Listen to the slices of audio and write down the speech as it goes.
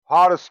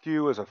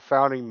Podeskew is a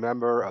founding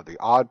member of the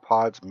Odd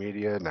Pods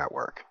Media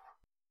Network.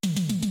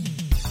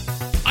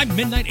 I'm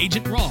Midnight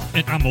Agent Raw.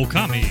 And I'm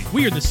Okami.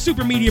 We are the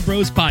Super Media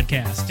Bros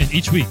podcast. And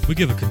each week, we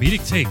give a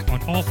comedic take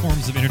on all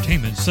forms of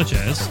entertainment, such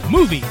as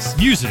movies,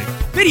 music,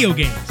 video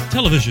games,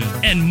 television,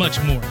 and much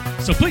more.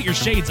 So put your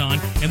shades on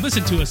and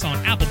listen to us on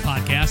Apple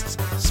Podcasts,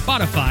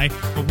 Spotify,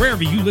 or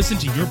wherever you listen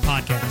to your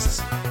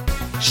podcasts.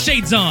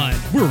 Shades on.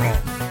 We're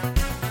on.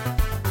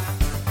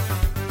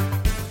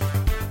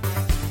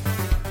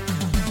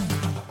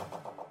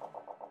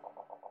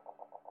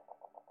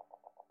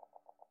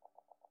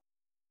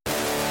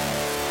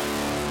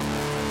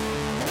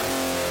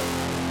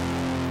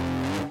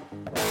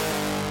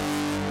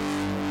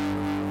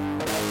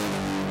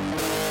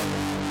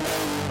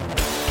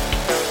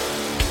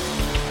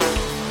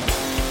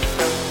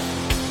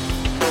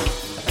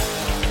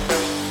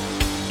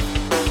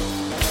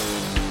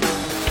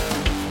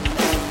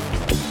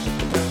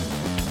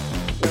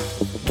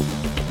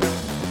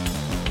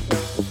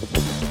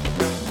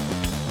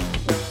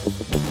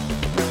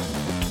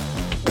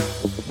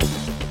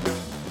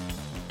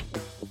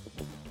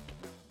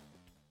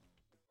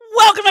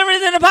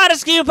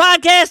 Podeskew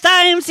Podcast.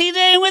 I am CJ,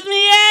 and with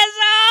me, as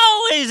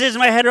always, is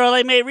my hetero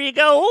mate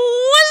Rico.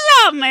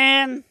 What's up,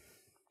 man?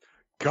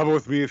 Come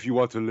with me if you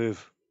want to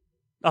live.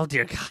 Oh,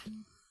 dear God.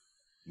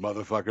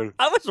 Motherfucker.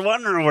 I was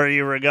wondering where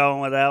you were going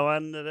with that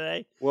one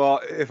today.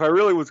 Well, if I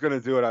really was going to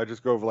do it, I'd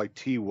just go over like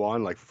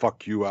T1, like,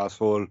 fuck you,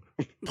 asshole.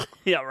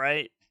 Yeah,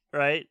 right.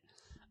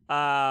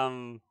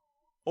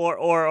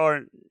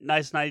 Or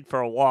nice night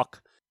for a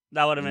walk.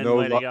 That would have been the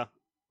way to go.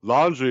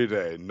 Laundry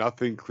day,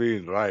 nothing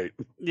clean, right?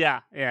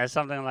 Yeah,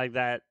 something like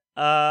that.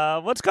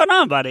 What's going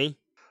on, buddy?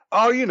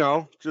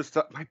 Oh, just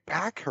my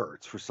back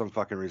hurts for some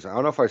fucking reason. I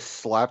don't know if I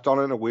slapped on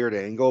it in a weird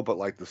angle, but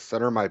like the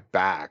center of my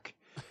back,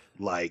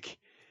 like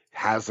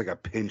has like a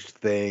pinched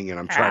thing, and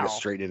I'm trying to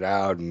straighten it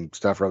out and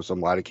stuff. Rub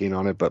some lidocaine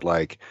on it, but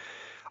like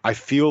I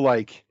feel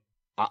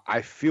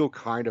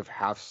kind of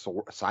half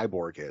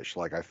cyborg-ish.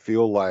 Like I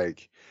feel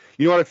like,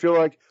 you know what I feel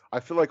like? I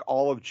feel like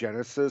all of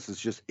Genesis is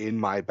just in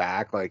my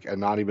back, like,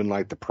 and not even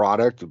like the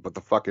product, but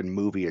the fucking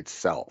movie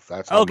itself.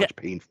 That's how much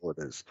painful it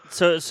is.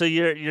 So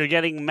you're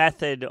getting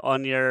method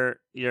on your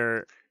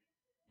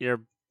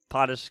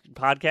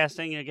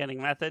podcasting. You're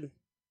getting method.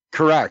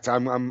 Correct.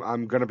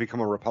 I'm gonna become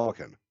a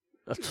Republican.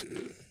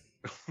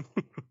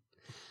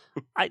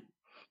 I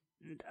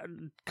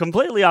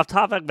completely off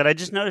topic, but I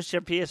just noticed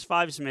your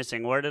PS5's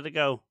missing. Where did it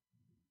go?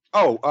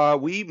 Oh,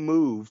 we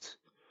moved.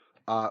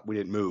 We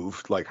didn't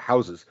move like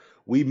houses.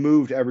 We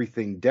moved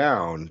everything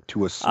down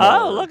to a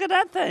small. Oh, look at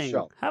that thing!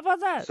 Shelf. How about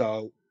that?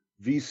 So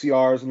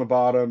VCRs on the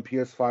bottom,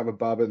 PS5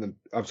 above, and then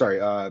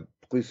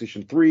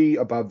PlayStation 3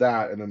 above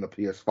that, and then the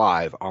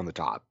PS5 on the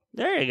top.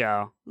 There you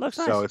go. Looks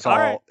nice. So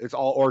it's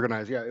all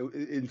organized. Yeah,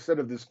 instead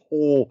of this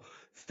whole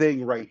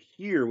thing right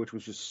here, which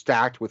was just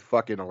stacked with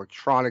fucking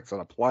electronics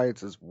and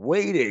appliances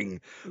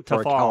waiting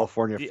for a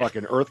California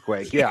fucking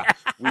earthquake. Yeah,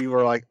 we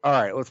were like, all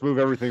right, let's move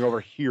everything over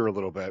here a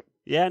little bit.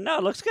 Yeah, no,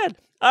 it looks good.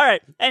 All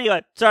right.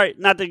 Anyway, sorry,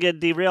 not to get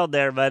derailed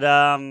there, but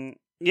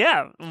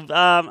yeah.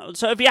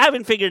 So if you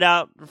haven't figured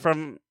out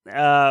from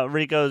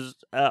Rico's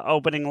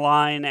opening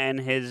line and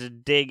his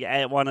dig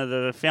at one of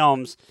the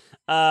films,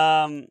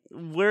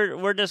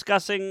 we're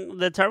discussing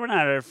the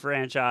Terminator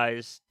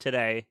franchise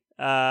today.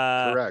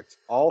 Correct.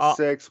 All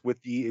 6,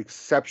 with the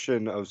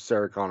exception of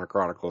Sarah Connor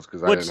Chronicles,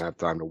 because I didn't have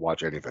time to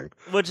watch anything.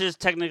 Which is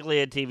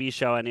technically a TV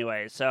show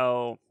anyway.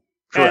 So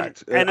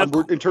correct. And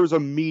in terms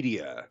of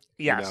media,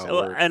 yes.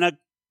 And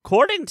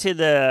according to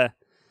the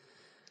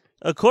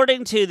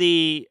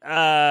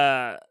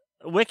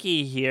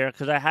wiki here,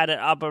 because I had it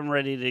up and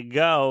ready to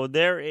go,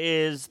 there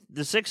is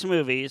the 6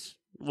 movies,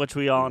 which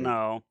we all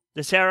know.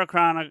 The Sarah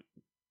Connor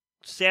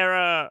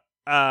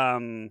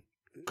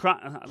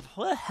Chronicles.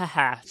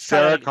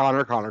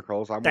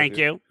 Thank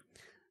you.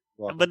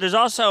 Welcome. But there's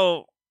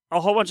also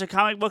a whole bunch of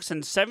comic books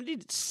and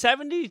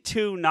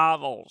 72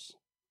 novels.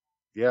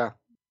 Yeah.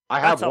 I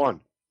have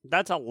one.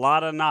 That's a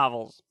lot of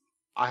novels.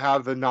 I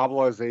have the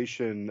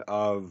novelization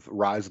of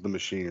Rise of the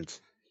Machines.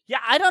 Yeah,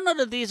 I don't know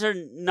that these are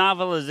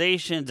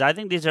novelizations. I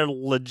think these are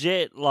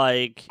legit,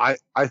 like... I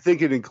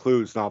think it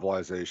includes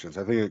novelizations.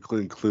 I think it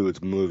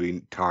includes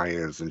movie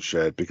tie-ins and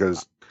shit,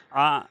 because...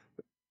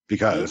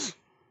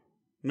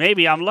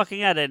 Maybe. I'm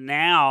looking at it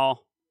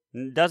now.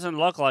 It doesn't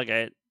look like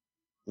it.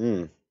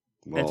 Well,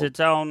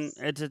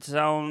 it's its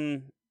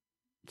own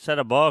set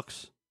of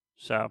books.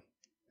 So,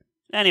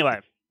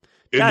 anyway.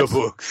 In the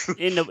books.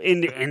 In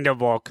the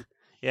book.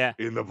 Yeah.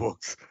 In the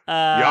books.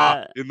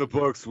 In the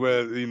books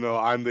where,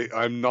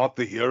 I'm not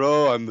the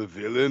hero, I'm the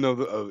villain of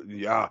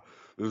the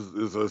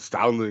It's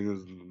astounding.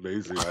 It's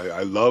amazing.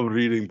 I love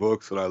reading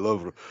books, and I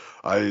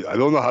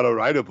don't know how to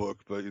write a book,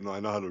 but I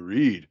know how to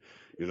read.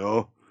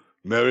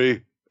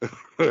 Mary,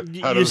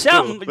 You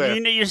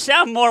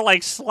sound more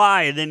like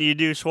Sly than you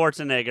do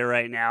Schwarzenegger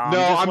right now.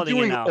 I'm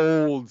doing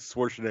old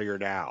Schwarzenegger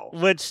now,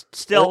 which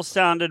still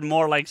sounded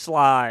more like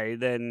Sly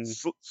than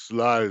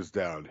Sly's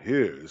down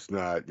here. It's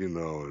not,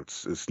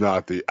 it's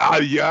not the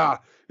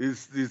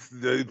Is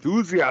the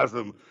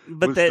enthusiasm?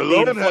 But When the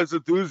Stallone has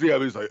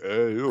enthusiasm, he's like,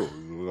 "Hey, yo,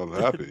 I'm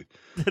happy."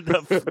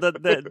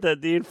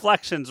 the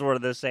inflections were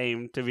the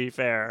same, to be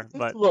fair.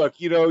 But Look,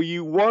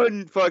 you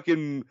one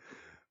fucking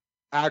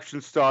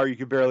action star you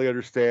can barely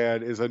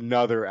understand is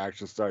another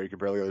action star you can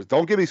barely understand.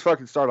 Don't get me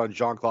fucking started on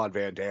Jean-Claude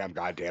Van Damme.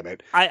 God damn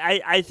it!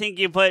 I think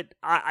you put.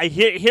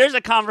 Here's a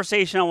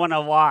conversation I want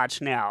to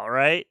watch now.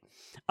 Right?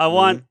 I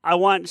want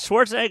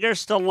Schwarzenegger,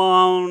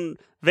 Stallone,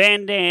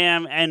 Van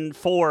Damme, and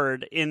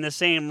Ford in the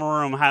same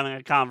room having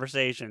a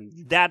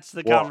conversation. That's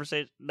the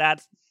conversation.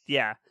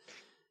 Yeah.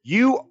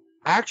 You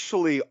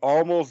actually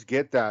almost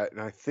get that,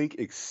 and I think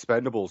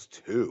Expendables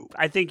 2.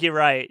 I think you're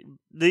right.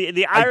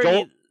 The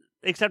irony,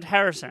 except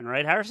Harrison,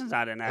 right? Harrison's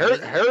not in that.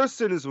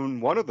 Harrison is in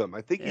one of them.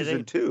 I think he's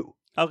in 2.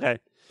 Okay.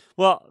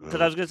 Well,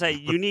 because I was gonna say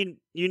you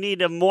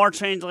need more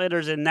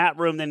translators in that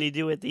room than you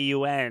do at the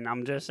UN.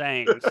 I'm just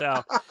saying.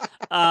 So,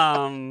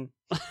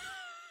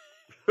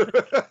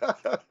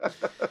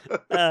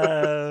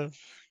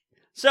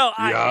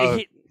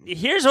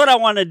 here's what I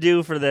want to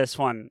do for this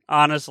one.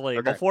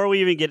 Honestly, before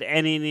we even get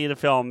any of the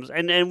films,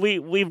 and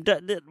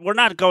we're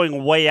not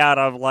going way out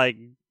of like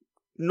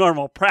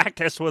normal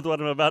practice with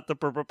what I'm about to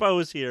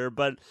propose here,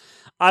 but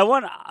I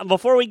want,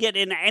 before we get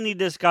into any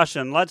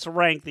discussion, let's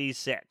rank these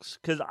 6,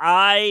 because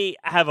I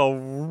have a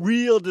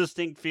real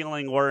distinct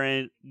feeling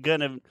we're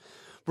gonna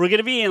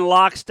be in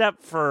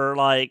lockstep for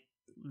like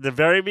the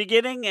very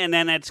beginning, and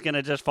then it's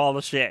gonna just fall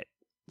to shit.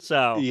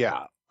 So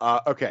yeah,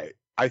 okay.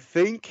 I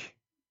think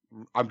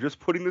I'm just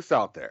putting this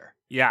out there.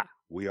 Yeah,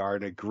 we are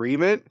in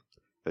agreement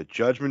that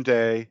Judgment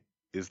Day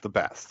is the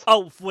best.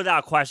 Oh,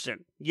 without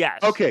question. Yes.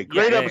 Okay,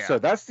 great episode. Yeah.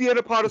 That's the end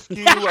of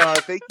Podeskew.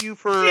 Thank you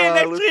for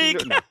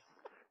listening.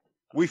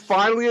 We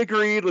finally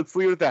agreed. Let's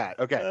leave it at that.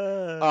 Okay.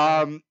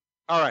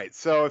 All right.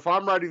 So if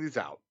I'm writing these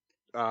out,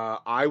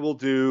 I will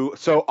do.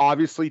 So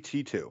obviously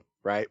T2,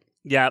 right?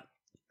 Yep.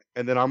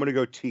 And then I'm going to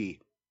go T,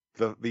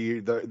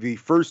 the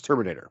first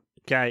Terminator.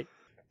 Okay.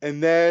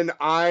 And then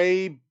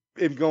I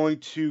am going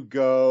to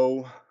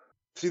go.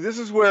 See, this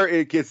is where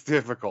it gets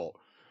difficult.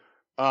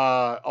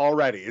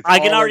 Already. I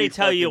can already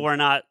tell you we're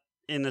not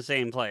in the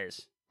same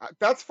place.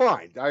 That's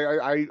fine.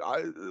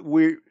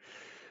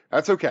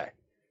 That's okay.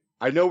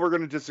 I know we're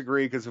going to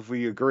disagree, because if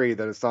we agree,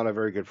 then it's not a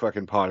very good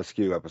fucking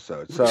Podeskew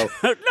episode. So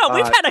no,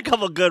 we've had a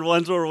couple good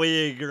ones where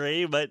we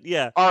agree, but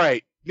yeah. All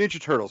right, Ninja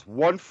Turtles.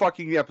 One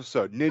fucking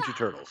episode, Ninja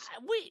Turtles.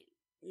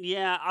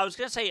 Yeah, I was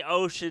going to say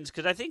Oceans,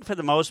 because I think for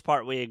the most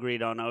part we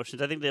agreed on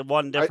Oceans. I think the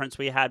one difference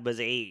we had was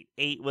 8.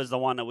 8 was the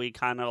one that we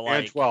kind of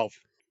like. And 12.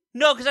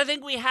 No, because I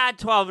think we had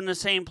 12 in the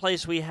same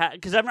place we had.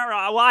 Because I remember,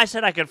 I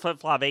said I could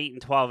flip-flop 8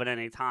 and 12 at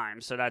any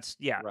time. So that's,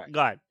 yeah, right. Go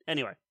ahead.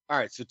 Anyway. All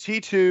right, so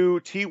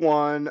T2,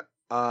 T1,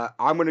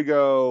 I'm going to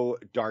go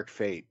Dark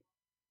Fate,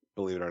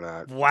 believe it or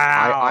not.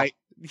 Wow.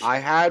 I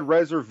had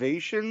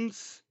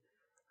reservations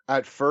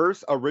at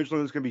first. Originally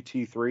it was going to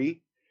be T3.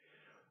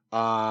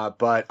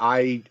 But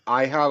I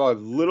have a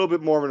little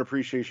bit more of an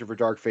appreciation for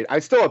Dark Fate. I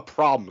still have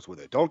problems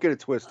with it. Don't get it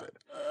twisted.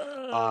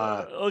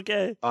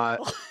 Okay.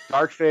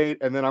 Dark Fate,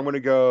 and then I'm going to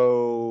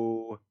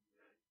go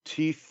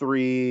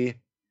T3,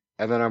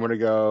 and then I'm going to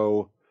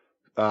go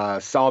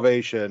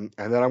Salvation,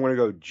 and then I'm going to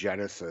go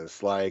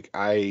Genesis.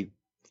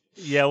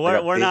 Yeah,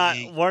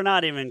 we're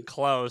not even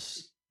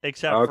close,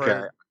 except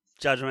for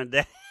Judgment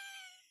Day.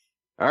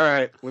 All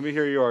right, let me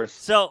hear yours.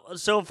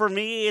 So for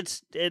me,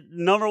 it's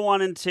number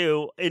 1 and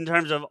 2 in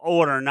terms of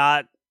order,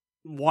 not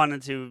 1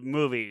 and 2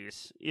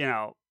 movies.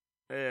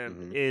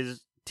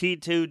 Is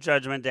T2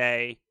 Judgment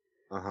Day.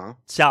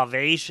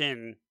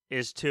 Salvation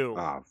is 2.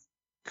 Oh,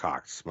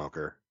 cock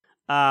smoker.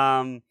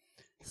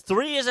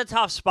 3 is a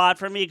tough spot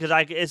for me, because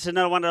it's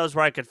another one of those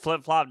where I could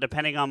flip flop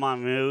depending on my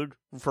mood,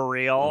 for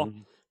real.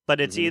 But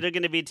it's either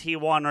going to be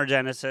T1 or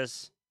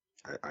Genesis.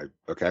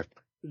 Okay.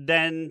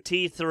 Then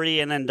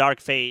T3, and then Dark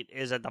Fate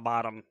is at the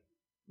bottom,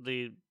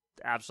 the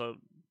absolute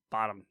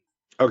bottom.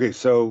 Okay,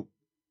 so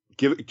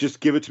give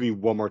it to me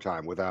one more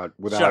time without.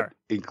 Sure.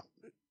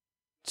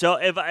 So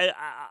if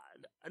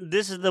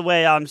this is the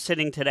way I'm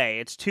sitting today.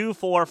 It's 2,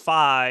 4,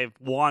 5,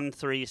 1,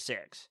 3,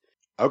 6.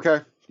 Okay.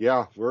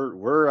 Yeah,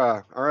 we're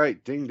all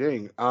right. Ding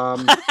ding.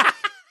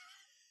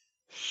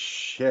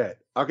 Shit.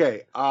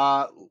 Okay.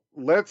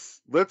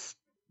 Let's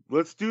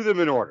do them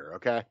in order.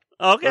 Okay.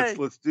 Okay.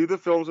 Let's do the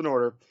films in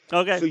order.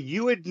 Okay. So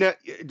you had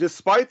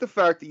despite the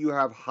fact that you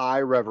have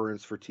high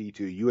reverence for T2,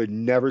 you had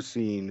never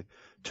seen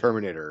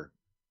Terminator.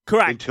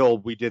 Correct. Until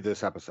we did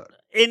this episode.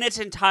 In its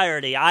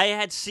entirety, I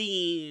had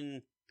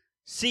seen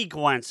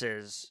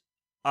sequences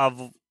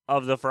of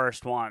the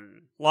first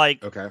one,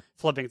 like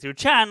flipping through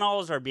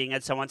channels or being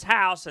at someone's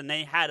house and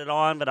they had it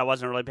on, but I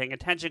wasn't really paying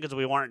attention because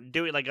we weren't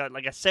doing like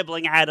a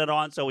sibling had it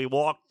on, so we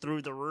walked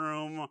through the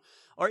room,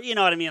 or you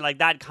know what I mean, like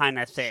that kind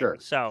of thing. Sure.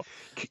 So,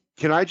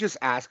 can I just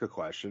ask a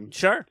question?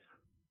 Sure.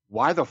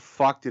 Why the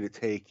fuck did it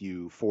take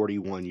you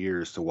 41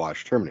 years to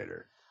watch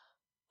Terminator?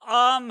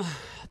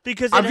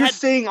 Because I'm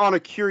just saying on a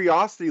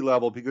curiosity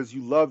level, because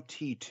you love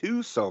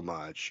T2 so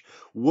much,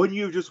 wouldn't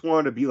you have just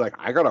wanted to be like,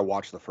 I gotta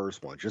watch the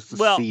first one just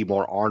to see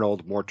more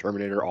Arnold, more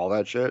Terminator, all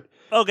that shit?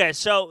 Okay,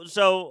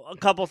 so a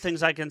couple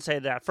things I can say to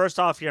that. First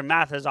off, your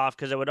math is off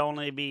because it would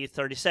only be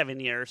 37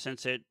 years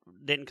since it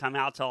didn't come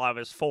out till I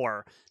was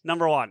 4.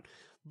 Number one.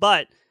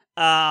 But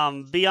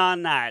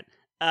beyond that,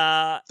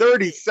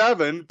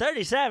 37?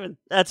 37.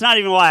 That's not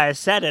even why I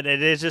said it.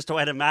 It is just the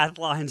way the math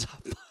lines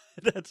up.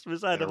 That's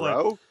beside the point.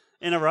 Row?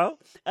 In a row?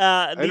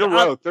 In a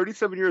row.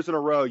 37 years in a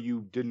row,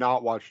 you did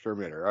not watch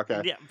Terminator.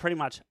 Okay. Yeah, pretty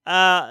much.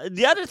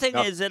 The other thing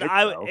is that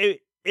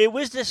it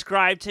was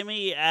described to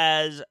me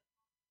as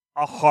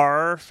a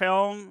horror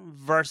film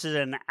versus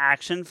an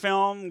action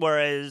film,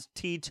 whereas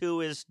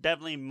T2 is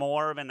definitely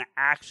more of an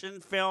action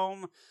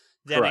film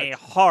than a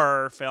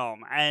horror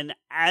film. And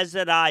as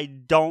that I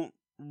don't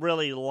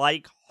really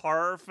like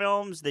horror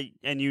films,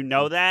 and you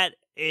know that,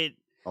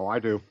 Oh, I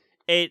do.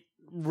 It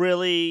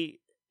really...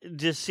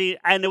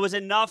 and there was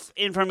enough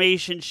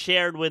information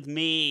shared with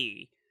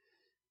me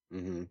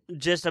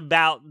just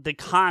about the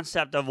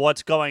concept of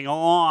what's going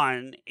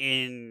on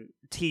in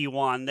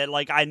T1 that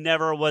like I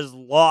never was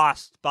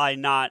lost by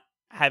not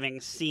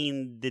having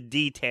seen the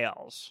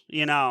details,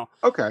 you know.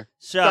 Okay.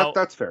 So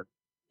that's fair.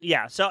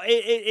 Yeah, so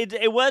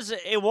it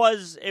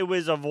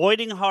was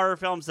avoiding horror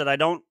films that I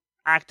don't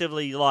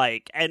actively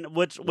like, and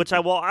which I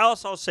will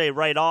also say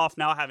right off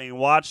now, having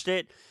watched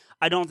it,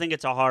 I don't think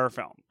it's a horror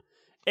film.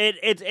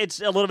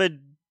 It's a little bit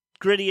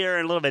grittier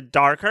and a little bit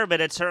darker, but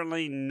it's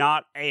certainly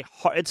not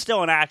it's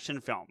still an action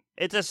film.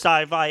 It's a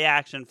sci-fi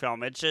action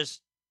film. It's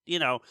just, you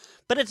know,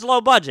 but it's low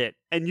budget,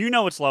 and you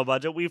know it's low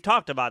budget. We've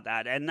talked about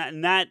that, and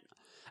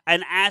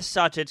as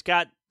such, it's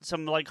got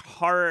some like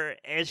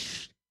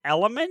horror-ish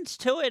elements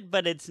to it,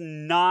 but it's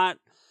not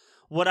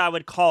what I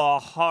would call a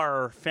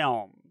horror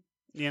film,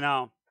 you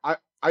know.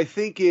 I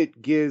think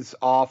it gives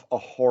off a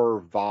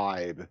horror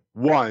vibe.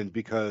 One,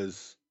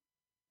 because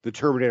the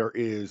Terminator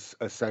is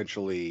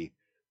essentially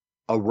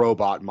a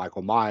robot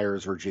Michael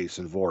Myers or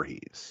Jason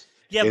Voorhees.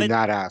 Yeah, in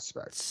that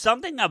aspect.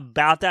 Something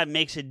about that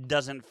makes it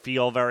doesn't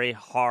feel very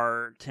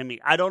hard to me.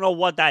 I don't know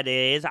what that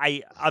is.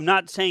 I'm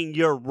not saying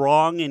you're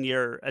wrong in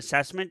your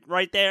assessment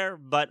right there,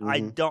 but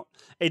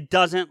it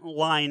doesn't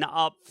line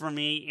up for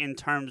me in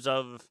terms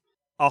of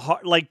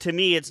like, to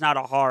me, it's not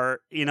a horror.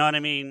 You know what I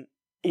mean?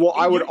 Well,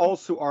 I would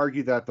also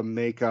argue that the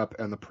makeup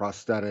and the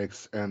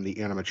prosthetics and the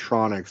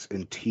animatronics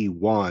in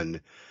T1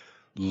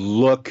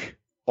 look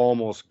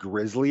almost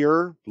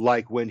grislier,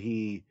 like when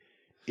he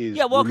is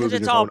removing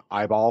his own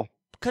eyeball.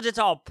 Because it's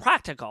all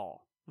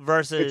practical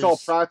versus... It's all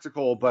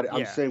practical, but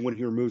I'm saying when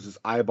he removes his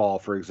eyeball,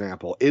 for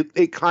example,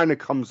 it kind of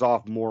comes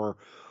off more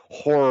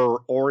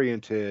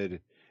horror-oriented,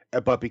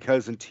 but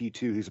because in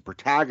T2 he's a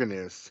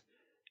protagonist,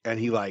 and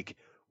he, like,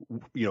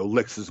 you know,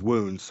 licks his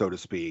wounds, so to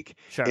speak.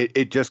 Sure.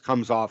 It just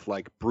comes off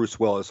like Bruce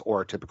Willis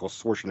or a typical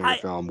Schwarzenegger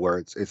film where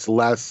it's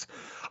less.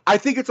 I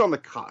think it's on the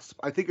cusp.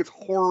 I think it's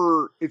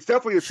horror. It's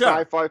definitely a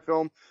sci-fi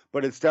film,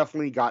 but it's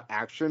definitely got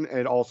action and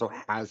it also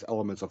has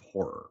elements of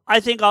horror. I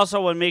think also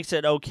what makes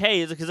it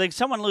okay is because like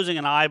someone losing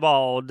an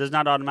eyeball does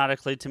not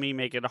automatically to me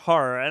make it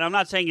horror. And I'm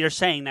not saying you're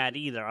saying that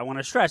either. I want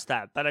to stress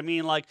that. But I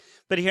mean, like,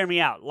 but hear me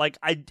out. Like,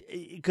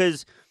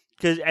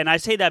 and I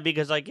say that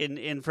because, like,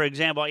 in for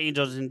example,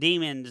 Angels and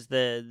Demons,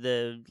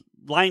 the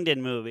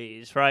Langdon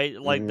movies,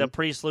 right? Like, the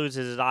priest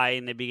loses his eye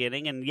in the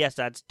beginning, and yes,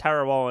 that's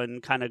terrible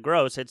and kind of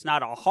gross. It's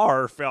not a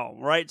horror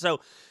film, right? So,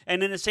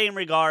 and in the same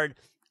regard,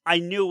 I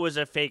knew it was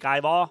a fake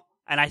eyeball,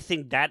 and I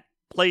think that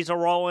plays a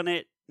role in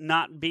it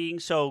not being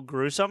so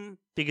gruesome,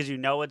 because you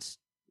know it's,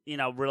 you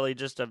know, really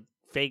just a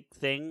fake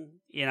thing.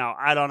 You know,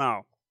 I don't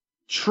know.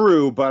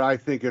 True, but I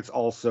think it's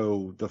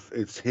also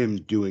it's him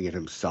doing it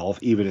himself,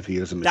 even if he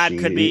is a machine.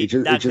 That could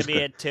be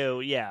it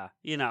too. Yeah,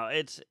 you know,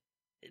 it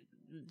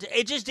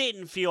just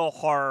didn't feel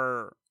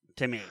horror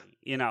to me.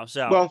 You know,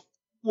 so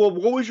well,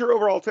 what was your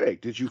overall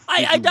take?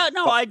 I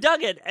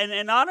dug it,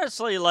 and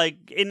honestly,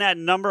 like in that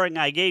numbering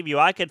I gave you,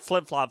 I could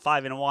flip flop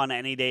 5 and 1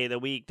 any day of the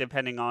week,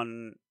 depending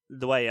on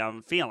the way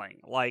I'm feeling.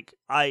 Like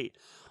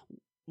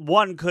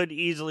one could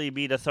easily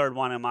be the third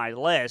one in my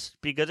list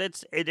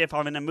because if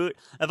I'm in a mood,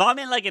 if I'm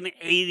in like an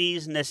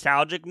 80s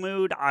nostalgic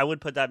mood, I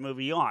would put that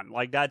movie on.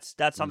 Like that's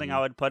something I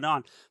would put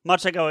on,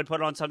 much like I would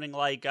put on something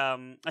like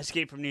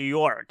Escape from New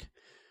York,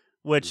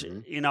 which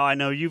you know I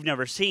know you've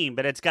never seen,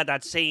 but it's got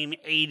that same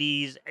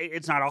 80s.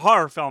 It's not a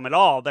horror film at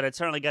all, but it's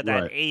certainly got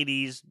that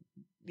 80s,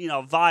 you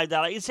know, vibe.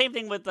 That same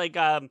thing with like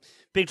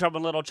Big Trouble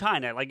in Little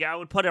China. Like I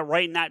would put it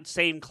right in that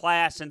same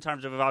class in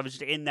terms of if I was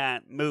just in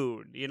that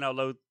mood, you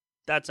know.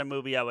 That's a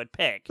movie I would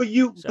pick. But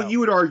you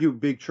would argue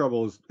Big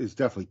Trouble is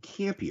definitely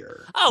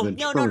campier. Oh,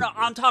 no.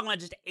 I'm talking about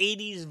just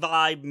 80s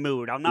vibe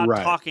mood. I'm not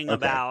talking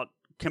about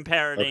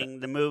comparing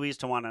the movies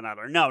to one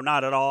another. No,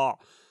 not at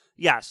all.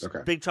 Yes,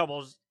 Big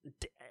Trouble's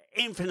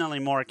infinitely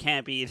more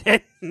campy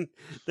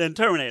than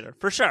Terminator,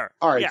 for sure.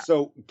 All right,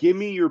 so give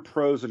me your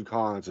pros and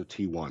cons of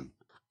T1.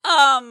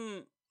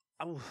 All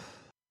right,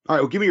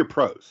 well, give me your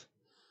pros.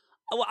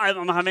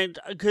 I'm having,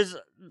 because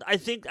I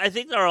think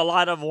there are a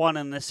lot of one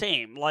and the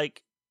same.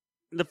 Like,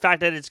 the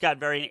fact that it's got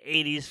very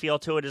 80s feel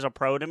to it is a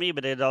pro to me,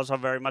 but it's also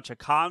very much a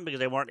con because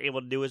they weren't able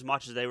to do as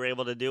much as they were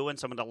able to do in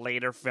some of the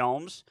later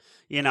films,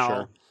 you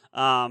know.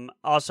 Sure.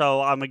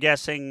 Also, I'm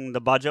guessing the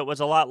budget was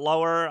a lot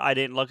lower. I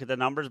didn't look at the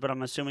numbers, but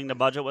I'm assuming the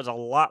budget was a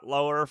lot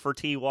lower for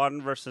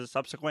T1 versus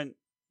subsequent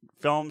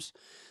films.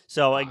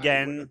 So I would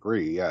again,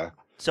 agree, yeah.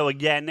 So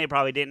again, they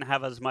probably didn't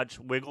have as much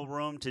wiggle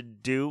room to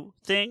do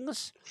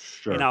things,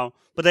 Sure. you know.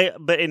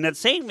 But in that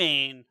same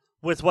vein,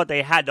 with what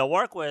they had to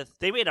work with,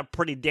 they made a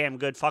pretty damn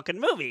good fucking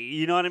movie.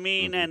 You know what I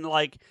mean? Mhm. And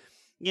like,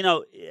 you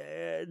know,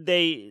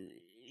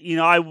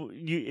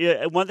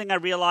 one thing I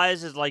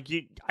realized is like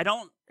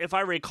if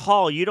I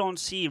recall, you don't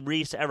see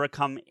Reese ever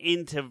come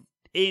in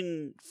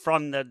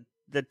from the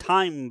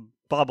time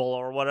bubble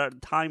or whatever,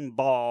 time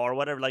ball or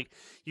whatever. Like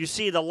you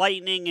see the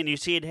lightning and you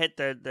see it hit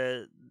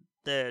the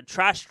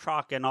trash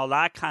truck and all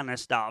that kind of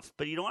stuff,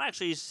 but you don't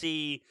actually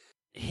see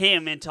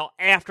him until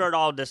after it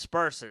all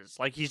disperses.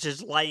 Like he's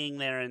just laying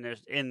there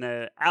in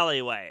the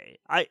alleyway.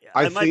 I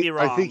might be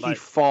wrong. I think he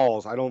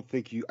falls. I don't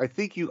think you. I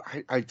think you.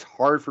 It's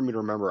hard for me to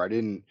remember.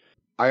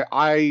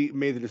 I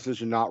made the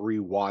decision not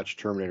rewatch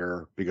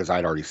Terminator because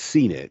I'd already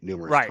seen it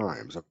numerous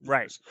times.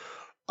 Right.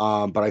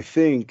 But I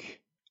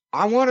think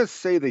I want to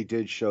say they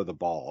did show the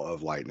ball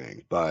of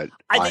lightning, but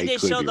I think they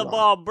could show be the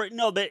wrong. ball.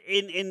 No, but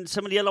in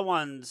some of the other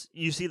ones,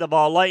 you see the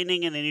ball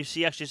lightning, and then you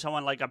see actually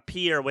someone like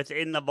appear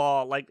within the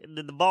ball. Like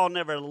the ball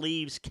never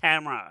leaves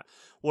camera.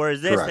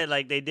 Whereas this,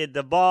 they did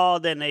the ball,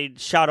 then they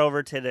shot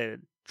over to the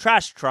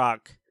trash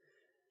truck.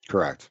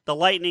 Correct. The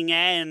lightning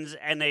ends,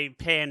 and they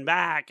pan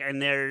back,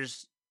 and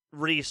there's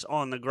Reese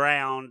on the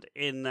ground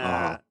in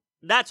the.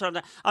 That's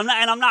what I'm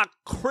not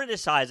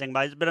criticizing,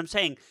 but I'm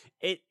saying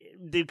it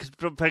because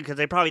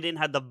they probably didn't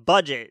have the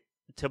budget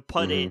to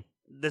put it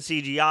the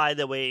CGI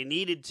the way it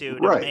needed to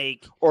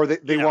make. Or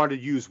they wanted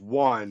to use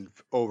one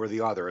over the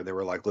other, and they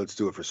were like, "Let's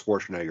do it for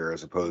Schwarzenegger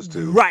as opposed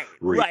to Reese."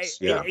 Right,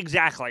 yeah.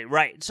 Exactly,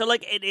 right. So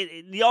like,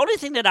 the only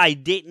thing that I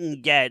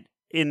didn't get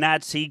in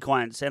that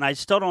sequence, and I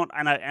still don't,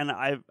 and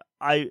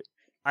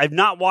I've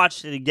not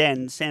watched it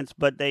again since,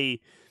 but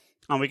they.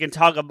 We can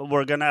talk about.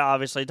 We're gonna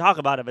obviously talk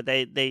about it, but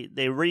they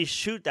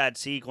reshoot that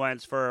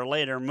sequence for a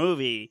later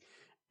movie,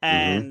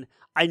 and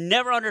I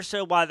never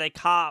understood why the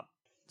cop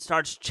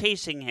starts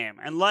chasing him,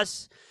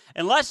 unless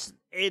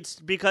it's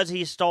because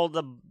he stole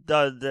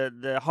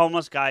the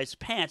homeless guy's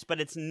pants.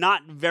 But it's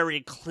not very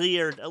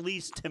clear, at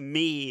least to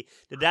me,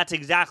 that that's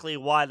exactly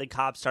why the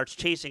cop starts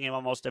chasing him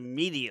almost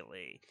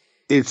immediately.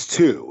 It's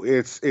two.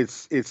 It's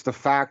the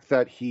fact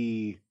that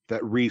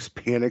Reese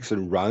panics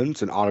and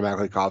runs, and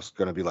automatically the cop's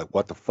going to be like,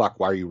 "What the fuck?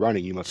 Why are you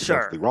running? You must be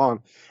something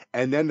wrong."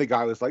 And then the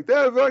guy was like,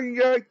 "That fucking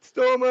guy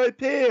stole my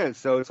pants."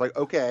 So it's like,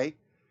 okay,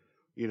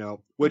 you know.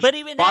 Which, but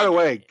even by the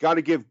way, got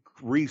to give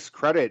Reese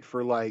credit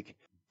for like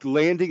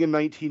landing in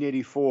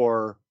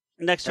 1984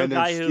 next to a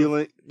guy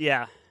stealing.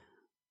 Yeah.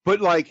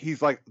 But like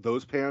he's like,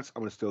 "Those pants,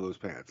 I'm gonna steal those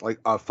pants." Like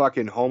a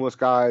fucking homeless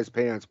guy's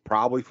pants,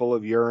 probably full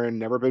of urine,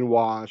 never been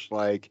washed.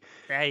 Like,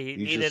 hey, he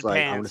needed just pants.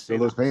 Like, I'm gonna steal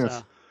those pants.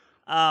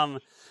 So.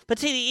 But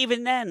see,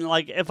 even then,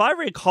 like, if I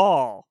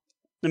recall,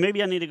 and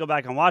maybe I need to go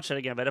back and watch it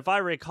again, but if I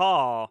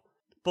recall,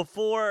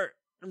 before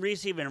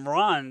Reese even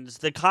runs,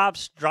 the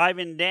cop's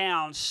driving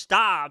down,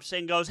 stops,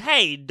 and goes,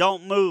 "Hey,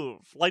 don't move."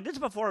 Like, this is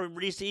before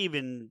Reese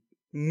even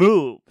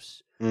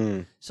moves.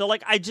 So,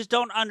 like, I just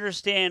don't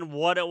understand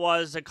what it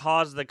was that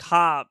caused the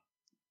cop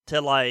to,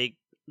 like,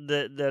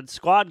 the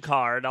squad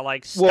car to,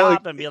 like,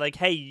 stop and be like,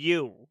 "Hey,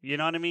 you." You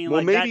know what I mean?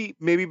 Well, like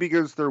maybe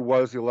because there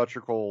was the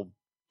electrical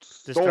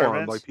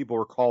storm, like people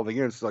were calling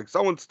in. It's like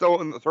someone's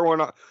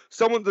throwing up.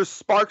 There's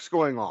sparks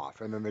going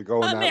off, and then they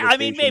go. I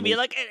mean, maybe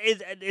like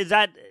is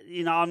that,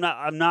 you know?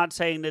 I'm not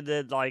saying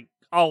that like,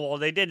 oh well,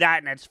 they did that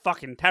and it's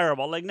fucking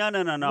terrible. Like no.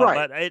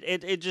 Right. But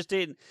it just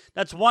didn't.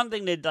 That's one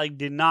thing that like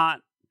did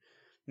not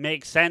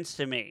make sense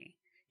to me.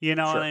 You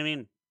know what I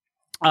mean?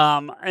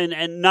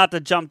 And not to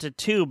jump to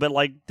 2, but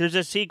like there's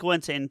a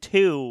sequence in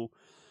 2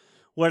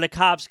 where the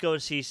cops go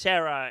see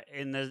Sarah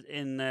in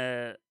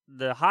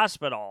the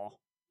hospital.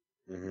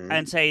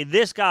 And say,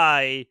 this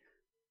guy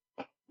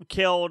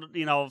killed,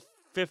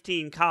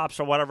 15 cops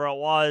or whatever it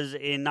was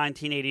in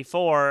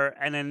 1984,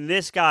 and then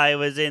this guy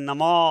was in the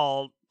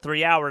mall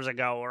 3 hours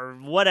ago or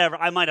whatever.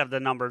 I might have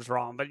the numbers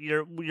wrong, but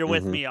you're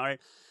with me, all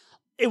right?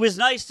 It was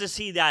nice to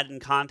see that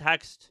in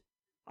context.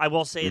 I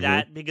will say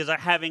that, because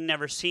having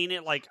never seen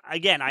it, like,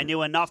 again, I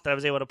knew enough that I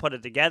was able to put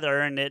it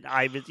together, and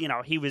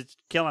he was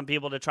killing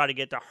people to try to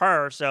get to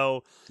her,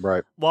 so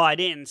while I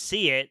didn't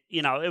see it,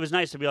 it was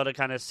nice to be able to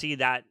kind of see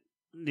that,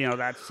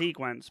 that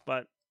sequence.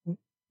 But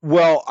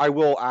well, I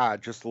will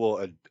add just a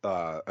little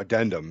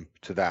addendum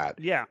to that.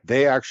 Yeah,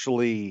 they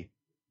actually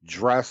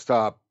dressed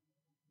up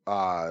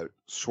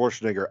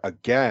Schwarzenegger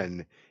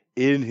again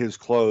in his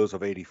clothes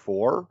of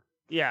 '84.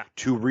 Yeah,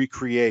 to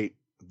recreate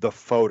the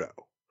photo.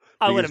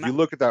 Because if you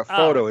look at that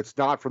photo, it's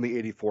not from the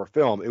 '84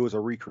 film; it was a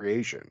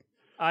recreation.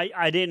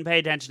 I didn't pay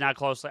attention that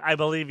closely. I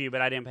believe you,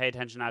 but I didn't pay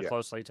attention that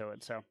closely to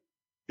it. So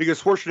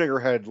because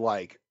Schwarzenegger had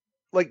like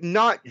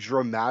not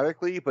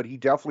dramatically, but he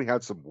definitely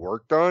had some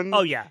work done.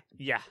 Oh yeah.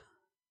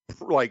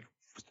 Like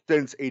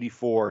since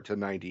 84 to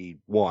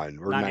 91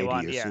 or 91,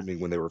 90, yeah. assuming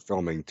when they were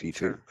filming T2.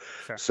 Sure.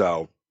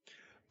 So,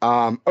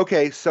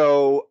 okay,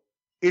 so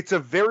it's a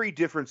very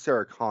different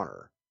Sarah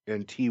Connor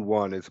in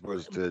T1 as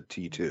opposed to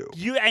T2.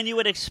 You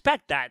would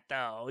expect that,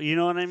 though. You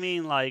know what I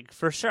mean? Like,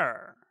 for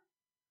sure.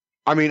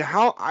 I mean,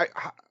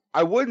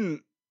 I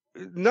wouldn't.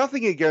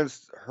 Nothing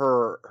against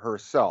her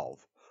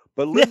herself,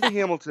 but Linda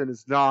Hamilton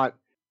is not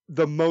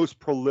the most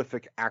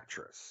prolific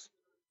actress.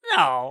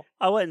 No,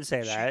 I wouldn't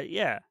say that.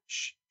 Yeah,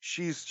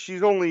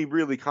 she's only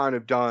really kind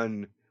of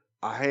done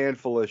a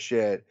handful of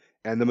shit,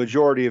 and the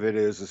majority of it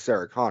is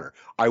Sarah Connor.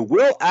 I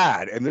will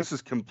add, and this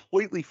is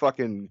completely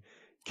fucking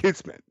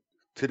Kismet.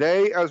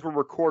 Today, as we're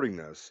recording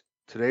this,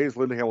 today is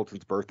Linda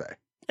Hamilton's birthday.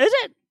 Is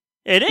it?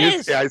 It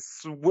is. I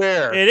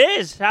swear. It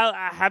is.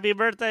 Happy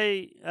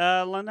birthday,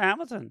 Linda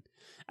Hamilton.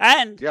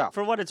 And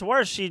for what it's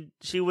worth,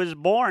 she was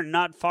born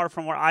not far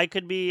from where I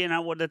could be, and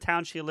the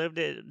town she lived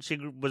in. She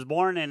was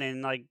born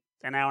in like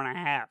an hour and a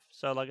half.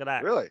 So look at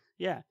that. Really?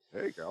 Yeah.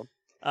 There you go.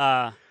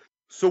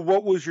 So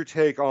what was your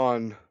take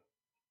on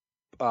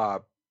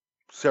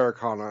Sarah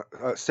Connor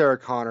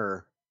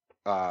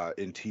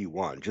in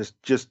T1?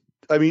 Just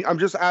I mean, I'm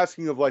just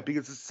asking of like,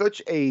 because it's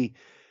such a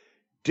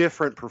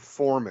different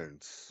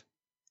performance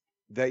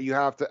that you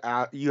have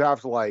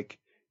to like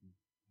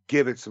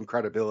give it some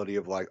credibility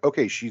of like,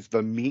 okay, she's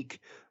the meek,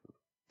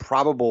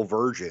 probable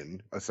virgin,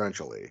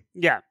 essentially.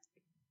 Yeah.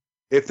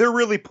 If they're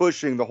really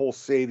pushing the whole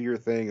savior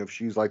thing of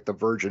she's like the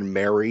Virgin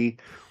Mary,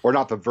 or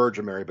not the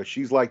Virgin Mary, but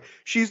she's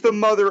the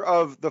mother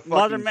of the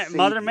fucking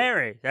Mother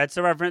Mary. That's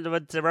the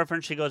reference. The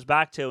reference she goes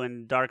back to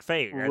in Dark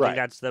Fate. I think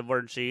that's the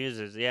word she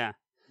uses. Yeah.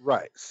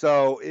 Right.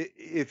 So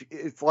if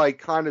it's like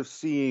kind of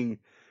seeing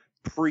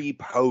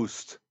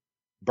pre-post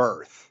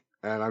birth,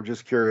 and I'm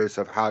just curious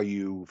of how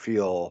you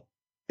feel,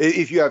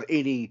 if you have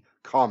any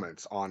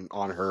comments on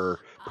her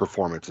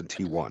performance in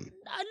T1. No,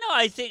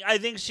 I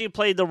think she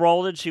played the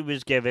role that she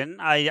was given.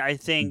 I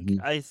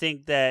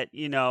think that,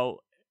 you know,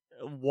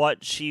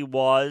 what she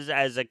was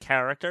as a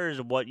character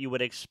is what you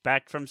would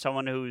expect from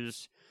someone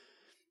who's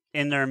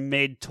in their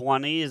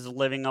mid-20s,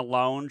 living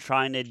alone,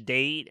 trying to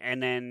date,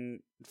 and then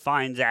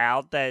finds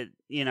out that,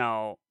 you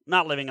know,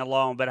 not living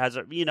alone, but has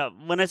a, you know,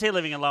 when I say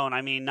living alone,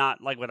 I mean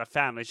not like with a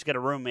family. She's got a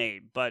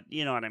roommate, but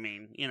you know what I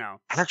mean, you know.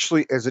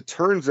 Actually, as it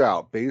turns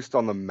out, based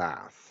on the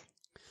math,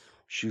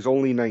 she's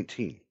only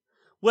 19.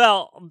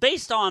 Well,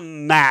 based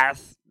on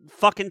math,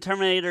 fucking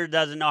Terminator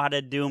doesn't know how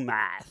to do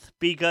math,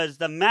 because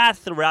the math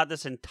throughout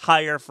this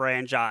entire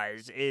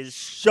franchise is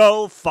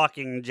so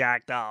fucking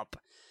jacked up.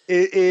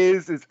 It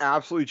is. It's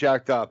absolutely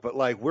jacked up. But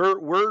like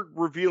we're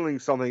revealing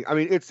something. I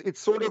mean, it's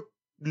sort of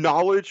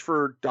knowledge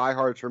for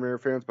diehard Terminator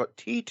fans. But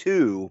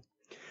T2,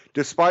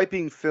 despite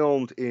being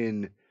filmed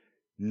in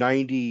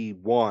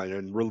 91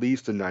 and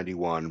released in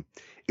 91,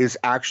 is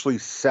actually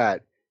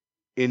set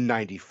in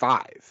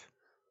 95.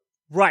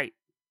 Right.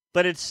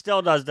 But it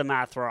still does the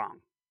math wrong.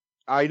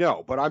 I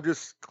know, but I'm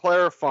just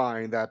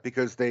clarifying that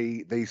because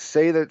they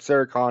say that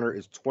Sarah Connor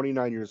is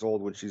 29 years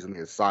old when she's in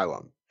the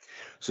asylum.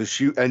 So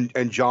she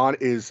and John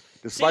is,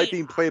 despite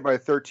being played by a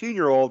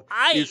 13-year-old,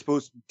 is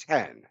supposed to be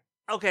 10.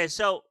 Okay,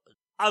 so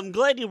I'm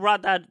glad you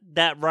brought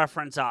that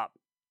reference up.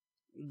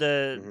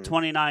 The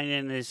 29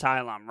 in the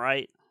asylum,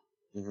 right?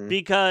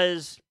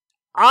 Because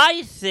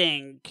I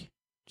think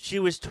she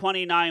was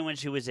 29 when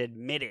she was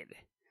admitted,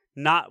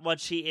 not what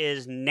she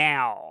is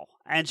now.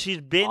 And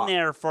she's been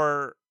there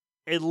for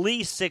at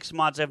least 6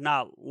 months, if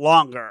not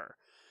longer.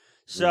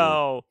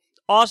 So,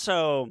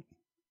 also,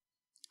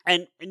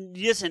 and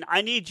listen,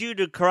 I need you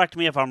to correct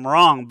me if I'm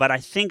wrong, but I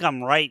think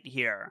I'm right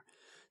here.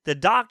 The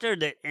doctor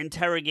that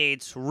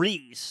interrogates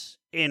Reese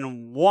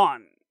in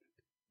 1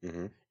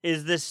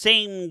 is the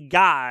same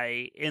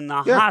guy in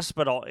the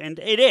hospital, and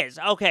it is.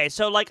 Okay,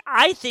 so, like,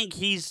 I think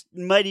he's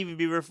might even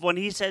be, when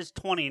he says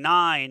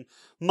 29,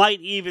 might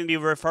even be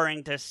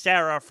referring to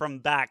Sarah from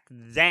back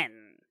then.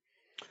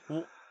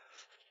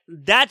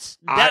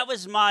 That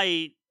was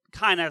my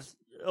kind of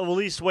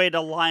least way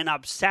to line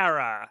up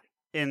Sarah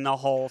in the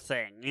whole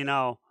thing, you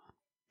know.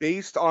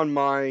 Based on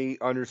my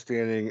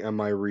understanding and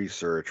my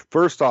research,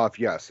 first off,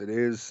 yes, it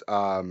is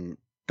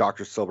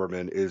Dr.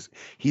 Silberman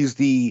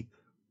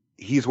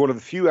he's one of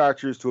the few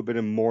actors to have been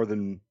in more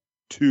than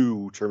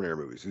 2 Terminator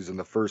movies. He's in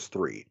the first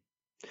 3.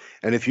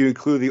 And if you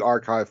include the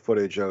archive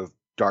footage of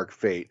Dark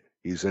Fate,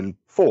 he's in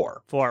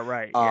 4. 4,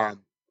 right. Yeah.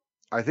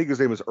 I think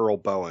his name is Earl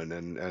Bowen,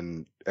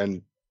 and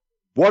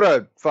what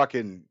a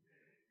fucking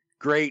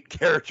great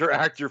character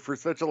actor for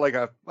such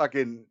a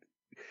fucking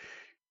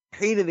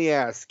pain in the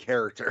ass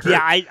character. Yeah,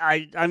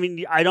 I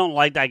mean, I don't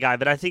like that guy,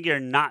 but I think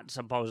you're not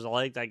supposed to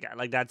like that guy.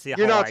 Like, that's the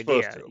whole idea. You're not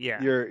supposed to.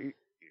 Yeah. You're,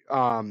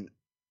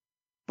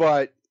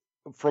 but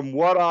from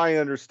what I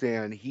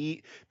understand,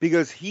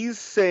 because he's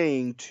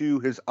saying to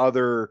his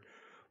other,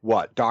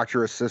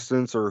 doctor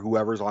assistants or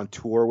whoever's on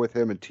tour with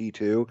him in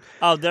T2.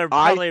 Oh, they're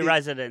probably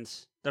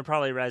residents. They're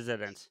probably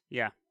residents.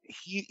 Yeah.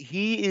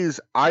 He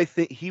is, I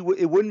think it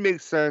wouldn't make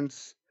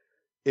sense,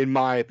 in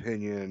my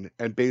opinion,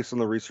 and based on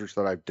the research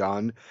that I've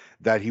done,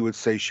 that he would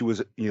say she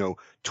was,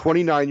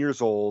 29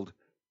 years old,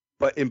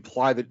 but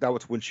imply that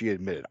was when she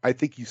admitted. I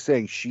think he's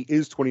saying she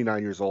is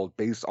 29 years old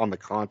based on the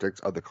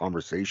context of the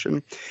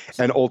conversation,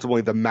 and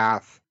ultimately the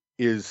math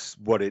is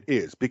what it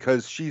is,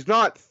 because she's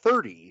not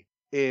 30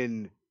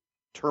 in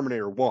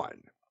Terminator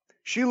 1.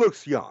 She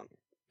looks young.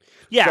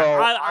 Yeah, So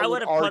I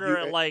would have put argue her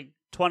at like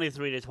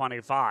 23 to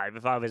 25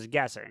 if I was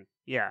guessing.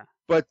 Yeah.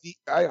 But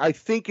I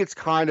think it's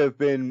kind of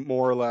been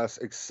more or less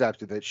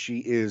accepted that she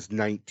is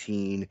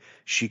 19.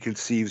 She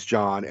conceives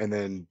John, and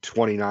then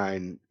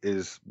 29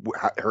 is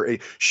her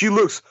age. She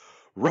looks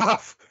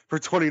rough for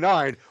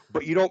 29,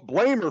 but you don't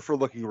blame her for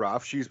looking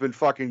rough. She's been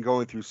fucking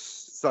going through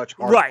such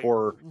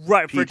hardcore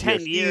right for PTSD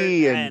 10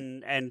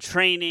 years and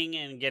training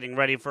and getting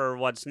ready for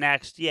what's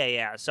next.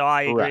 Yeah. So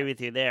I agree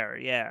with you there.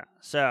 Yeah.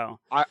 So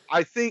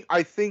I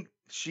think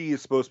she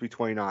is supposed to be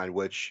 29,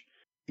 which.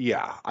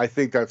 Yeah, I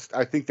think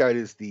that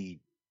is the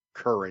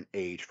current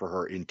age for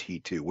her in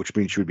T2, which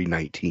means she would be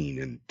 19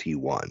 in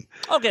T1.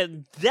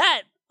 Okay,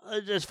 that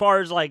as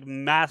far as like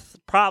math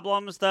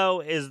problems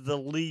though is the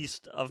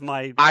least of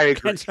my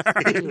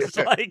concerns.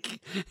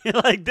 like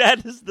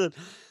that is the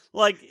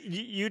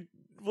you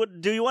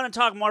do you want to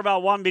talk more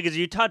about one, because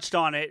you touched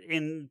on it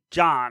in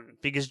John,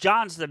 because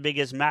John's the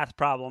biggest math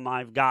problem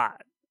I've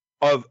got.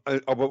 Of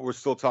what we're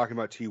still talking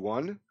about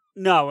T1?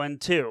 No,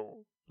 and 2.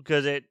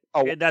 Because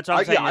that's what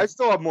I'm saying. Yeah, I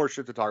still have more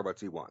shit to talk about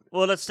T1.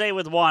 Well, let's stay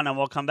with 1 and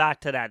we'll come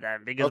back to that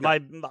then. Because I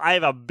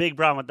have a big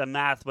problem with the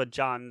math with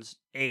John's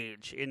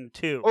age in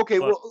 2. Okay,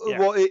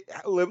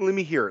 let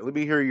me hear it. Let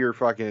me hear your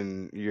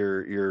fucking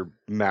your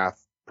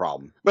math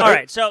problem. All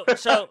right, so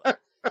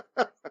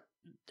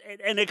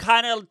and it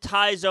kind of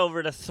ties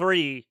over to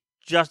 3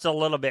 just a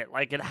little bit.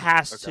 Like it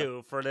has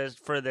to for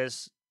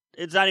this.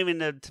 It's not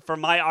even for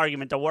my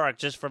argument to work,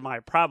 just for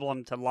my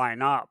problem to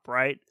line up,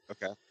 right?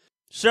 Okay.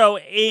 So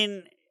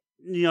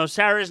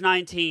Sarah's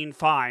 19,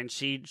 fine.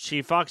 She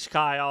fucks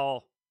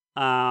Kyle.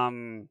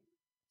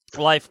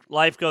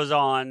 Life goes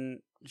on.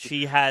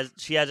 She has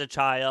a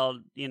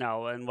child,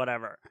 and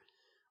whatever.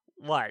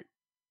 What?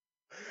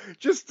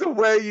 Just the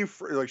way you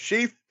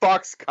she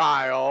fucks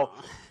Kyle.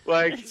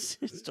 Like it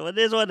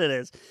is what it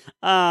is.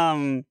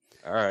 All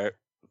right.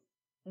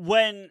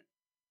 When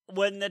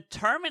the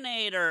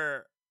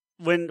Terminator,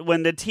 when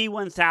the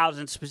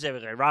T-1000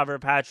 specifically,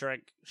 Robert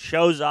Patrick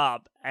shows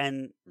up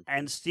and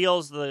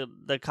steals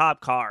the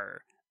cop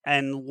car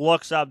and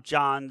looks up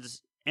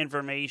John's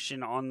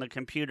information on the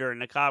computer in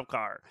the cop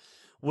car,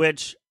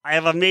 which I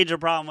have a major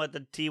problem with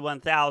the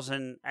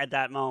T-1000 at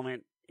that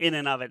moment in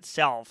and of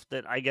itself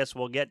that I guess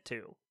we'll get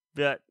to.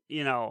 But,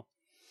 he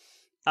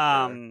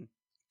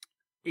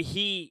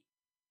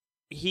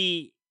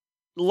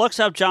looks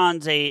up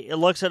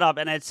looks it up,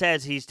 and it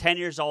says he's 10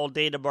 years old,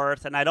 date of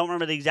birth, and I don't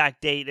remember the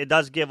exact date. It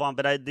does give one,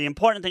 but the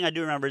important thing I do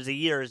remember is the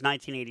year is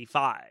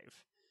 1985.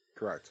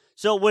 Correct.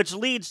 So, which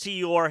leads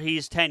to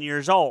he's 10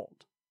 years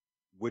old.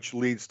 Which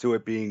leads to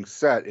it being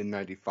set in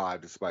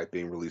 95, despite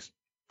being released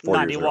 4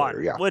 years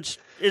earlier. Yeah. Which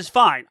is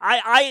fine.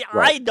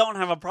 I don't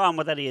have a problem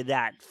with any of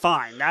that.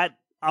 Fine. That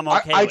I'm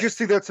okay I with. just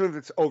think that's something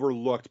that's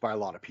overlooked by a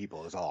lot of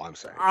people, is all I'm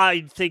saying.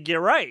 I think you're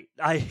right.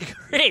 I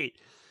agree.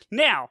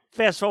 Now,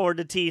 fast forward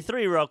to T3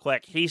 real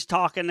quick. He's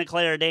talking to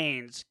Claire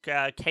Danes,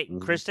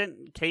 Caitlin,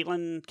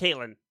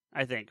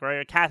 I think, right?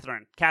 Or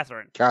Catherine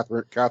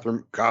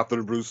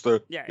Brewster.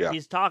 Yeah,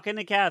 he's talking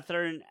to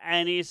Catherine,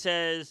 and he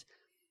says,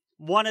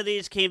 one of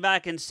these came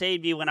back and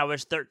saved you when I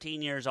was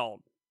 13 years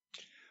old.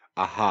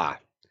 Aha.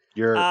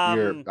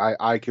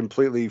 I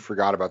completely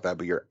forgot about that,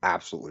 but you're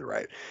absolutely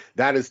right.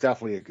 That is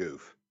definitely a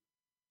goof.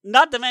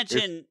 Not to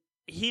mention,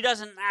 he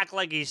doesn't act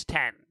like he's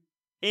 10.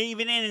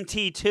 Even in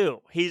T2,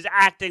 he's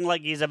acting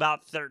like he's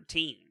about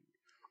 13.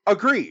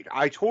 Agreed.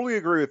 I totally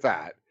agree with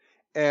that.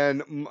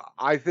 And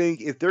I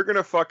think if they're going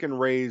to fucking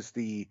raise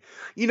the,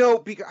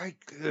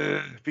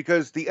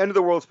 because the end of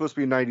the world is supposed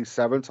to be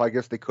 97, so I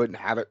guess they couldn't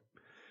have it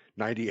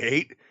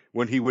 98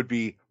 when he would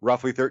be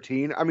roughly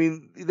 13. I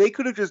mean, they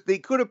could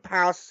have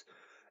passed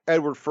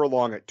Edward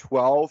Furlong at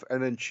 12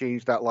 and then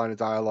changed that line of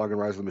dialogue in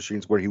Rise of the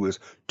Machines where he was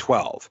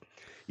 12.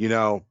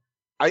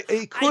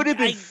 It could have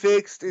been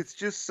fixed. It's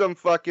just some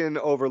fucking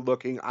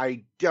overlooking.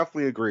 I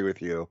definitely agree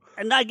with you.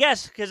 And I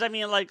guess, because,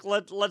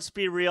 let's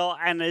be real,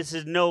 and this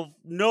is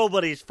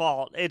nobody's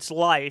fault. It's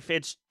life.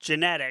 It's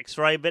genetics,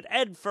 right? But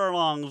Ed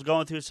Furlong's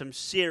going through some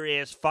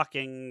serious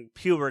fucking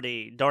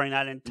puberty during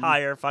that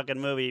entire fucking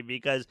movie,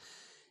 because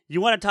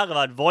you want to talk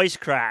about voice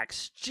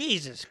cracks.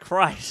 Jesus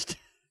Christ.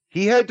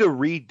 He had to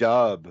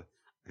redub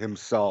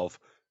himself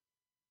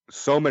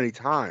so many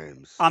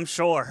times. I'm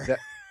sure.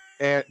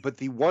 But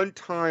the one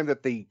time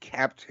that they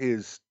kept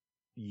his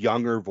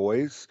younger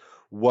voice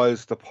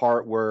was the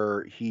part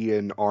where he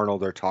and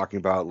Arnold are talking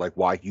about like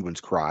why humans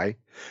cry,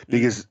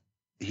 because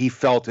he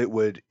felt it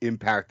would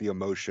impact the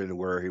emotion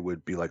where he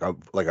would be like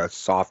a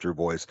softer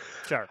voice.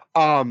 Sure.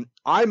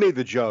 I made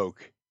the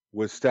joke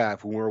with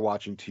Steph when we were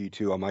watching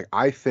T2. I'm like,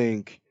 I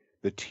think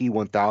the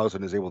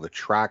T-1000 is able to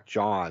track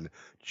John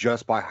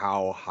just by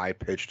how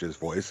high-pitched his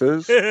voice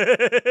is.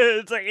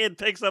 It's like it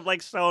picks up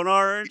like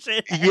sonar and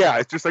shit. Yeah,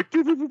 it's just like,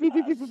 come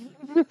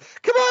on,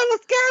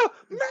 let's go.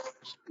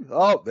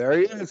 Oh, there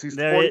he is. He's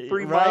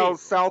 23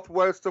 miles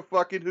southwest of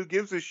fucking Who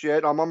Gives a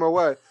Shit. I'm on my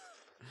way.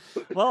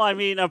 Well, I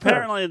mean,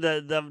 apparently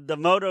the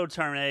Moto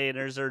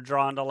Terminators are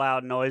drawn to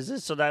loud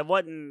noises, so that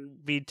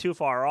wouldn't be too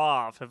far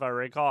off, if I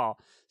recall.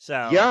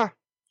 So yeah.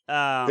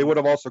 They would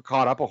have also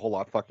caught up a whole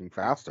lot fucking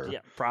faster.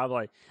 Yeah,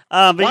 probably.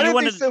 But why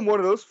didn't they send one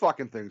of those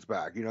fucking things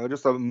back? You know,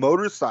 just a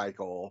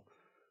motorcycle.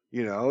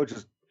 You know,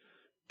 just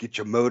get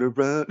your motor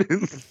run.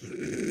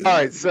 All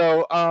right,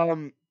 so all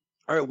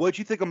right, what'd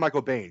you think of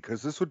Michael Biehn?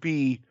 Because this would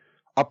be,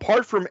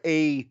 apart from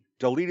a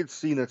deleted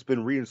scene that's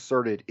been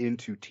reinserted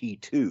into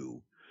T2,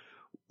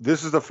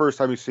 this is the first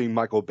time you're seeing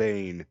Michael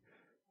Biehn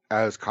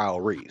as Kyle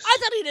Reese. I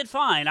thought he did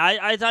fine.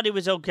 I thought he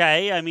was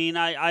okay. I mean,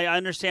 I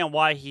understand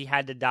why he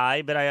had to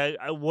die, but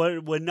I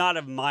would not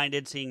have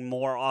minded seeing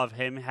more of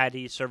him had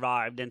he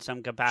survived in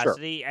some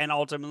capacity. Sure. And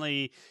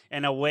ultimately,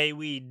 in a way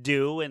we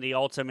do in the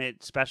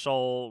Ultimate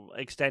Special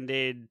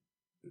Extended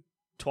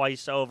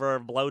Twice Over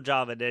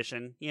Blowjob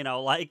Edition, you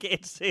know, like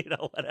it's, you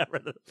know,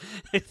 whatever.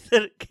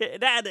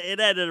 It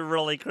had a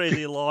really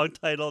crazy long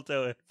title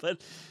to it,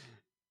 but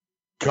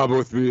come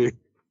with me.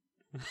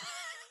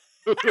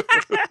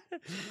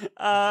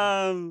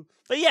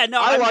 But yeah,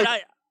 no,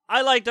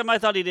 I liked him. I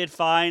thought he did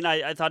fine.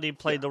 I thought he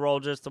played the role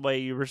just the way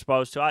you were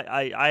supposed to.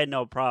 I had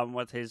no problem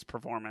with his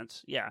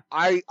performance. Yeah,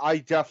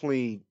 I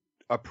definitely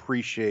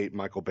appreciate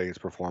Michael Biehn's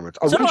performance.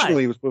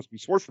 Originally, it was supposed to be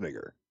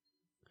Schwarzenegger.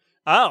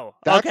 Oh,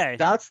 okay.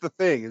 That's the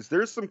thing, is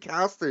there's some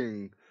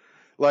casting.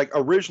 Like,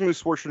 originally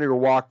Schwarzenegger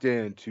walked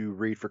in to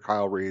read for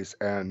Kyle Reese,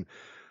 and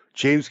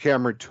James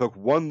Cameron took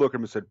one look at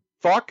him and said,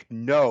 "Fuck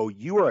no,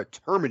 you are a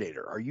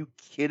Terminator. Are you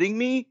kidding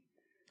me?"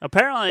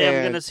 Apparently,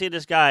 I'm going to see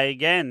this guy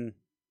again,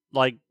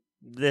 like,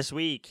 this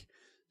week.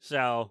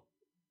 So,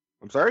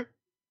 I'm sorry?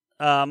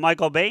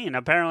 Michael Biehn.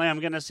 Apparently, I'm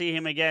going to see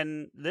him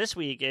again this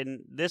week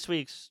in this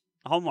week's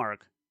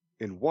homework.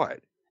 In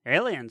what?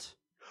 Aliens.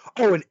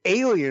 Oh, in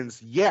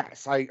Aliens,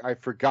 yes. I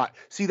forgot.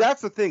 See,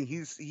 that's the thing.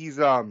 He's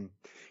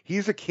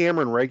a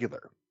Cameron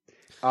regular.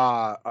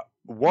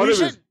 One of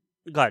his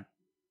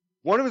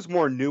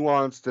more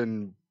nuanced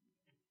and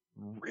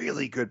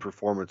really good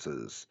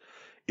performances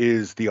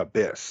is The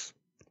Abyss.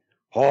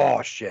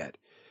 Oh shit!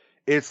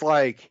 It's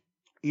like,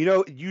 you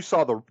know, you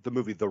saw the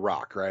movie The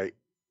Rock, right?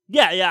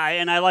 Yeah,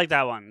 and I like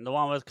that one. The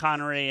one with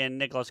Connery and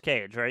Nicolas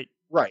Cage, right?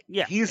 Right.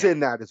 Yeah, he's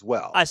in that as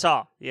well. I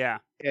saw. Yeah,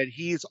 and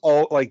he's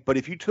all like, but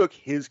if you took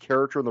his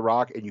character in The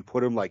Rock and you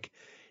put him like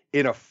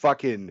in a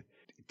fucking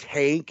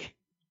tank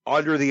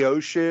under the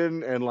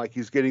ocean, and like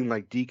he's getting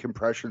like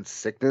decompression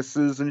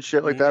sicknesses and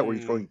shit like that, where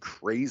he's going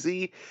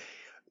crazy.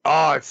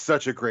 Oh, it's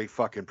such a great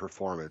fucking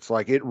performance.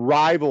 Like, it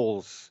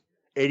rivals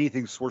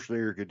anything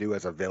Schwarzenegger could do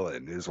as a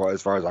villain, as far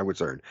as I'm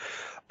concerned.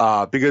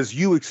 Because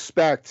you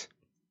expect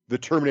the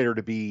Terminator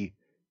to be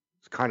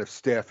kind of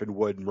stiff and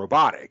wood and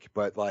robotic,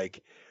 but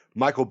like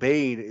Michael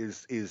Biehn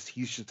is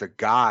he's just a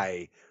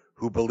guy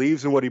who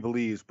believes in what he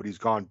believes, but he's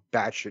gone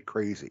batshit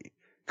crazy.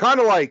 Kind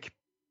of like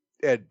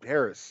Ed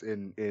Harris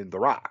in The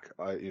Rock,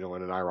 you know,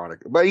 in an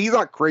ironic, but he's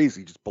not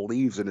crazy, he just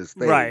believes in his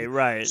thing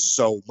right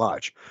so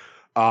much.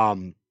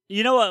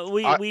 You know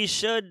what we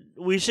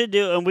should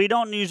do, and we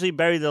don't usually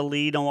bury the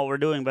lead on what we're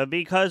doing, but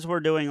because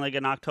we're doing like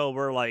an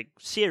October like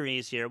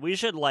series here, we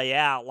should lay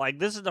out like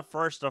this is the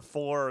first of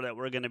 4 that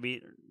we're going to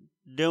be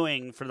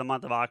doing for the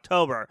month of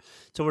October.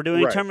 So we're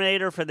doing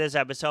Terminator for this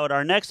episode.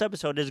 Our next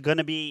episode is going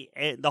to be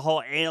the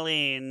whole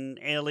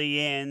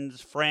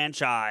Aliens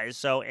franchise.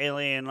 So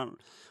Alien,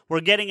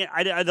 we're getting it.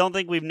 I don't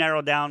think we've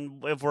narrowed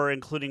down if we're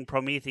including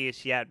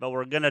Prometheus yet, but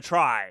we're going to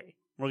try.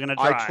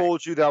 I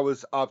told you that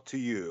was up to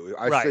you.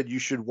 I said you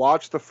should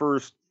watch the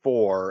first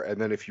 4,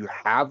 and then if you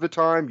have the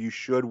time, you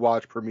should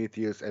watch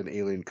Prometheus and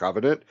Alien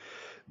Covenant.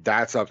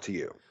 That's up to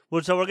you.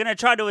 Well, so we're going to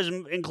try to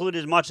include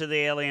as much of the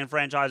Alien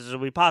franchises as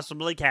we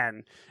possibly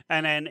can.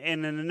 And then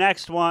in the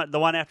next one, the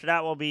one after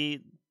that will be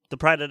the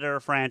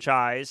Predator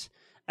franchise.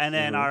 And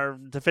then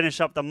to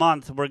finish up the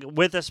month, we're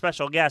with a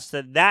special guest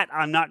that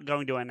I'm not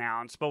going to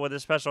announce, but with a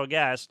special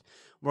guest,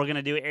 we're going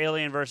to do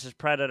Alien versus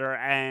Predator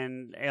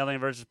and Alien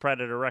versus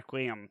Predator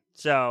Requiem.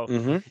 So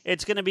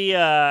it's going to be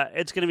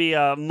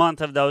a month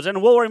of those,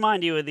 and we'll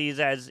remind you of these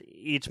as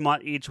each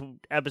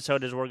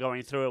episode as we're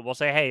going through it. We'll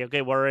say, hey,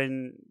 okay, we're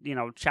in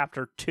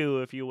chapter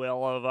 2, if you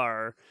will, of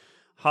our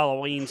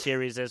Halloween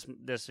series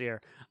this year.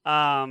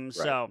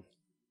 So.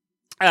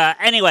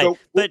 Anyway,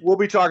 but we'll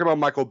be talking about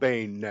Michael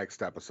Biehn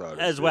next episode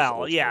as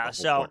well. Yeah.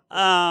 So,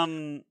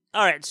 all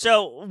right.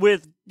 So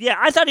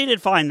I thought he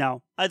did fine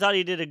though. I thought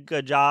he did a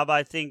good job.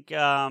 I think,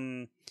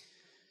 a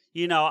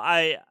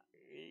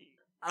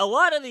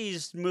lot of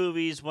these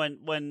movies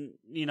when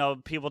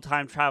people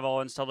time travel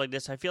and stuff like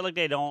this, I feel like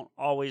they don't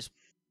always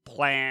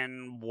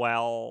plan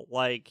well.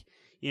 Like,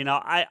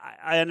 I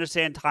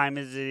understand time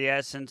is the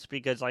essence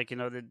because, like,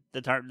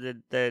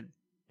 the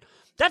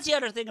that's the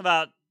other thing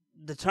about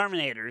the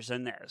Terminators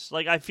in this.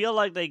 Like, I feel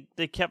like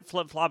they kept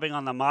flip-flopping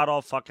on the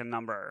model fucking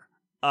number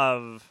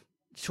of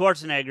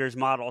Schwarzenegger's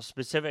model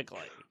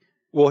specifically.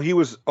 Well, he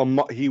was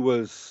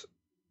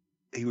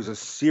a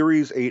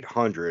Series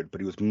 800,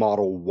 but he was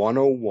model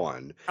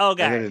 101.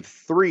 Okay. And then in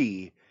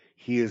 3,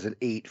 he is an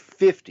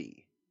 850.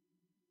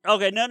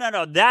 Okay, no.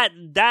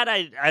 That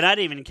I didn't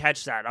even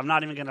catch that. I'm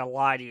not even gonna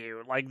lie to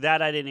you. Like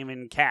that, I didn't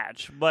even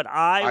catch. But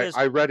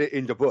I read it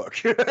in the book.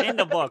 In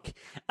the book,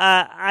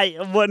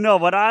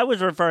 what I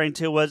was referring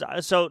to was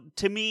so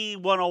to me,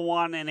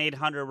 101 and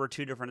 800 were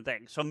two different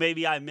things. So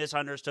maybe I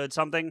misunderstood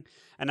something,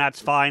 and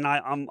that's fine.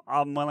 I'm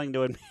willing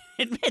to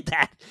admit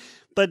that.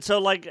 But so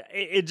like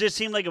it just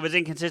seemed like it was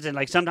inconsistent.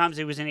 Like sometimes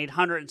he was an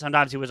 800 and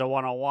sometimes he was a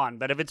 101.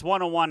 But if it's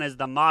 101 as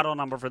the model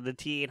number for the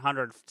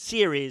T800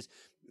 series,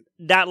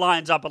 that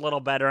lines up a little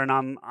better, and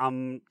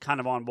I'm kind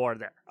of on board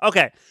there.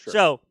 Okay, sure.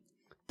 So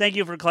thank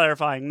you for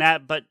clarifying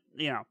that. But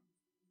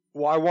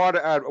well, I want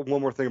to add one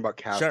more thing about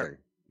casting.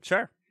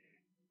 Sure.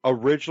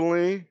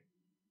 Originally,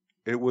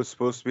 it was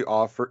supposed to be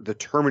offered. The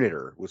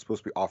Terminator was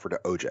supposed to be offered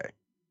to OJ.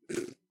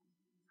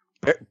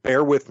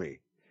 Bear with me.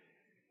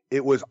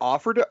 It was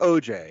offered to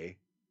OJ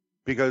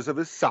because of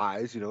his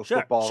size,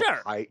 football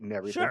height and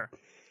everything. Sure.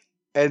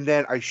 And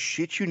then, I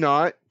shit you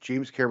not,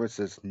 James Cameron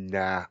says,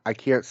 nah, I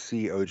can't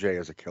see OJ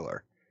as a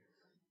killer.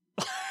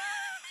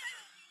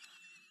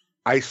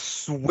 I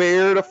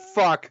swear to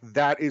fuck,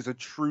 that is a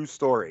true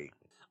story.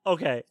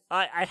 Okay,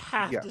 I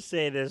have to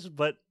say this,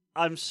 but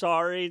I'm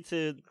sorry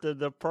to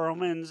the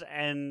Perlmans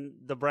and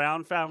the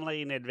Brown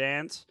family in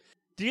advance.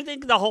 Do you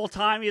think the whole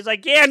time he's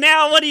like, yeah,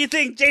 now what do you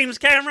think, James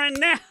Cameron?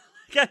 Now?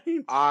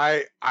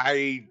 I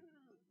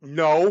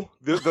no.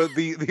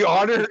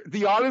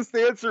 The honest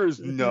answer is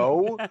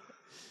no.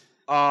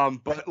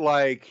 But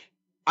like,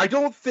 I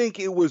don't think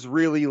it was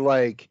really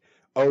like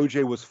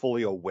OJ was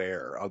fully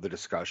aware of the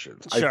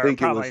discussions. Sure, I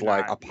think it was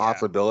like a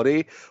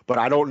possibility, but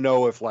I don't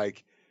know if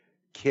like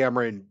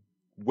Cameron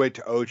went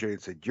to OJ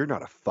and said, "You're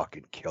not a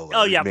fucking killer."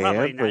 Oh yeah, man.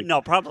 probably not. Like,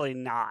 no, probably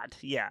not.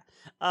 Yeah.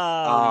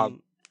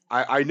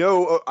 I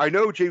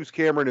know James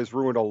Cameron has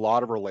ruined a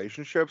lot of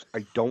relationships.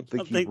 I don't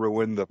think he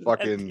ruined the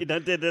fucking. You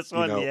did this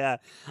one, yeah.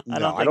 I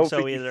don't don't think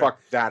so he either.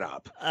 Fucked that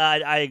up.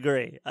 I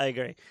agree.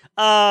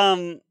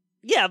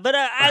 Yeah, but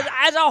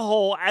as a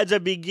whole, as a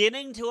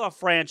beginning to a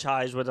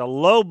franchise with a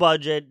low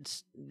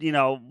budget,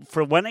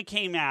 for when it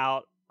came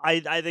out,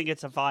 I think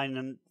it's a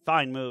fine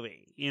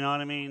movie. You know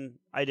what I mean?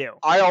 I do.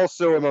 I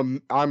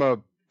also I'm a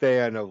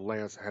fan of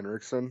Lance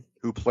Henriksen,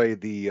 who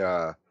played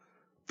the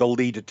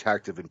lead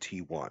detective in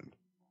T1.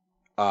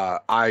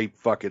 I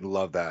fucking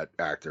love that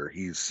actor.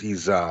 He's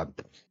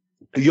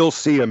you'll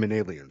see him in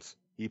Aliens.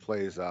 He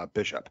plays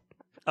Bishop,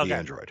 the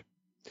android.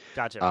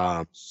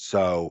 Gotcha.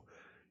 So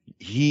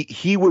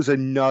he was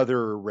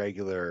another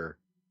regular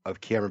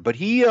of Cameron, but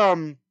he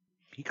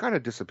kind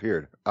of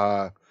disappeared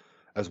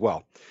as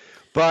well.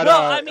 But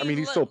I mean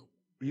he's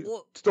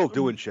still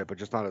doing shit, but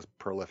just not as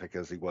prolific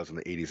as he was in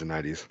the 80s and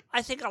 90s.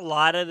 I think a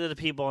lot of the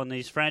people in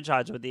these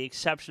franchises, with the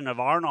exception of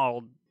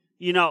Arnold,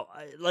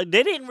 like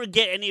they didn't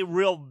get any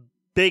real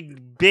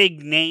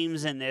big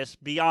names in this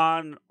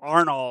beyond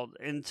Arnold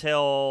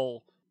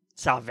until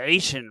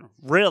Salvation,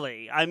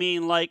 really. I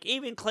mean, like,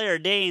 even Claire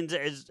Danes,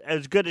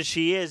 as good as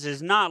she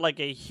is not like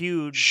a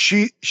huge...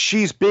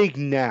 She's big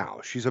now.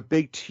 She's a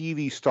big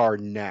TV star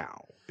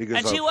now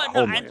because of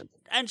Homeland.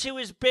 And she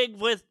was big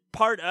with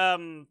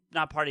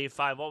not Party of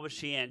Five. What was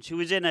she in? She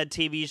was in a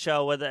TV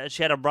show with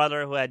she had a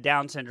brother who had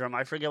Down syndrome.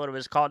 I forget what it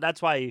was called.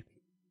 That's why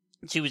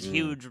she was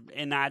huge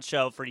in that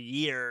show for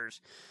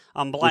years.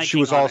 I'm blanking. She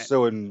was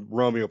also in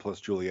Romeo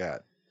plus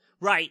Juliet.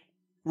 Right.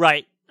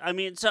 I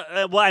mean, so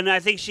and I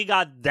think she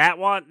got that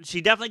one.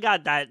 She definitely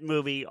got that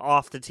movie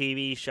off the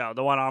TV show,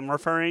 the one I'm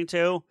referring to.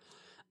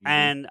 Mm-hmm.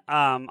 And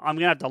I'm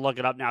gonna have to look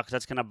it up now because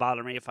that's gonna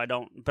bother me if I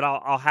don't. But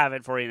I'll have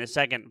it for you in a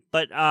second.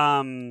 But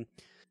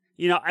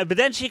but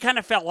then she kind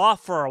of fell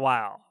off for a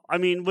while. I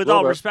mean, with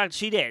all respect,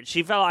 she did.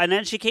 She fell, and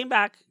then she came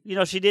back.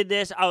 She did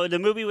this. Oh,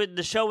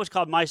 the show was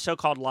called My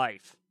So-Called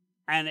Life,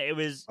 and it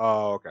was.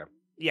 Oh, okay.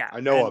 Yeah,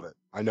 I know of it.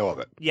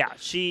 Yeah,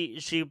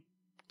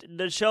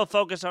 the show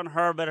focused on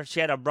her, but she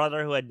had a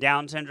brother who had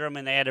Down syndrome,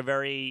 and they had a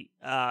very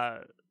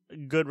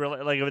good, it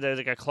was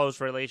like a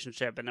close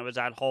relationship, and it was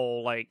that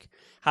whole like,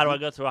 how do I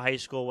go through a high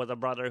school with a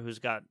brother who's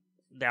got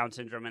Down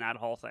syndrome and that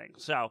whole thing.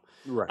 So,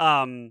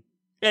 right.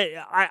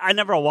 I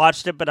never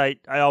watched it, but I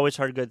always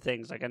heard good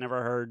things. Like I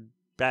never heard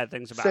bad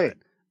things about it.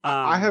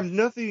 I have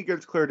nothing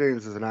against Claire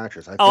Danes as an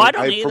actress. I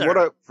don't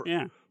either.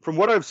 From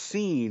what I've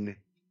seen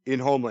in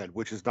Homeland,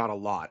 which is not a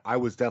lot, I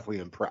was definitely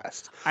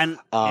impressed. And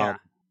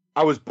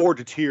I was bored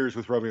to tears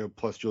with Romeo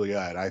plus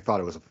Juliet. I thought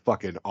it was a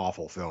fucking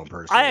awful film,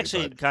 personally. I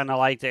actually kind of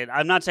liked it.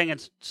 I'm not saying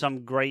it's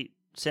some great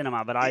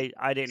cinema, but I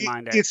didn't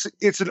mind it.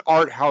 It's an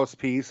art house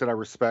piece, and I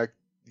respect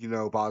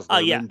Baz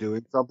Luhrmann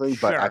doing something,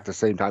 but at the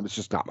same time, it's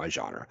just not my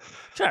genre.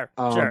 Sure.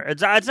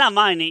 It's not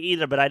mine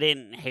either, but I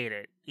didn't hate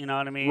it. You know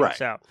what I mean? Right.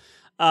 So,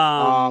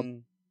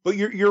 but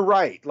you're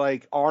right.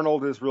 Like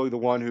Arnold is really the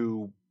one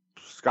who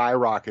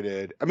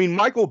skyrocketed. I mean,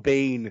 Michael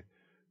Biehn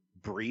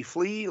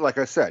briefly. Like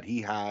I said,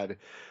 he had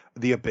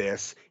The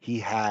Abyss, he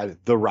had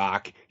The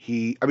Rock.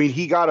 He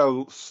got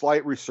a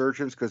slight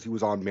resurgence because he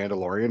was on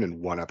Mandalorian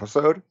in one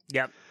episode.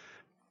 Yep.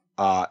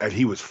 And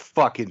he was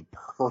fucking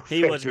perfect.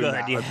 He was good.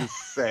 That, yeah. I'm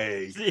just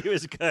saying. He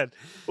was good.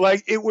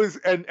 Like it was,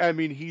 and I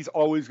mean, he's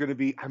always going to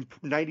be. I'm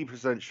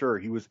 90% sure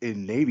he was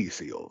in Navy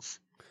SEALs.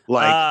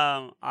 Like,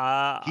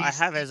 I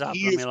have his up.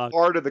 He Let is me look.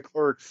 part of the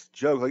Clerks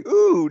joke. Like,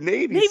 ooh,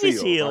 Navy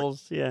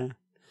SEAls. Yeah.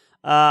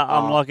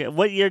 I'm looking.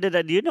 What year did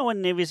that? Do you know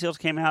when Navy SEAls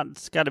came out?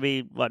 It's got to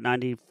be what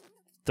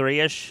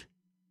 93-ish.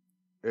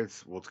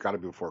 It's got to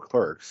be before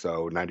Clerks,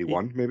 so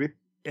 91 maybe.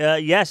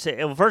 Yes.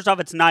 First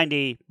off, it's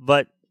 90,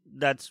 but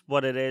that's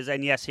what it is.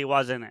 And yes, he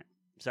was in it.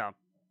 So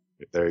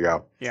there you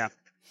go. Yeah.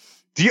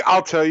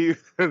 I'll tell you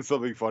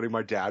something funny.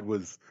 My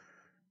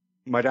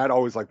dad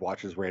always like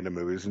watches random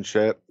movies and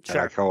shit. Sure.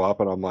 And I come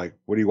up and I'm like,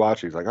 "What are you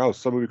watching?" He's like, "Oh,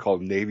 some movie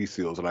called Navy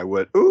SEAls." And I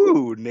went,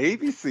 "Ooh,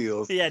 Navy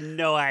SEAls." He had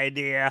no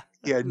idea.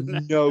 He had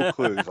no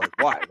clue. He's like,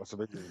 "Why? What's a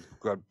big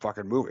good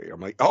fucking movie?" I'm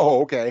like,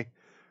 "Oh, okay,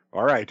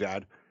 all right,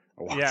 Dad."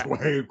 I walked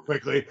away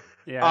quickly.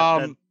 Yeah,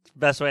 that's the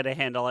best way to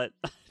handle it.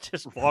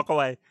 Just walk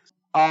away.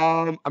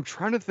 I'm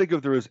trying to think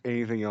if there was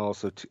anything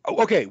else.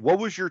 Okay, what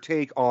was your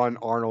take on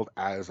Arnold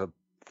as a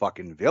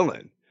fucking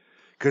villain?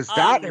 Because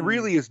that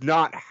really has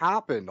not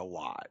happened a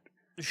lot.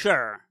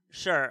 Sure.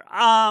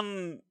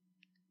 It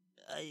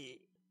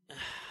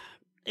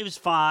was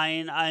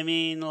fine. I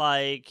mean,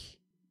 like,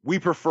 we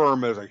prefer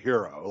him as a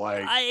hero.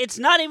 Like, it's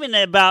not even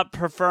about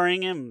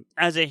preferring him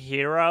as a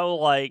hero.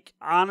 Like,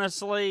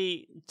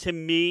 honestly, to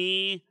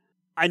me,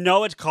 I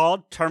know it's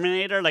called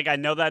Terminator. Like, I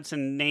know that's the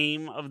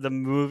name of the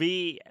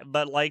movie,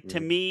 but like to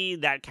me,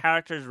 that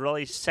character is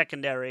really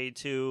secondary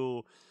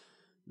to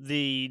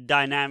the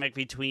dynamic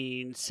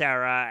between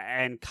Sarah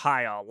and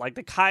Kyle. Like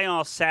the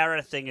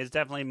Kyle-Sarah thing is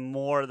definitely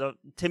more the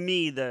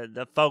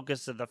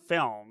focus of the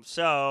film.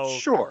 So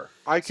sure,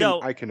 I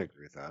can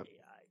agree with that.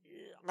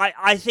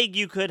 I think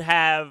you could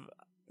have,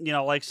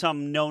 like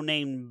some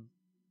no-name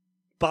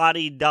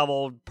body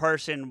doubled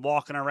person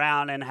walking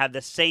around and have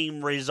the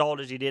same result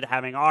as you did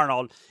having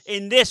Arnold.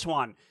 In this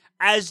one,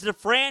 as the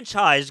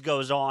franchise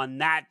goes on,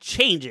 that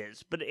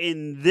changes. But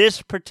in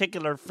this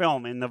particular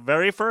film, in the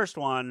very first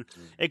one,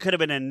 it could have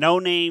been a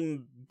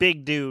no-name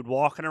big dude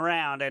walking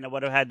around, and it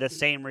would have had the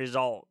same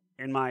result,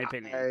 in my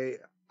opinion.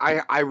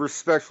 I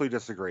respectfully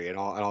disagree, and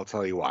I'll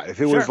tell you why.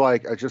 If it was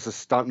like just a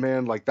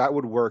stuntman, like that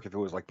would work. If it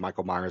was like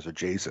Michael Myers or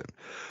Jason,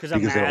 because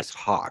they don't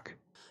talk.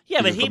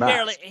 Yeah, but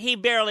he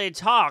barely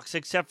talks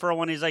except for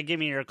when he's like, "Give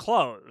me your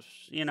clothes,"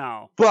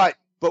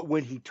 But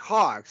when he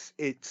talks,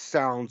 it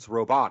sounds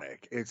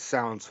robotic. It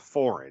sounds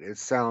foreign. It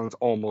sounds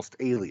almost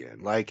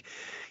alien. Like,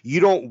 you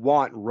don't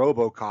want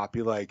RoboCop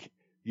be like,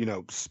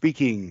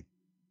 speaking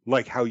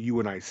like how you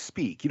and I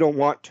speak. You don't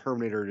want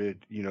Terminator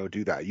to,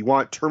 do that. You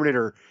want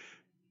Terminator,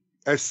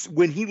 as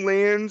when he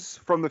lands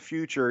from the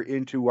future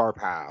into our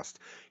past,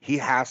 he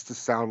has to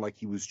sound like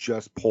he was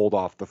just pulled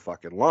off the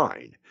fucking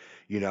line.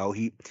 You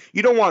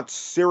don't want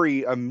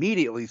Siri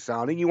immediately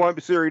sounding. You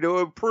want Siri to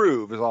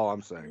approve, is all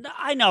I'm saying.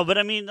 I know, but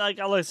I mean, like,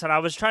 listen, I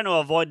was trying to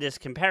avoid this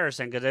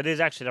comparison because it is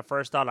actually the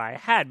first thought I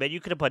had, but you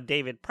could have put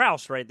David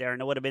Prowse right there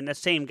and it would have been the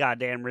same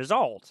goddamn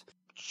result.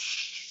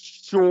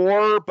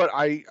 Sure, but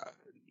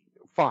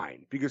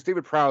fine, because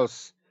David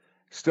Prowse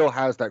still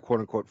has that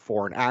quote-unquote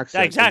foreign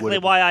accent. That's exactly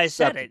why I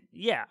said it.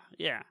 Yeah.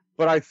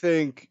 But I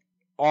think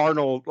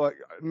Arnold, like,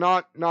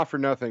 not for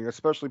nothing,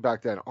 especially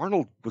back then,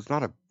 Arnold was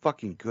not a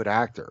fucking good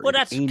actor. Well,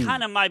 that's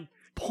kind of my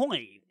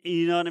point.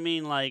 You know what I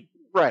mean? Like,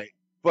 right.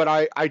 But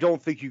I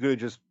don't think you could have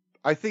just.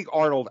 I think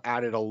Arnold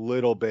added a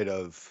little bit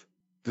of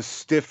the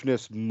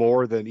stiffness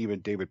more than even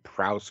David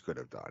Prowse could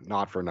have done.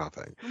 Not for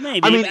nothing.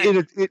 Maybe. I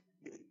mean,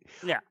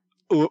 yeah.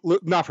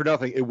 Not for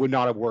nothing, it would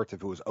not have worked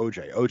if it was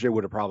OJ. OJ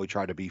would have probably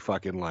tried to be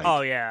fucking like,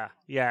 oh yeah,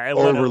 it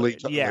overly,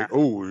 yeah. Like,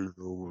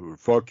 oh,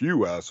 fuck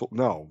you, asshole.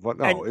 No, but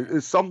no,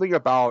 it's something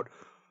about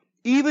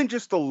even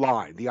just the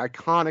line, the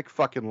iconic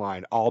fucking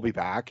line, "I'll be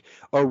back."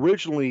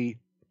 Originally,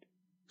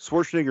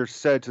 Schwarzenegger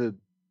said to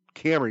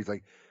Cameron, he's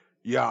like,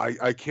 "Yeah,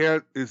 I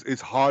can't.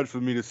 It's hard for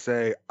me to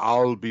say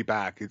I'll be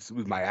back. It's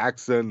with my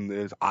accent.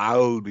 Is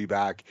I'll be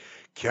back.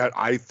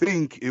 I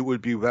think it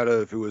would be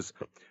better if it was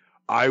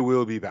I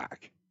will be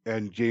back."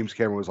 And James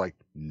Cameron was like,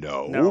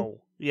 no.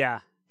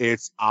 Yeah.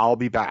 It's I'll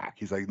be back.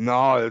 He's like,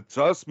 no,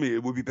 trust me.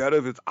 It would be better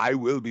if it's I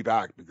will be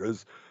back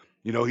because,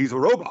 he's a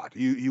robot.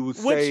 He would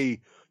say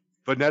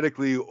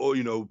phonetically,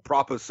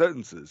 proper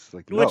sentences.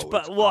 Like,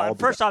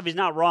 first off, he's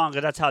not wrong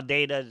because that's how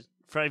Data,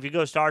 if you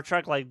go Star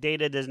Trek, like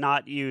Data does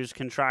not use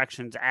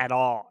contractions at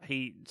all.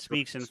 He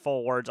speaks in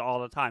full words all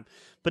the time.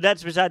 But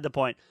that's beside the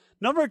point.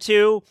 Number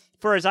two,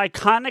 for as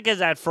iconic as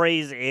that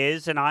phrase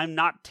is, and I'm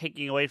not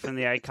taking away from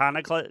the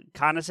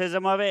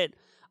iconicism of it,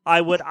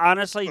 I would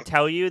honestly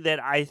tell you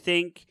that I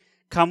think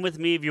 "Come With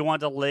Me If You Want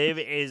to Live"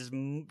 is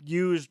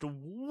used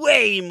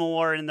way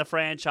more in the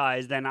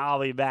franchise than "I'll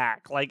Be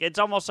Back." Like, it's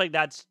almost like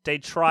they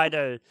try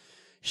to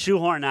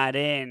shoehorn that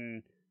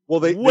in. Well,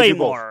 they way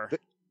more.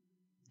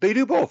 They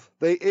do both.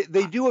 They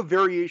do a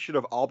variation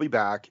of "I'll Be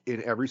Back"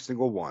 in every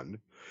single one,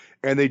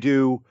 and they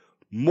do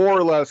more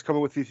or less Come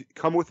With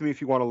Me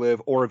If You Want to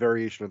Live, or a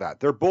variation of that.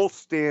 They're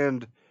both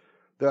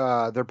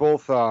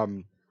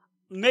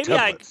Maybe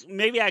templates.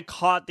 Maybe I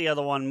caught the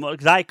other one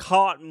because I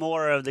caught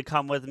more of the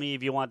 "Come With Me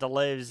If You Want to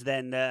Live"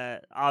 than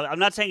I'm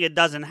not saying it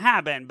doesn't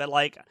happen, but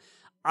like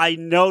I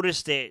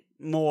noticed it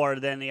more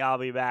than the "I'll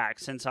Be Back"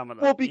 since some of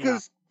them. Well,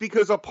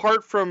 because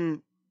apart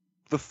from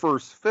the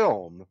first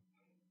film,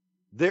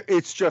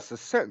 it's just a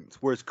sentence.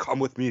 Whereas "Come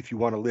With Me If You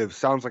Want to Live"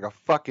 sounds like a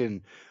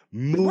fucking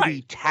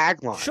movie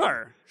tagline.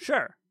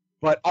 Sure.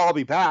 But "I'll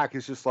Be Back"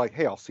 is just like,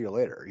 hey, I'll see you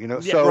later. You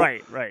know. Yeah, so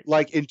right.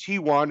 Like in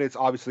T1, it's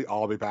obviously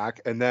 "I'll be back,"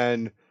 and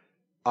then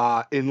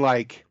in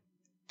like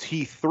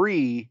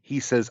T3, he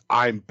says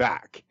 "I'm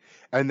back,"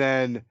 and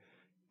then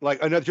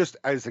like another, just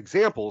as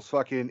examples,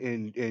 fucking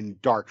in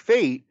Dark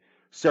Fate,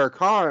 Sarah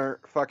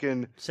Connor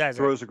fucking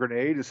throws a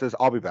grenade and says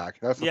 "I'll be back."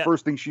 That's the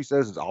first thing she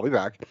says is "I'll be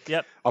back."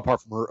 Yep.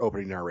 Apart from her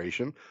opening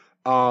narration,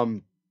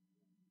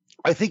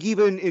 I think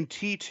even in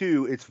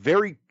T2, it's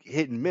very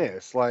hit and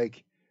miss.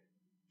 Like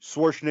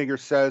Schwarzenegger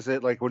says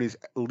it like when he's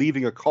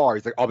leaving a car,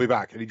 he's like, "I'll be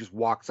back," and he just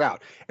walks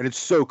out, and it's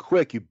so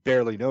quick you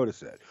barely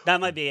notice it.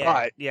 That might be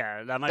it.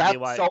 Yeah, that might be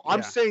why. So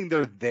I'm saying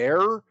they're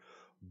there,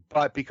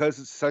 but because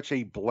it's such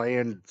a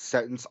bland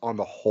sentence on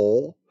the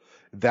whole,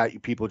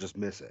 that people just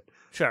miss it.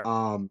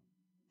 Sure.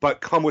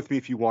 But "Come With Me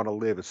If You Want to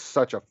Live" is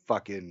such a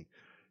fucking,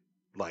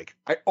 like,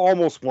 I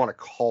almost want to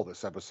call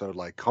this episode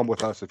like "Come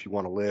With Us If You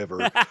Want to Live,"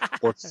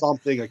 or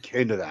something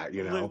akin to that,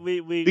 you know?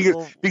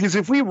 Because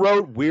if we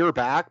wrote "We're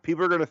Back,"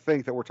 people are going to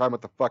think that we're talking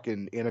about the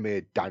fucking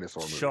animated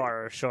dinosaur movie.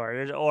 Sure.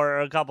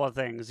 Or a couple of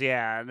things.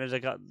 Yeah,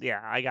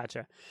 I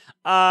gotcha.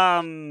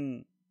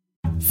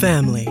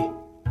 Family.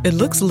 It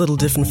looks a little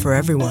different for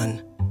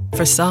everyone.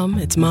 For some,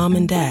 it's mom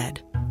and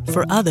dad.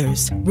 For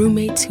others,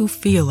 roommates who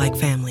feel like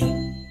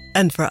family.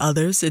 And for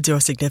others, it's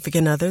your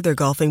significant other, their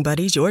golfing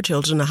buddies, your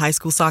children, a high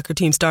school soccer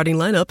team starting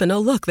lineup, and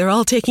oh look, they're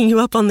all taking you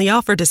up on the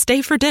offer to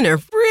stay for dinner,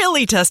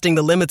 really testing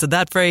the limits of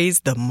that phrase,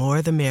 the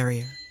more the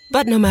merrier.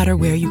 But no matter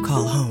where you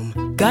call home,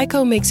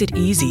 Geico makes it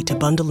easy to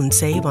bundle and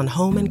save on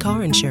home and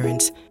car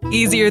insurance.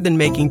 Easier than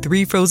making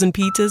 3 frozen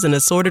pizzas and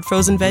assorted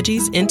frozen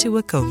veggies into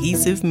a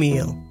cohesive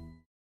meal.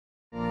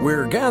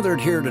 We're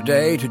gathered here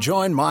today to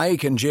join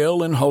Mike and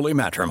Jill in holy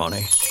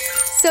matrimony.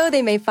 So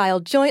they may file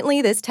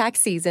jointly this tax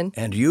season.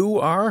 And you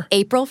are?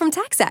 April from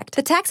TaxAct,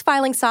 the tax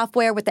filing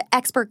software with the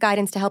expert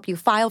guidance to help you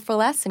file for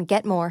less and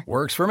get more.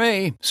 Works for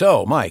me.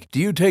 So, Mike, do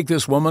you take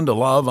this woman to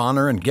love,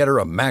 honor, and get her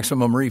a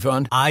maximum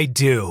refund? I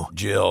do.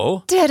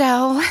 Jill? Ditto.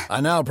 I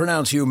now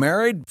pronounce you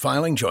married,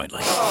 filing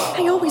jointly.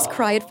 I always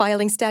cry at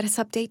filing status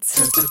updates.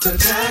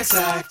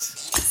 TaxAct.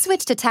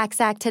 Switch to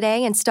TaxAct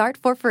today and start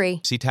for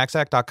free. See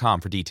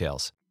taxact.com for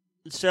details.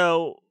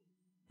 So,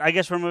 I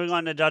guess we're moving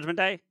on to Judgment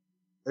Day?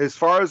 As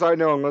far as I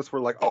know, unless we're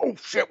like, oh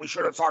shit, we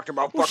should have talked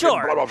about fucking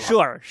blah, blah, blah.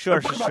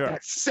 Sure. That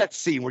set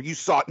scene where you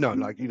saw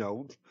like, you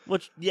know.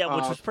 Which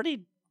was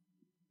pretty,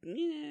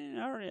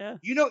 yeah.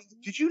 You know,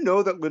 did you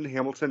know that Lynn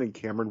Hamilton and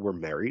Cameron were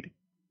married?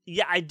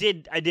 Yeah, I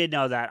did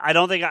know that. I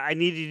don't think I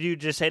needed you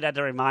to say that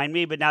to remind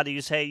me, but now that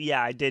you say,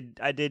 yeah, I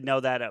did know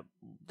that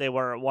they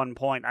were at one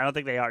point. I don't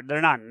think they are. They're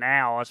not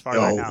now, as far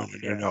as I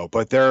know. No.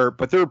 But they're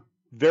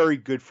very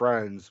good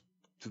friends,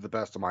 to the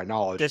best of my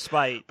knowledge.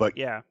 Despite,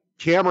 yeah.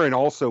 Cameron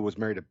also was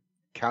married to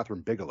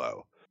Catherine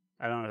Bigelow.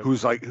 I don't know.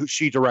 Who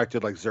she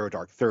directed like Zero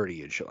Dark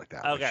 30 and shit like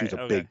that. Okay, like she's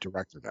a big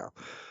director now.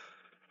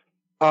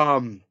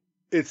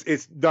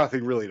 It's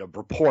nothing really to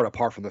report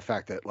apart from the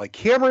fact that like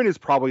Cameron is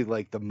probably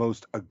like the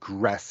most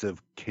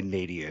aggressive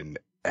Canadian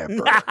ever.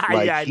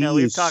 Like, yeah, I know.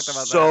 We've talked about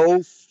that.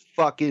 So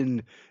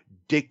fucking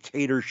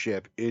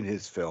dictatorship in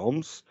his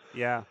films.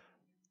 Yeah.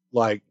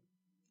 Like,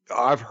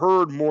 I've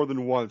heard more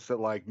than once that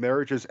like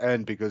marriages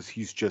end because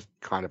he's just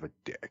kind of a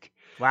dick.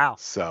 Wow.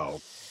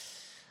 So,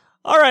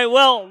 all right.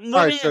 Well,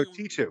 so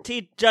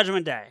T2,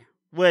 Judgment Day,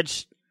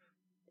 which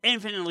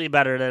infinitely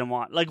better than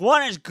one. Like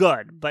one is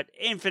good, but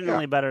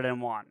infinitely better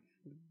than one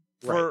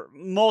for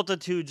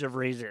multitudes of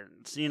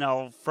reasons. You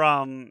know,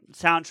 from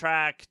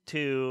soundtrack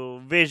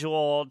to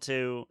visual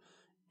to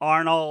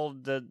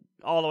Arnold,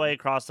 all the way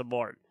across the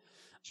board.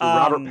 So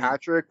Robert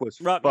Patrick was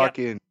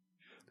fucking.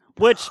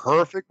 Which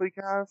perfectly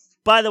cast.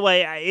 By the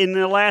way, in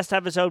the last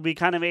episode, we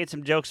kind of made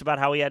some jokes about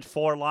how he had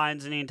 4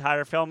 lines in the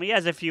entire film. He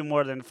has a few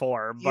more than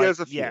 4. But he has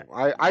a few. Yeah.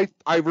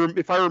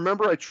 If I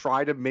remember, I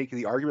try to make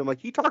the argument like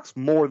he talks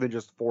more than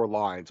just 4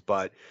 lines.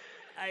 But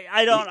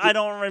I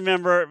don't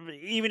remember.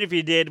 Even if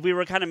he did, we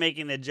were kind of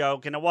making the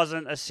joke, and it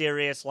wasn't a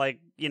serious like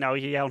he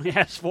only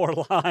has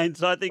 4 lines.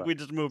 So I think we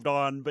just moved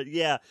on. But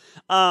yeah.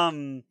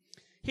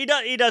 He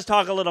does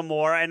talk a little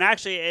more, and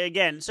actually,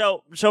 again,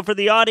 so for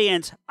the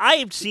audience,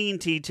 I've seen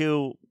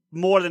T2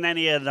 more than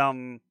any of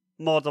them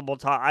multiple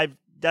times.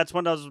 That's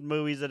one of those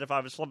movies that if I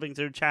was flipping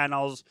through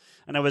channels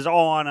and it was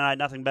on and I had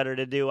nothing better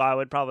to do, I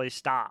would probably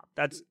stop.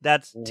 That's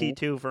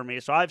T2 for me.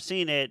 So I've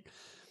seen it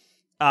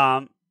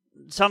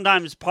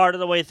sometimes part of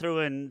the way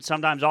through and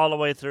sometimes all the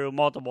way through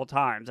multiple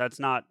times. That's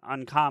not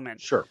uncommon.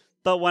 Sure.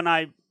 But when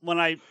I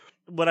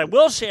what I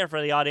will share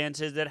for the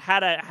audience is that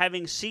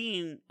having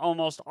seen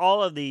almost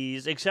all of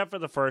these, except for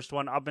the first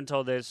one up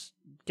until this,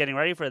 getting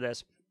ready for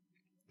this,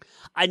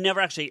 I never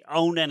actually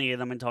owned any of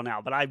them until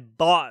now, but I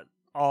bought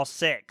all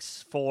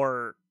 6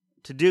 to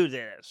do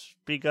this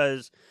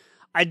because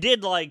I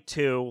did like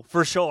 2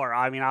 for sure.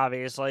 I mean,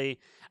 obviously,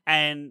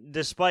 and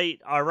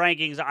despite our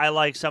rankings, I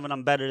like some of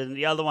them better than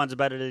the other ones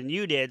better than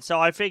you did. So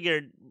I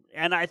figured,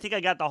 and I think I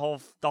got the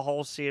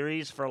whole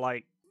series for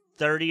like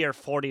 $30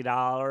 or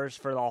 $40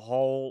 for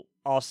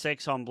all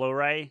 6 on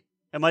Blu-ray.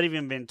 It might have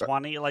even been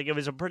 20. Like, it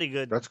was a pretty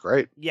good. That's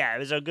great. Yeah, it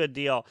was a good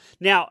deal.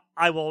 Now,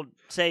 I will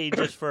say,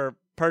 just for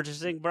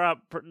purchasing, bro,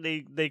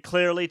 they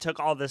clearly took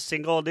all the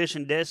single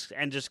edition discs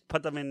and just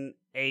put them in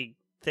a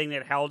thing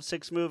that held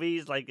 6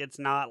 movies. Like, it's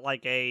not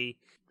like a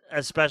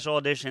special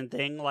edition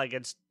thing. Like,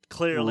 it's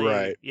clearly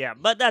right. Yeah,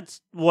 but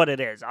that's what it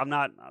is.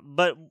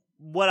 But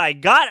what I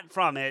got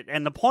from it,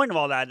 and the point of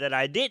all that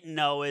I didn't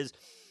know, is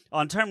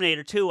on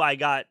Terminator 2 I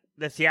got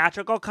the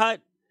theatrical cut,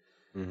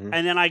 and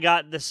then I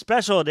got the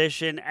special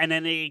edition, and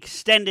then the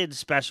extended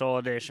special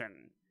edition.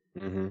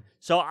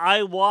 So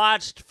I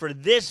watched for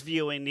this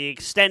viewing the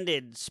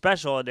extended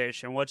special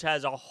edition, which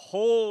has a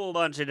whole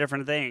bunch of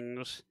different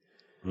things,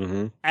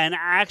 and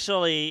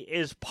actually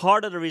is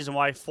part of the reason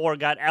why 4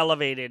 got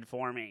elevated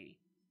for me,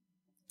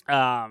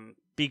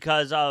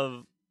 because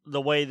of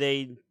the way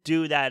they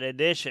do that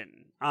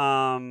edition.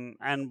 And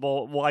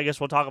I guess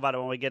we'll talk about it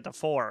when we get to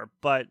 4,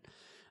 but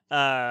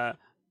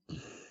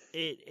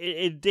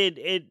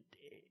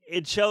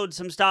it showed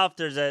some stuff.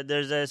 There's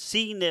a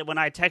scene that when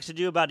I texted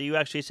you about it, you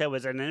actually said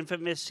was an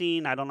infamous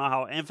scene. I don't know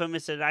how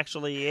infamous it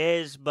actually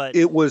is, but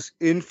it was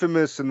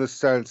infamous in the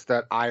sense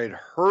that I had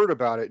heard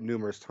about it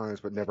numerous times,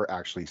 but never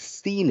actually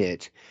seen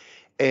it.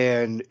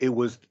 And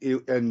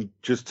and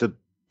just to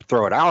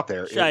throw it out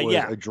there, it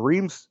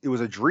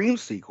was a dream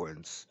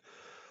sequence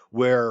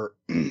where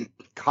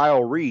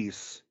Kyle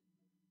Reese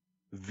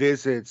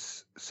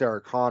visits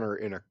Sarah Connor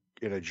in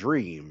a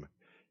dream.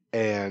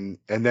 And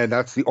then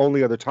that's the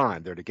only other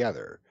time they're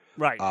together.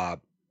 Right.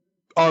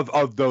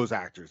 Of those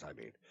actors, I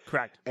mean.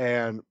 Correct.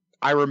 And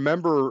I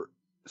remember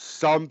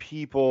some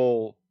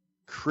people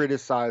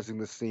criticizing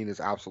the scene as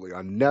absolutely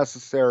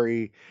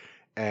unnecessary.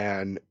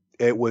 And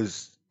it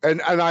was,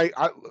 and I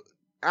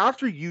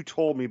after you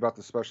told me about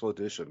the special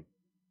edition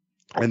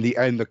and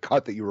the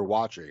cut that you were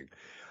watching,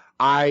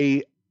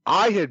 I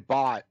had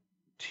bought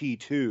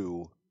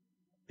T2,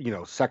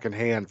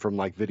 secondhand from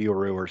like Video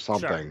Room or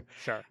something.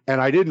 Sure.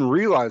 And I didn't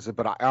realize it,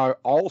 but I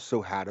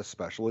also had a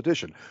special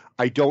edition.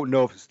 I don't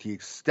know if it's the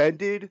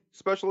extended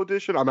special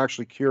edition. I'm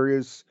actually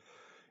curious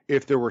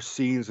if there were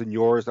scenes in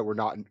yours that were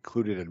not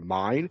included in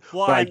mine.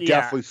 Well, but I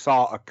definitely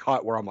saw a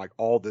cut where I'm like,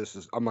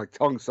 I'm like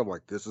telling someone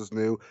like, this is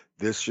new.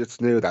 This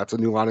shit's new. That's a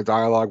new line of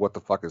dialogue. What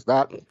the fuck is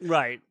that?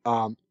 Right.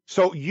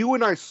 So you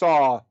and I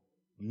saw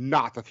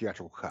not the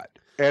theatrical cut.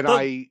 And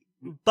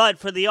But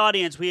for the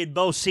audience, we had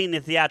both seen the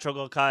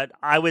theatrical cut,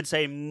 I would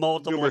say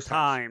multiple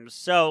times.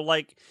 So,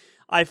 like,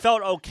 I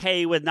felt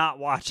okay with not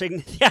watching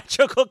the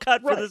theatrical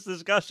cut for this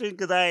discussion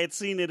because I had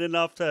seen it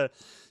enough to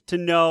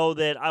know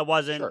that I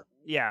wasn't. Sure.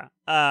 Yeah.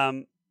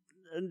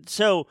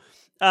 So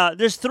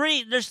there's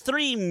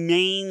three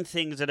main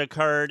things that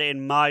occurred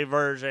in my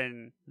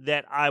version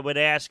that I would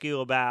ask you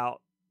about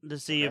to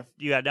see if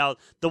you had. Now,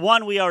 the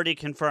one we already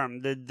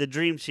confirmed, the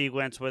dream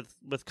sequence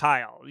with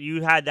Kyle.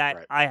 You had that.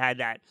 Right. I had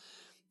that.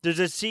 There's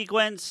a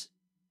sequence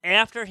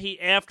after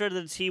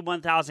the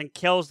T-1000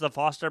 kills the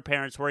foster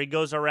parents where he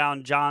goes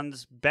around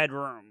John's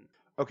bedroom.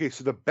 Okay,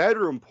 so the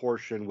bedroom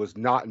portion was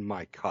not in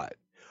my cut.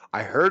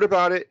 I heard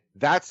about it.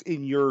 That's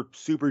in your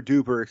super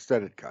duper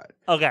extended cut.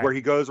 Okay. Where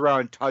he goes around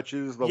and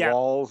touches the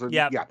walls. And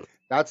yeah,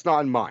 that's not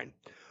in mine.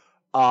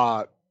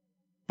 But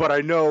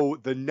I know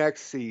the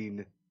next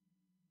scene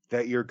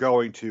that you're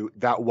going to,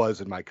 that was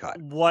in my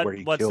cut. Where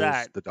he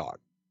kills the dog.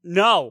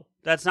 No.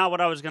 That's not what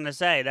I was going to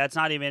say. That's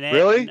not even it.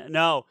 Really?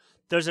 No.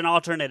 There's an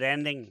alternate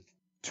ending.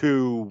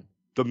 To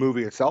the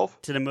movie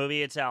itself? To the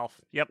movie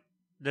itself. Yep.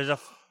 There's a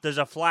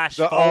flash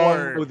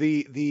forward. Oh,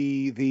 the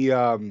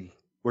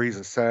where he's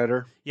a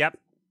senator? Yep.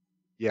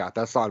 Yeah,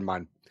 that's not in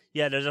mine.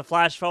 Yeah, there's a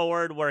flash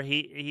forward where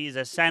he's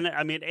a senator.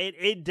 I mean,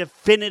 it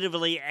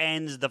definitively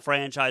ends the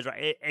franchise.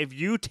 Right? If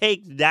you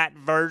take that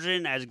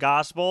version as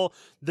gospel,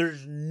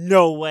 there's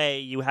no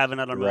way you have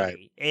another movie.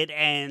 Right. It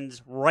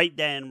ends right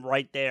then,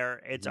 right there.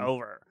 It's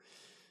over.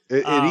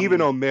 It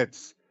even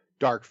omits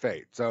Dark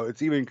Fate, so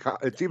it's even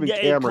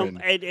Cameron.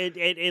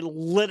 It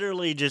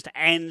literally just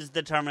ends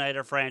the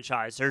Terminator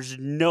franchise. There's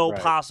no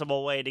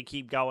possible way to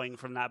keep going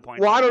from that point.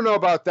 Well, I don't know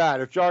about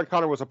that. If John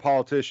Connor was a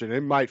politician,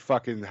 it might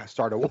fucking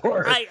start a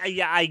war.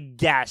 I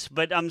guess,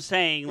 but I'm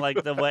saying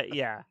like the way.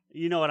 Yeah,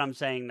 you know what I'm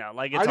saying though.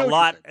 Like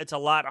it's a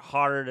lot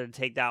harder to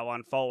take that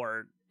one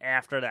forward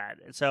after that.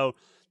 So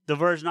the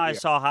version I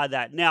saw had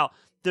that. Now,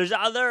 there's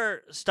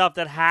other stuff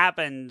that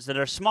happens that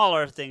are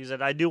smaller things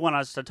that I do want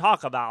us to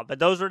talk about, but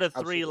those are the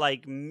three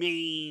like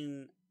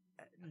main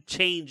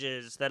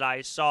changes that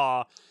I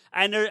saw.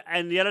 And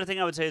the other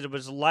thing I would say is it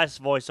was less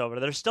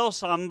voiceover. There's still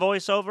some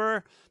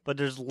voiceover, but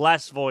there's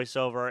less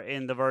voiceover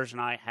in the version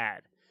I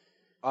had.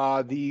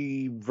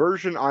 The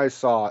version I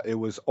saw, it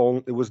was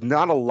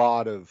not a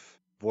lot of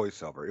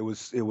voiceover.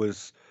 It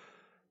was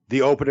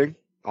the opening,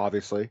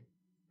 obviously.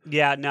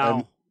 Yeah,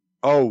 no.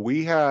 And,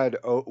 we had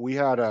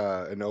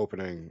an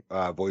opening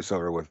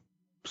voiceover with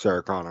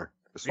Sarah Connor,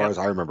 as far as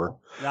I remember.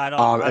 I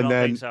don't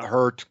then think so.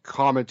 her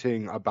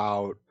commenting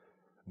about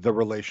the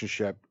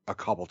relationship a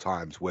couple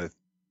times with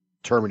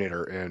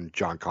Terminator and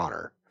John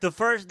Connor.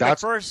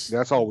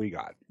 That's all we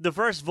got. The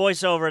first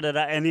voiceover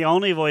and the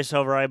only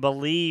voiceover I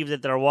believe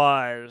that there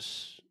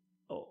was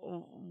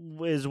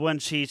is when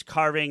she's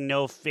carving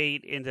No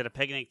Fate into the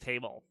picnic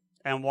table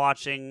and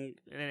watching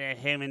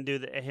him and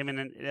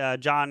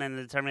John and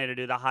the Terminator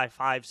do the high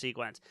five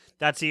sequence.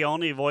 That's the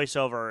only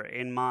voiceover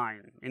in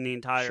the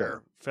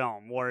entire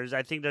film. Whereas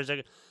I think there's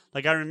I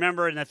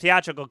remember in the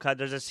theatrical cut,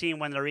 there's a scene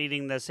when they're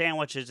eating the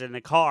sandwiches in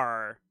the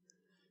car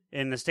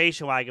in the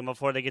station wagon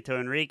before they get to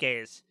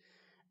Enrique's.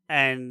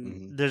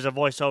 And there's a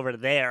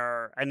voiceover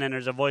there, and then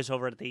there's a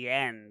voiceover at the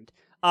end.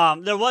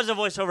 There was a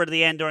voiceover at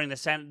the end during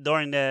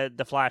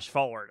the flash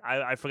forward.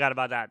 I forgot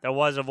about that. There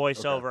was a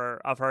voiceover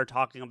of her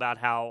talking about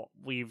how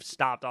we've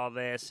stopped all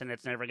this and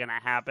it's never going to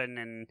happen,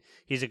 and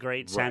he's a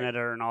great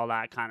senator and all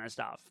that kind of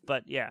stuff.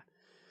 But yeah.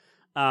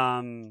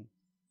 All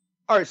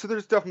right, so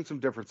there's definitely some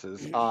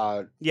differences.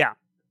 Yeah.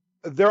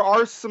 There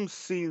are some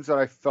scenes that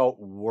I felt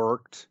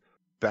worked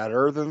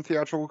better than the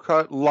theatrical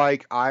cut.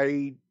 Like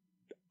I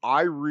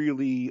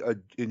really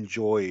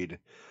enjoyed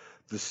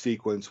the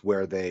sequence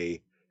where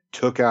they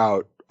took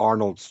out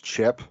Arnold's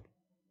chip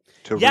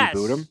to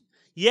reboot him.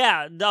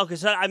 Yeah, okay,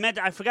 so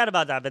I forgot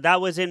about that, but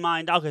that was in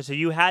mind. Okay, so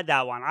you had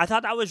that one. I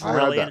thought that was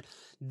really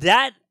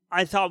that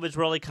I thought was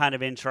really kind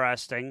of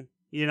interesting.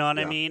 You know what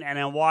I mean? And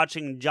then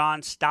watching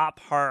John stop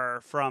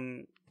her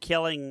from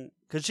killing,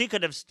 because she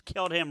could have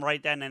killed him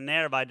right then and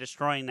there by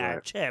destroying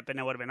that chip, and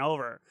it would have been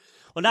over.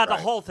 Well, not the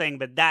whole thing,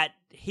 but that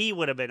he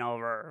would have been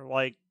over.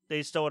 Like,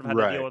 they still would have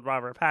had to deal with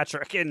Robert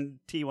Patrick in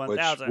T-1000.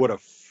 Which would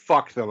have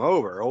fucked them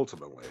over,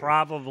 ultimately.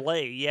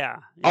 Probably, yeah.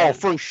 Oh,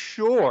 for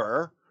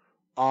sure.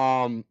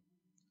 I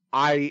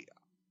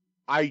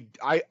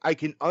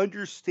can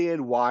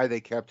understand why they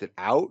kept it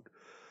out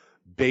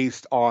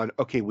based on,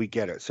 okay, we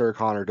get it. Sarah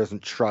Connor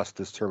doesn't trust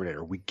this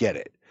Terminator. We get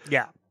it.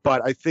 Yeah.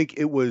 But I think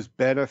it was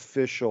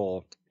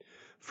beneficial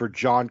for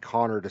John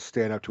Connor to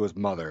stand up to his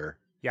mother.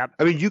 Yep.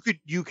 I mean,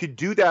 you could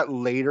do that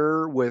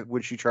later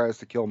when she tries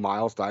to kill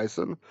Miles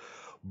Dyson,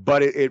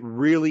 but it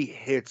really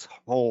hits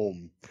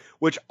home.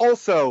 Which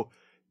also,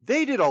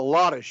 they did a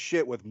lot of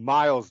shit with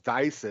Miles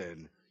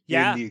Dyson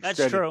in the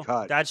extended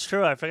cut. That's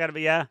true. I forgot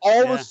about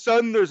All of a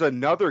sudden, there's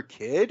another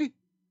kid?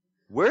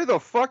 Where the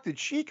fuck did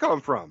she come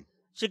from?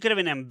 She could have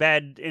been in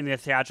bed in the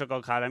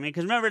theatrical cut. I mean,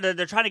 because remember,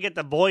 they're trying to get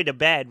the boy to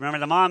bed. Remember,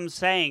 the mom's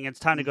saying it's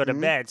time to go to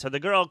bed. So the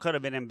girl could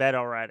have been in bed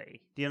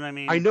already. Do you know what I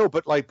mean? I know,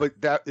 but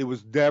that it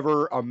was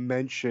never a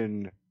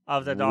mention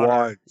of the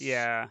daughter.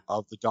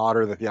 Of the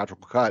daughter in the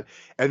theatrical cut.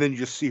 And then you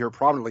just see her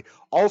prominently.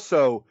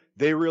 Also,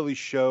 they really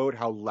showed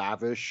how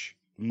lavish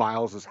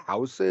Miles's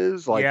house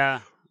is.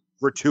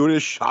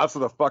 Gratuitous shots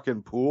of the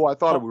fucking pool. I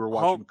thought we were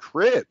watching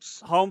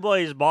Cribs.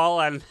 Homeboy's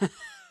balling.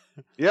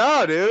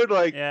 Yeah, dude.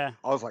 I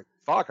was like,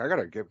 fuck, I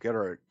gotta get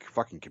her a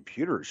fucking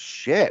computer.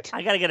 Shit.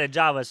 I gotta get a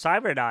job with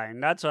Cyberdyne.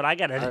 That's what I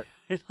gotta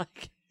do.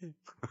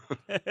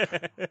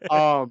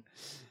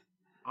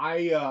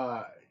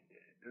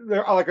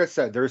 Like I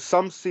said, there's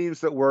some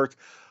scenes that worked.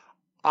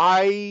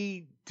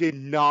 I did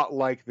not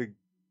like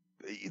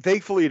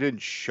thankfully it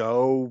didn't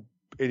show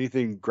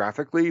anything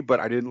graphically, but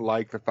I didn't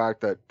like the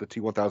fact that the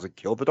T-1000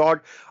 killed the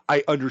dog.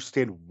 I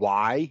understand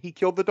why he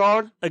killed the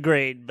dog.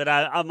 Agreed, but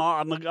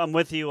I'm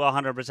with you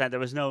 100%. There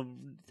was no,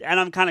 and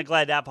I'm kind of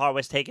glad that part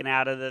was taken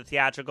out of the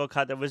theatrical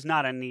cut. There was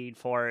not a need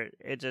for it.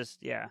 It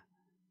just,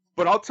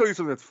 But I'll tell you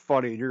something that's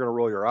funny, and you're gonna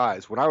roll your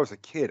eyes. When I was a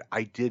kid,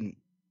 I didn't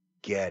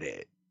get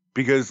it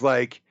because,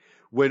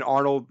 when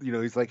Arnold,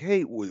 he's like,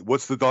 "Hey,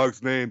 what's the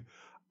dog's name?"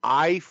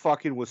 I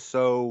fucking was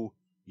so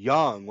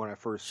young when I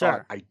first saw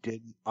it, I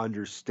didn't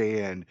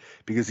understand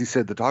because he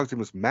said the dog's name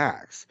was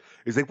Max.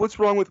 He's like, "What's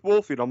wrong with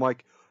Wolfie?" And I'm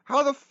like,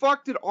 how the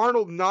fuck did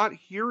Arnold not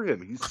hear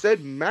him? He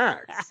said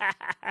Max.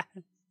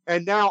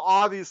 And now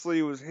obviously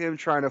it was him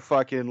trying to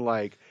fucking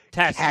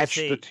catch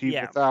the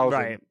T-1000.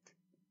 Right.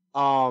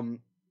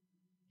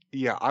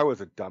 Yeah, I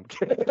was a dumb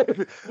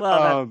kid.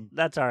 Well,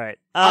 that's all right.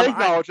 I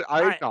acknowledge it.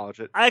 I acknowledge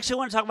it. I actually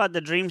want to talk about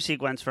the dream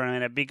sequence for a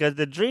minute because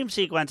the dream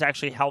sequence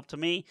actually helped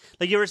me.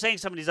 Like you were saying,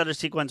 some of these other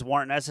sequences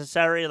weren't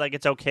necessary. Like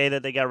it's okay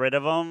that they got rid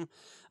of them.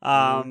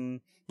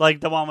 Like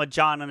the one with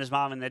John and his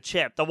mom and the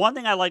chip. The one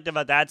thing I liked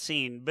about that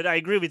scene, but I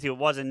agree with you, it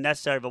wasn't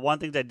necessary. But one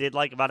thing that I did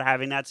like about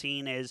having that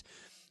scene is,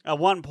 at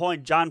one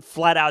point, John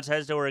flat out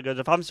says to her, he goes,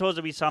 "If I'm supposed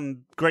to be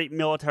some great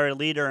military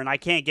leader and I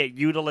can't get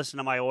you to listen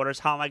to my orders,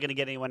 how am I going to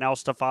get anyone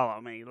else to follow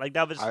me?" Like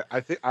that was.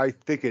 I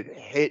think it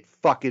hit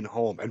fucking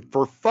home, and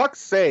for fuck's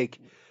sake,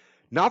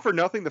 not for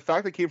nothing, the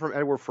fact that it came from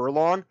Edward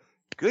Furlong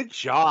Good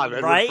job,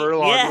 Edward right?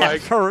 Furlong. Yeah,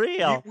 like, for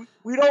real.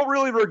 we don't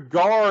really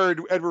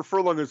regard Edward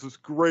Furlong as this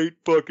great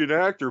fucking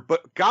actor,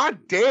 but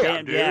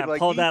goddamn, dude, yeah, like,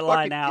 pulled he that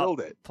line fucking out. killed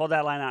it. Pulled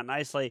that line out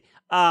nicely.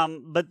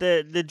 But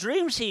the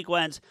dream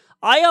sequence,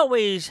 I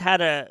always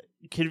had and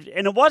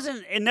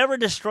it never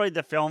destroyed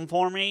the film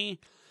for me.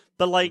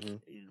 But like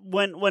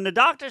when the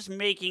doctor's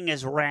making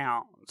his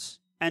rounds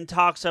and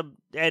talks and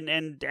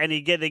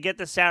they get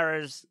to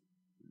Sarah's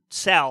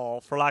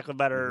cell, for lack of a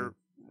better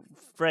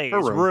phrase,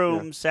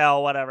 room,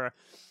 cell, whatever.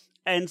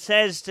 And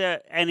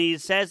he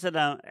says to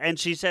them, and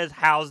she says,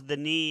 "How's the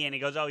knee?" And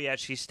he goes, "Oh yeah,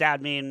 she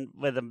stabbed me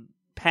with a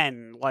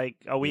pen like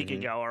a week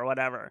ago or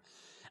whatever."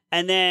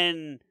 And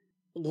then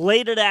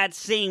later that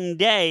same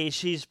day,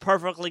 she's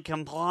perfectly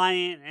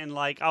compliant and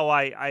like, "Oh,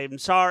 I'm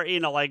sorry,"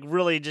 like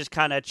really just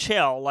kind of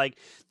chill. Like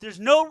there's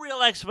no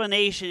real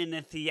explanation in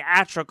the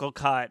theatrical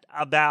cut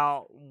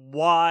about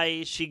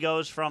why she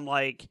goes from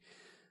like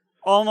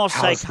almost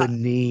how's the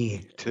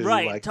knee to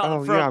like,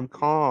 yeah, I'm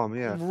calm,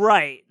 yeah,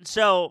 right.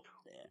 So.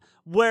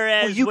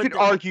 Whereas you could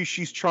argue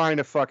she's trying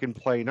to fucking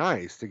play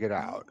nice to get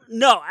out.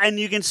 No, and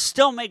you can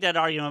still make that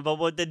argument, but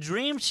what the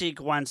dream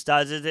sequence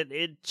does is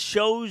it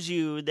shows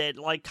you that,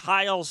 like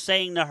Kyle's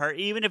saying to her,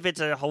 even if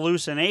it's a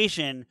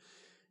hallucination,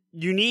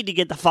 you need to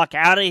get the fuck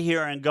out of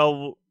here and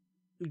go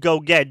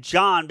get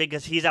John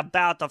because he's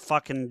about to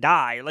fucking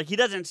die. Like, he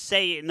doesn't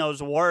say it in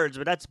those words,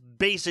 but that's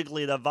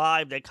basically the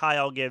vibe that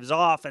Kyle gives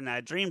off in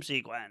that dream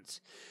sequence.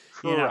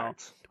 Correct. You know,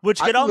 which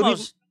could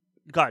almost...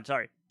 God,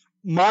 sorry.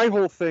 My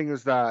whole thing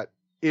is that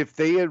if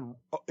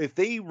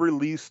they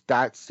released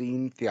that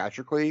scene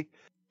theatrically,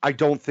 I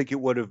don't think it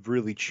would have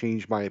really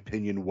changed my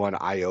opinion one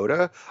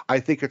iota.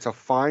 I think it's a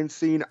fine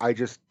scene. I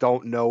just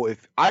don't know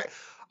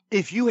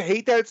if you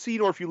hate that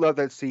scene or if you love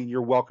that scene,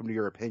 you're welcome to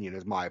your opinion,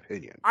 is my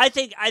opinion. I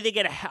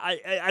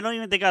don't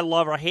even think I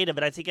love or hate it,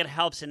 but I think it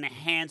helps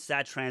enhance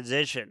that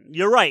transition.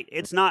 You're right.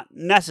 It's not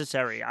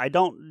necessary. I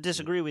don't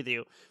disagree with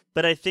you,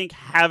 but I think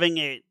having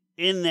it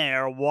in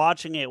there,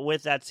 watching it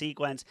with that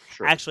sequence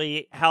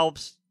actually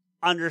helps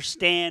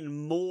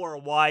understand more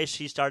why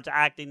she starts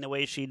acting the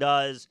way she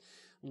does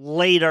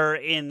later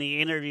in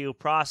the interview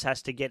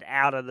process to get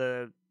out of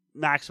the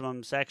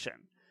maximum section.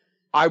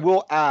 I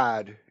will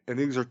add, and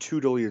these are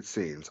 2 deleted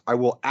scenes, I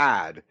will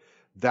add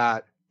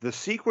that the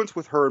sequence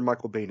with her and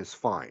Michael Biehn is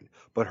fine,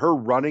 but her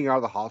running out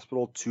of the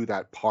hospital to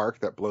that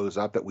park that blows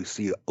up that we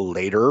see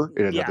later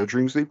in another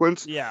dream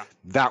sequence,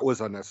 that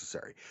was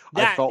unnecessary.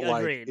 I felt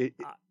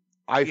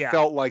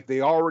felt like they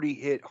already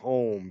hit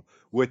home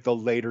with the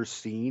later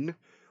scene.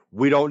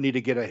 We don't need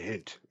to get a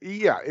hint.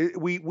 Yeah,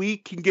 we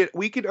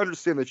can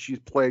understand that she's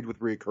played with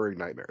reoccurring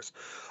nightmares.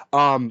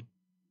 I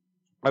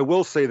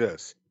will say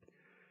this.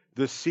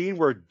 The scene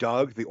where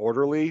Doug, the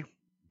orderly,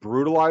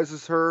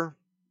 brutalizes her,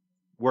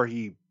 where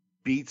he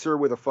beats her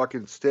with a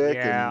fucking stick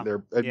and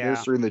they're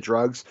administering the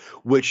drugs,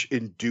 which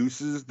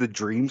induces the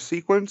dream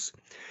sequence,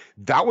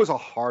 that was a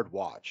hard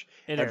watch.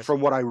 From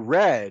what I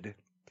read,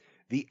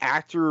 the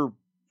actor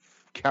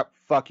kept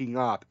fucking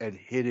up and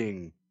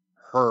hitting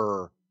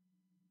her,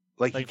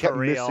 like he kept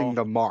missing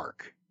the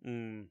mark.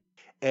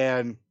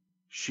 And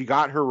she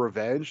got her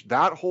revenge.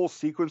 That whole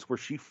sequence where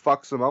she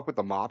fucks him up with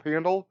the mop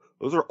handle,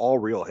 those are all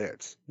real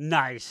hits.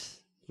 Nice.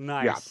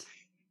 Yeah.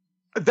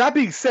 That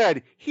being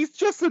said, he's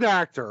just an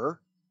actor,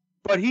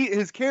 but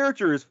his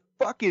character is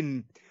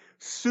fucking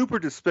super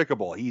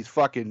despicable. He's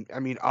fucking, I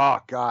mean, oh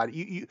God.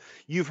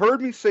 You've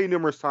heard me say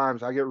numerous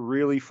times, I get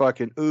really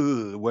fucking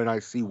when I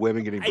see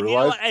women getting brutalized. You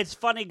know what? It's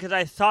funny because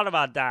I thought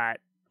about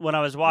that when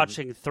I was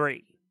watching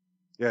 3.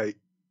 Yeah,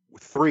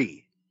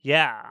 3.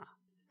 Yeah.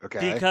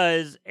 Okay.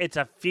 Because it's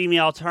a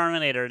female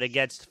Terminator that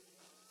gets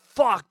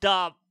fucked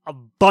up a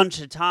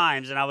bunch of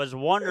times, and I was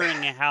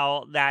wondering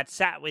how that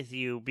sat with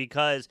you,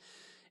 because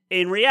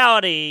in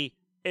reality,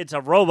 it's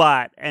a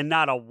robot and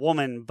not a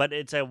woman, but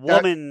it's a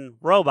woman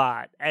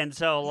robot. And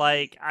so,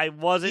 like, I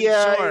wasn't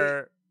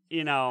sure,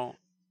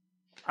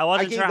 I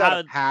wasn't sure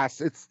how to pass.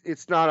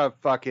 It's not a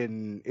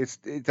fucking.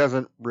 It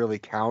doesn't really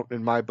count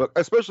in my book,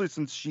 especially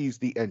since she's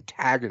the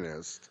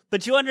antagonist.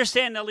 But you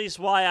understand at least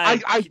why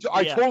I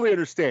totally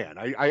understand.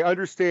 I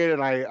understand,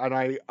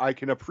 and I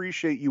can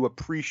appreciate you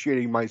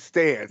appreciating my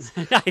stance.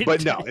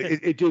 But no,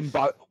 it didn't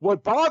bother.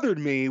 What bothered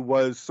me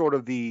was sort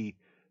of the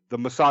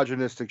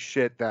misogynistic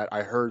shit that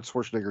I heard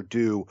Schwarzenegger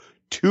do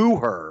to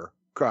her,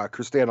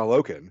 Kristanna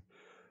Loken.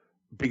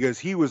 Because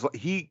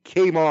he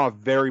came off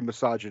very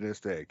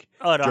misogynistic.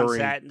 On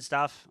set and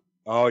stuff.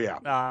 Oh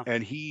yeah,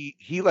 and he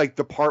like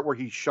the part where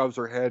he shoves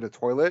her head in a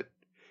toilet.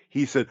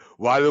 He said,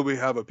 "Why do we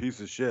have a piece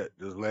of shit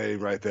just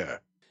laying right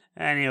there?"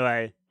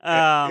 Anyway,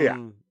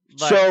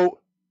 So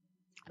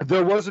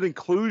there was an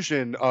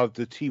inclusion of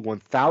the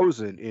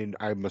T-1000 in,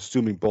 I'm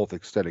assuming, both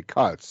extended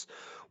cuts,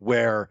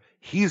 where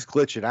he's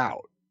glitching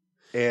out.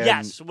 And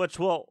yes, which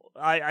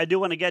I do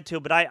want to get to,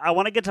 but I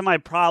want to get to my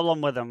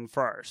problem with him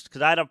first,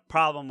 because I had a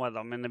problem with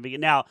him in the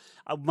beginning. Now,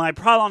 my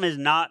problem is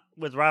not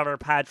with Robert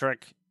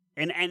Patrick,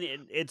 and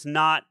it's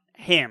not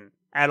him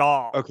at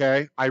all.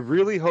 Okay, I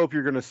really hope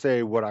you're going to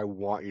say what I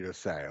want you to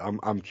say.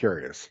 I'm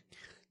curious.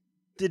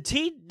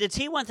 the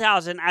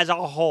T-1000 as a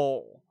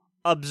whole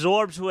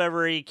absorbs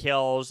whoever he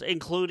kills,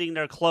 including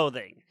their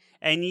clothing,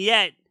 and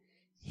yet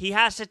he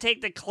has to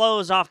take the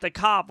clothes off the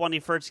cop when he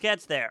first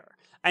gets there,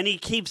 and he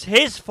keeps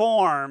his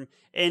form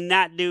in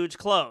that dude's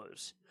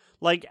clothes.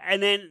 Like,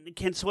 and then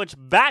can switch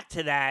back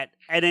to that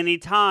at any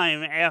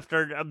time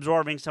after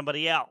absorbing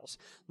somebody else.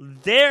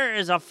 There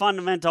is a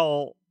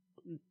fundamental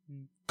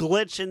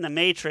glitch in the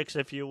matrix,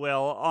 if you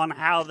will, on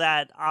how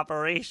that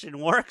operation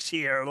works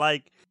here.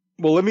 Like,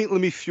 well, let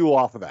me fuel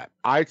off of that.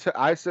 I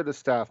said to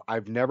Steph,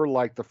 I've never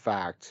liked the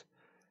fact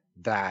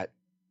that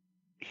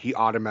he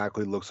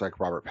automatically looks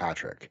like Robert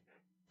Patrick,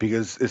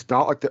 because it's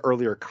not like the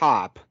earlier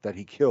cop that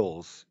he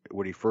kills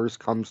when he first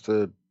comes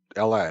to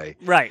L.A.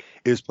 right,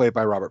 is played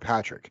by Robert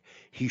Patrick.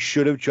 He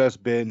should have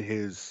just been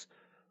his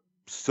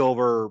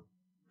silver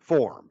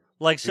form,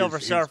 like Silver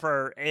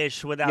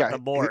Surfer-ish without the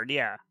board.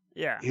 Yeah.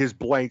 His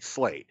blank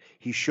slate.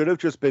 He should have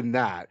just been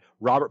that.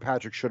 Robert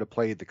Patrick should have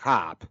played the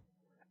cop,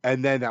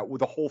 and then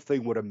the whole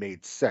thing would have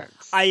made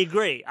sense. I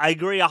agree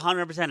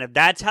 100%. If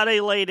that's how they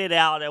laid it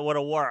out, it would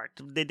have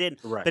worked. They didn't.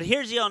 Right. But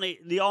here's the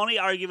only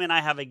argument I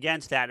have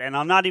against that, and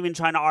I'm not even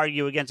trying to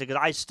argue against it, because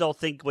I still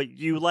think what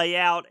you lay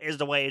out is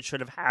the way it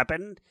should have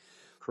happened.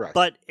 Correct.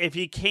 But if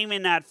he came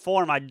in that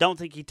form, I don't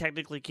think he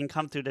technically can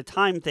come through the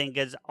time thing,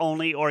 because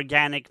only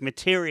organic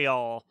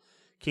material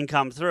can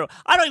come through.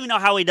 I don't even know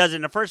how he does it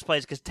in the first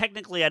place, because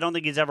technically I don't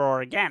think he's ever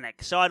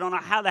organic. So I don't know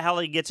how the hell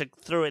he gets it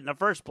through it in the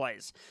first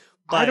place.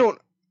 But I don't.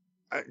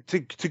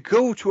 To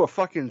go to a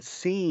fucking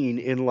scene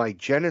in like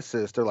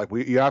Genesis, they're like,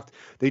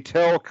 they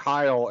tell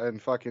Kyle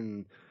and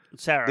fucking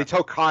Sarah. They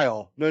tell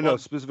Kyle. No,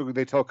 specifically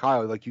they tell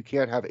Kyle, like, you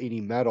can't have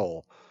any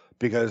metal,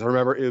 because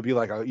remember, it would be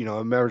like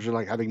imagine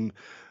like having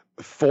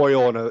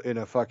foil in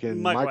a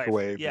fucking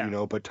microwave,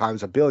 but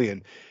times a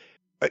billion.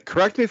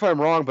 Correct me if I'm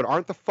wrong, but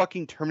aren't the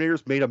fucking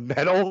Terminators made of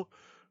metal?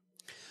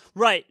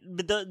 Right,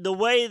 but the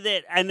way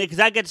that, and because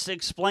that gets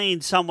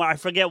explained somewhere, I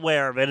forget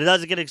where, but it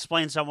does get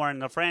explained somewhere in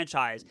the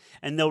franchise.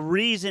 And the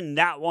reason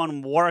that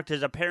one worked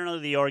is apparently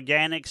the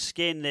organic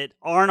skin that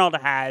Arnold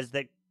has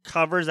that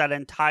covers that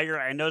entire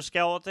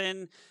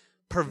endoskeleton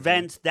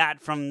prevents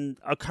that from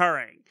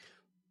occurring.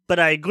 But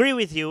I agree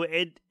with you,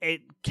 it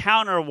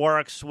counter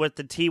works with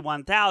the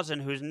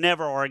T-1000, who's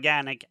never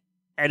organic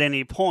at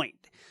any point.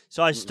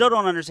 So I still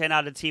don't understand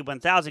how the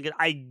T-1000, because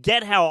I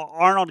get how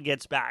Arnold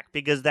gets back,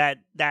 because that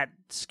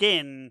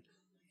skin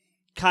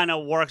kind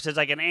of works as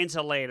like an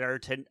insulator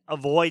to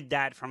avoid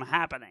that from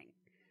happening.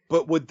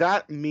 But would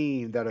that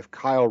mean that if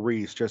Kyle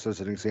Reese, just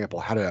as an example,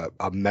 had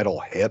a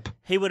metal hip,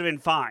 he would have been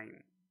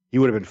fine? He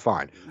would have been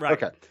fine.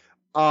 Right.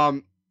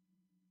 Okay.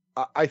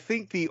 I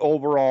think the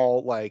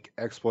overall like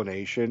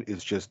explanation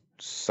is just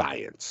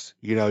science,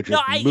 just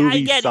movie I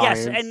get,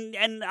 science. Yes,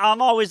 and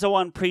I'm always the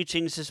one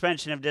preaching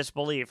suspension of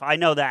disbelief. I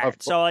know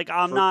that. So like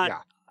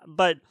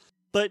but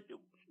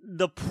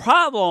the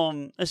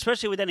problem,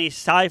 especially with any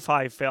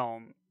sci-fi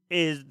film,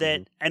 is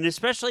that, and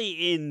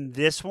especially in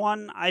this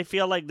one, I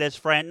feel like this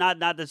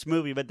not this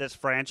movie, but this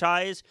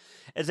franchise,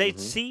 is they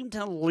seem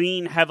to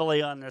lean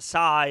heavily on the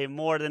sci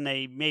more than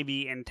they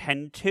maybe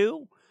intend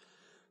to.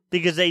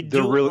 Because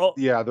they're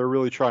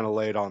really trying to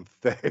lay it on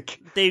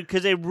thick.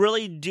 Because they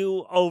really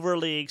do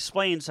overly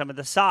explain some of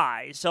the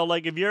size. So,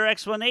 like, if your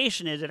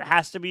explanation is it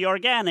has to be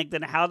organic,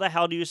 then how the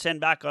hell do you send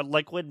back a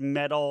liquid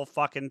metal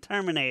fucking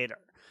Terminator?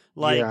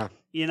 Like,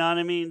 you know what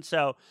I mean?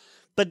 So,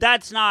 but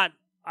that's not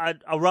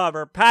a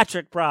Robert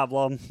Patrick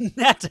problem.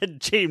 That's a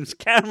James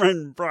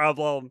Cameron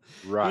problem.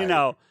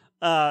 Right.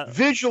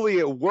 Visually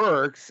it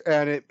works,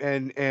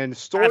 and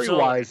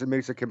story-wise it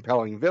makes a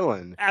compelling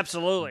villain.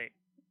 Absolutely.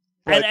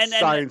 But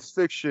science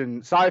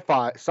fiction,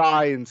 sci-fi,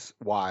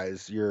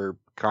 science-wise, you're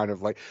kind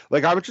of like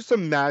I'm just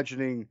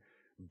imagining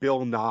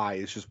Bill Nye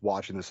is just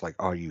watching this like,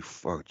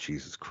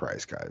 Jesus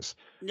Christ, guys.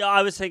 No,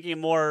 I was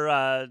thinking more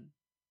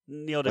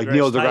Neil deGrasse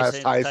Neil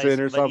deGrasse Tyson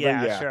or something.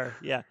 Yeah, sure,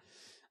 yeah.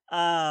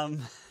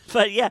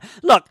 But yeah,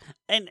 look,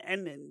 and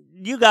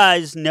you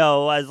guys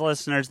know as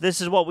listeners,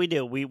 this is what we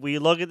do. We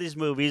look at these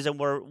movies and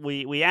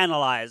we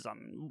analyze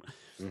them.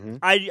 Mm-hmm.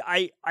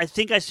 I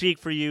think I speak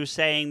for you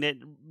saying that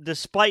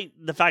despite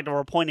the fact that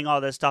we're pointing all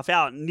this stuff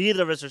out,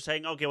 neither of us are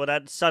saying, okay, well,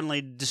 that suddenly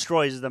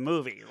destroys the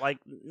movie. Like,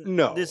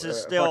 no, this is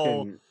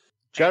still...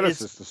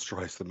 Genesis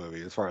destroys the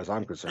movie as far as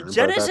I'm concerned.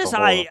 Genesis,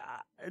 I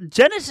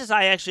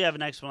actually have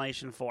an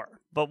explanation for,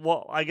 but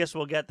I guess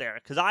we'll get there,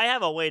 because I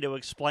have a way to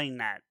explain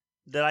that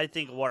I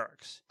think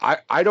works.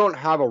 I don't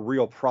have a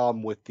real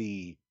problem with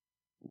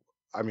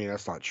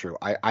that's not true.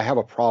 I have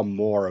a problem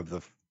more of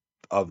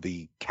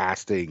the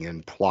casting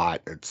and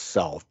plot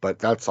itself, but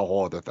that's a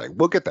whole other thing.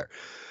 We'll get there.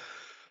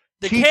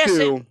 The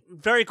casting,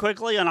 very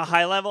quickly on a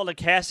high level, the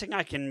casting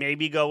I can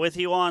maybe go with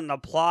you on. The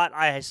plot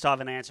I still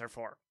have an answer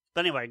for.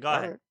 But anyway, go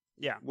ahead. Right.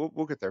 Yeah,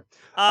 we'll get there.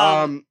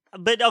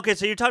 But okay,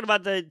 so you're talking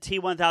about the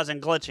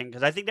T-1000 glitching,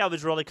 because I think that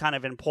was really kind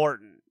of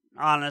important,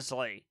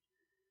 honestly.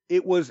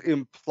 It was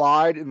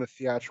implied in the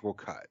theatrical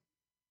cut.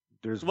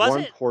 There's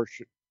one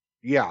portion.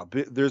 Yeah,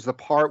 there's the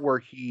part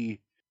where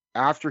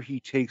after he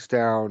takes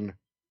down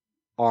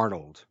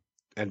Arnold,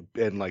 and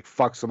like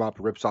fucks him up,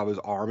 rips off his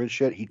arm and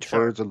shit, he Sure.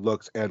 turns and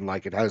looks, and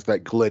like it has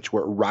that glitch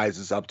where it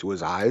rises up to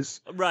his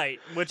eyes. Right,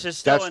 which is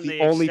still That's in the the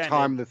only extended...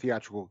 time in the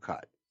theatrical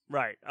cut,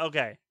 Right,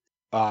 okay.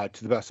 to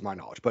the best of my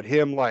knowledge. But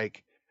him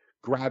like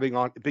grabbing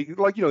on,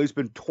 like, you know, he's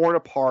been torn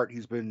apart,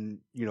 he's been,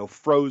 you know,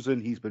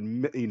 frozen, he's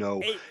been, you know,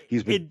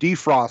 he's been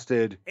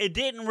defrosted. It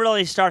didn't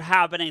really start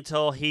happening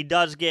until he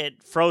does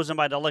get frozen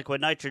by the liquid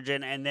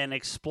nitrogen and then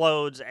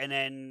explodes and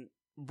then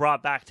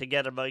brought back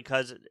together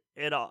because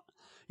it all,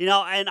 you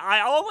know, and I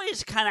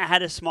always kind of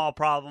had a small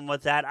problem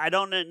with that. I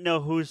don't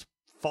know whose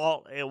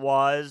fault it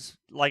was.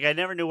 Like, I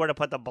never knew where to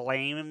put the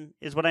blame,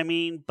 is what I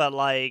mean. But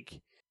like,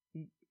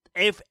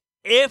 if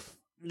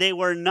they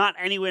were not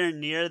anywhere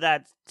near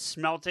that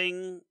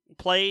smelting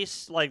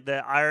place, like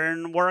the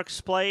ironworks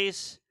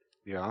place,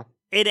 Yeah.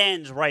 it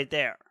ends right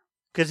there.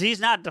 Because he's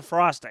not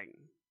defrosting.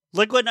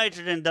 Liquid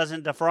nitrogen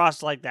doesn't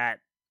defrost like that.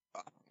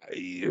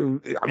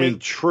 I mean,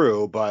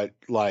 true, but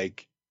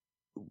like,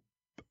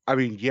 I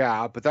mean,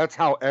 yeah, but that's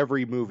how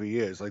every movie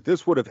is. Like,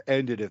 this would have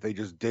ended if they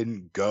just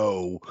didn't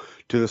go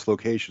to this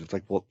location. It's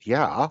like, well,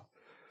 yeah,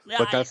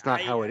 but that's not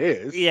how it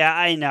is. Yeah,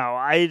 I know.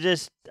 I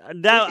just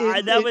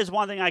that was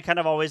one thing I kind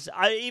of always.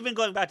 I even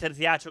going back to the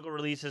theatrical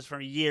releases for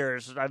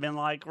years. I've been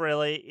like,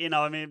 really, you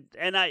know. I mean,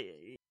 and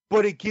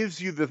But it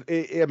gives you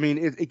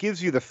it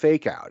gives you the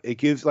fake out. It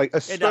gives, like,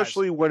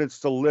 especially when it's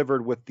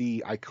delivered with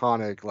the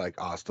iconic, like,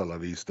 hasta la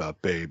vista,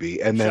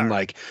 baby. And then,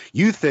 like,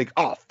 you think,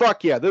 oh,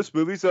 fuck yeah, this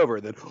movie's over.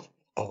 And then,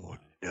 oh,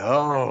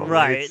 no.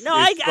 Right. It's, no,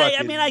 it's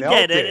I mean, I melting.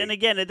 get it. And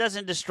again, it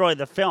doesn't destroy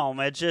the film.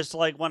 It's just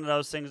like one of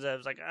those things that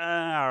was like, all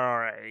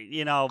right,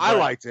 you know. But, I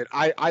liked it.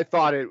 I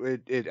thought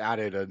it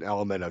added an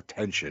element of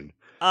tension.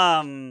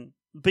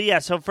 But yeah,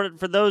 so for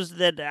those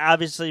that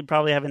obviously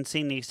probably haven't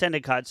seen the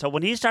extended cut, so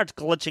when he starts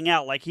glitching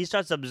out, like he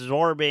starts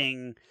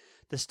absorbing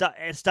the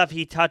stuff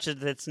he touches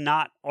that's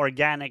not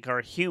organic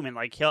or human.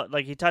 Like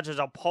he touches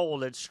a pole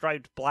that's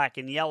striped black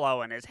and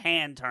yellow, and his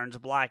hand turns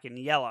black and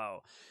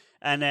yellow,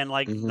 and then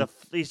like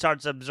he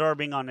starts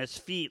absorbing on his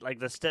feet, like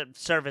the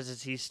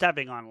surfaces he's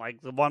stepping on. Like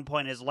at one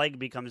point, his leg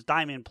becomes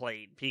diamond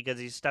plate because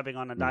he's stepping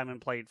on a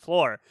diamond plate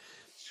floor.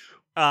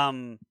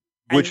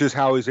 Which is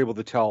how he's able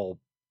to tell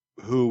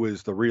who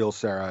is the real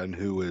Sarah and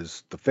who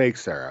is the fake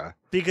Sarah.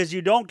 Because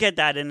you don't get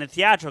that in the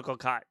theatrical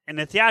cut. In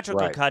the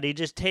theatrical cut, he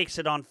just takes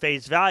it on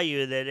face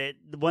value that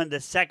when the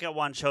second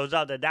one shows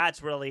up,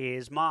 that's really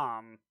his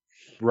mom.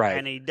 Right.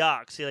 And he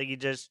ducks. He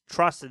just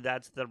trusted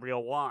that's the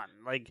real one.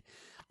 Like,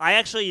 I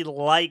actually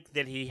like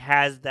that he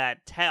has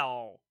that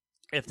tell,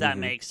 if that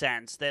makes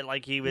sense. That,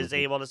 like, he was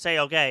able to say,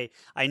 okay,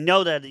 I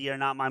know that you're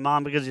not my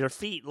mom because your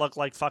feet look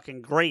like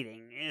fucking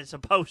grating. It's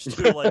supposed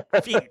to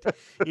look feet.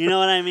 You know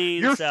what I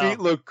mean? Your feet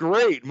look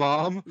great,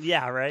 Mom.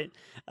 Yeah, right?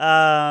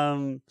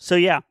 So,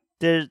 yeah,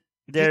 there's...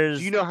 Do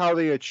you know how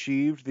they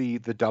achieved the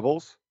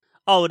doubles?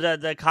 Oh,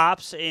 the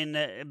cops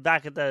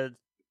back at the...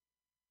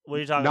 What are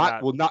you talking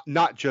about? Well,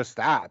 not just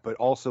that, but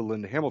also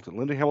Linda Hamilton.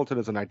 Linda Hamilton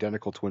is an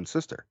identical twin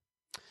sister.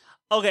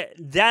 Okay,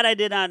 that I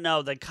did not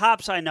know. The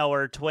cops I know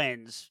are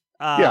twins.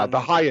 Yeah, the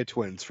Haya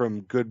twins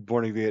from Good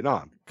Morning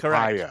Vietnam.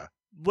 Correct. Haya.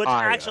 Which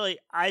actually,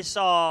 I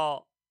saw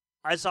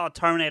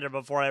Terminator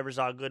before I ever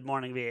saw Good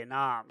Morning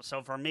Vietnam.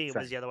 So for me, it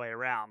was the other way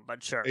around.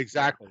 But sure.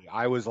 Exactly.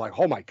 I was like,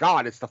 oh my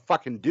God, it's the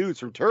fucking dudes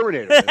from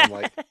Terminator. And I'm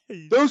like,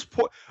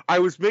 I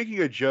was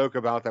making a joke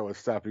about that with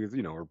stuff because,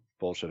 you know, we're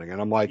bullshitting.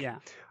 And I'm like, can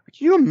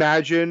you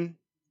imagine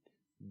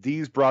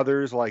these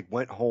brothers like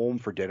went home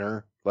for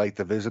dinner, like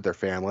to visit their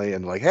family,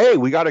 and like, hey,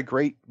 we got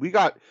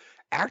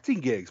acting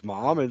gigs,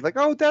 Mom. And like,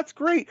 oh, that's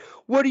great.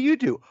 What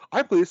do?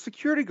 I play a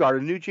security guard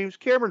in a new James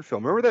Cameron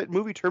film. Remember that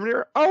movie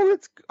Terminator? Oh,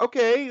 it's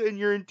okay. And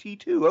you're in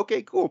T2.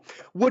 Okay, cool.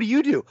 What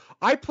do?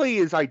 I play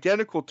his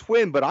identical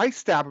twin, but I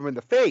stab him in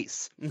the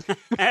face.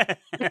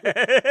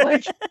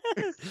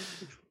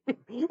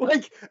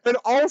 And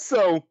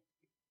also,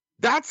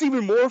 that's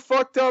even more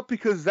fucked up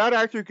because that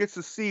actor gets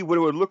to see what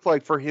it would look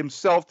like for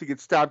himself to get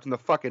stabbed in the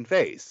fucking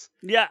face.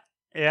 Yeah.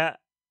 Yeah.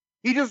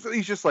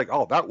 He's just like,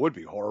 oh, that would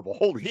be horrible.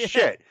 Holy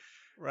shit.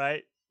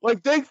 Right.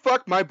 Like, thank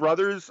fuck my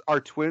brothers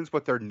are twins,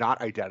 but they're not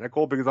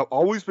identical, because I've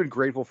always been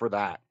grateful for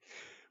that.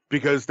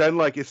 Because then,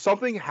 like, if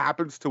something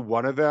happens to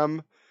one of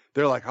them,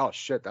 they're like, oh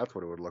shit, that's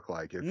what it would look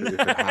like if it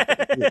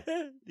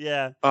happened.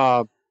 Yeah.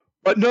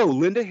 But no,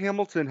 Linda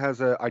Hamilton has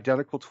an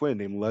identical twin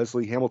named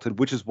Leslie Hamilton,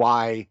 which is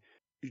why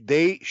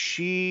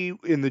she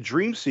in the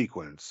dream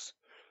sequence,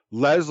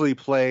 Leslie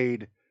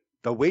played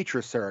the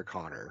waitress Sarah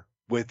Connor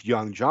with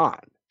young John.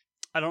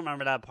 I don't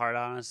remember that part,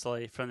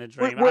 honestly, from the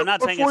dream. I'm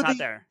not saying it's not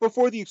there.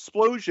 Before the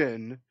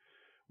explosion,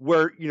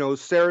 where, you know,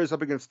 Sarah's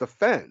up against the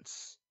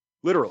fence,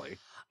 literally.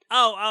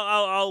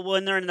 Oh,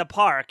 when they're in the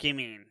park, you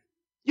mean?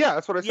 Yeah,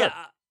 that's what I said.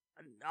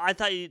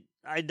 Yeah,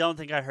 I don't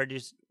think I heard you.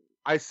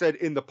 I said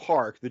in the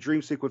park, the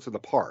dream sequence in the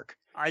park.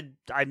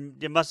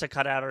 It must have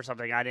cut out or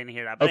something. I didn't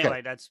hear that. But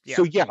anyway, that's, yeah.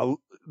 So yeah,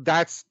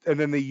 and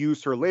then they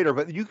used her later,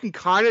 but you can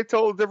kind of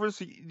tell the difference.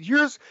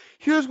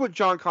 Here's what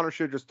John Connor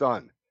should have just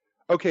done.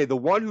 Okay, the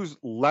one who's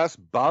less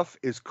buff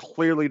is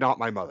clearly not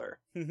my mother.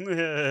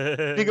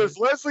 Because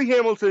Leslie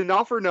Hamilton,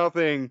 not for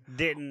nothing,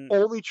 didn't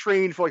only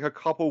trained for like a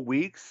couple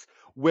weeks,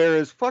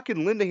 whereas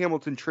fucking Linda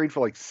Hamilton trained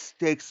for like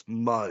 6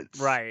 months.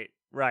 Right.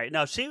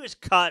 No, she was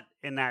cut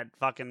in that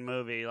fucking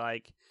movie.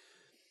 Like,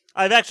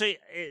 I've actually,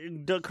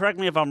 correct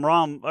me if I'm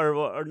wrong,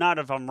 or not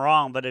if I'm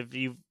wrong, but if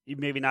you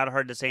maybe not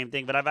heard the same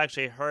thing, but I've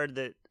actually heard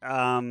that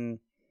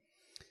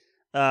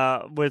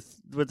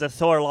with the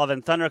Thor: Love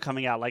and Thunder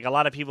coming out, like a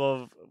lot of people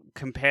have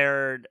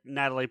compared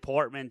Natalie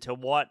Portman to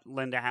what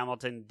Linda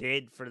Hamilton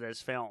did for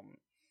this film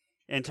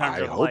in terms I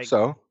of hope like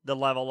so. the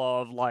level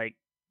of like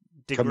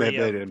degree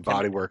Commitment of and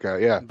body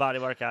workout, yeah. body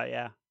workout,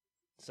 yeah.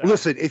 So,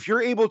 Listen, if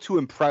you're able to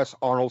impress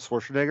Arnold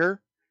Schwarzenegger,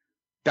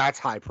 that's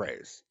high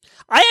praise.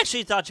 I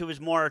actually thought she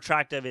was more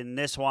attractive in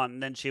this one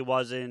than she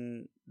was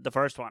in the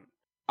first one.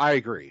 I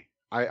agree.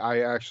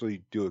 I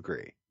actually do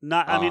agree.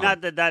 Not, I mean,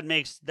 not that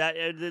makes that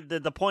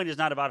the point is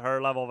not about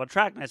her level of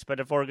attractiveness,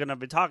 but if we're going to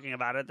be talking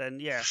about it, then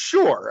yeah,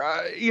 Sure,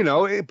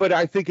 but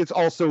I think it's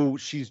also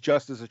she's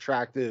just as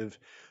attractive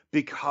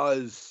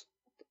because,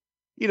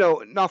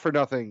 not for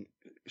nothing,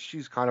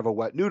 she's kind of a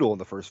wet noodle in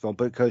the first film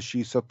because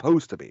she's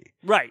supposed to be.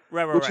 right.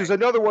 Which is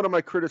another one of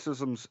my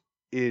criticisms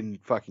in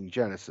fucking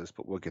Genesis,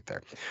 but we'll get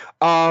there.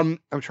 I'm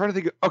trying to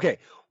think. Okay,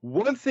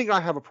 one thing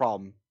I have a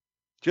problem.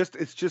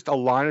 It's just a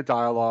line of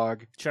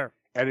dialogue. Sure.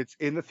 And it's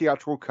in the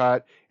theatrical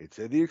cut. It's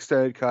in the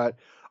extended cut.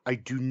 I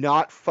do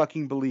not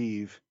fucking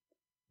believe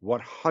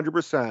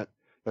 100%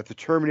 that the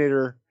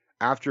Terminator,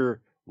 after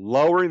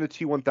lowering the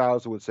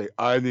T-1000, would say,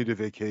 "I need a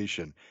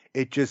vacation."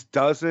 It just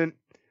doesn't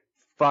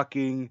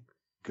fucking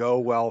go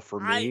well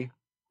for me.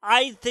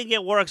 I think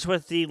it works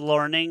with the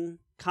learning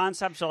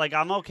concept, so like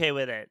I'm okay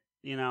with it.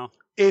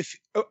 If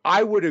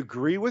I would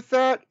agree with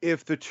that,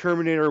 if the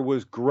Terminator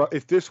was,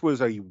 if this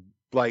was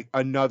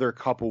another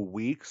couple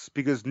weeks,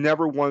 because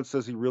never once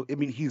does he really. I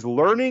mean, he's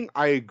learning.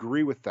 I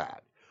agree with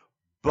that,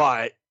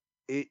 but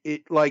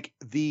it like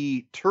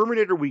the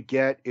Terminator we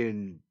get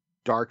in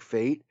Dark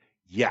Fate,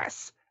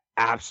 yes,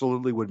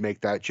 absolutely would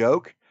make that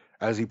joke,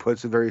 as he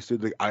puts it very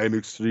astutely. "I am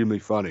extremely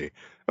funny."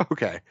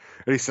 Okay,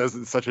 and he says it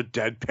in such a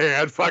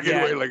deadpan fucking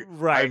way, like,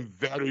 right. "I'm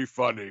very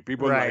funny.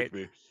 People Right. like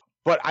me."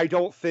 But I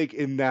don't think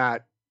in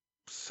that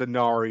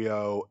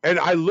scenario, and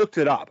I looked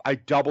it up. I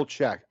double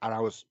checked, and I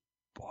was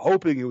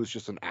hoping it was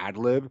just an ad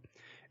lib.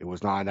 It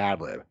was not an ad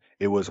lib.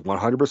 It was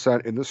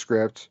 100% in the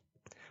script,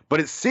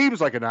 but it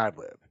seems like an ad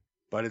lib.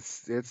 But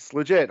it's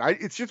legit.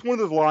 It's just one of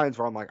those lines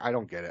where I'm like, I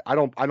don't get it. I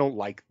don't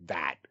like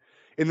that.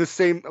 In the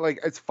same, like,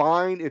 it's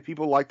fine if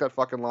people like that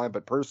fucking line,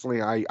 but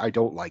personally, I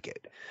don't like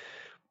it.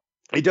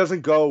 It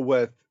doesn't go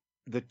with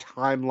the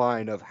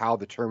timeline of how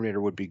the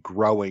Terminator would be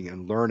growing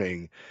and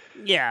learning.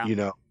 Yeah.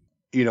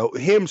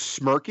 Him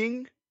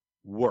smirking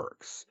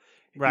works.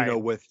 Right.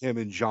 With him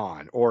and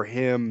John, or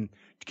him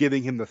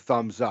giving him the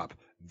thumbs up,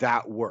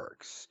 that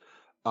works.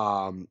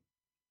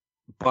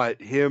 But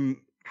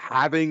him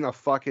having a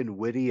fucking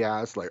witty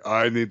ass, like,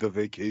 "I need the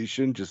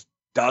vacation," just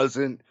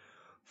doesn't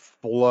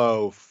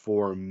flow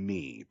for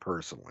me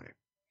personally.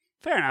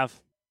 Fair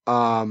enough.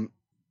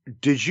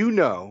 Did you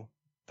know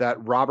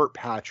that Robert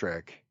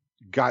Patrick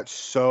got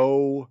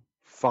so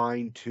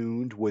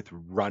fine-tuned with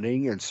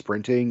running and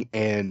sprinting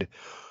and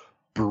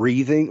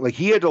breathing? Like,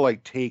 he had to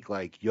like take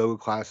like yoga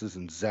classes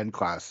and Zen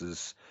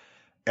classes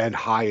and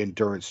high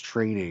endurance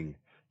training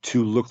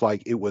to look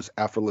like it was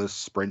effortless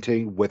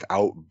sprinting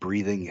without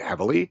breathing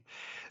heavily,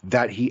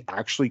 that he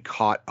actually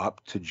caught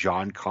up to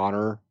John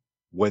Connor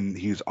when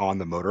he's on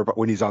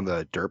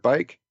the dirt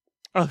bike.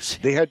 Oh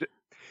shit.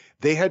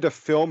 They had to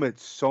film it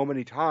so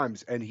many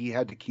times, and he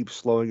had to keep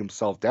slowing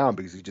himself down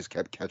because he just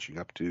kept catching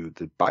up to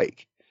the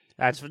bike.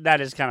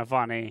 That is kind of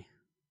funny.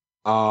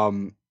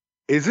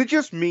 Is it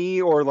just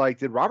me, or like,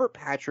 did Robert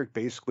Patrick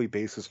basically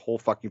base his whole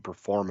fucking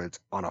performance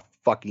on a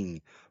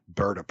fucking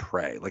bird of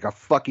prey, like a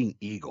fucking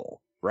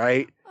eagle,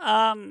 right?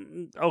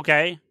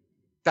 Okay.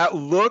 That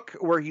look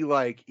where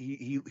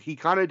he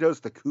kind of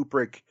does the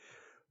Kubrick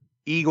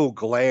eagle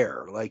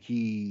glare, like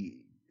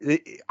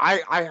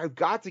I've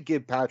got to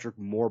give Patrick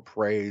more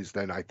praise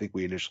than I think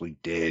we initially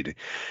did.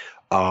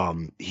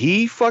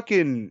 He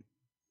fucking,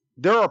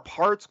 there are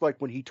parts like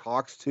when he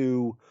talks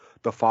to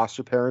the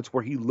foster parents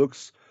where he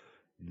looks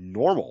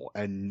normal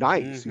and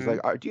nice. Mm-hmm. He's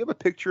like, "Do you have a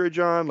picture of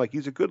John?" Like,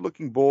 he's a good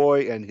looking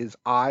boy and his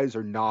eyes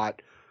are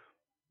not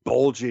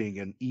bulging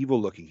and evil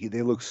looking.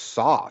 They look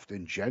soft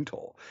and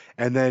gentle.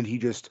 And then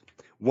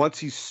once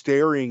he's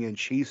staring and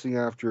chasing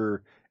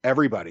after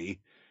everybody,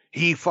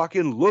 he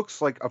fucking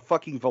looks like a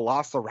fucking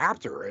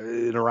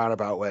velociraptor in a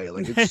roundabout way.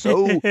 Like, it's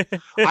so,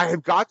 I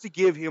have got to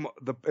give him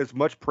as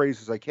much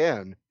praise as I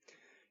can.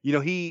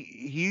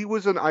 He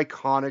was an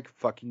iconic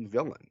fucking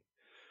villain.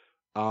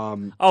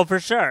 Oh, for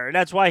sure.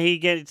 That's why he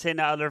gets in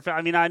other.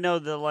 I mean, I know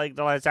the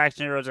Last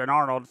Action Hero is an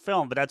Arnold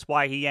film, but that's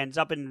why he ends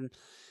up in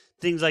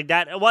things like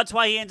that. That's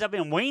why he ends up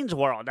in Wayne's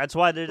World. That's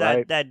why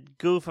that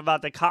goof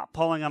about the cop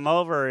pulling him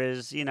over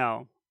is,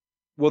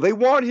 Well, they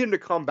want him to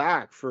come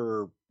back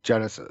for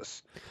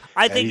Genesis.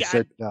 I think he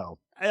said no.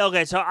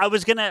 Okay, so I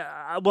was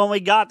gonna when we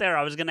got there,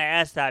 I was gonna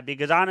ask that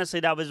because honestly,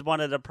 that was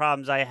one of the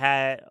problems I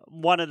had.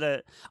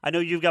 I know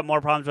you've got more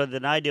problems with it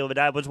than I do, but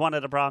that was one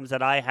of the problems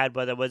that I had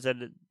with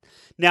it.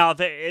 Now if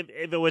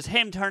it was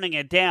him turning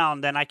it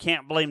down, then I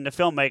can't blame the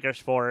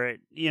filmmakers for it.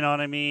 You know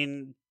what I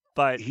mean?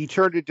 But He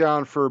turned it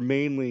down for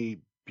mainly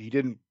he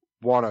didn't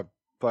want to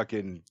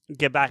fucking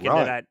get back run.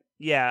 into that.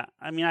 Yeah,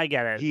 I mean, I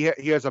get it.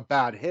 He has a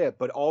bad hit,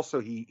 but also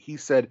he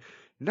said,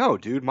 "No,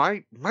 dude,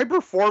 my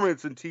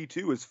performance in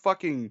T2 is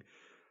fucking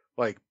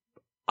like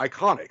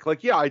iconic.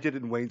 Like, yeah, I did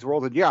it in Wayne's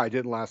World, and yeah, I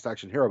did in Last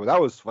Action Hero, but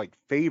that was like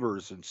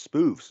favors and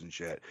spoofs and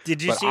shit.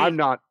 Did you but see? I'm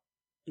not.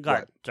 Go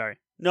ahead. Sorry.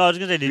 No, I was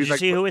gonna say, did you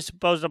see who was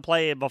supposed to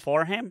play it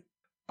before him?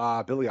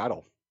 Billy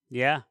Idol.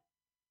 Yeah.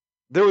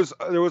 There was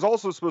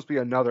also supposed to be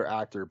another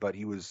actor, but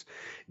he was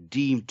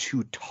deemed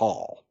too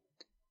tall.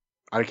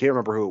 I can't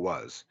remember who it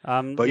was.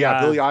 But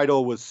yeah, Billy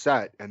Idol was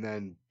set, and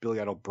then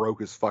Billy Idol broke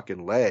his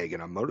fucking leg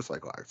in a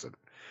motorcycle accident,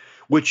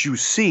 which you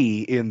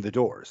see in The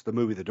Doors, the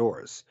movie The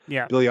Doors.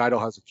 Yeah. Billy Idol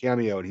has a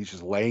cameo, and he's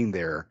just laying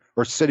there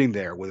or sitting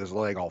there with his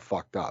leg all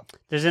fucked up.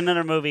 There's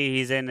another movie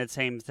he's in, the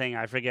same thing.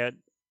 I forget.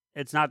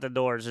 It's not The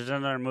Doors. There's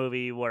another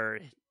movie where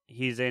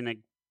he's in a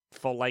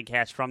full leg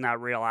cast from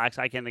that real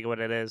accident. I can't think of what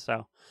it is.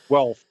 So.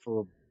 Well,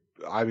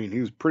 he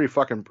was pretty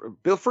fucking.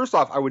 First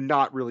off, I would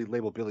not really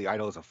label Billy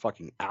Idol as a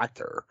fucking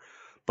actor.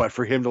 But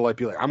for him to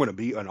be like, I'm going to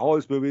be in all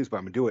his movies, but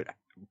I'm going to do it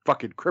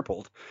fucking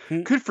crippled.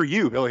 Good for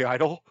you, Billy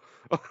Idol.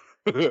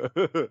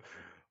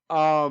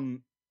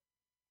 I'm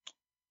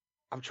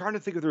trying to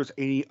think if there's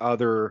any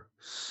other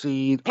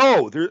scene.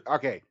 Oh,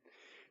 okay.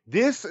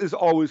 This has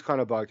always kind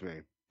of bugged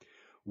me.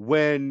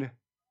 When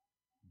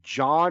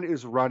John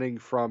is running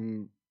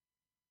from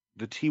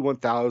the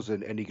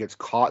T-1000 and he gets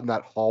caught in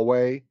that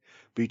hallway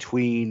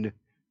between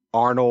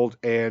Arnold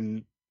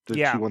and the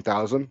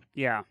T-1000.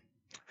 Yeah.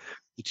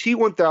 The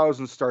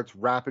T-1000 starts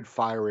rapid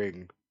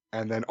firing,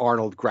 and then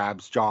Arnold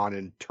grabs John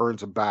and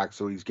turns him back,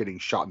 so he's getting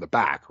shot in the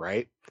back,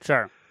 right?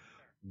 Sure.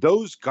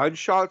 Those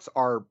gunshots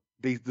are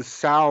the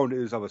sound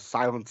is of a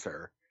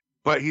silencer,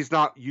 but he's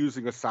not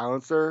using a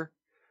silencer.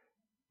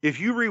 If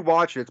you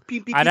rewatch it, it's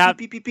beep beep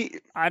beep beep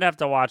beep. I'd have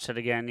to watch it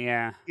again.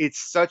 Yeah. It's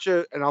such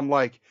a, and I'm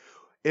like,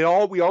 we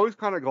always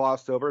kind of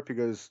glossed over it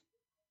because,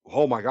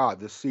 oh my god,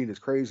 this scene is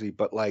crazy.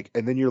 But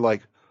and then you're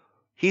like.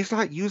 He's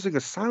not using a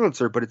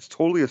silencer, but it's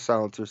totally a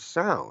silencer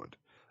sound.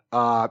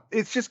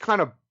 It's just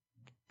kind of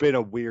been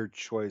a weird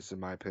choice, in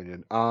my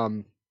opinion.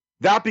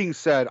 That being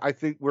said, I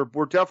think we're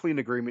definitely in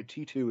agreement.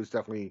 T2 is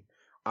definitely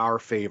our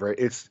favorite.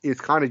 It's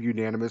kind of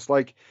unanimous.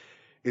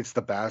 It's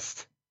the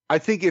best. I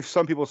think if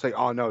some people say,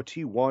 "Oh no,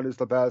 T1 is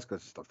the best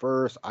because it's the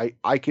first,"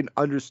 I can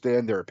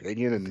understand their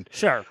opinion, and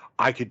sure,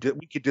 we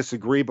could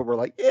disagree, but we're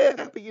like,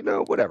 yeah,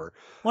 but whatever.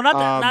 Well,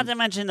 not to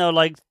mention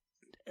though,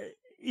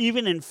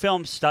 even in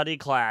film study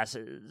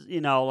classes,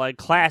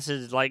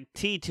 classes like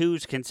T2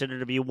 is considered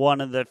to be one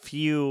of the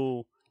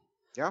few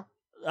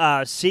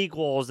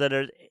sequels that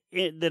are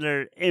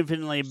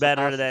infinitely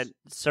better, that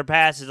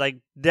surpasses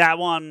that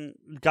one,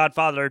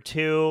 Godfather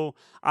 2.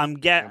 I'm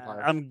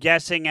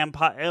guessing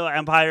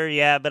Empire,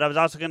 yeah, but I was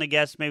also going to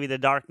guess maybe The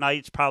Dark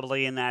Knight's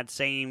probably in that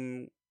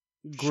same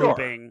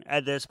grouping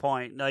at this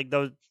point.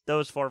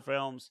 Those four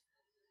films.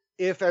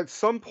 If at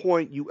some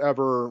point you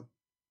ever,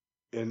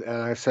 and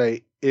I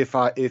say if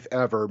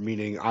ever,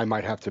 meaning I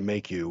might have to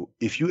make you,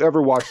 if you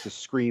ever watch the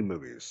Scream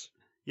movies.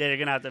 Yeah, you're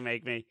gonna have to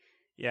make me.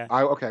 Yeah.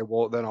 Okay,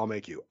 well then I'll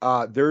make you.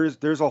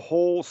 There's a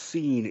whole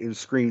scene in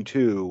Scream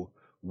 2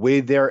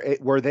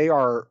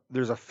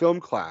 there's a film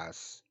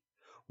class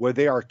where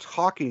they are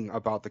talking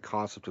about the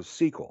concept of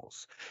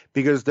sequels,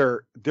 because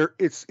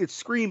it's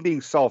Scream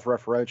being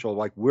self-referential,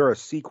 like we're a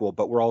sequel,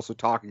 but we're also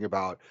talking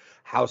about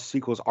how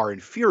sequels are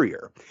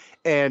inferior.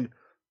 And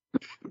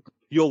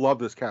you'll love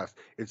this cast.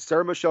 It's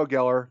Sarah Michelle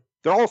Gellar.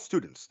 They're all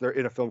students. They're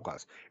in a film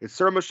class. It's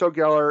Sarah Michelle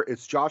Gellar.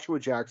 It's Joshua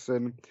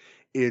Jackson.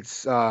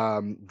 It's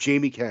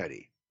Jamie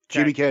Kennedy. Okay.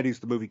 Jamie Kennedy's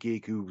the movie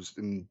geek who's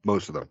in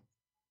most of them.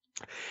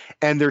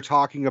 And they're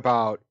talking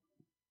about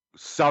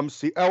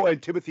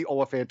and Timothy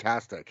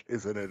Olyphantastic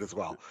is in it as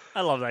well.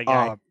 I love that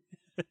guy.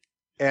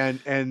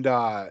 And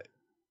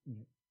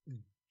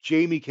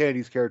Jamie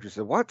Kennedy's character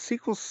said, "What?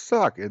 Sequels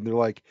suck." And they're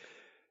like,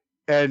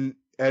 and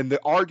the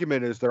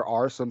argument is there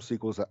are some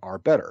sequels that are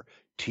better.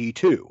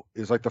 T2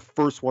 is the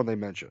first one they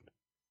mentioned.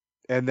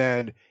 And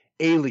then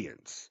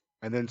Aliens.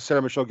 And then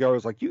Sarah Michelle Gellar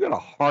is like, you got a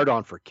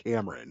hard-on for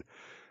Cameron.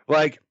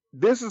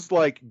 This is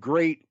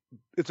great.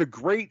 It's a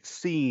great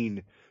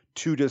scene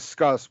to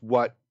discuss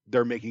what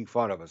they're making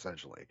fun of,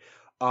 essentially.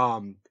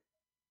 And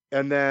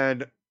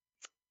then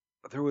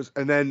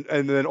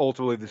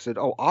ultimately they said,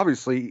 oh,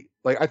 obviously,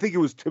 I think it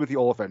was Timothy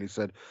Olyphant. He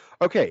said,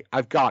 okay,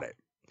 I've got it.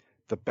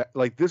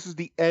 This is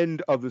the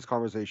end of this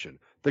conversation.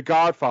 The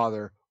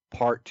Godfather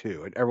Part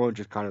 2, and everyone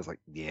just kind of is like,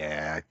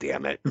 yeah,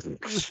 damn it. And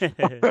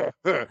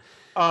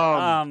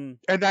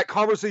that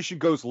conversation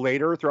goes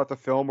later throughout the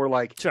film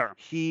where sure,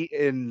 he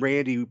and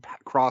Randy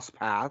cross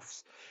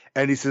paths,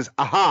 and he says,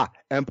 aha,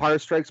 Empire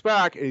Strikes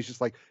Back, and he's just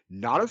like,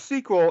 not a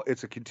sequel,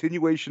 it's a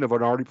continuation of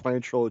an already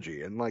planned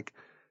trilogy. And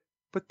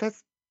but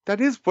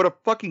That is what a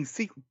fucking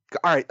sequel.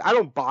 All right, I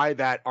don't buy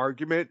that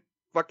argument,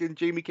 fucking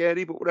Jamie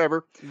Kennedy, but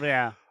whatever.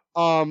 Yeah.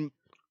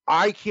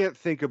 I can't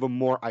think of a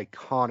more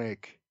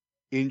iconic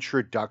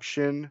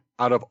introduction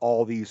out of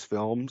all these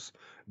films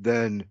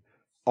than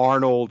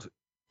Arnold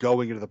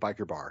going into the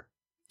biker bar.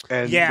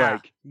 And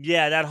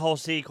yeah, that whole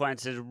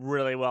sequence is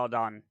really well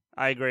done.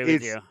 I agree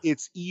with you.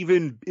 It's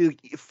even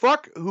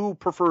fuck who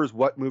prefers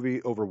what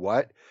movie over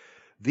what.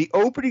 The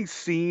opening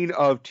scene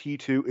of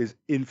T2 is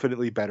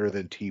infinitely better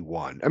than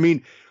T1. I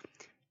mean,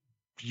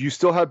 you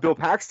still have Bill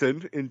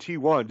Paxton in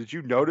T1. Did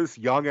you notice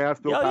young ass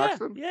Bill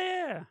Paxton?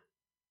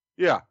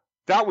 Yeah.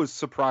 That was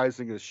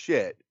surprising as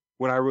shit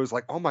when I was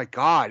like, oh my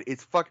God,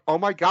 it's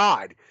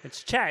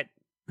Chet.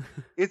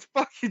 It's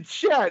fucking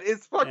Chet.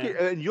 It's fucking,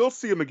 and you'll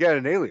see him again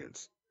in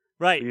Aliens.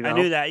 Right. You know? I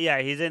knew that.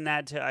 Yeah. He's in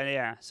that too.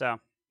 Yeah. So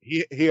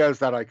he has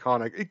that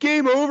iconic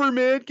game over,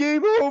 man.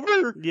 Game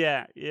over.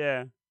 Yeah.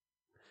 Yeah.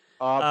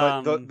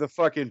 But the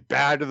fucking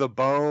bad to the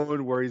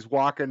bone where he's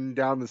walking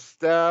down the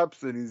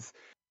steps and he's,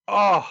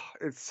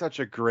 it's such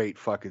a great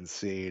fucking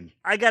scene.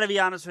 I gotta be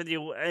honest with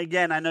you.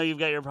 Again, I know you've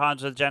got your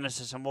problems with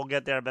Genesis, and we'll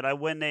get there. But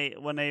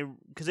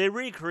because they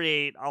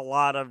recreate a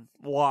lot of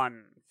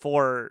one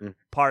for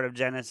part of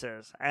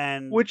Genesis,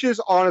 and which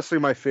is honestly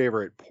my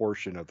favorite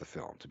portion of the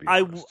film. To be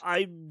honest,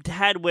 I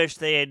had wished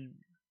they had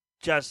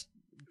just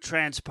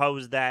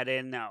transposed that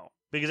in though,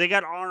 because they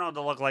got Arnold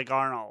to look like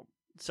Arnold.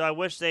 So I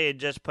wish they had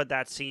just put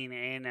that scene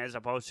in as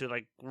opposed to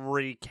like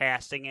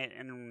recasting it,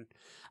 and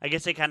I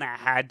guess they kind of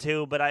had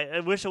to. But I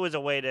wish there was a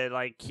way to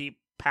like keep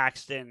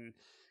Paxton,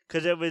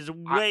 because it was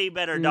way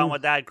better done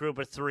with that group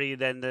of three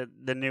than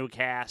the new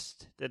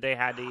cast that they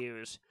had to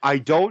use. I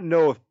don't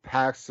know if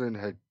Paxton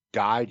had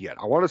died yet.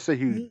 I want to say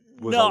he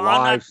was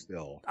alive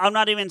still. I'm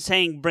not even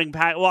saying bring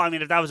back. Well, I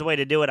mean, if that was a way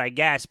to do it, I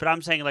guess. But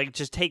I'm saying like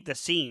just take the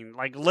scene,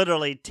 like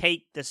literally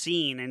take the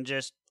scene and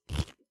just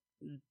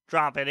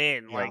drop it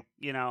in, like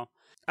you know.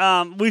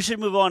 We should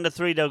move on to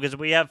 3 though, because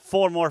we have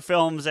 4 more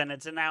films and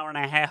it's an hour and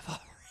a half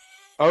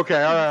already.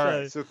 Okay, all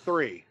right. So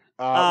 3.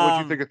 What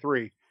do you think of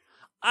 3?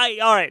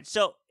 All right.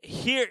 So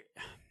here,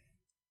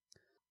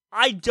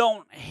 I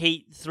don't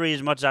hate 3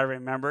 as much as I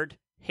remembered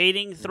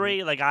hating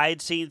 3. Like I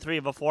had seen 3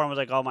 before and was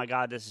like, oh my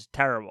God, this is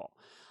terrible.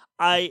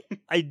 I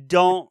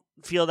don't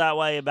feel that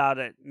way about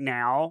it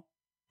now.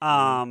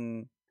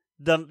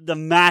 The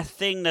math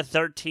thing, the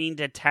 13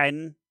 to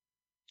 10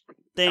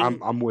 thing.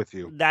 I'm with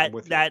you.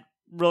 That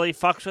really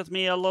fucks with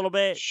me a little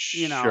bit,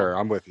 you know. Sure,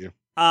 I'm with you.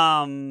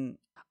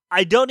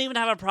 I don't even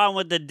have a problem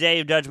with the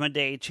day of Judgment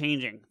Day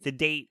changing. The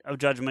date of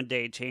Judgment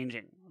Day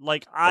changing.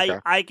 Like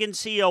I can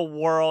see a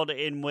world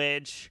in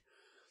which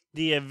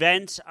the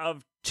events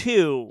of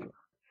 2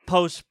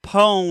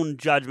 postpone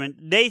Judgment.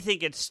 They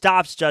think it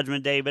stops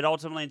Judgment Day, but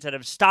ultimately instead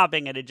of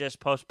stopping it, it just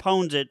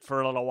postpones it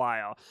for a little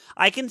while.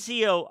 I can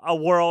see a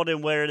world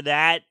in where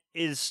that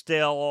is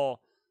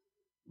still,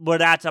 where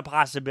that's a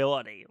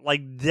possibility.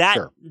 Like that,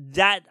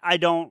 that I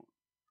don't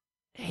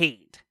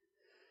hate.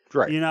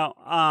 Right. You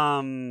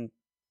know,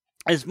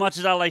 as much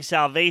as I like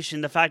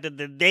Salvation, the fact that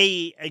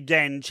they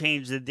again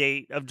changed the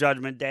date of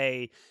Judgment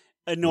Day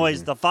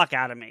annoys the fuck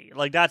out of me.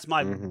 Like that's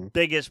my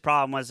biggest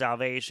problem with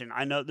Salvation.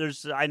 I know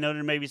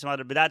there may be some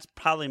other, but that's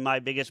probably my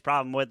biggest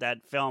problem with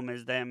that film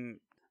is them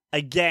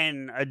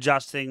again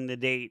adjusting the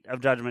date of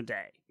Judgment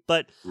Day.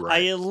 But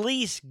I at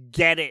least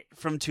get it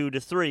from 2 to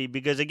 3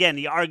 because again,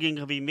 the argument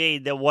can be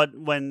made that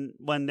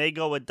when they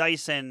go with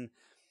Dyson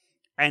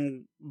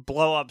and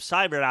blow up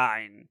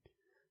Cyberdyne,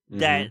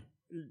 that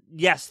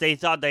yes, they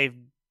thought they've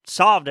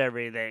solved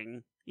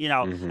everything, you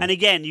know. And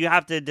again, you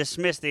have to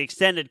dismiss the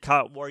extended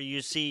cut where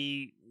you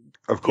see,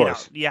 of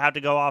course, you have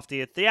to go off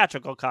the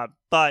theatrical cut.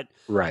 But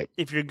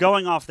if you're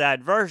going off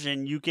that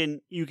version, you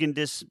can.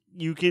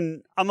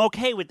 I'm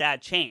okay with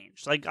that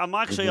change. Like I'm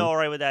actually all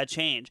right with that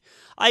change.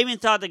 I even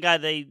thought the guy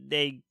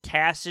they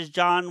cast as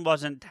John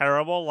wasn't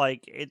terrible.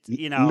 Like it's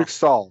Nick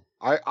Stahl.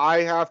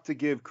 I have to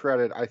give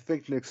credit. I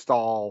think Nick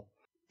Stahl,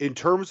 in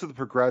terms of the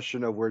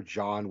progression of where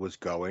John was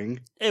going,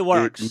 it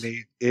works.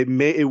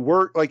 It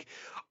worked. Like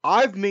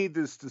I've made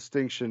this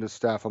distinction to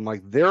Steph. I'm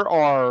like, there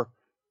are,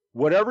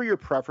 whatever your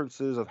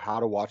preferences of how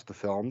to watch the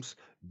films,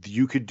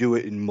 you could do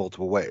it in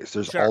multiple ways.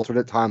 There's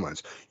alternate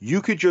timelines.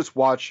 You could just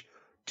watch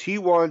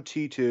T1,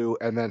 T2,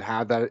 and then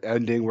have that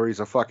ending where he's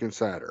a fucking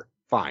senator.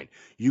 Fine.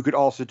 You could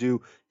also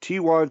do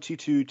T1,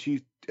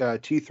 T2,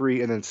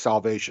 T3, and then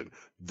Salvation.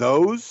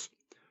 Those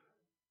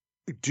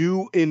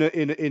do in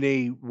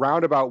a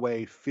roundabout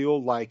way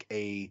feel like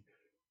a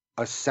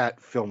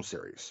set film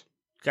series.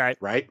 Okay.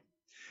 Right?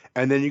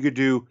 And then you could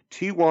do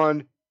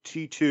T1,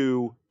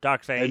 T2,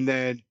 Dark Fate, and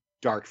then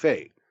Dark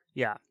Fate.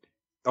 Yeah.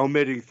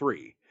 Omitting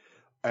 3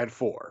 and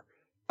 4.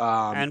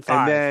 And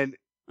 5.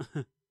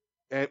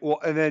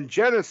 And then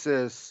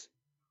Genesis,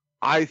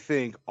 I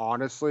think,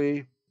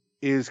 honestly,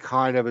 is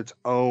kind of its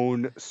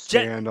own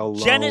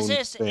standalone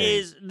Genesis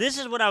thing. This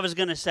is what I was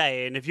going to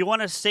say. And if you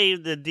want to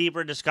save the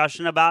deeper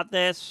discussion about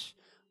this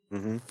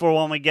for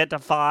when we get to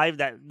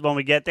 5, when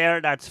we get there,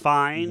 that's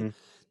fine.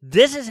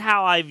 This is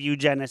how I view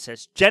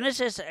Genesis.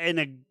 Genesis, in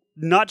a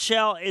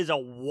nutshell, is a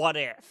what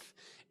if.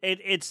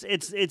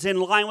 it's in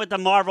line with the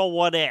Marvel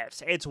what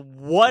ifs. It's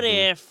what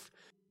if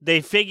they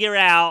figure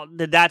out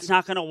that that's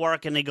not going to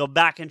work, and they go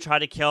back and try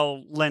to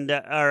kill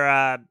Linda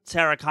or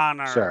Sarah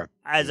Connor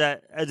as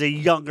a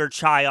younger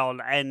child,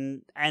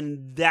 and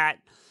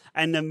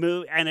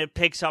it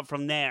picks up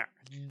from there.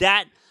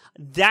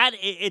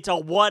 It's a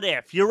what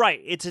if. You're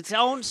right. It's its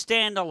own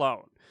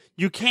standalone.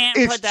 You can't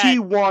put that. It's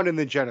T1 in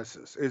the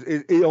Genesis.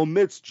 It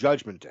omits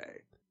Judgment Day.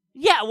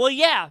 Yeah, well,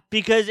 yeah,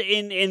 because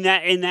in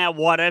that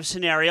what if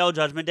scenario,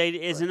 Judgment Day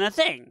isn't a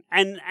thing,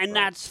 and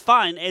that's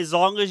fine as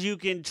long as you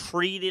can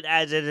treat it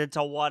as it's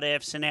a what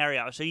if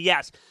scenario. So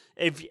yes,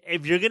 if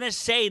you're gonna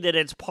say that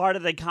it's part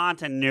of the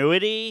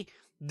continuity,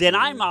 then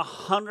I'm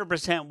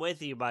 100%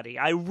 with you, buddy.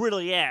 I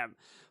really am,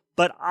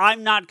 but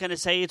I'm not gonna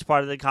say it's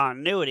part of the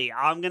continuity.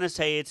 I'm gonna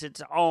say it's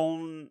its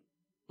own,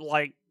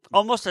 like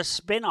almost a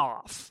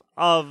spin-off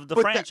of the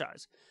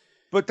franchise.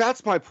 But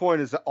that's my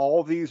point, is that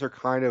all these are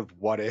kind of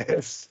what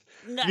ifs.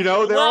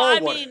 No, they're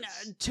all what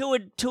ifs.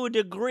 To a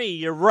degree,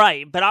 you're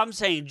right. But I'm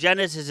saying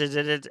Genesis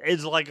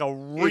is like a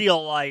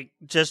real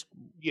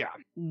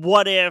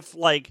what if,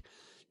 like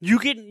you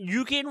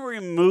can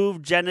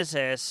remove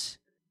Genesis.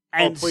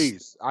 And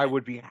please, I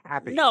would be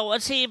happy. No,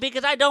 see,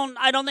 because I don't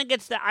think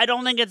it's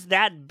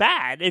that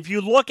bad. If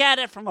you look at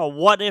it from a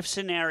what if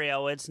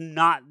scenario, it's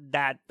not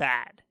that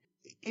bad.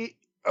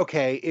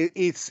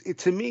 It's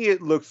to me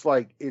it looks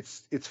like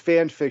it's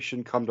fan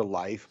fiction come to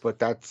life, but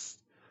that's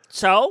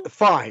so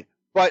fine.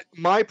 But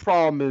my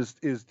problem is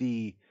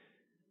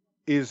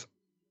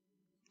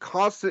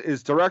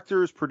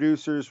directors,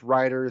 producers,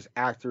 writers,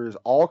 actors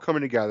all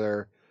coming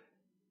together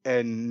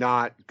and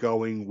not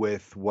going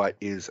with what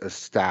is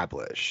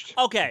established.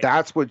 Okay,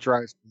 that's what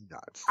drives me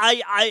nuts.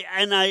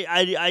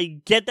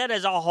 I get that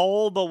as a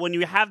whole, but when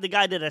you have the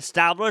guy that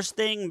established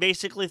thing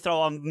basically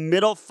throw a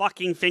middle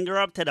fucking finger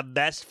up to the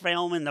best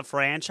film in the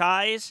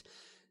franchise,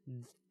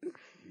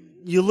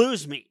 you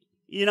lose me.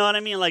 You know what I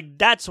mean? Like,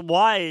 that's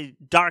why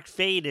Dark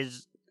Fate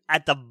is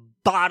at the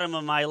bottom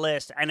of my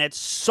list, and it's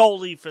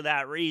solely for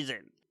that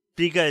reason.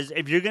 Because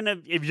if you're gonna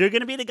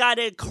be the guy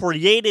that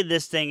created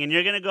this thing, and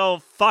you're gonna go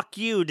fuck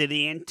you to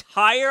the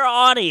entire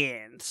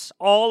audience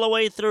all the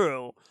way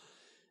through,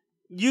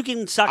 you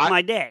can suck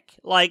my dick.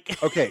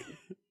 Like, okay,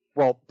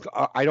 well,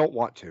 I don't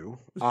want to,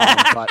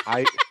 but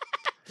I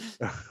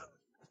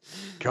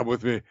come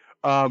with me.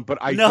 But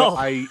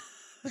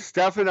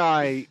Steph and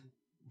I.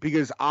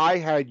 Because I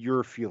had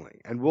your feeling,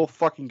 and we'll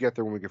fucking get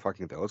there when we get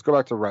fucking there. Let's go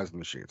back to Rise of the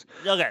Machines.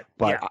 Okay.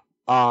 But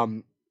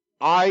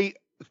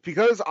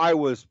because I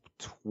was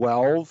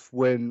 12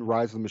 when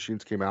Rise of the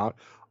Machines came out,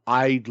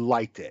 I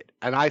liked it.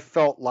 And I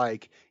felt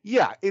like,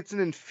 yeah, it's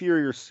an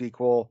inferior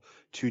sequel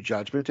to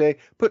Judgment Day,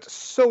 but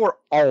so are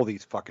all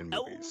these fucking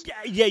movies.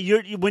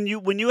 Yeah, when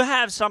you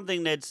have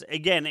something that's,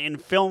 again, in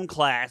film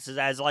class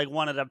as like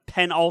one of the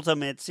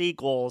penultimate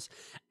sequels,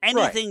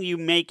 anything you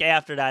make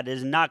after that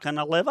is not going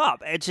to live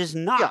up. It's just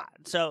not. Yeah.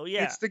 So,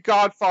 yeah. It's The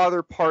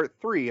Godfather Part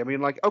 3. I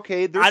mean, like,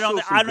 okay, I don't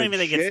even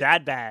think it's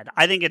that bad.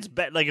 I think it's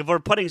like, if we're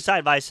putting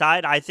side by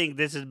side, I think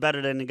this is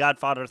better than The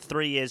Godfather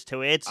 3 is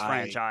to its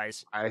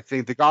franchise. I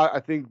think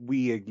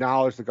we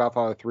acknowledge The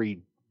Godfather 3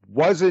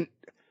 wasn't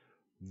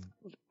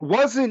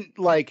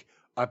like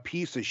a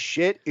piece of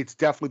shit. It's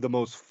definitely the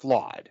most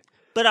flawed.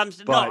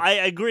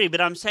 I agree.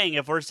 But I'm saying,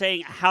 if we're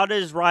saying how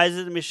does Rise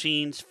of the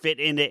Machines fit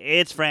into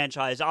its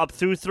franchise up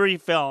through 3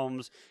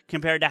 films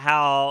compared to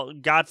how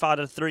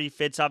Godfather 3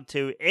 fits up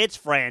to its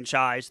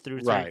franchise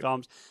through 3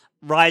 films,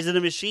 Rise of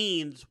the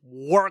Machines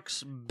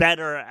works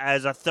better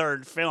as a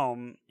 3rd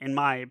film, in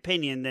my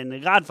opinion, than The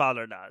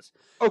Godfather does.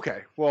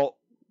 Okay, well,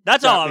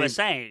 that's all I was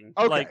saying.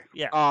 Okay, like,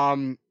 yeah.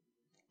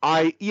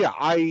 I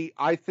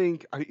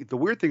think the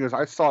weird thing is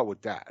I saw it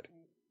with Dad.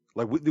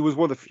 Like, it was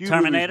one of the few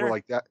movies where,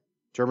 like, that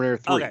Terminator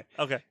 3.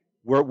 Okay.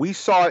 Where we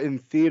saw it in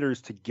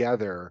theaters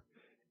together,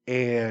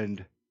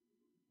 and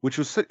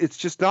it's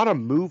just not a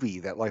movie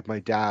that, like, my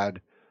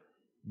dad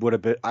would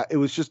have been. It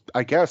was just,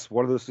 I guess,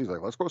 one of those things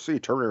like, let's go see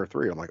Terminator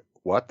 3. I'm like,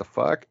 what the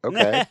fuck?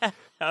 Okay.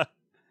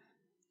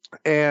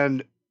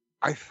 And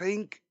I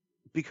think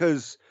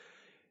because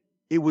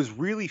it was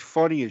really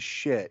funny as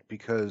shit,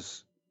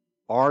 because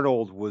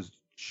Arnold was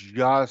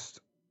just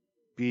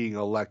being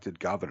elected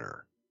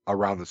governor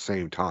around the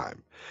same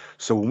time.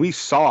 So when we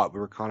saw it, we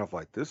were kind of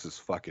like, this is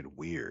fucking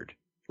weird.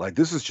 Like,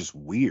 this is just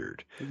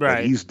weird.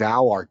 Right. He's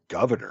now our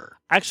governor.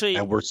 Actually,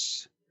 and we're...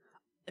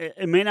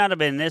 it may not have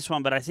been this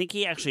one, but I think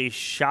he actually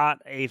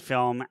shot a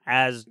film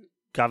as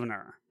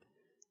governor.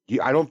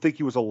 I don't think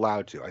he was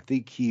allowed to. I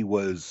think he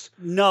was...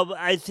 No, but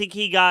I think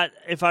he got,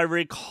 if I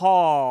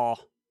recall,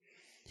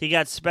 he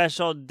got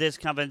special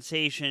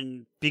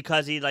dispensation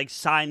because he, like,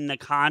 signed the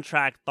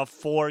contract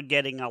before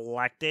getting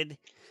elected.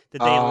 That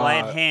they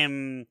let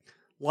him,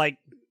 like,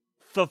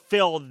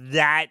 fulfill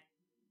that.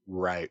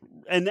 Right.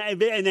 And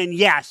then,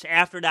 yes,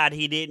 after that,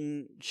 he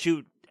didn't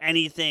shoot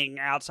anything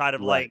outside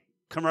of, like,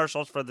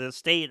 commercials for the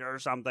state or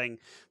something.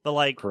 But,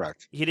 like,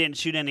 correct. He didn't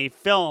shoot any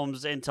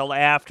films until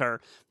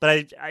after.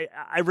 But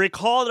I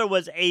recall there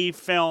was a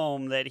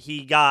film that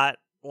he got,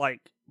 like,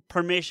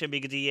 permission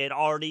because he had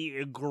already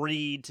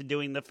agreed to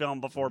doing the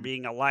film before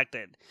being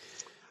elected.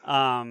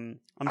 I'm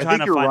trying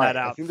to find that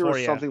out. I think there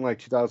was something like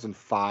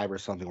 2005 or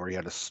something where he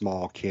had a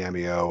small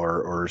cameo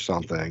or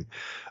something.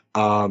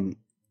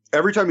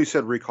 Every time you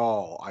said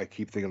recall, I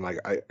keep thinking like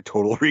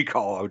Total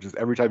Recall. I would just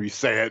every time you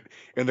say it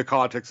in the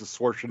context of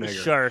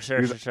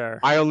Schwarzenegger. Sure.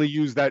 I only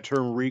use that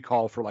term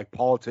recall for like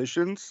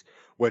politicians,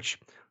 which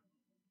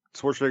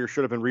Schwarzenegger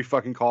should have been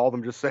re-fucking called.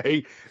 I'm just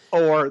saying,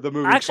 or the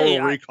movie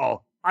Total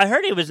Recall. I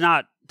heard he was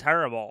not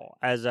terrible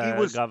as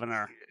a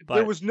governor. But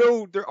there was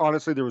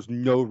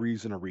no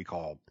reason to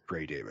recall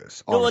Gray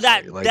Davis.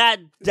 Honestly. Well,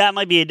 that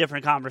might be a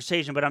different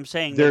conversation, but I'm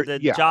saying that the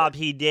job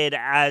he did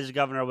as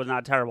governor was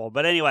not terrible.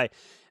 But anyway,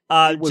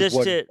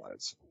 just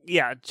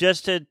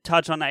to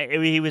touch on that,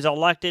 he was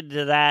elected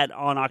to that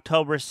on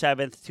October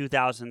 7th,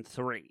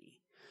 2003.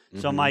 Mm-hmm.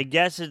 So my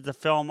guess is the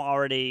film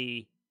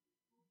already.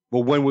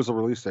 Well, when was the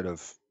release date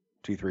of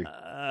T3?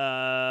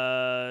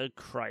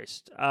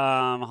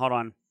 Hold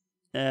on.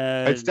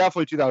 It's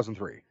definitely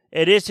 2003.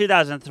 It is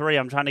 2003.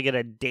 I'm trying to get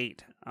a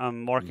date.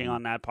 I'm working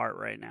on that part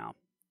right now.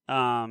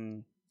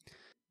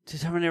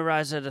 Determine the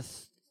rise of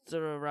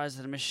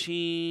the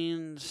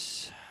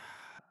machines.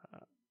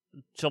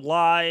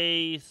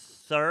 July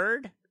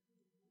 3rd,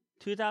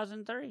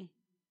 2003.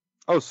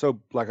 Oh,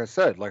 so like I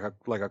said, like a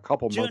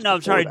couple months. No,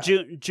 I'm sorry,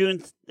 June.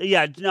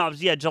 July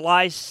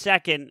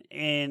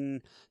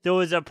 2nd. There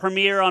was a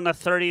premiere on the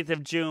 30th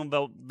of June,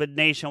 but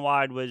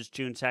nationwide was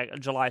July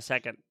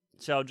 2nd.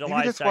 So July.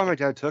 Maybe that's 2nd. why my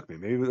dad took me.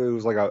 Maybe it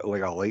was like a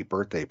late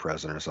birthday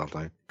present or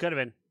something. Could have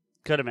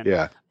been.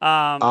 Yeah.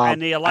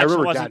 And the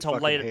election wasn't until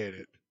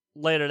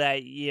later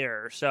that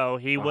year, so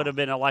he would have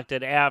been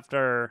elected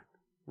after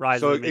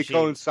Rise of the Machines. So it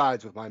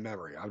coincides with my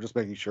memory. I'm just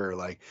making sure,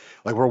 like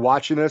we're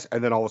watching this,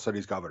 and then all of a sudden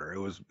he's governor. It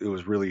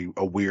was really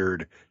a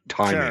weird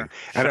timing.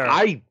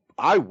 And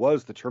I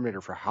was the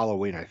Terminator for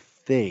Halloween, I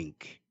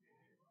think,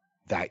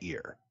 that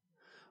year.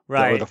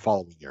 Right. Or the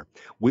following year.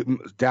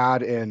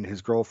 Dad and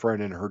his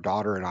girlfriend and her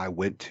daughter and I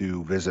went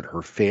to visit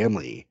her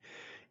family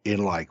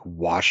in like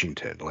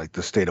Washington, like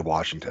the state of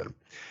Washington.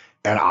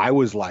 And I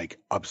was like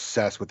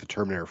obsessed with the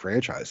Terminator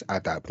franchise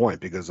at that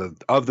point because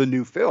of the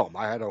new film.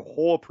 I had a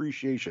whole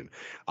appreciation.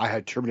 I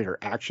had Terminator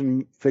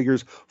action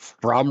figures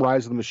from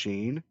Rise of the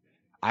Machine.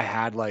 I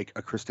had like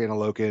a Kristanna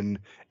Loken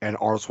and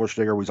Arnold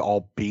Schwarzenegger was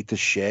all beat to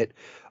shit.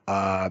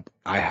 I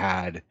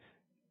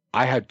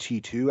had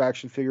T2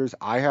 action figures.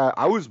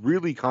 I was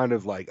really kind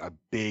of like a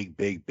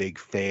big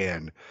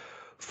fan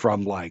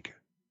from like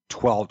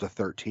 12 to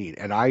 13.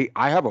 And I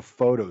have a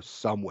photo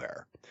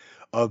somewhere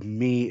of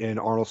me in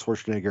Arnold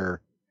Schwarzenegger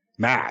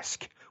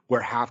mask where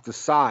half the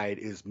side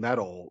is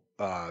metal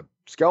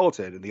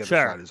skeleton and the other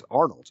side is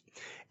Arnold.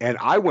 And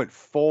I went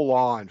full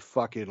on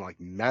fucking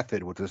like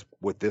method with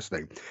this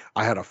thing.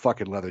 I had a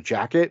fucking leather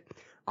jacket.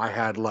 I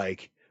had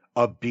like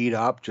a beat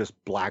up just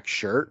black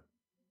shirt.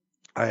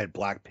 I had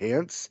black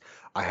pants.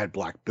 I had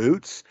black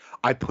boots.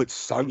 I put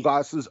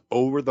sunglasses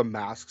over the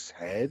mask's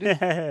head.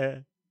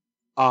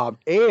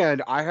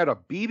 And I had a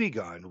BB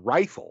gun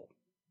rifle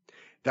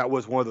that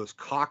was one of those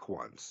cock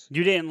ones.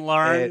 You didn't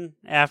learn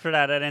after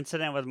that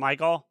incident with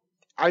Michael?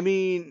 I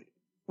mean,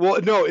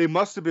 well, no, it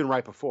must have been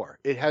right before.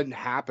 It hadn't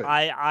happened.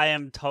 I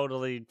am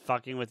totally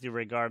fucking with you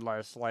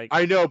regardless. Like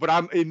I know, but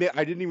I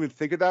didn't even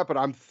think of that, but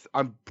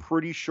I'm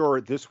pretty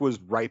sure this was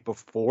right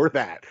before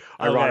that,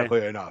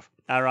 ironically enough.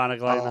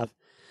 Enough.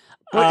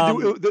 But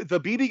the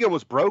BB gun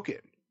was broken.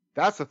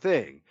 That's the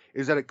thing,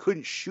 is that it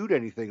couldn't shoot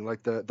anything.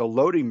 Like the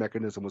loading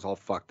mechanism was all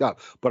fucked up,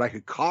 but I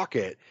could cock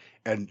it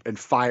and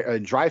fire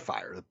and dry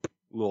fire, a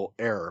little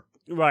error.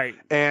 Right.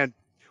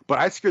 But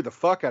I scared the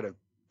fuck out of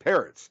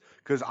parents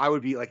because I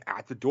would be like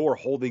at the door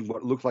holding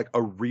what looked like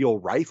a real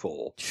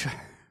rifle.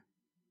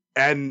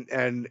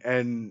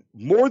 and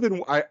more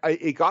than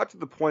it got to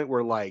the point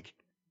where like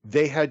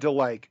they had to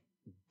like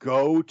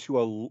go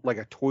to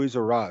a Toys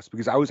R Us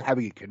because I was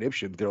having a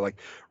conniption. They're like,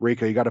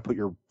 Rico, you got to put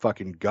your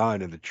fucking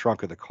gun in the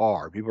trunk of the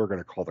car. People are going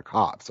to call the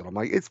cops. And I'm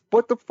like, it's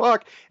what the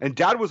fuck? And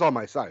Dad was on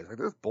my side. He's like,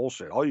 this is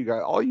bullshit. All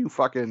you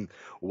fucking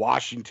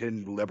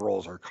Washington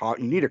liberals you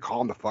need to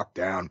calm the fuck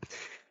down.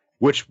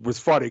 Which was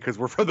funny because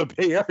we're from the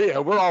Bay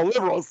Area. We're all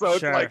liberals. So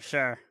it's like,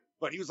 sure.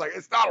 But he was like,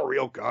 it's not a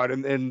real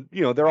gun. And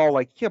you know, they're all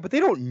like, yeah, but they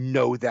don't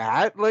know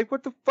that. Like,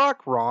 what the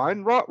fuck,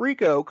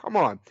 Rico, come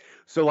on.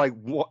 So like,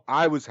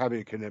 I was having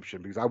a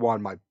conniption because I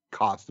wanted my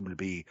costume to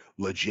be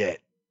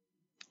legit.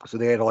 So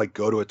they had to like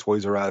go to a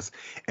Toys R Us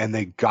and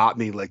they got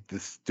me like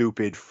this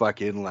stupid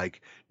fucking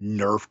like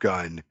Nerf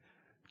gun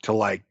to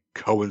like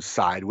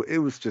coincide with.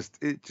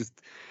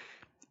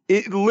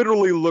 It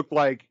literally looked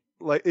like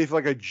if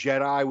like a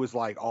Jedi was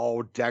like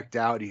all decked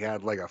out, he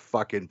had like a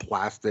fucking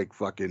plastic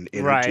fucking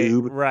inner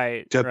tube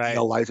to be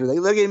a lighter. They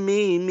look at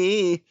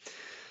me.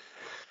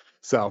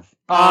 So,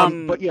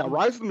 but yeah,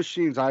 Rise of the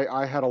Machines. I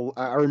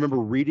remember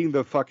reading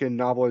the fucking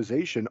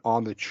novelization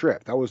on the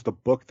trip. That was the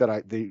book that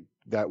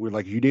we're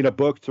like, you need a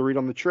book to read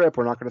on the trip.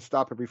 We're not going to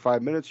stop every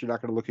 5 minutes. You're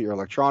not going to look at your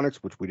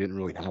electronics, which we didn't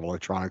really have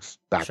electronics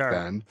back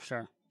then.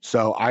 Sure.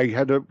 So I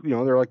had to,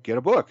 they're like, get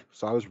a book.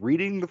 So I was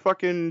reading the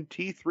fucking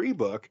T3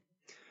 book.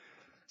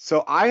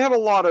 So I have a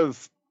lot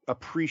of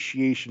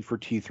appreciation for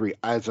T3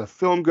 as a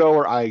film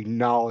goer. I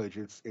acknowledge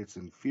it's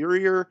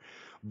inferior,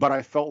 but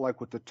I felt like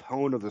with the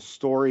tone of the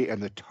story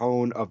and the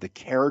tone of the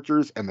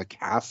characters and the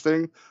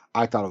casting,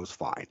 I thought it was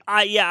fine.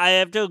 I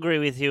have to agree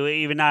with you.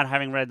 Even not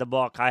having read the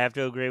book, I have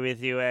to agree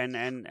with you.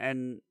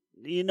 And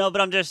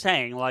but I'm just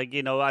saying, like,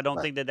 I don't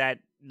think that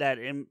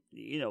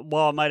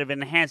while it might have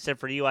enhanced it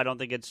for you, I don't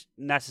think it's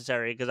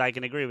necessary because I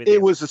can agree with you.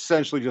 It was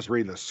essentially just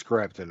reading the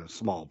script in a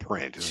small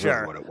print. Is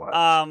really what it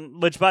was.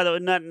 Which, by the way,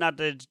 not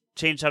to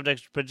change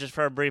subjects, but just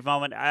for a brief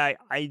moment,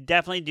 I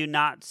definitely do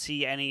not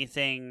see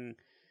anything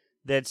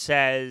that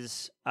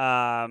says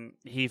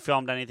he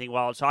filmed anything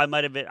well. So I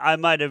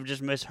might have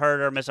just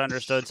misheard or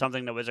misunderstood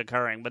something that was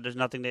occurring, but there's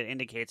nothing that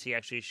indicates he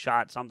actually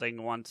shot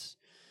something once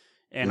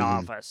in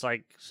office.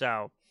 Like,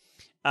 so,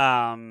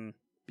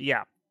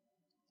 yeah.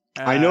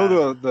 I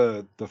know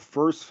the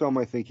first film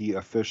I think he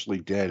officially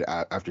did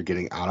after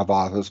getting out of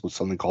office was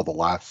something called The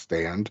Last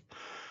Stand.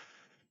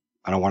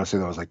 I don't want to say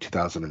that was like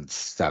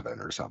 2007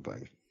 or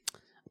something.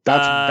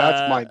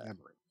 That's my memory.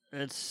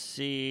 Let's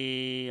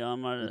see.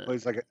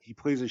 He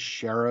plays a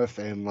sheriff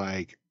and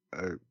like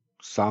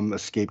some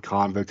escaped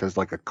convict has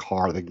like a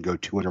car that can go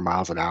 200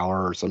 miles an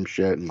hour or some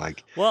shit and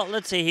like. Well,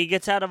 let's see. He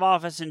gets out of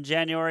office in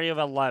January of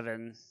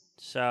 2011.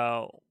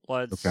 So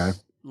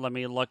let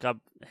me look up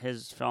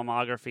his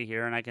filmography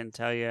here, and I can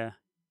tell you.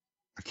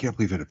 I can't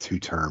believe it a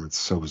 2-term. It's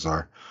so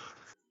bizarre.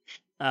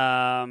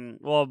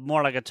 Well,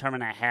 more like a term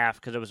and a half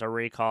because it was a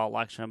recall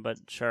election, but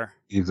sure.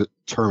 He's a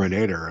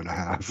Terminator and a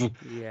half.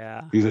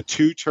 Yeah. He's a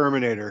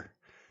 2-Terminator.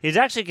 He's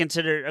actually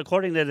considered,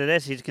 according to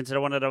this, he's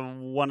considered one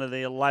of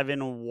the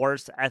 11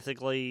 worst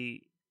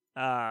ethically,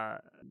 one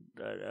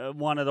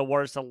of the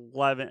worst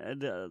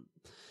 11,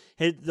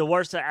 the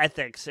worst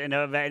ethics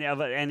of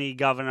any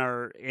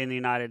governor in the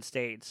United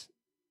States.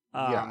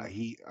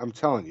 I'm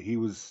telling you, he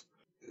was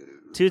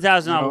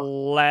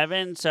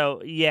 2011.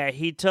 So yeah,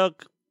 he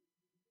took.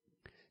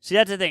 See,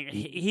 that's the thing.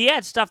 He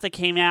had stuff that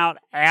came out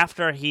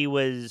after he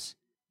was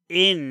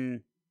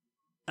in,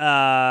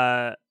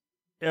 or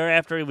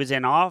after he was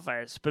in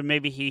office, but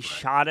maybe he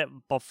shot it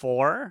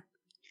before.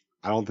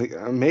 I don't think.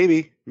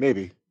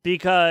 Maybe.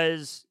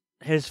 Because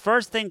his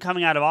first thing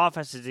coming out of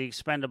office is The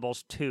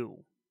Expendables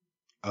 2.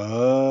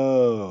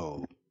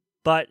 Oh.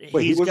 But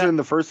wait, he wasn't in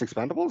the first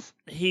Expendables?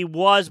 He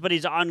was, but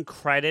he's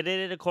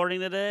uncredited according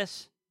to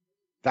this.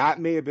 That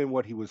may have been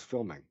what he was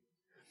filming.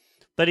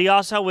 But he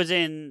also was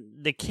in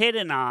The Kid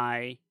and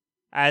I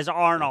as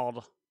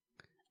Arnold,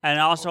 and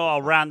also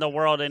Around the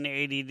World in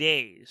 80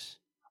 Days.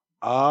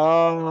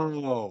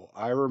 Oh,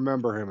 I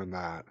remember him in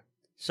that.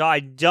 So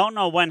I don't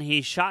know when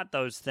he shot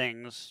those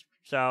things.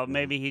 So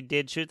maybe he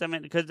did shoot them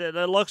in, because it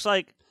looks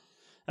like,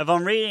 if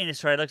I'm reading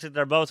this right, it looks like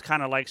they're both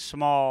kind of like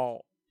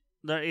small.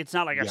 It's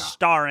not like a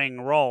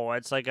starring role.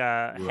 It's like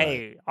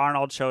hey,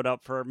 Arnold showed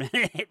up for a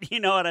minute. You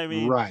know what I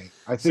mean? Right.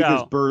 I think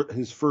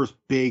his first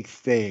big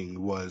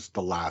thing was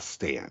The Last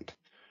Stand.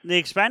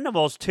 The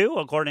Expendables 2,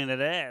 according to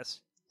this.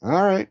 All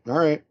right.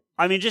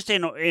 I mean, just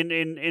in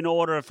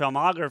order of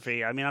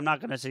filmography. I mean, I'm not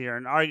going to sit here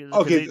and argue.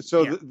 Okay,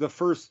 the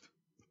first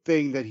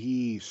thing that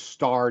he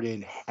starred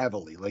in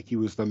heavily, like he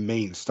was the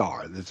main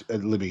star. I'll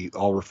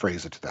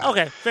rephrase it to that.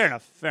 Okay, fair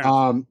enough.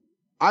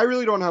 I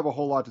really don't have a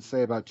whole lot to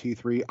say about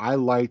T3. I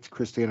liked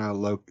Christiana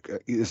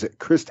is it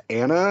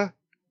Christanna?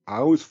 I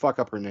always fuck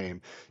up her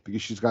name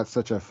because she's got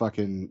such a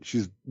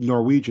she's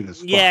Norwegian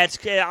as fuck. Yeah,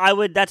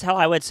 that's how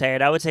I would say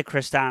it. I would say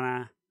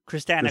Christana,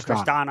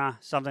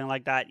 something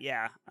like that.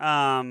 Yeah.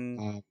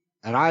 And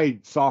I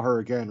saw her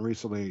again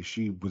recently.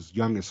 She was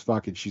young as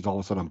fuck, and she's all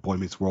of a sudden on Boy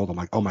Meets World. I'm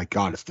like, oh my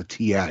god, it's the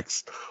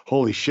TX.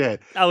 Holy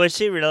shit. Oh, is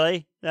she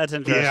really? That's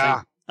interesting.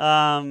 Yeah.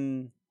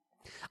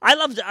 I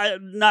love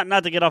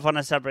not to get off on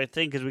a separate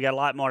thing because we got a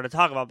lot more to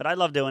talk about, but I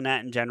love doing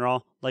that in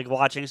general, like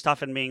watching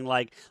stuff and being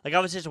like I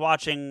was just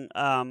watching.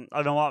 I've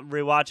been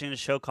rewatching the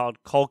show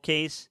called Cold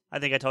Case. I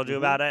think I told you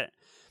about it.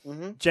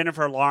 Mm-hmm.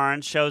 Jennifer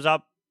Lawrence shows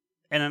up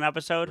in an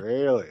episode.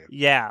 Really?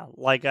 Yeah,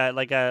 like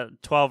a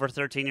 12 or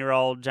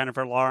 13-year-old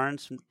Jennifer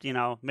Lawrence.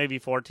 Maybe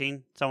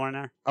 14, somewhere in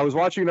there. I was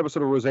watching an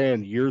episode of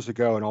Roseanne years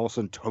ago, and all of a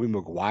sudden Tobey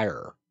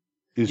Maguire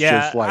is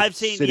just like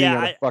sitting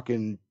at a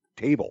fucking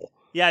table.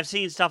 Yeah, I've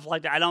seen stuff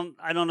like that. I don't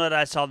know that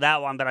I saw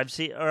that one, but I've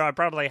seen, or I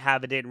probably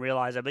have, but didn't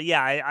realize it. But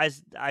yeah,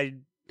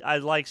 I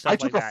like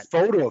stuff like that. I took a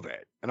photo of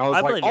it, and I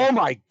was like, "Oh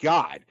my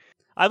god!"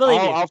 I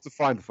believe I'll have to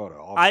find the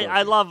photo.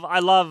 I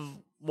love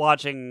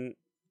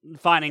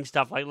finding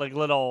stuff like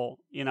little,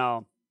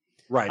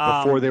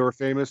 right before they were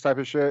famous type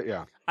of shit.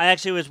 Yeah, I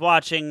actually was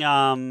watching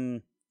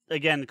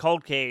again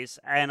Cold Case,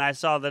 and I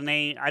saw the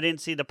name. I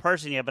didn't see the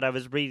person yet, but I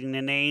was reading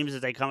the names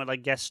as they come with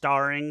like guest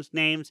starring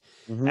names,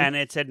 and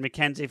it said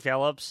Mackenzie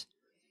Phillips.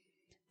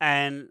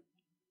 And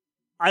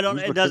I don't.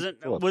 It doesn't.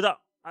 With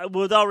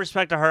all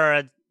respect to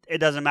her, it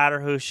doesn't matter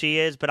who she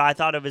is. But I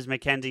thought of as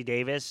Mackenzie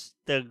Davis,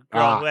 the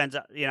girl who ends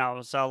up.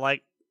 So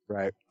like.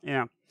 Right.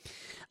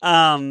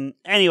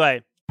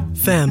 Anyway.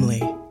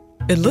 Family.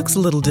 It looks a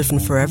little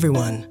different for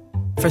everyone.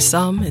 For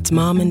some, it's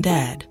mom and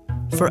dad.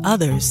 For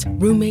others,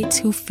 roommates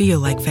who feel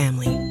like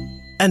family.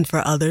 And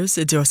for others,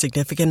 it's your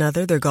significant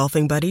other, their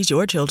golfing buddies,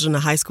 your children, a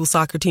high school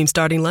soccer team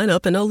starting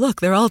lineup, and oh look,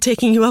 they're all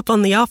taking you up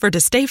on the offer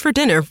to stay for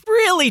dinner,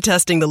 really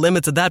testing the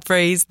limits of that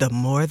phrase, the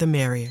more the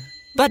merrier.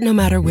 But no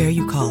matter where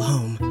you call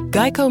home,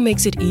 Geico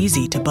makes it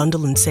easy to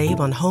bundle and save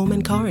on home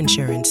and car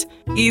insurance.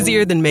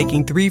 Easier than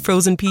making 3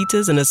 frozen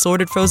pizzas and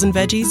assorted frozen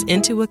veggies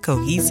into a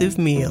cohesive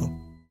meal.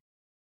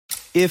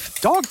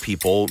 If dog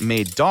people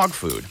made dog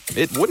food,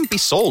 it wouldn't be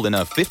sold in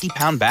a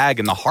 50-pound bag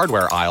in the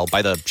hardware aisle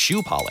by the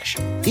shoe polish.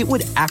 It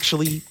would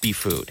actually be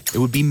food. It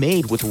would be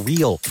made with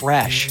real,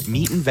 fresh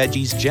meat and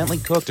veggies gently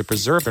cooked to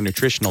preserve their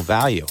nutritional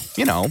value.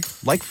 You know,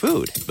 like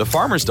food. The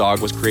Farmer's Dog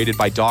was created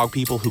by dog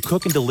people who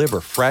cook and deliver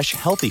fresh,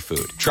 healthy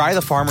food. Try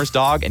the Farmer's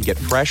Dog and get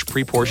fresh,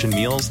 pre-portioned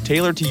meals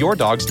tailored to your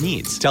dog's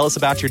needs. Tell us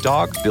about your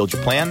dog, build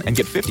your plan, and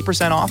get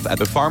 50% off at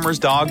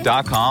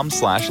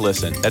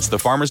thefarmersdog.com/listen. That's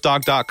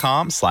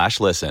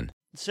thefarmersdog.com/listen.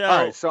 So,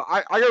 all right, so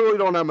I really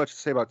don't have much to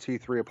say about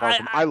T3 apart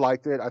from I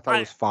liked it. I thought it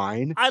was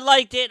fine. I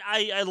liked it.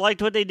 I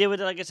liked what they did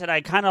with it. Like I said, I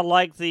kind of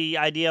liked the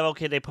idea of,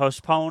 okay, they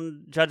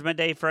postponed Judgment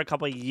Day for a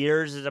couple of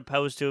years as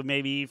opposed to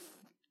maybe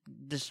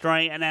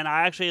destroying. And then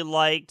I actually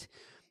liked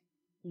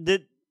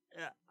that.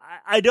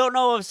 I don't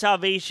know if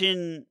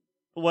Salvation,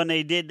 when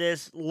they did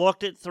this,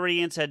 looked at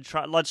 3 and said,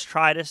 let's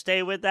try to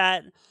stay with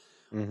that.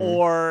 Mm-hmm.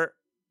 Or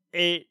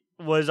it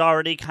was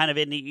already kind of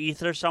in the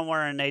ether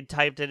somewhere and they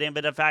typed it in.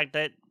 But the fact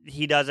that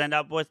he does end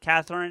up with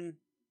Catherine,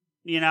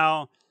 you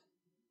know?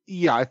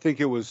 Yeah, I think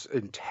it was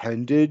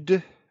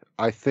intended.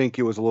 I think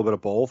it was a little bit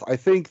of both. I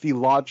think the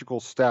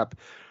logical step,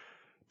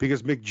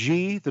 because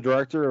McG, the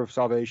director of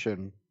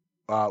Salvation,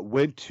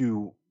 went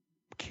to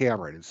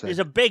Cameron and said, he's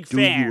a big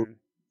fan.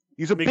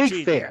 He's a big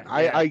fan. Yeah.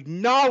 I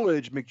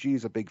acknowledge McG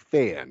is a big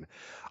fan.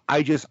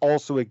 I just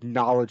also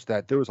acknowledge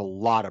that there was a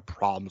lot of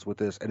problems with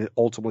this, and it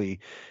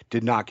ultimately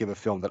did not give a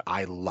film that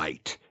I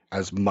liked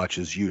as much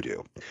as you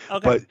do.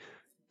 Okay. But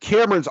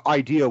Cameron's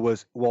idea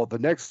was, well, the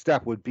next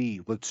step would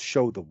be, let's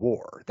show the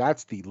war.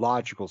 That's the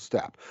logical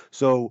step.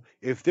 So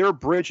if they're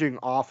bridging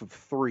off of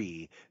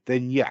 3,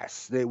 then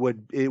yes, it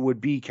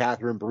would be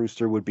Catherine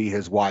Brewster would be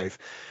his wife.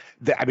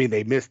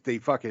 They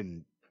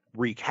fucking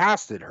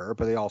recasted her,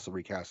 but they also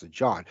recasted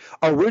John.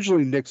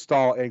 Originally, Nick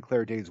Stahl and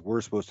Claire Danes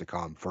were supposed to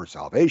come for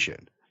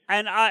Salvation.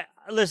 And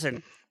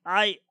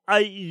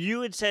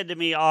you had said to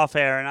me off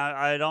air, and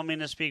I don't mean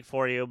to speak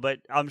for you, but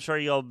I'm sure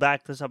you'll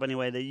back this up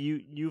anyway, that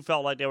you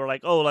felt like they were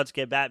like, oh, let's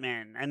get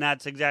Batman. And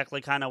that's exactly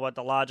kind of what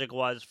the logic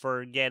was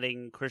for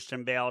getting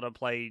Christian Bale to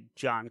play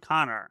John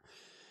Connor,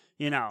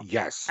 you know?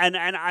 Yes. And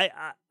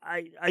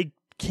I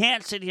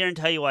can't sit here and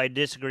tell you I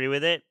disagree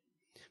with it,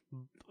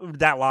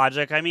 that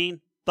logic, I mean.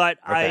 But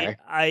okay.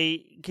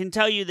 I can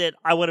tell you that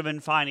I would have been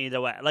fine either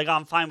way. Like,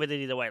 I'm fine with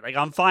it either way. Like,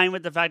 I'm fine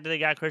with the fact that they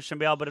got Christian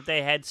Bale, but if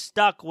they had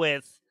stuck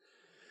with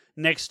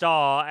Nick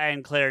Stahl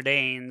and Claire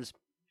Danes,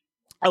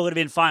 I would have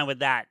been fine with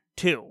that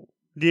too.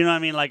 Do you know what I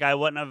mean? Like, I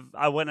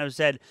wouldn't have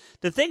said.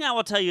 The thing I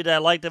will tell you that I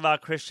liked about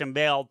Christian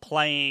Bale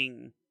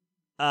playing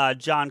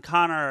John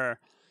Connor,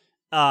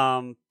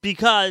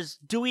 because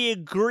do we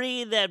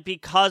agree that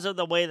because of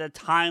the way the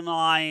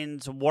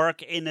timelines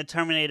work in the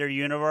Terminator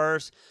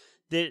universe,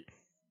 that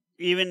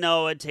even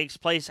though it takes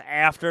place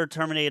after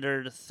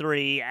Terminator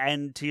 3,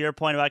 and to your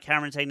point about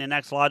Cameron saying the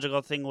next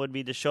logical thing would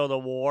be to show the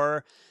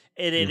war,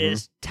 it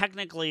is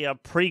technically a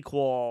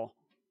prequel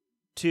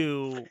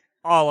to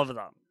all of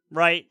them,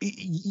 right?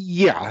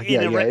 Yeah.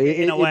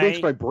 It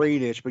makes my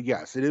brain itch, but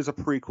yes, it is a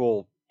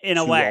prequel to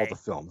all the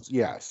films.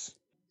 Yes.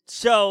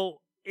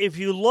 So if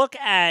you look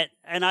at,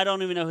 and I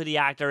don't even know who the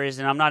actor is,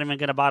 and I'm not even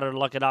going to bother to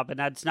look it up, and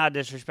that's not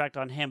disrespect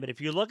on him, but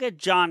if you look at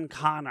John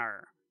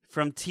Connor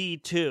from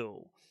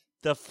T2,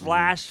 the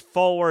flash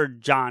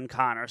forward John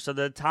Connor. So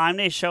the time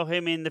they show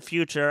him in the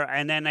future,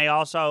 and then they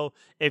also,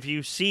 if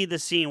you see the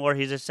scene where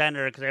he's a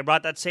senator, because they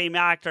brought that same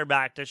actor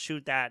back to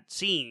shoot that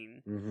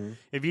scene,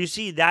 if you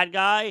see that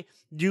guy,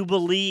 you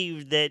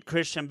believe that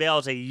Christian Bale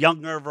is a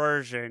younger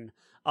version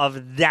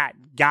of that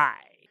guy.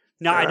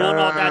 Now, I don't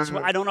know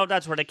if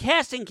that's where the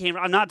casting came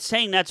from. I'm not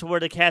saying that's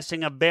where the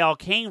casting of Bale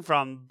came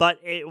from, but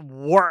it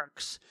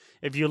works.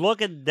 If you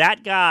look at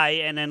that guy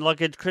and then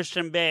look at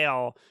Christian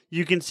Bale,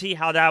 you can see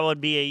how that would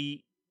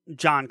be a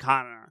John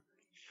Connor.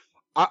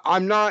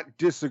 I'm not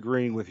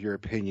disagreeing with your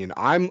opinion.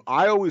 I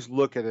always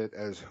look at it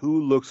as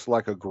who looks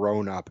like a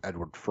grown-up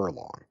Edward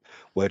Furlong,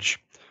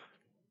 which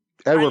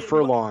Edward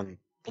Furlong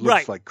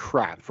looks like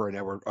crap for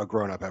a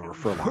grown-up Edward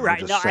Furlong.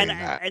 Right.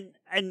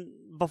 And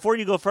before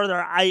you go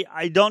further,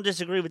 I don't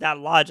disagree with that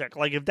logic.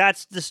 Like, if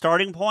that's the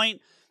starting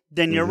point,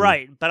 then you're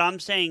right. But I'm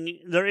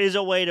saying there is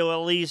a way to at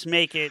least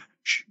make it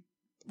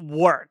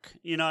work.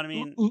 You know what I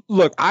mean?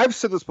 Look, I've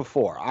said this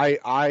before.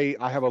 I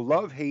have a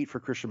love-hate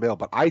for Christian Bale,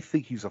 but I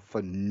think he's a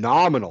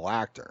phenomenal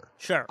actor.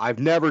 Sure. I've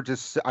never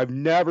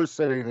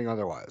said anything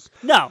otherwise.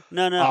 No.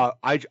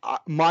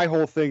 My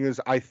whole thing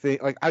is, I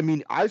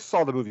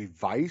saw the movie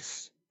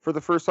Vice for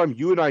the first time.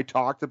 You and I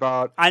talked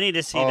about. I need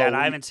to see that.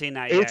 I haven't seen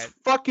that yet. It's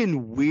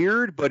fucking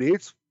weird, but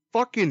it's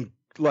fucking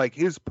like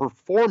his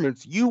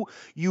performance. You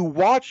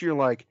watch, you're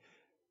like,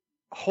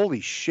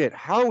 holy shit,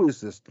 how is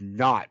this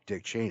not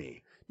Dick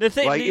Cheney? The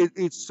thing, Like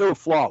it's so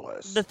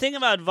flawless. The thing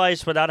about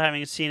Vice, without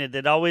having seen it,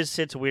 that always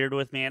sits weird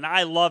with me, and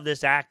I love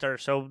this actor,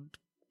 so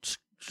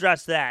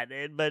stress that.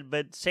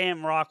 But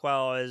Sam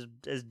Rockwell as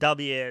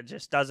W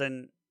just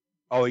doesn't.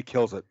 Oh, he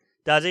kills it.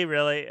 Does he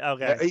really?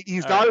 Okay.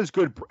 He's not as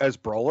good as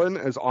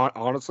Brolin.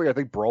 Honestly, I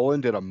think Brolin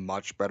did a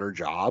much better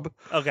job.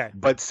 Okay.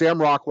 But Sam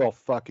Rockwell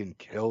fucking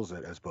kills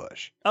it as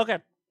Bush. Okay.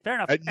 Fair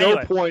enough. At no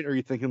point are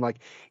you thinking like,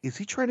 is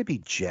he trying to be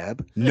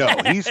Jeb? No,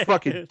 he's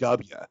fucking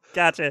W.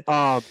 Gotcha.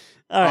 All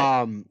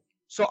right.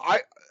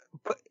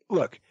 But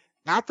look,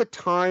 at the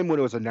time when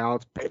it was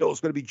announced Bale's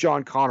going to be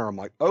John Connor, I'm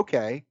like,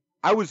 okay,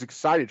 I was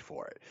excited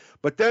for it.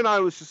 But then I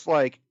was just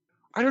like,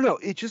 I don't know,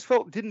 it just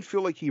didn't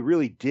feel like he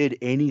really did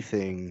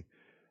anything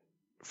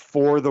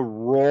for the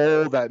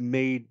role that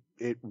made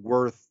it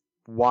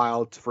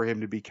worthwhile for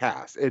him to be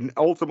cast. And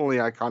ultimately,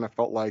 I kind of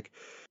felt like,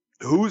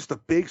 who's the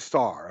big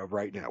star of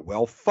right now?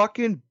 Well,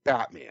 fucking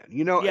Batman.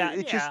 You know,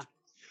 just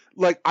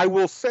like, I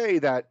will say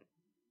that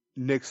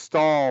Nick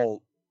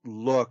Stahl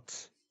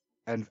looked,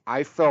 and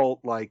I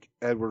felt like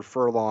Edward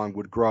Furlong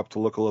would grow up to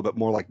look a little bit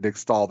more like Nick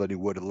Stahl than he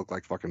would to look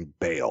like fucking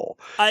Bale.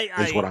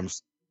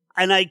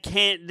 And I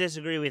can't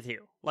disagree with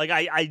you. Like,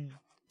 I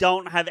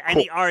don't have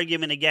any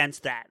argument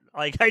against that.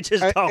 Like, I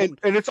just don't.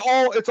 And it's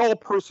all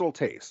personal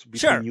taste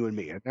between you and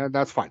me, and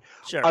that's fine.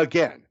 Sure.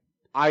 Again,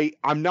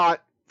 I'm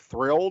not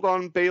thrilled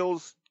on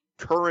Bale's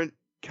current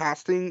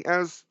casting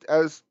as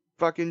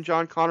fucking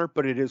John Connor,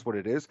 but it is what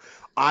it is.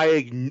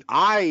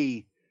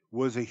 I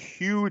was a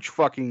huge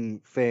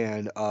fucking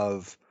fan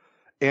of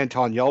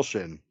Anton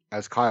Yelchin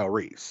as Kyle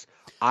Reese.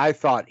 I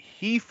thought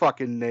he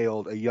fucking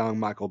nailed a young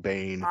Michael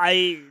Biehn.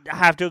 I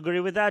have to agree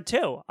with that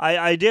too.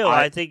 I do.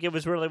 I think it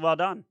was really well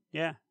done.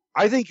 Yeah.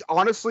 I think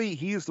honestly,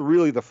 he's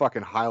really the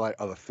fucking highlight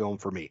of the film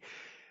for me,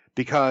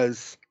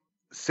 because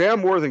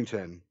Sam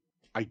Worthington,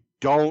 I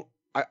don't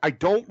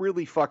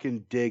really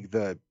fucking dig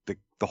the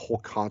whole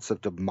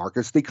concept of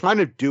Marcus. They kind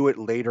of do it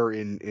later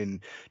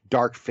in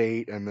Dark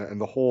Fate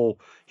and the whole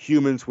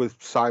humans with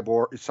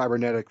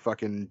cybernetic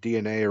fucking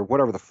DNA or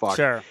whatever the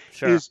fuck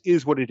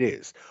is what it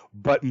is.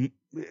 But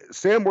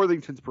Sam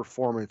Worthington's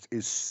performance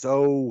is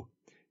so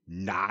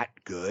not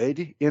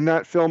good in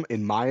that film,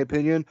 in my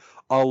opinion.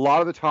 A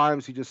lot of the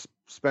times he just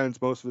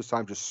spends most of his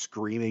time just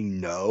screaming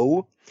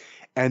no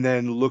and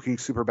then looking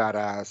super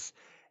badass,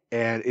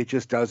 and it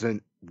just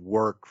doesn't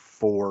work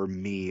for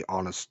me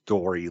on a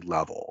story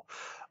level.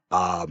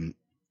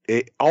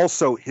 It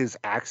also, his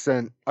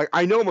accent,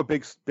 I know I'm a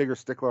bigger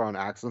stickler on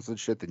accents and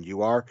shit than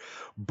you are,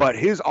 but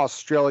his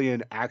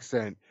Australian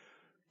accent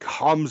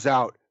comes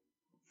out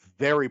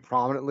very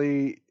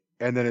prominently,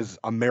 and then his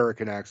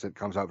American accent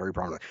comes out very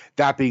prominently.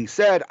 That being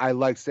said, I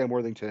like Sam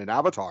Worthington in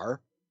Avatar.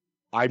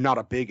 I'm not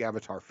a big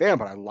Avatar fan,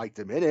 but I liked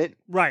him in it.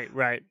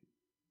 Right.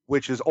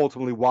 Which is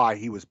ultimately why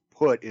he was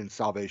put in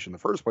Salvation in the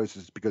first place,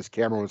 is because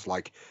Cameron was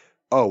like,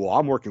 oh, well,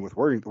 I'm working with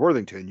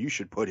Worthington. You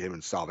should put him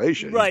in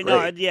Salvation. Right.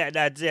 No, yeah,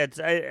 that's it.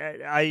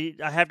 I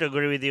have to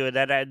agree with you.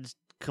 That's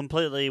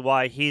completely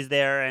why he's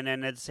there. And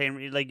then it's the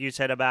same, like you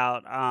said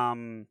about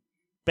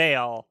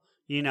Bale,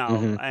 you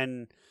know.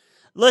 And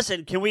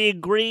listen, can we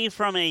agree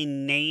from a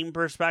name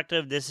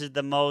perspective, this is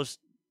the most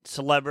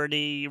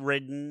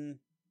celebrity-ridden?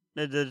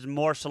 There's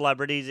more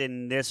celebrities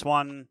in this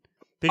one?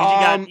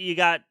 Because you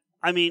got,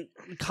 I mean,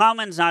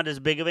 Common's not as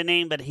big of a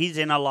name, but he's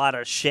in a lot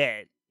of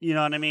shit. You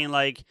know what I mean?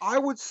 Like, I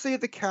would say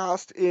the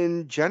cast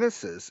in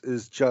Genesis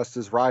is just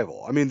as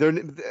rival. I mean,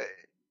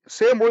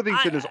 Sam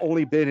Worthington has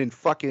only been in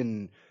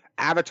fucking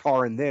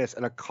Avatar and this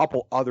and a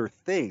couple other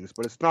things,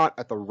 but it's not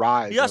at the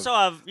rise. You also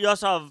have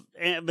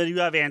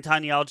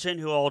Anton Yelchin,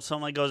 who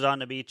ultimately goes on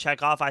to be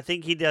Chekhov. I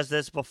think he does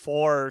this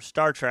before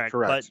Star Trek.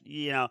 Correct. But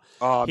you know,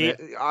 man,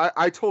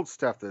 I told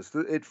Steph this.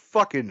 It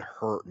fucking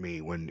hurt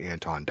me when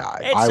Anton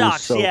died. It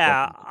sucks.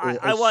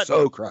 I was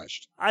so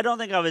crushed. I don't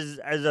think I was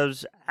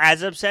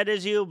as upset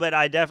as you, but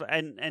I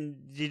definitely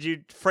and did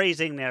you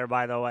phrasing there,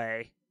 by the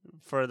way,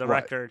 for the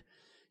record,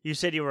 you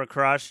said you were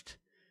crushed.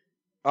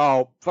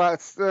 Oh,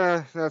 that's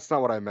not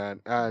what I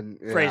meant. And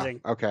phrasing.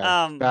 Okay.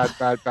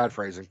 Bad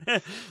phrasing.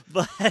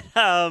 but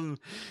I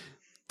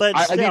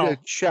need to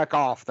check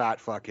off that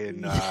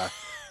fucking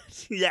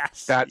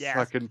yes.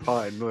 Fucking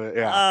pun.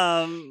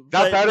 Yeah.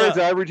 Did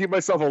I redeem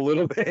myself a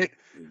little bit?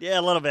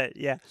 Yeah, a little bit.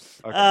 Yeah.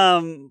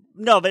 Okay.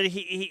 No, but but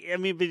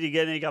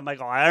you got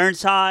Michael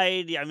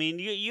Ironside. I mean,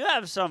 you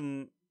have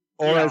some.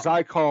 Or as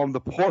I call him,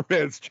 the poor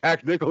man's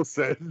Jack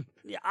Nicholson.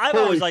 Yeah, I've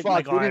always liked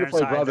Michael Ironside. We need to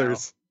play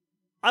brothers.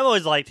 I've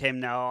always liked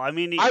him, though. I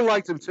mean, I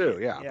liked him too,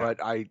 yeah. But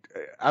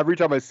every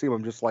time I see him,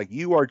 I'm just like,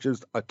 you are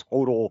just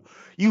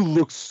you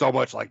look so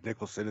much like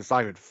Nicholson. It's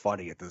not even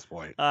funny at this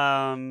point.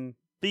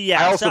 But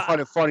yeah. I also find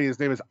it funny. His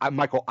name is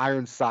Michael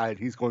Ironside.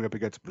 He's going up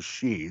against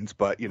machines,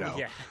 but you know.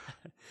 Yeah.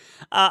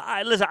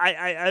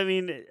 I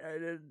mean,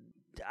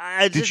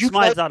 I just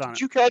my thought on it.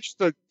 Did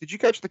you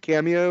catch the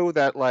cameo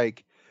that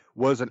like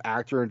was an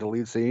actor in the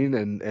lead scene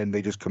and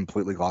they just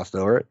completely glossed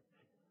over it?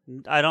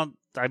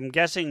 I'm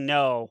guessing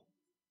no.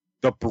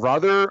 The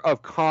brother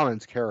of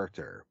Common's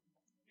character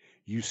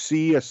you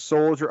see a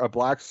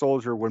black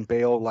soldier when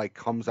Bale like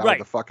comes out of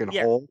the fucking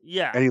hole,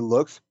 and he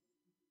looks.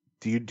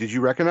 Did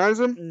you recognize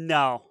him?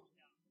 No.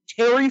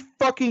 Terry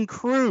fucking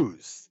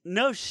Crews.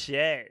 No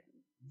shit.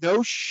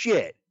 No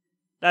shit.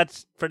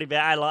 That's pretty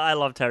bad. I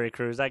love Terry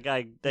Crews. That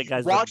guy's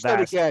watch the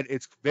best. that again.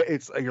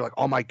 It's you're like,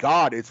 oh my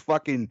god, it's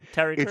fucking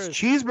Terry Crews. It's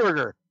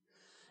Cheeseburger.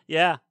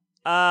 Yeah.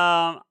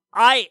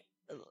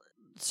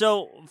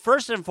 So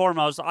first and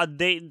foremost,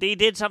 they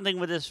did something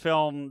with this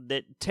film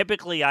that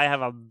typically I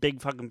have a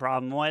big fucking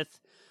problem with,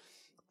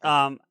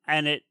 and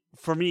it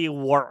for me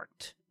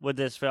worked with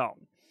this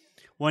film.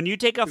 When you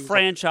take a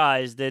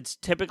franchise that's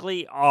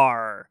typically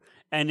R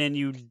and then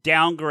you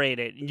downgrade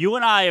it, you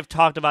and I have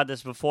talked about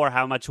this before,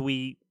 how much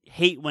we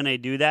hate when they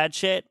do that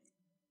shit.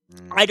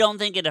 I don't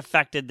think it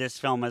affected this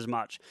film as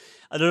much.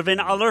 There have been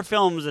other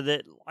films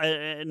that,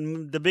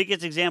 the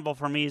biggest example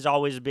for me has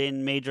always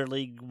been Major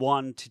League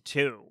 1 to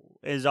 2.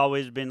 Has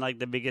always been like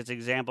the biggest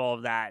example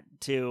of that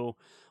to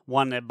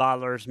one that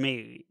bothers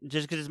me,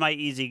 just because it's my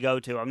easy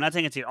go-to. I'm not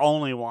saying it's the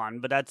only one,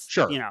 but that's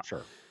sure.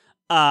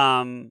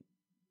 And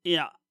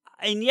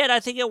yet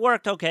I think it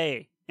worked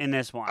okay in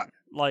this one.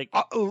 Like,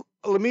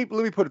 let me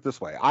put it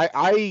this way: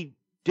 I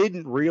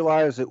didn't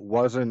realize it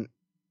wasn't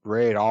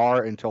rated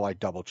R until I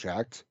double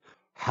checked.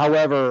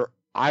 However,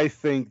 I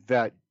think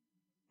that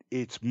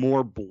it's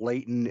more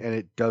blatant and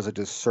it does a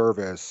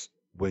disservice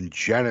when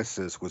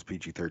Genesis was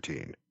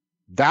PG-13.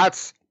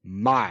 That's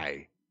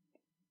my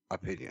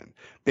opinion.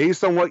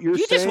 Based on what you're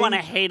saying, you just want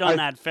to hate on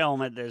that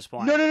film at this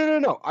point.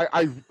 No.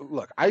 I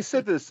look. I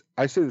said this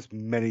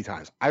many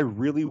times. I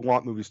really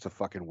want movies to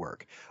fucking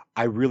work.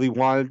 I really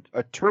want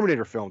a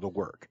Terminator film to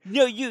work.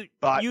 No, you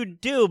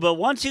do. But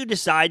once you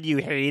decide you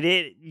hate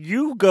it,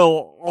 you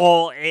go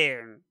all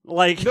in.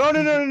 Like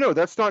no.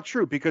 That's not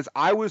true, because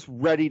I was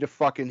ready to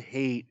fucking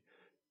hate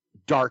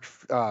Dark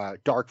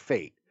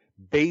Fate.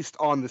 Based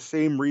on the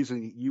same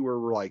reason you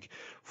were like,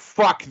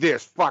 fuck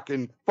this,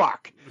 fucking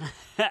fuck.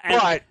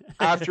 But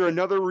after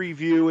another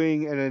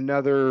reviewing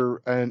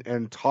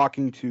and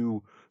talking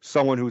to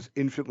someone who's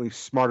infinitely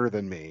smarter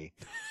than me,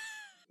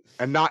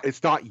 and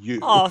it's not you.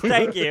 Oh,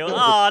 thank you.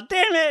 Oh,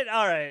 damn it.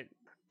 All right.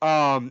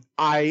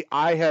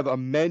 I have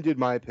amended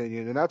my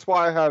opinion, and that's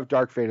why I have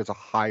Dark Fate as a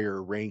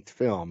higher ranked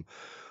film.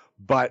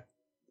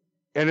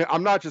 And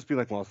I'm not just being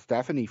like, well,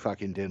 Stephanie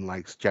fucking didn't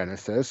like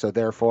Genesis, so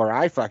therefore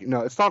I fucking no.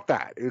 It's not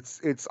that.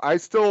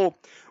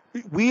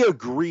 We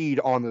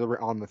agreed on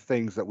the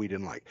things that we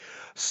didn't like.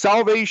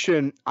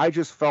 Salvation, I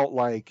just felt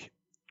like,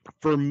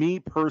 for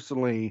me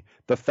personally,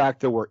 the fact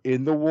that we're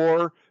in the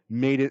war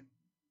made it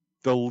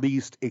the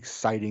least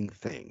exciting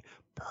thing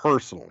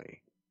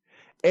personally,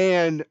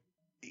 and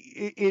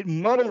it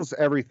muddles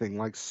everything.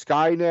 Like,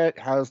 Skynet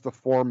has the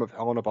form of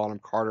Helena Bonham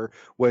Carter,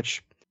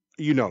 which,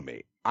 you know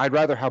me. I'd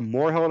rather have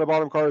more Helena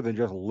Bonham Carter than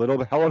just a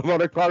little Helena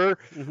Bonham Carter.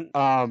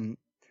 Mm-hmm.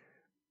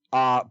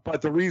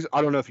 But the reason,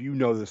 I don't know if you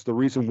know this, the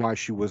reason why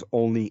she was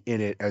only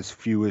in it as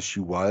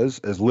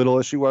little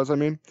as she was,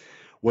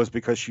 was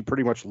because she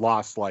pretty much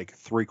lost like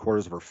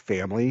 3/4 of her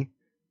family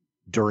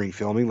during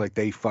filming. Like,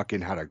 they fucking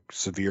had a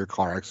severe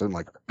car accident.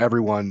 Like,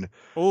 everyone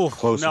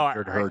close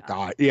to her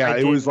died. Yeah,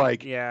 it was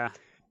like, yeah.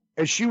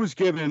 And she was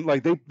given,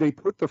 like, they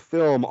put the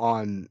film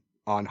on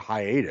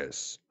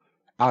hiatus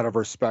out of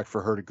respect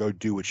for her to go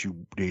do what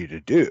you needed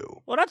to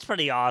do. Well, that's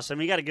pretty awesome.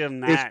 You got to give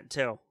them that,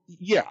 too.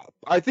 Yeah.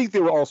 I think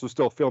they were also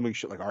still filming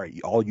shit like, all right,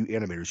 all you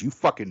animators, you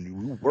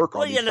fucking work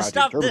on the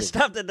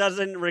stuff that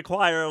doesn't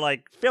require,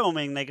 like,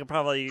 filming, they could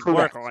probably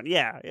work on.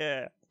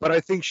 Yeah. But I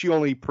think she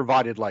only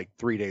provided, like,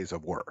 3 days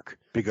of work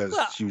because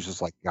she was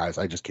just like, guys,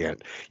 I just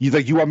can't.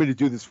 You want me to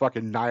do this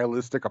fucking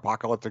nihilistic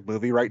apocalyptic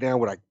movie right now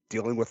when I'm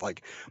dealing with,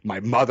 like, my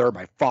mother,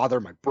 my father,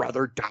 my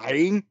brother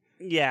dying?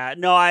 Yeah,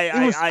 no, I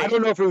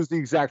don't know if it was the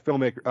exact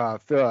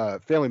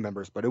family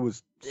members, but it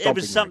was something. It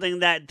was something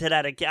like to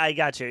that. I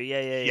got you.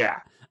 Yeah.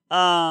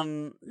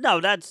 No,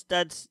 that's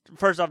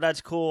first off, that's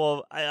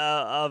cool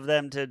of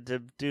them to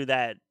do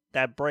that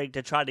break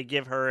to try to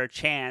give her a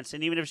chance,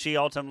 and even if she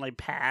ultimately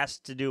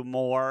passed to do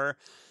more,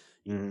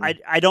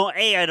 I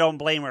don't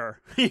blame her,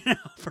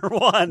 for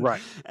one,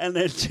 right, and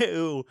then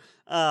two,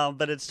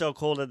 but it's still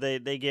cool that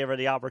they gave her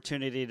the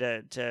opportunity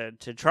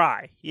to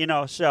try,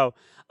 So,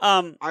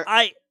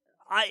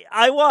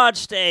 I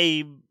watched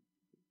a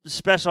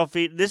special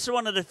feature. This is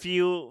one of the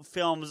few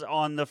films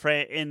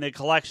in the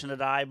collection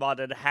that I bought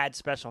that had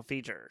special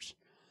features.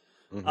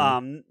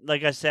 Mm-hmm.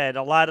 Like I said,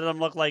 a lot of them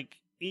look like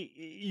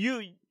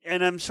you,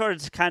 and I'm sure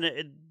it's kind of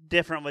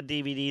different with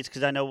DVDs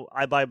because I know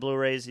I buy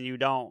Blu-rays and you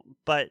don't.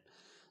 But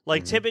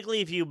like typically,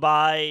 if you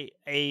buy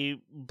a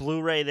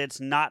Blu-ray that's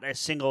not a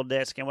single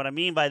disc, and what I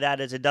mean by that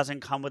is it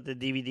doesn't come with the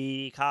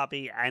DVD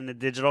copy and the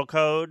digital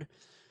code.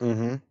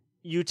 Mm-hmm.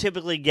 You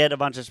typically get a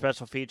bunch of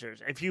special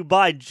features. If you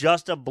buy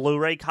just a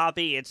Blu-ray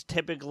copy, it's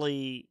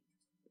typically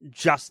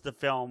just the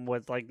film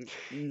with, like,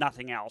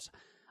 nothing else.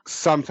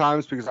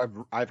 Sometimes, because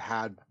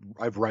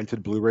I've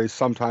rented Blu-rays.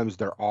 Sometimes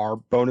there are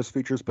bonus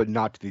features, but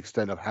not to the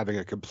extent of having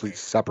a complete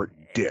separate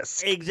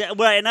disc. Exactly.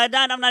 Well, and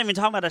I'm not even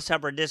talking about a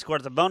separate disc or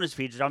the bonus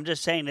features. I'm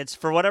just saying it's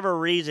for whatever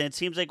reason. It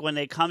seems like when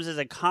it comes as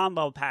a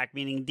combo pack,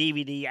 meaning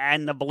DVD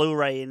and the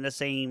Blu-ray in the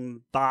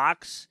same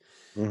box,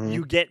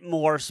 you get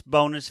more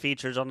bonus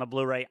features on the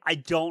Blu-ray. I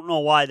don't know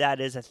why that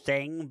is a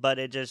thing, but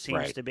it just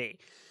seems to be.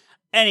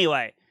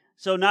 Anyway.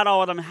 So not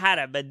all of them had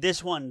it, but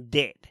this one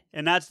did.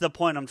 And that's the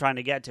point I'm trying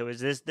to get to,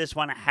 is this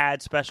one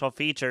had special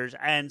features.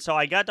 And so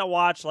I got to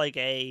watch like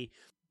a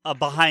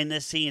behind the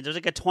scenes. There's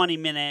like a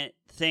 20-minute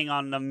thing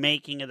on the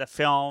making of the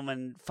film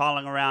and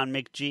following around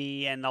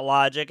McG and the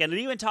logic. And it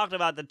even talked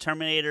about the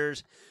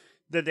Terminators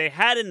that they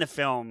had in the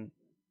film.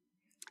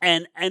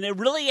 And it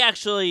really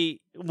actually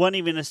went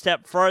even a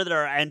step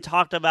further and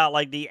talked about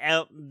like the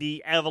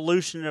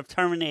evolution of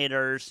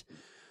Terminators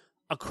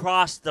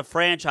across the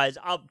franchise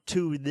up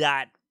to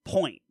that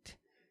point.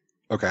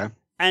 Okay.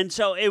 And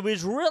so it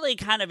was really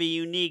kind of a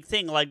unique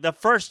thing. Like the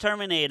first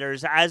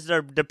Terminators, as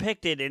they're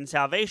depicted in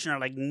Salvation, are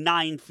like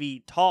 9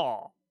 feet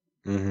tall.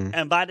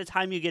 And by the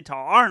time you get to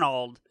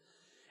Arnold,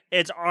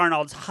 it's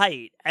Arnold's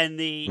height. And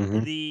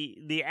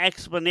the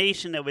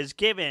explanation that was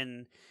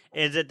given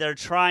is that they're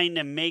trying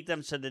to make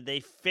them so that they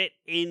fit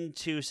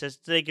into, so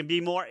they can be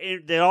more.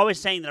 They're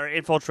always saying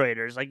they're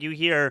infiltrators. Like you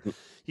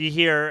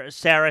hear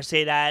Sarah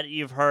say that.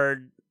 You've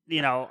heard.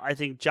 I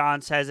think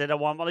John says it at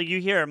one point. Like you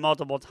hear it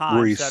multiple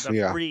times. Reese,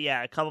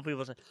 a couple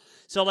people say.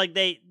 So like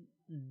the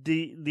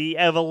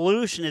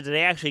evolution is that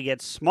they actually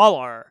get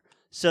smaller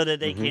so that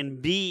they can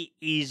be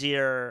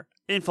easier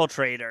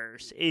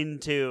infiltrators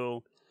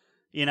into,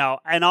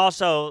 and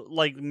also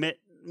like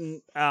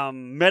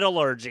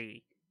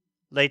metallurgy.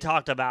 They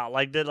talked about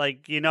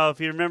if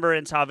you remember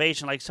in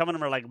Salvation, like some of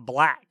them are like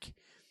black.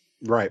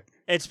 Right.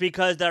 It's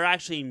because they're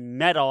actually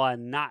metal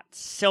and not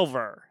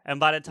silver. And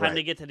by the time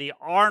they get to the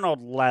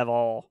Arnold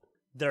level,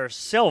 they're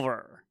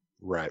silver.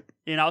 Right.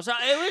 So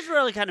it was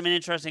really kind of an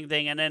interesting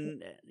thing. And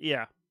then,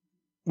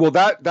 Well,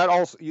 that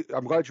also,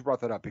 I'm glad you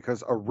brought that up,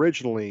 because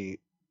originally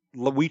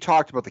we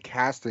talked about the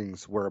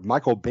castings where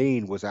Michael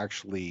Biehn was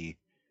actually,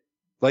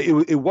 like,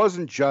 it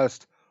wasn't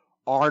just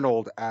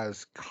Arnold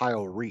as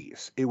Kyle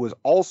Reese. It was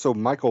also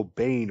Michael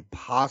Biehn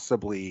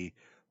possibly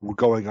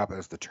going up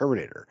as the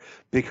Terminator,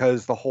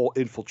 because the whole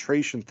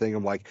infiltration thing,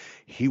 I'm like,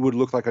 he would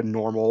look like a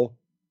normal,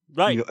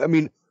 right? I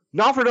mean,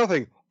 not for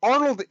nothing,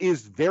 Arnold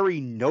is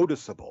very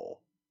noticeable.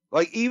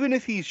 Like, even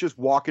if he's just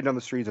walking down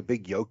the street as a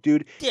big yoke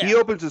dude, he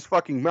opens his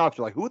fucking mouth.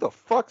 You're like, who the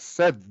fuck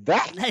said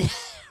that?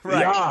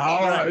 Right. Yeah,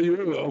 how are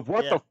you?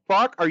 What the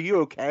fuck? Are you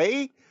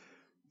okay?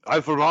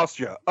 I'm from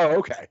Austria. Oh,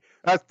 okay.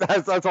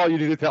 That's all you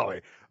need to tell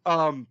me.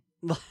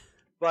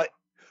 But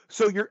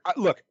so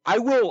look, I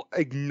will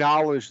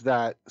acknowledge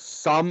that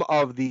some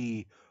of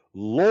the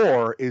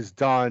lore is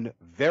done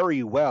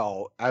very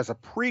well as a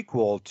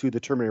prequel to the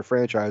Terminator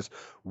franchise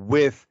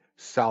with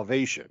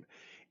Salvation.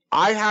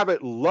 I have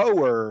it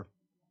lower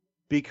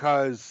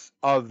because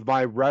of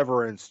my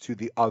reverence to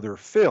the other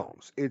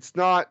films. It's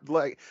not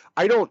like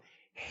I don't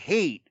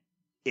hate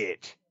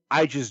it.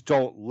 I just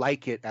don't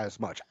like it as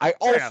much. I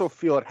also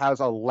feel it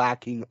has a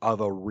lacking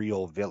of a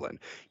real villain.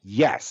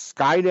 Yes,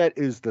 Skynet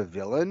is the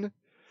villain.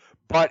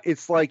 But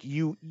it's like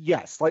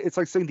it's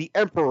like saying the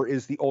Emperor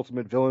is the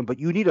ultimate villain, but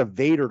you need a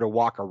Vader to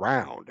walk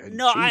around and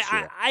chase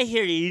you. I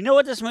hear you. You know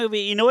what this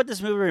movie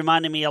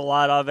reminded me a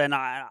lot of, and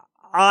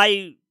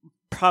I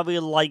probably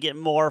like it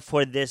more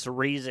for this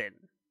reason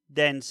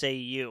than say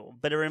you.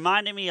 But it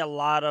reminded me a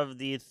lot of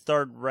the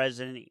third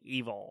Resident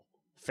Evil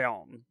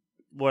film,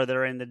 where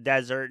they're in the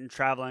desert and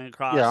traveling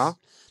across. Yeah.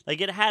 Like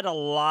it had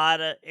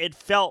it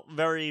felt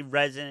very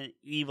Resident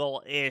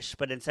Evil-ish,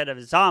 but instead of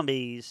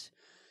zombies,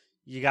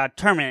 you got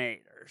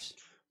Terminators.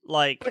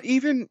 But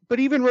even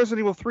Resident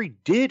Evil 3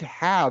 did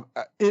have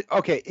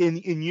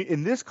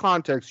in this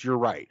context you're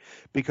right,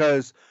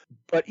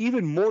 but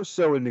even more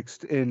so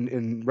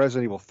in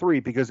Resident Evil 3,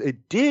 because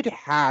it did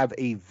have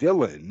a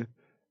villain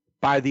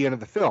by the end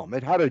of the film.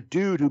 It had a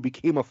dude who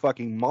became a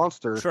fucking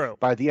monster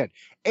by the end.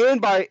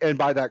 And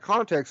by that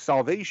context,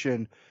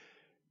 Salvation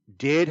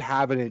did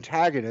have an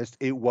antagonist.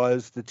 It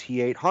was the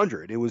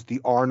T-800. It was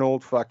the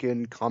Arnold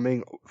fucking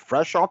coming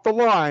fresh off the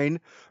line,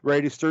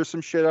 ready to stir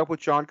some shit up with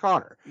John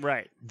Connor.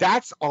 Right.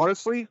 That's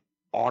honestly,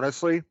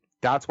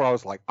 that's where I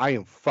was like, I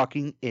am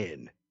fucking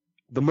in.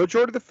 The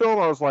majority of the film,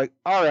 I was like,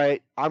 all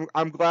right,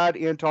 I'm glad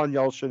Anton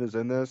Yelchin is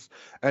in this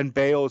and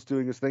Bale is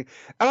doing his thing.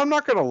 And I'm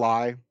not gonna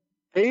lie,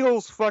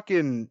 Bale's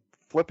fucking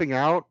flipping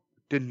out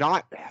did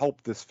not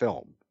help this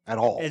film at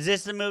all. Is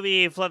this the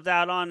movie he flipped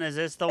out on? Is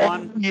this the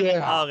one?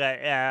 Yeah. Okay,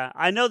 yeah.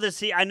 I know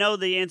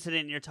the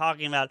incident you're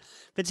talking about.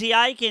 But see,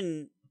 I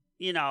can,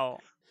 he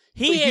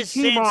has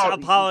since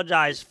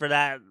apologized for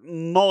that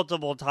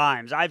multiple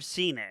times. I've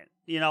seen it.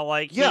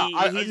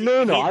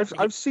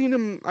 I've seen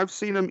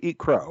him eat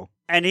crow.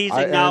 And he's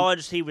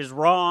acknowledged he was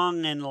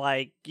wrong, and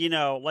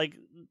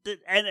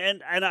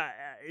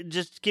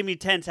just give me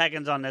 10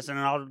 seconds on this and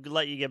I'll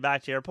let you get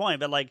back to your point.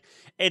 But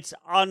it's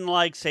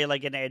unlike, say,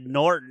 like an Ed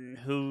Norton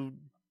who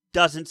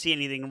doesn't see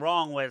anything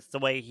wrong with the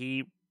way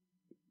he,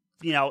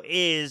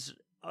 is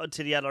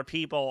to the other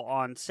people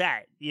on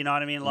set. You know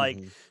what I mean? Like,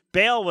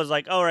 Bale was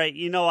like, all right,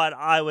 you know what?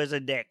 I was a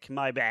dick.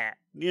 My bad.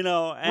 And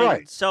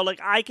Right. so, like,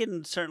 I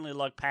can certainly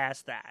look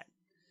past that.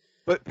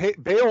 But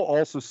Bale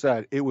also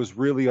said it was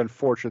really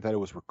unfortunate that it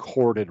was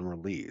recorded and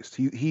released.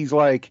 He's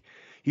like,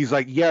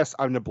 yes,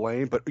 I'm to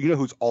blame, but you know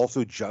who's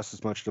also just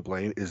as much to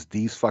blame is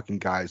these fucking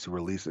guys who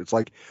released it. It's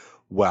like,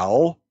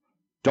 well,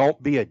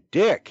 don't be a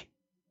dick.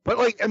 But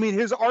like, I mean,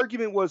 his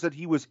argument was that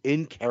he was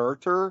in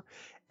character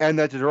and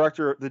that the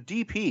director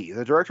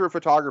of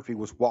photography,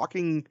 was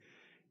walking,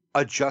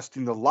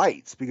 adjusting the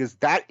lights because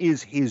that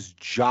is his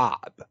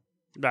job.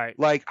 Right.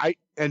 Like,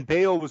 and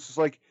Bale was just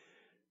like,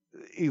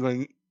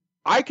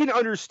 I can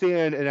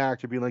understand an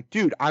actor being like,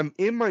 dude, I'm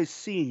in my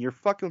scene. You're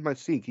fucking with my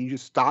scene. Can you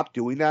just stop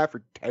doing that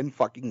for 10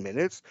 fucking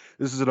minutes?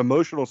 This is an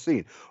emotional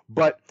scene.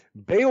 But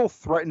Bale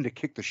threatened to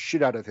kick the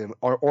shit out of him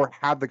or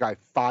have the guy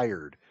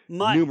fired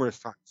numerous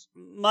times.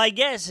 My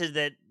guess is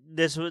that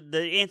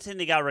the incident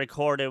that got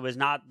recorded was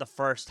not the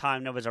first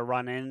time there was a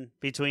run-in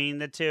between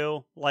the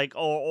two, like,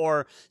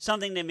 or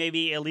something that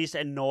maybe at least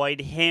annoyed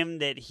him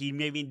that he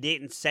maybe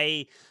didn't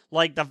say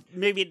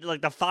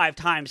the 5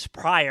 times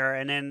prior,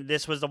 and then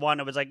this was the one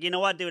that was like, you know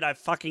what, dude, I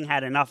fucking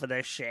had enough of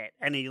this shit,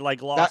 and he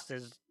like lost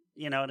his,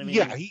 you know what I mean?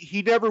 Yeah,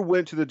 he never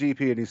went to the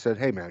DP and he said,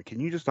 hey man,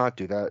 can you just not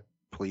do that?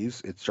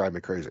 Please, it's driving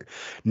me crazy.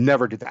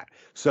 Never did that.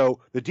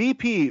 So the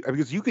DP,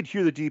 because you could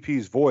hear the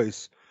DP's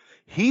voice,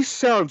 he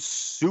sounds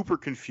super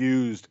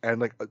confused and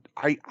like,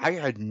 I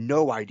had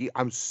no idea.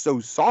 I'm so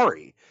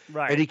sorry.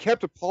 Right. And he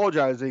kept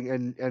apologizing,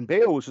 and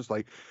Bale was just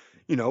like,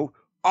 you're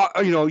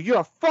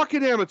a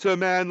fucking amateur,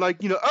 man.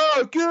 Like,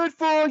 oh, good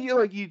for you.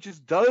 Like, he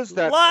just does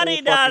that.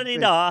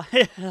 La-di-da-di-da.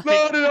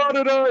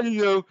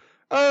 La-di-da-di-da,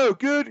 oh,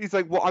 good. He's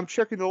like, well, I'm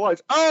checking the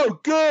lights. Oh,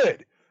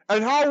 good.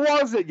 And how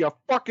was it, you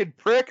fucking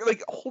prick?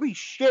 Like, holy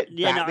shit,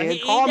 Batman,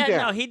 calm down.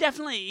 No, he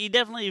definitely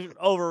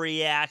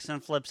overreacts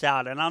and flips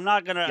out, and I'm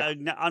not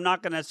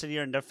gonna sit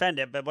here and defend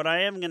it. But what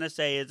I am gonna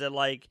say is that,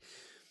 like,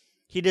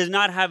 he does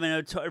not have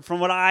from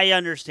what I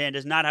understand,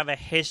 does not have a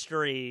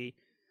history,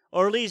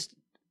 or at least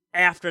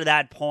after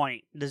that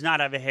point, does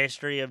not have a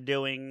history of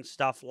doing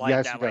stuff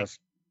like that. Yes,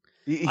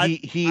 he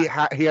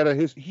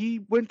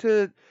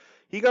does.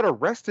 He got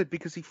arrested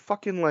because he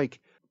fucking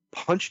like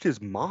punched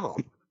his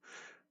mom.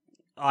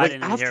 I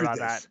didn't hear about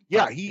that.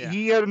 Yeah,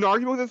 he had an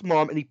argument with his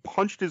mom, and he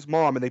punched his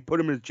mom, and they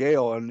put him in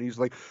jail, and he's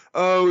like,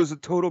 oh, it was a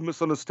total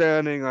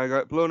misunderstanding. I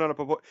got blown out of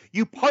a...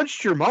 You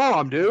punched your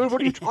mom, dude.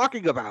 What are you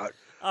talking about?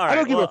 All right, I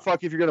don't give a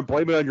fuck if you're going to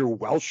blame it on your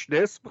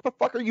Welshness. What the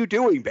fuck are you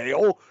doing,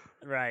 Bale?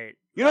 Right.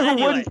 You know who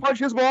wouldn't punch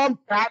his mom?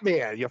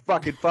 Batman, you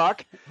fucking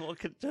fuck. Well,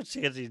 just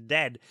because he's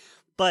dead.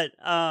 But,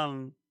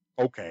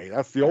 okay,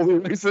 that's the only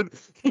reason.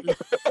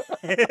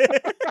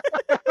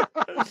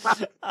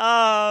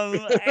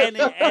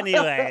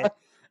 Anyway,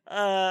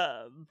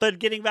 but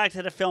getting back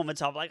to the film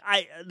itself, like,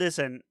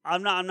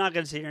 I'm not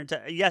going to sit here and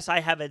tell. Yes,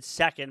 I have it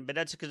second, but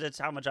that's because it's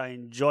how much I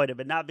enjoyed it,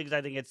 but not because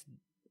I think it's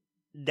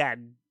that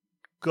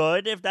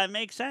good. If that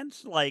makes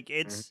sense, like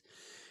it's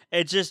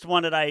just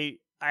one that I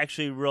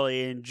actually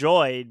really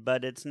enjoyed,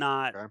 but it's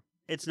not. Okay.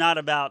 It's not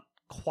about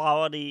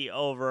quality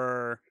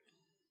over.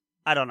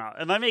 I don't know.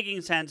 Am I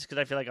making sense? Because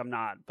I feel like I'm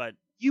not, but.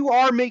 You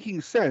are making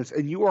sense,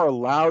 and you are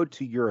allowed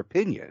to your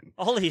opinion.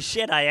 Holy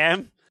shit, I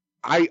am.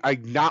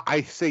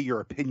 I say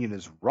your opinion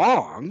is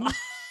wrong,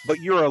 but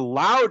you're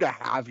allowed to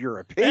have your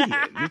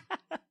opinion,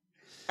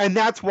 and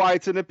that's why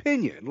it's an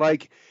opinion.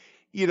 Like,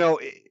 if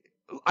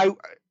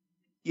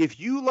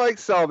you like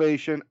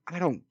Salvation, I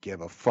don't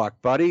give a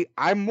fuck, buddy.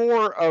 I'm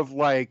more of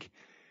like,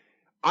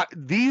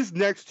 these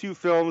next 2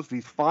 films,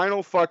 these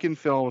final fucking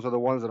films, are the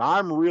ones that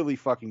I'm really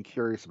fucking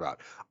curious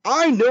about.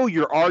 I know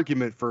your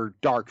argument for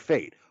Dark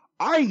Fate.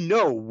 I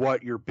know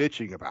what you're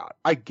bitching about.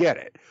 I get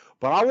it.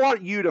 But I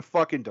want you to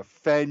fucking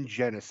defend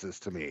Genesis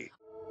to me.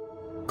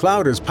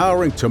 Cloud is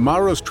powering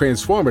tomorrow's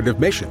transformative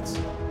missions.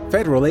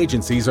 Federal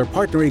agencies are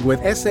partnering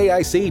with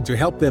SAIC to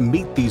help them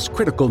meet these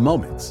critical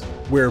moments,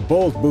 where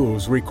bold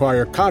moves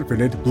require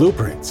confident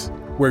blueprints,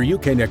 where you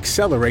can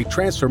accelerate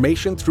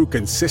transformation through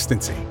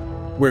consistency,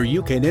 where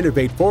you can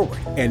innovate forward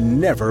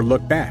and never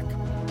look back.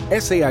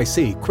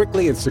 SAIC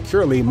quickly and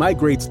securely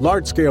migrates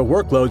large-scale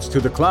workloads to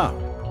the cloud,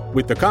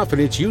 with the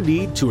confidence you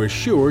need to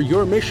assure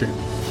your mission.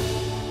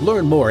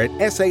 Learn more at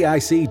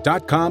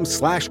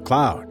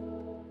SAIC.com/cloud.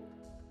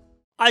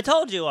 I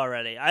told you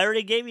already. I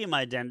already gave you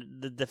my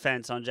the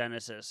defense on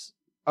Genesis.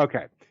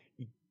 Okay.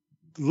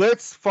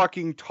 Let's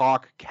fucking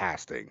talk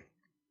casting.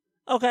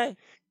 Okay.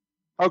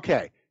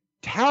 Okay.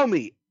 Tell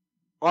me,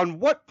 on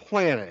what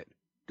planet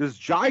does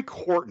Jai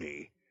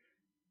Courtney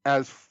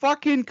as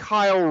fucking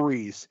Kyle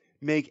Reese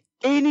make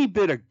any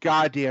bit of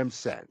goddamn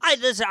sense? I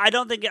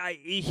don't think.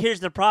 Here's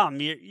the problem.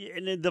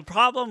 The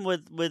problem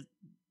with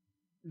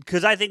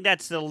because I think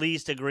that's the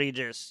least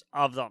egregious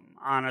of them,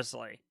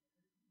 honestly.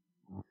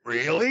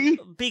 Really?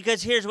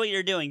 Because here's what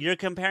you're doing. You're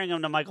comparing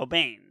him to Michael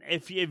Biehn.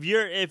 If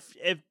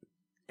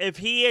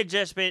he had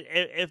just been,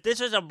 if this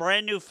was a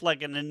brand new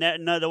flick and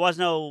there was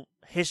no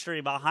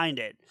history behind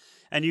it,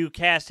 and you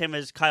cast him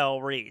as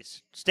Kyle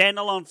Reese.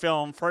 Standalone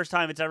film, first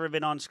time it's ever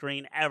been on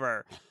screen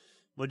ever.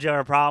 Would you have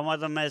a problem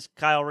with him as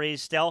Kyle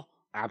Reese still?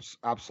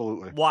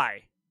 Absolutely.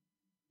 Why?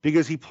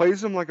 Because he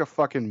plays him like a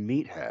fucking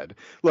meathead.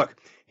 Look,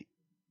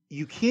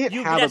 you can't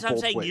have that's it what I'm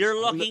both saying. ways. You're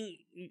looking.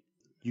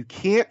 You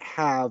can't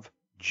have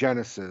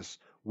Genesis,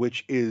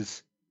 which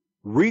is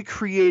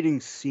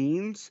recreating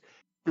scenes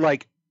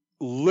like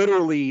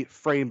literally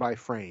frame by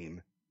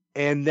frame,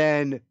 and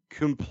then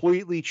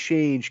completely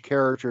change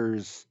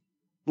characters.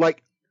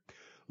 Like,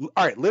 all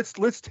right,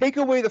 let's take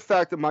away the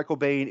fact that Michael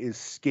Biehn is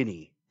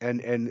skinny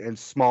and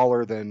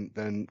smaller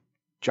than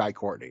Jai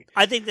Courtney.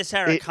 I think the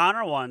Sarah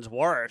Connor one's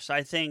worse.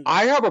 I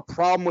have a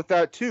problem with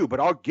that too, but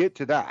I'll get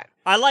to that.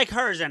 I like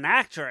her as an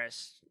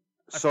actress.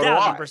 So do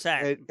I.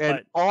 1,000%.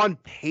 And on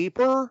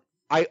paper,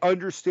 I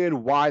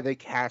understand why they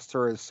cast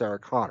her as Sarah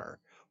Connor.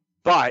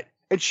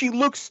 And she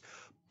looks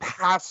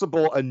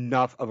passable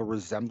enough of a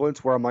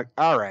resemblance where I'm like,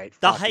 all right.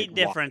 The height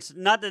difference,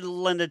 not that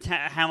Linda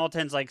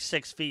Hamilton's like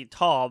 6 feet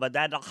tall, but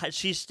that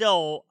she's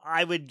still,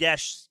 I would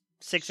guess,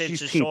 6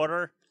 inches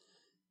shorter.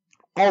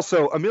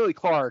 Also, Emilia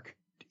Clarke,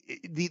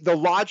 the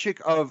logic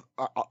of,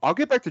 I'll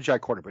get back to Jai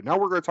Courtney, but now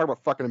we're going to talk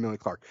about fucking Emilia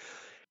Clarke.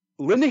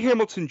 Linda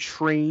Hamilton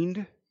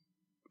trained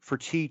for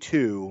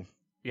T2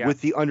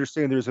 with the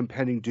understanding there's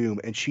impending doom,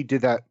 and she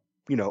did that,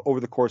 over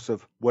the course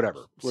of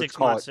whatever. 6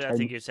 months, I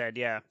think you said,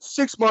 yeah.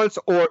 6 months,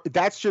 or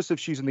that's just if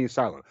she's in the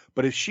asylum.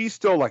 But if she's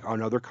still like, oh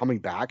no, they're coming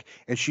back,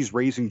 and she's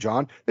raising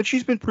John, then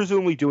she's been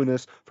presumably doing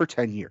this for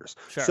 10 years.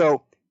 Sure.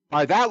 So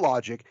by that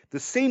logic, the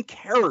same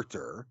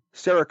character,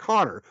 Sarah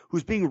Connor,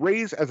 who's being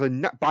raised as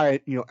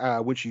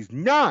when she's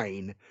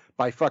 9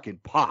 by fucking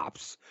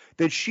Pops,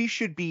 then she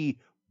should be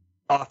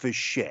buff as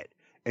shit,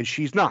 and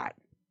she's not.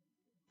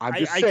 I'm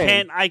just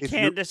saying. I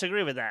can't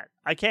disagree with that.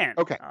 I can't.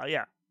 Okay.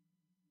 Yeah.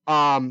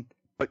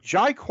 But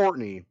Jai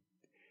Courtney,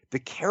 the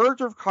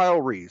character of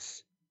Kyle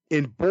Reese,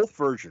 in both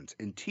versions,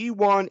 in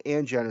T1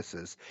 and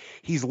Genesis,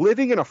 he's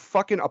living in a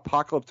fucking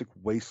apocalyptic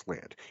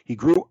wasteland. He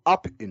grew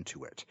up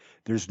into it.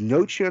 There's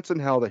no chance in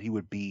hell that he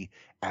would be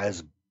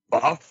as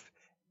buff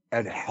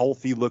and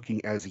healthy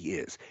looking as he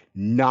is.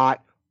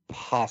 Not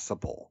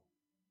possible.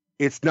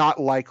 It's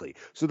not likely.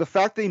 So the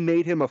fact they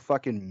made him a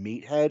fucking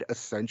meathead,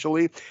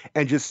 essentially,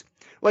 and just,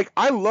 like,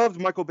 I loved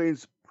Michael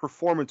Biehn's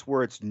performance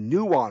where it's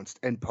nuanced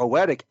and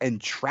poetic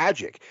and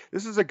tragic.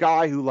 This is a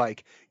guy who,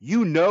 like,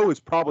 is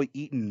probably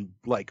eaten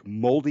like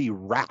moldy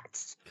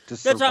rats to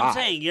survive. That's what I'm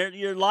saying.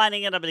 You're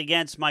lining it up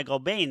against Michael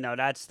Biehn, though.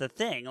 That's the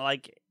thing.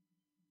 Like,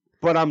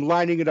 but I'm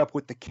lining it up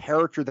with the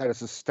character that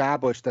is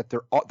established that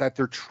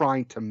they're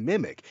trying to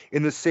mimic.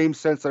 In the same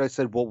sense that I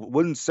said, well,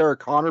 wouldn't Sarah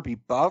Connor be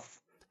buff?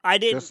 I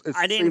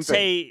didn't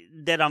say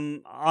that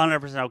I'm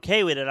 100%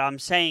 okay with it. I'm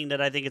saying that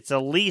I think it's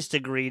the least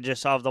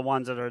egregious of the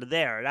ones that are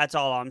there. That's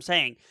all I'm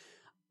saying.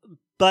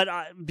 But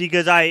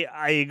because I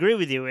agree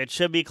with you, it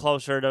should be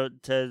closer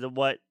to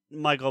what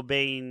Michael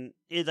Biehn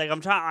is. Like,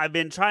 I've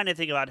been trying to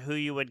think about who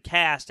you would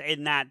cast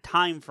in that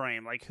time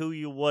frame, like who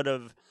you would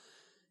have,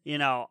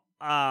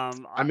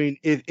 I mean,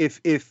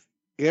 if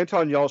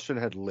Anton Yelchin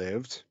had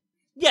lived.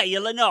 Yeah,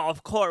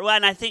 of course. Well,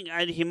 and I think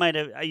he might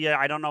have. Yeah,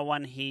 I don't know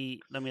when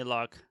he. Let me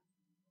look.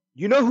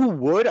 You know who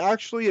would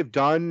actually have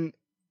done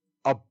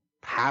a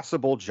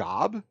passable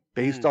job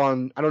based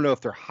on, I don't know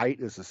if their height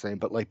is the same,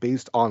 but like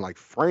based on like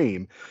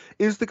frame,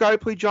 is the guy who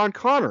played John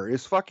Connor,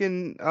 is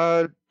fucking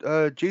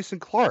Jason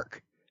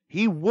Clarke.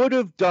 He would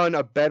have done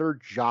a better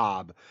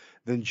job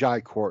than Jai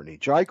Courtney.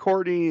 Jai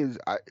Courtney is,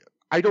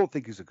 I don't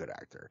think he's a good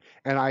actor.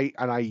 And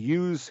I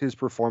use his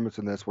performance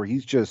in this where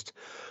he's just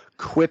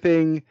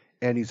quipping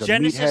and he's a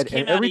meathead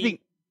and everything.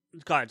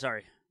 God,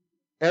 sorry.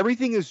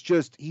 Everything is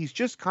just, he's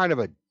just kind of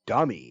a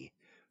dummy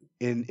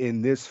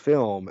in this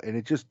film, and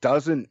it just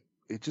doesn't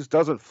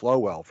flow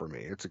well for me.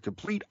 It's a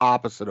complete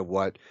opposite of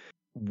what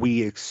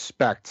we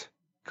expect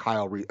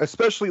Kyle Reese,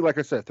 especially, like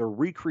I said, if they're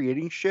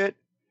recreating shit,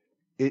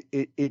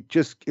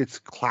 it's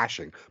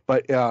clashing.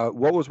 But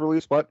what was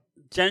released? What?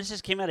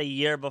 Genesis came out a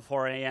year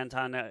before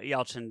Anton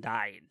Yelchin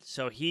died,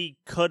 so he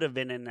could have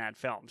been in that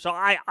film. So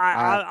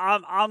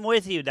I'm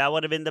with you. That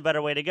would have been the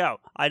better way to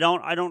go. I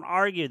don't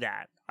argue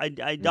that. I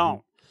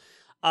don't.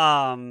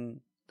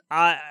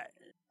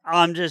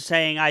 I'm just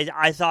saying.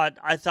 I thought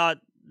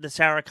the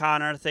Sarah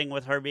Connor thing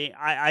with her being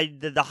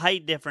the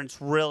height difference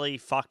really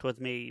fucked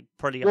with me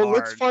pretty hard. Well,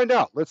 let's find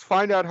out. Let's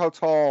find out how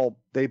tall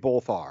they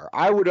both are.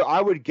 I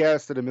would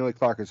guess that Emilia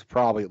Clarke is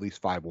probably at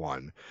least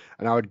 5'1",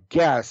 and I would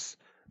guess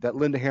that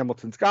Linda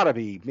Hamilton's got to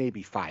be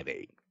maybe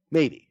 5'8",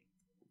 maybe.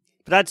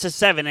 But that's a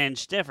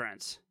 7-inch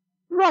difference,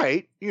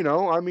 right?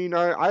 I mean,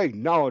 I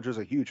acknowledge there's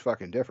a huge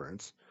fucking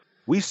difference.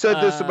 We said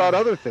this about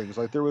other things.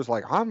 Like there was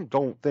like, I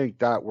don't think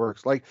that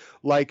works. Like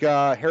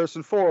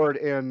Harrison Ford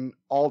and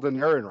Alden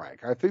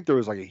Ehrenreich. I think there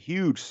was like a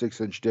huge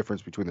 6-inch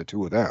difference between the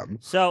two of them.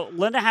 So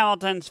Linda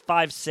Hamilton's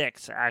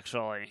 5'6",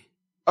 actually.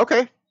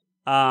 Okay.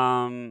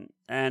 And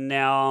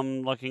now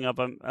I'm looking up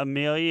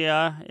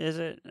Emilia. Is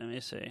it? Let me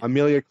see.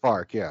 Emilia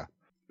Clarke. Yeah.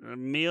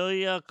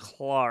 Emilia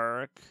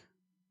Clarke.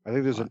 I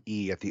think there's an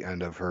E at the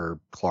end of her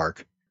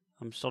Clarke.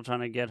 I'm still trying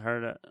to get her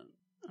to.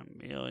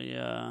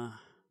 Amelia.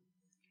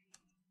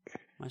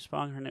 Am I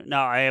spelling her name? No,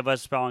 I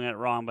was spelling it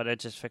wrong, but it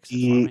just fixed it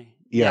for me.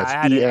 Yeah, I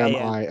had it's it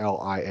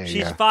Emilia.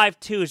 She's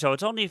 5'2", so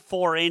it's only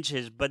 4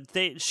 inches, but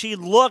she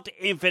looked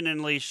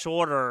infinitely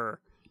shorter.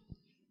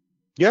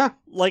 Yeah.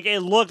 Like, it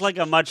looked like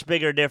a much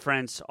bigger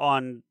difference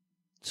on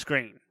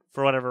screen,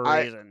 for whatever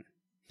reason.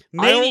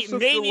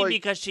 Maybe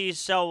because she's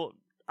so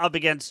up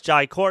against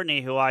Jai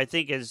Courtney, who I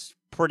think is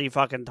pretty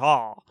fucking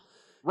tall.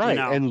 Right,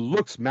 and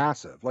looks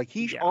massive. Like,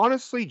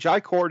 honestly, Jai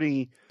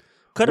Courtney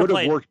would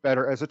have worked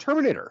better as a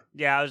Terminator.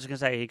 Yeah, I was going to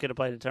say, he could have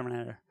played a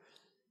Terminator.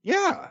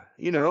 Yeah,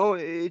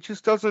 it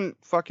just doesn't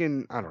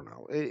fucking, I don't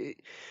know.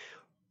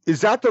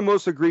 Is that the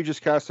most egregious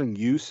casting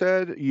you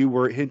said? You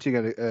were hinting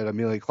at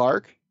Amelia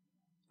Clarke?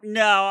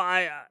 No,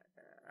 I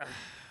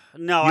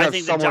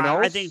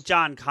think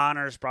John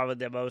Connor is probably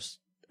the most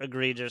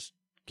egregious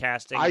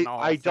casting.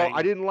 I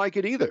didn't like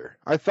it either.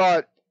 I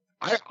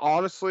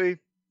honestly,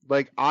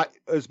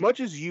 as much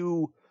as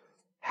you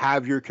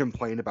have your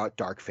complaint about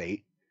Dark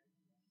Fate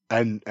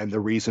and the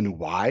reason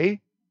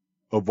why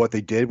of what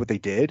they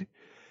did,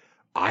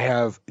 I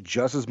have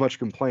just as much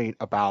complaint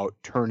about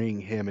turning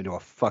him into a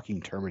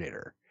fucking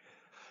Terminator.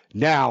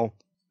 Now,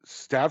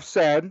 Steph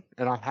said,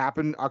 and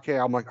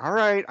I'm like, all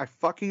right, I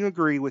fucking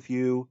agree with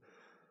you.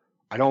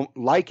 I don't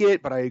like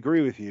it, but I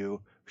agree with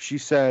you. She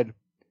said,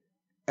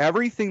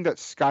 everything that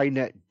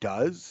Skynet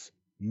does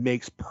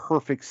makes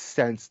perfect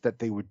sense that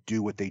they would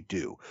do what they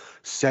do.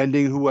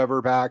 Sending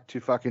whoever back to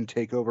fucking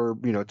take over,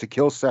 to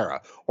kill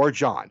Sarah or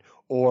John,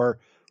 or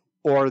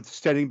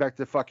sending back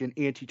the fucking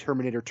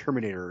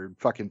Terminator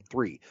fucking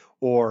 3,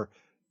 or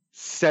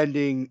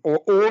sending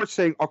or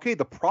saying, okay,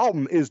 the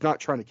problem is not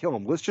trying to kill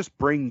him. Let's just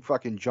bring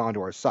fucking John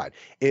to our side.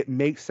 It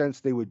makes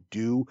sense they would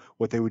do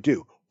what they would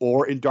do.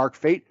 Or in Dark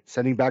Fate,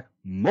 sending back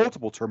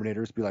multiple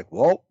Terminators, be like,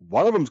 well,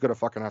 one of them's going to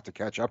fucking have to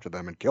catch up to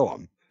them and kill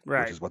them,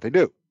 right? Which is what they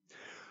do.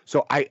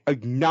 So I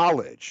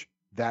acknowledge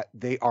that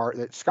that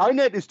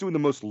Skynet is doing the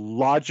most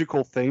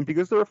logical thing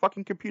because they're a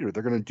fucking computer.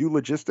 They're going to do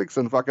logistics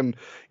and fucking,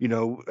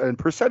 and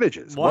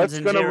percentages. What's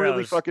going to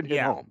really fucking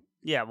hit home?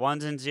 Yeah,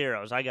 ones and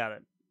zeros. I got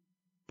it.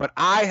 But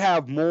I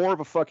have more of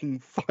a fucking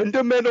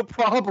fundamental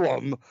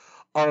problem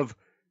of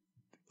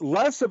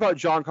less about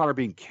John Connor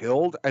being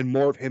killed and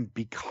more of him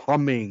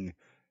becoming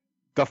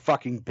the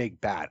fucking big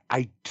bad.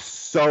 I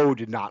so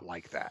did not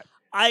like that.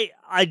 I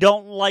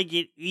don't like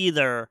it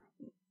either.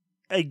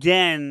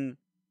 Again,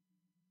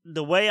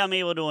 the way I'm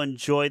able to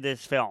enjoy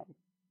this film,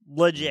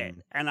 legit,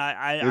 and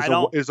I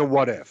don't is a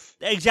what if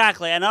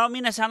exactly. And I don't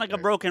mean to sound like a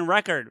broken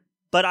record,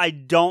 but I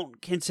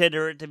don't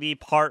consider it to be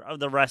part of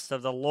the rest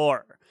of the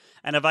lore.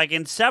 And if I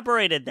can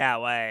separate it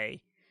that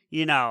way,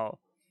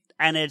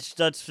 and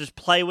let's just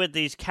play with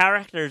these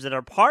characters that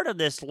are part of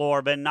this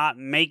lore, but not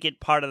make it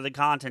part of the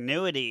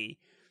continuity.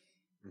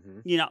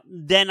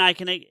 Then I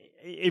can.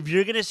 If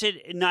you're going to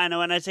sit, no,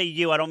 when I say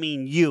you, I don't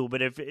mean you,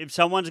 but if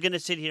someone's going to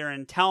sit here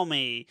and tell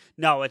me,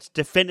 no, it's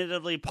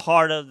definitively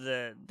part of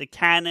the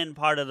canon,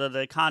 part of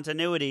the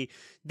continuity,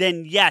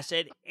 then yes,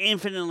 it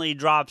infinitely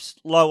drops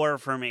lower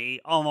for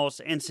me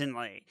almost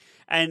instantly.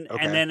 And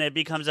then it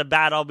becomes a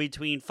battle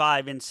between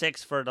 5 and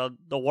 6 for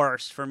the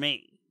worst for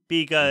me.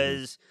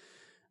 Because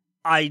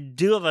I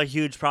do have a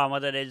huge problem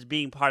with it as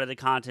being part of the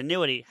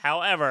continuity.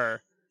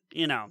 However,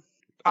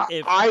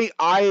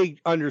 I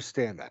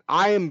understand that.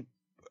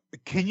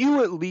 Can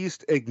you at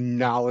least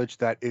acknowledge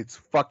that it's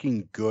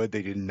fucking good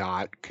they did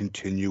not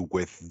continue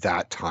with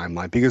that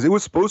timeline? Because it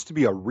was supposed to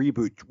be a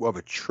reboot of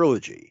a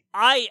trilogy.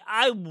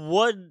 I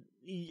would.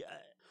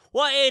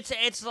 Well,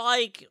 it's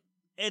like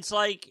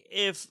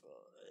if,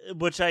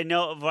 which I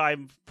know,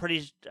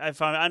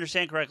 if I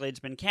understand correctly, it's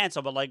been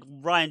canceled. But like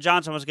Rian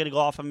Johnson was going to go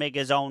off and make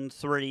his own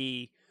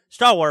 3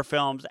 Star Wars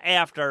films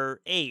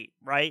after 8,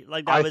 right?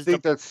 Like I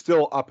think that's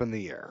still up in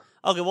the air.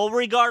 Okay, well,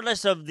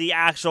 regardless of the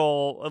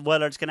actual,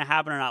 whether it's going to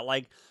happen or not,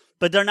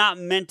 but they're not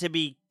meant to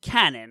be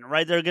canon,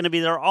 right? They're going to be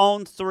their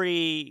own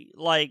 3,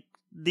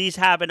 these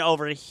happen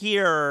over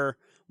here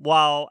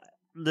while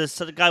the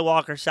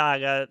Skywalker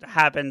saga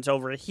happens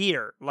over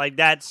here.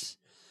 That's,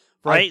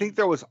 right? I think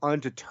that was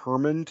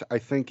undetermined. I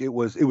think it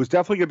was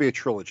definitely going to be a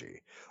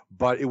trilogy,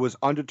 but it was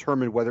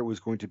undetermined whether it was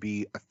going to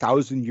be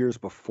 1,000 years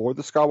before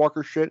the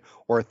Skywalker shit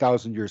or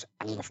 1,000 years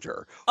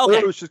after. Okay. Or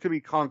it was just going to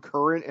be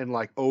concurrent and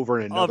over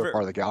in another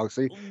part of the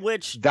galaxy.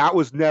 Which that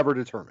was never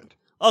determined.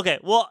 Okay,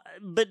 well,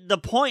 but the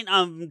point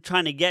I'm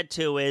trying to get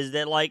to is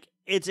that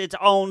it's its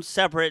own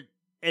separate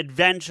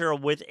adventure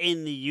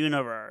within the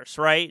universe,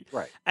 right?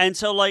 Right. And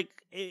so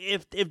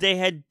if they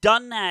had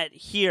done that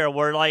here,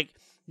 where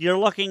you're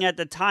looking at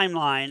the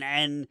timeline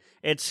and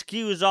it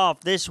skews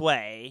off this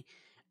way.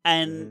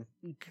 And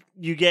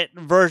you get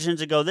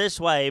versions that go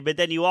this way, but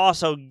then you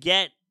also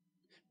get,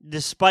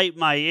 despite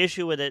my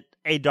issue with it,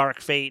 a Dark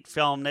Fate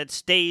film that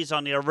stays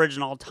on the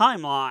original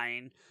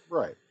timeline.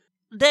 Right.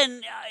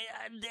 Then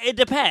it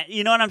depends.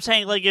 You know what I'm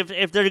saying?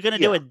 If they're going to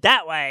do it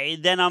that way,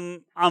 then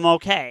I'm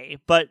okay.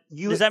 But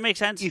does that make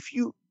sense? If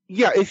you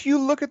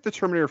look at the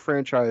Terminator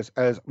franchise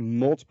as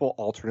multiple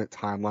alternate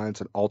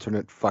timelines and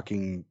alternate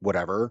fucking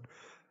whatever,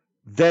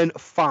 then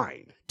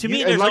fine. To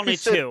me, there's only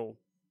two.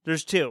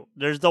 There's two.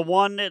 There's the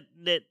one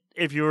that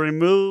if you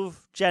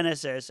remove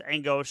Genesis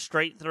and go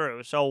straight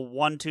through, so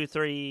 1, 2,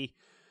 3,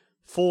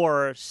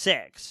 4,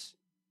 6,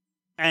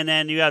 and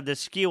then you have the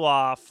skew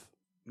off.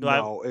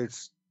 No,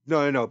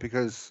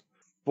 because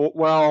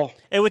well,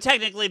 it would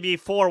technically be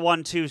 4,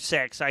 1, 2,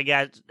 6. I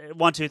guess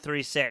 1, 2,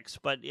 3, 6.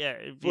 But yeah,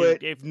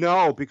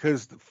 no,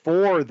 because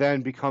 4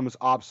 then becomes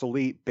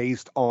obsolete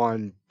based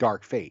on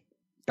Dark Fate.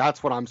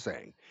 That's what I'm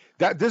saying.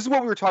 This is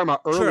what we were talking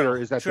about earlier.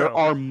 Is that there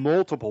are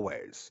multiple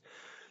ways.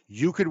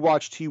 You could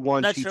watch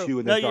T1, That's T2, true.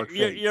 and then Dark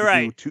Fate. You're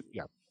right.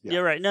 Yeah.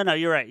 You're right. No,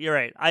 you're right. You're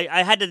right.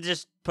 I had to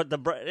just put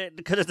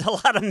because it's a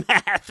lot of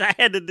math. I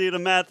had to do the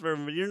math for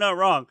him, but you're not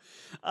wrong.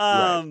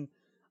 Right.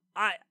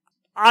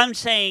 I'm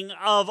saying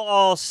of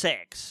all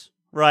 6,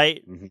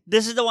 right? Mm-hmm.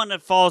 This is the one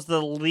that falls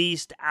the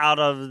least out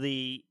of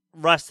the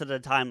rest of the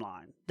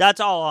timeline.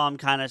 That's all I'm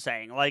kind of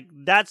saying. Like,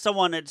 that's the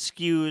one that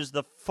skews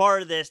the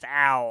farthest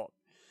out.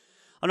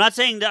 I'm not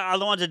saying the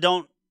other ones that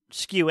don't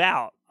skew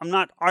out. I'm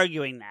not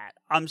arguing that.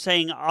 I'm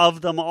saying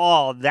of them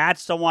all,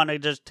 that's the one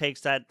that just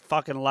takes that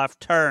fucking left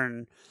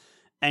turn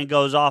and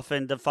goes off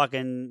into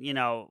fucking,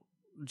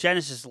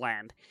 Genesis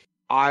land.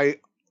 I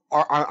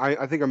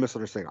think I'm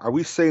misunderstanding. Are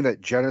we saying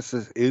that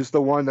Genesis is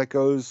the one that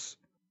goes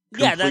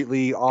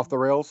completely off the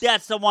rails?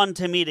 That's the one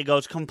to me that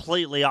goes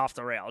completely off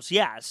the rails.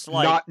 Yes,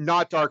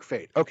 not Dark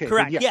Fate. Okay,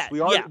 correct. Yes,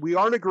 we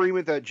are in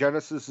agreement that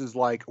Genesis is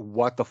like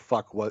what the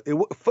fuck was.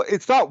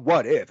 It's not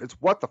what if. It's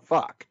what the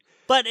fuck.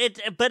 But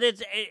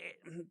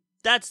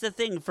that's the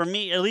thing for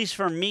me. At least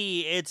for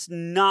me, it's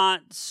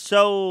not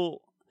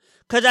so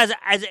because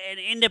as an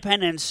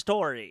independent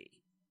story,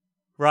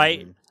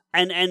 right?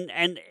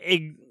 Mm-hmm.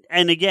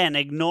 And again,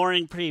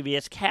 ignoring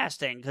previous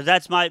casting, because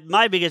that's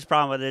my biggest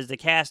problem with it is the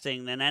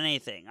casting than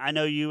anything. I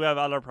know you have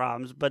other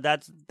problems, but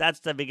that's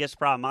the biggest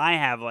problem I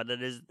have with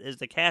it is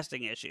the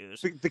casting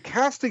issues. The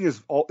casting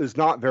is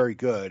not very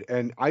good,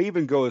 and I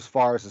even go as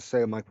far as to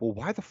say, I'm like, well,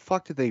 why the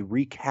fuck did they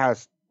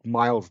recast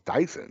Miles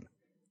Dyson?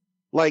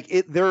 Like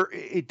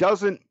it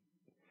doesn't.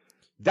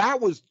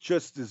 That was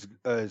just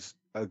as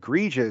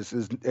egregious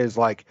as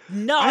like.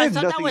 No, I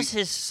thought that was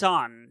his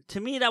son.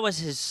 To me, that was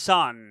his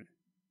son.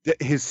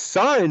 His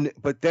son,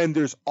 but then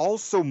there's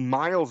also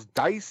Miles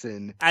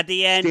Dyson at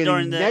the end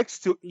during next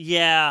to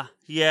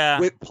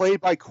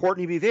played by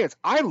Courtney B. Vance.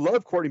 I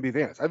love Courtney B.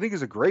 Vance. I think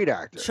he's a great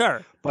actor.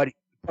 Sure, but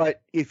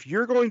if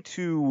you're going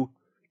to,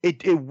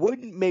 it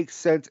wouldn't make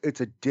sense.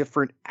 It's a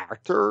different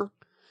actor.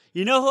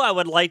 You know who I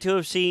would like to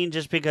have seen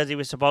just because he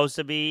was supposed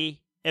to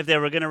be. If they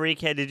were going to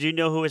recast, did you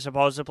know who was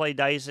supposed to play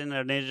Dyson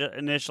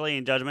initially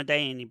in Judgment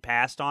Day and he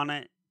passed on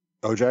it?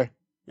 OJ?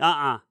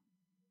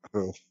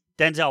 Who?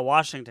 Denzel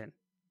Washington.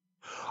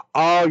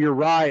 Oh, you're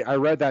right. I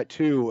read that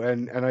too,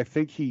 and I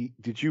think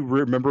did you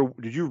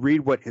read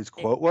what his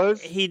quote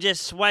was? He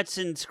just sweats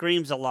and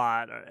screams a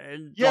lot.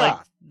 Yeah.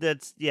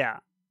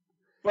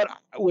 But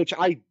which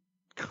I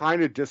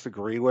kind of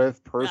disagree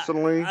with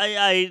personally.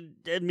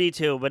 Me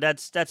too, but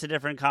that's a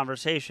different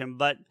conversation.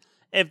 But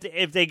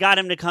if they got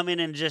him to come in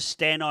and just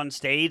stand on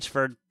stage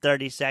for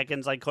 30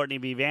 seconds like Courtney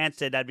B. Vance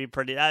did, that'd be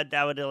pretty.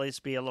 That would at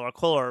least be a little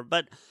cooler.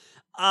 But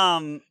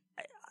yeah,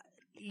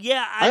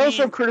 I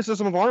also have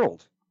criticism of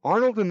Arnold.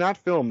 Arnold in that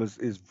film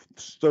is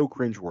so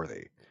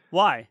cringeworthy.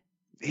 Why?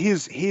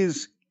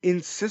 His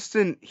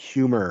insistent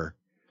humor,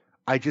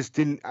 I just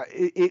didn't.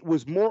 It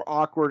was more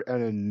awkward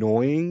and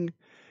annoying.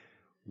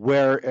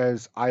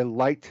 Whereas I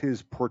liked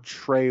his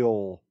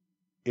portrayal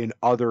in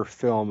other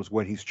films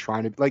when he's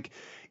trying to like.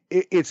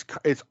 It's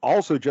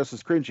also just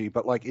as cringy,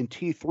 but like in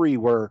T3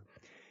 where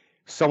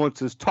someone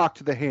says "talk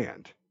to the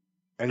hand,"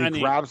 and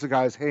he grabs the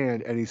guy's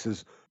hand and he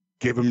says,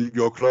 "Give him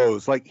your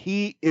clothes." Like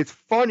it's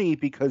funny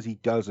because he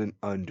doesn't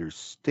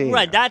understand.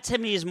 Right. That to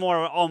me is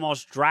more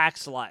almost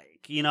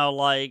Drax-like,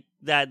 like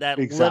that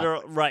exactly.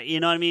 Literal, right. You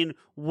know what I mean?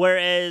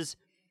 Whereas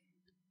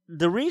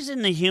the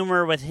reason the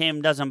humor with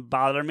him doesn't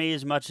bother me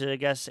as much as I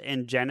guess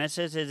in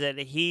Genesis is that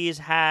he's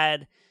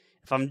had,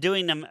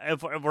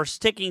 if we're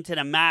sticking to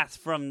the math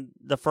from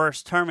the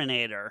first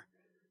Terminator,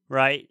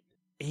 right?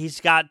 He's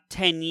got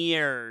 10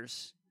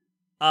 years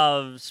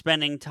of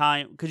spending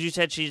time, because you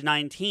said she's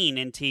 19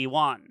 in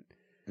T1.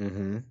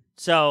 Mm-hmm.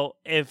 So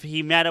if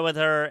he met with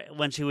her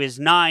when she was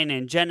 9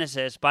 in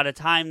Genesis, by the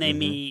time they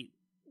meet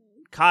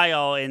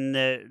Kyle in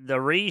the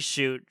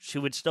reshoot, she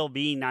would still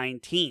be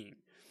 19.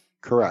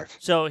 Correct.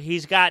 So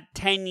he's got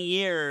 10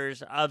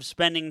 years of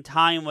spending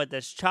time with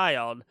this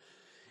child.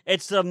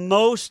 It's the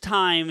most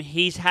time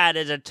he's had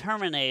as a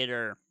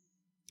Terminator,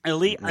 at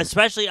least,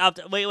 especially up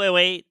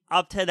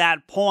to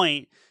that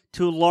point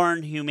to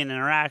learn human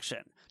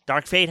interaction.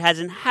 Dark Fate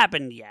hasn't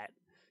happened yet.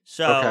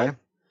 So,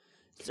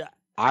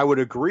 I would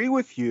agree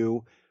with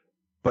you,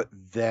 but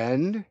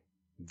then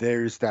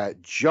there's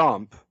that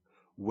jump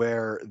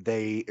where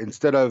they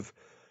instead of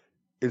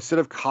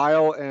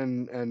Kyle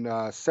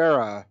and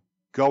Sarah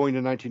going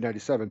to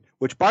 1997,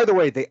 which by the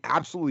way they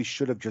absolutely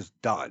should have just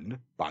done.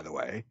 By the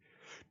way,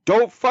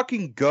 Don't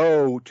fucking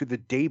go to the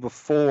day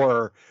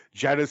before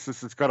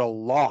Genesis is going to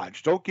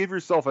launch. Don't give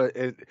yourself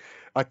a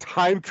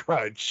time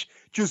crunch.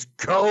 Just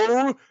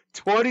go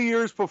 20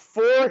 years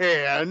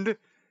beforehand.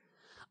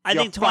 I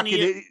think 20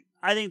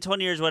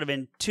 years would have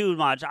been too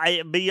much. But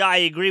I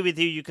agree with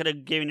you. You could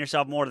have given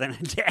yourself more than a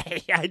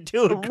day. I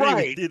do agree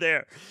with you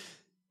there.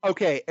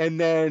 Okay, and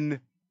then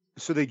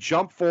so they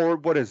jump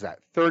forward. What is that?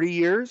 30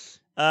 years?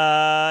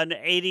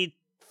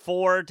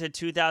 84 to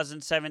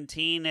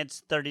 2017.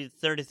 It's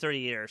 33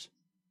 years.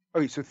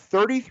 Okay, so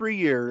 33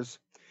 years,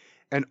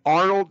 and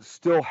Arnold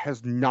still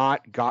has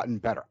not gotten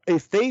better.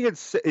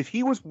 If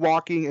he was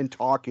walking and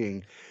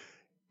talking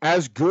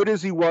as good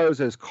as he was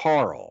as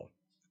Carl,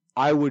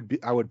 I would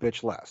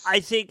bitch less. I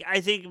think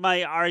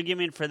my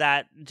argument for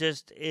that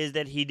just is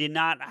that he did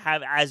not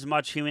have as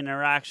much human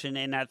interaction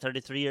in that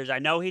 33 years. I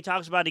know he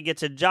talks about he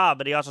gets a job,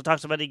 but he also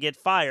talks about he gets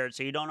fired,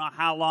 so you don't know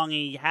how long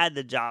he had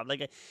the job.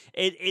 Like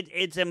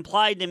it's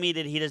implied to me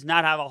that he does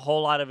not have a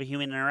whole lot of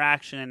human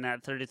interaction in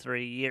that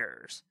 33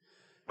 years.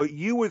 But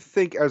you would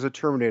think as a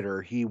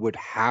Terminator, he would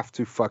have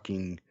to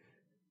fucking...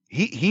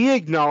 He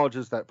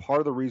acknowledges that part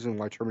of the reason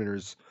why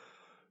Terminators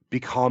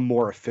become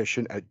more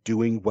efficient at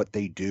doing what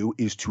they do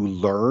is to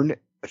learn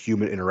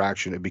human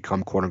interaction and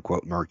become quote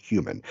unquote more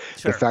human.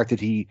 Sure. The fact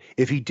that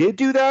if he did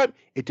do that,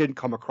 it didn't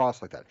come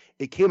across like that.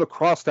 It came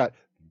across that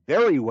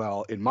very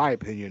well, in my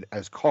opinion,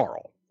 as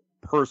Carl,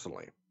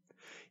 personally.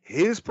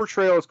 His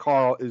portrayal as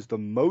Carl is the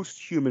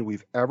most human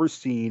we've ever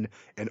seen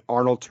an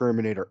Arnold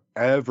Terminator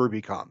ever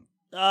become.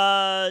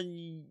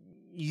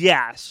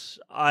 Yes.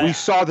 We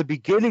saw the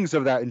beginnings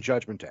of that in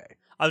Judgment Day.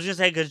 I was going to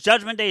say, because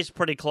Judgment Day is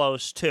pretty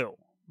close, too.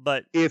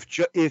 But if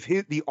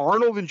the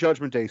Arnold in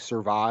Judgment Day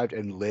survived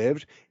and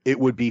lived, it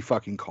would be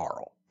fucking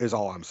Carl, is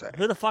all I'm saying.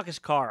 Who the fuck is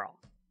Carl?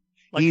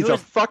 Like, he's a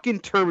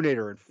fucking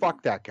Terminator, and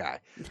fuck that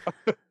guy.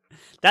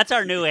 That's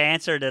our new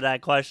answer to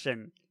that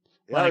question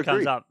when it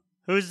comes up.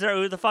 Who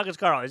the fuck is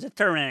Carl? He's a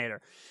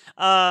Terminator.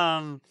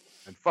 And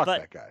fuck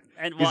that guy.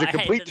 He's a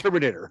complete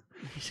Terminator.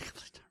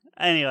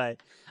 Anyway.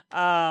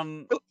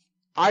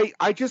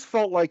 I just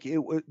felt like it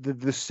was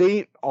the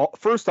same.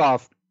 First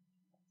off,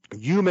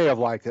 you may have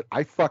liked it.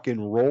 I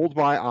fucking rolled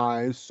my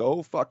eyes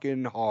so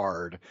fucking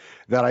hard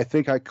that I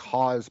think I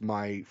caused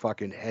my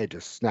fucking head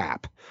to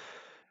snap.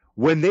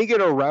 When they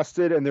get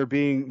arrested and their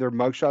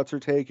mugshots are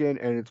taken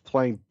and it's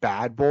playing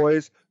Bad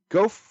Boys,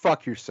 go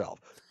fuck yourself.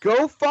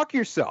 Go fuck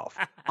yourself.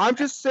 I'm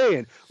just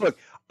saying. Look,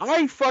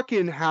 I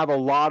fucking have a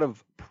lot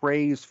of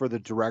praise for the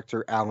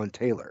director, Alan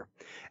Taylor.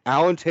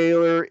 Alan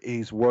Taylor,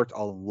 he's worked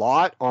a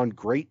lot on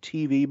great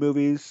TV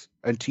movies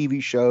and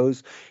TV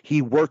shows.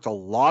 He worked a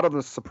lot on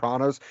The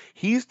Sopranos.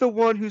 He's the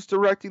one who's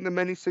directing The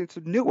Many Saints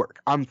of Newark.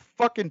 I'm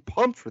fucking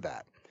pumped for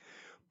that.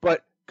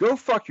 But go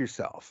fuck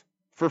yourself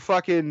for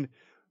fucking...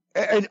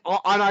 And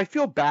I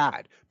feel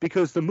bad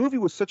because the movie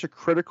was such a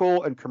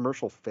critical and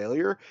commercial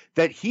failure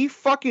that he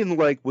fucking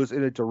was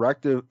in a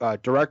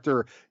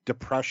director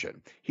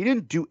depression. He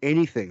didn't do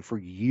anything for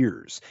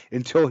years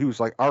until he was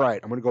like, all right,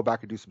 I'm going to go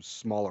back and do some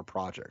smaller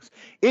projects.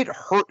 It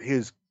hurt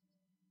his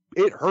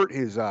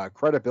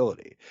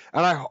credibility,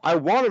 and I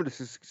want him to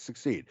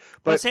succeed.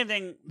 But same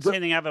thing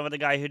happened with the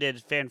guy who did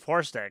Fan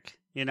Four Stick.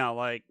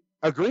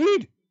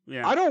 Agreed.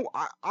 Yeah.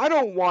 I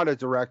don't want a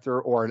director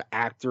or an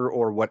actor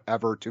or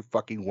whatever to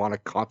fucking want to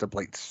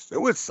contemplate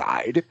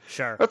suicide.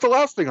 Sure. That's the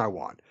last thing I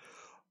want.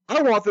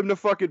 I want them to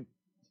fucking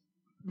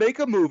make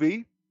a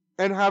movie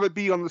and have it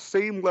be on the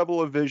same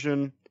level of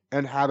vision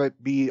and have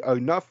it be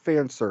enough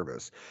fan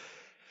service.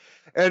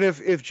 And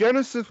if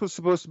Genesis was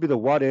supposed to be the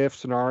what if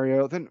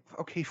scenario, then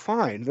okay,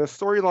 fine. The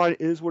storyline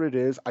is what it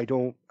is. I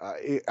don't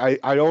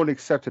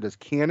accept it as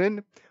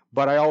canon.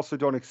 But I also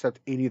don't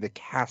accept any of the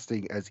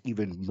casting as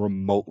even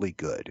remotely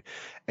good.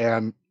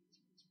 And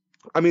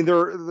I mean,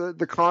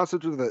 the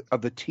concept of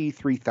the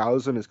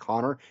T-3000 as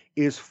Connor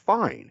is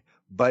fine,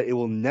 but it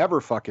will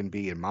never fucking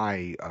be in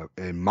my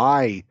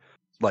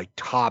like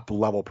top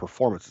level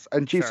performances.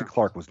 And Jason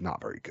Clarke was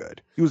not very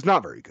good. He was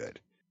not very good.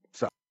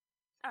 So,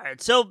 all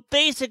right. So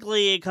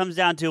basically, it comes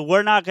down to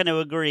we're not going to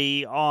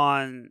agree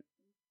on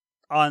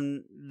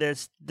the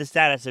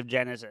status of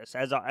Genesis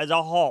as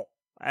a whole.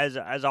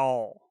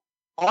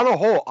 On a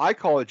whole, I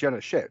call it Jenna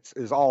shits,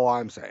 is all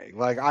I'm saying.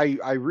 Like,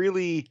 I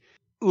really,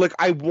 like,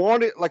 I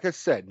want it, like I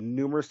said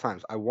numerous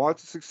times, I want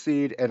to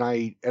succeed, and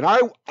I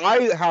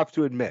have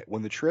to admit,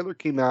 when the trailer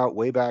came out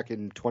way back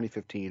in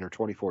 2015 or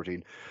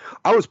 2014,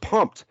 I was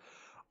pumped.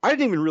 I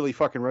didn't even really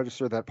fucking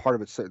register that part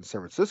of it set in San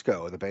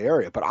Francisco in the Bay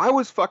Area, but I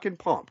was fucking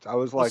pumped. I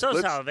was like,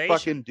 let's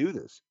fucking do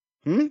this.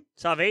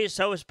 Salvation,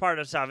 so is part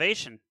of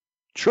Salvation.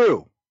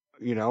 True.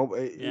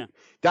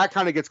 That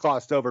kind of gets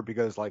glossed over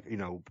because,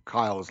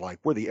 Kyle is like,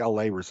 we're the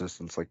LA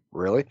resistance. Like,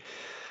 really?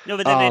 No,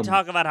 but then they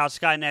talk about how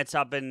Skynet's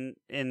up in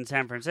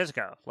San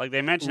Francisco. Like,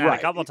 they mentioned that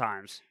a couple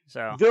times.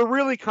 So they're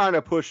really kind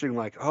of pushing,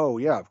 like, oh,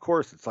 yeah, of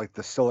course. It's like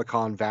the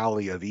Silicon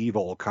Valley of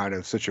evil kind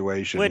of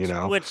situation,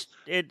 Which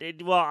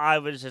well, I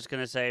was just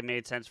going to say it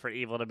made sense for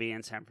evil to be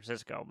in San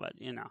Francisco, but,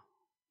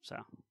 so.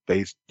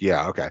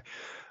 Yeah, okay.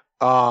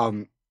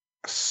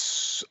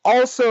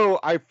 Also,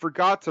 I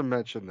forgot to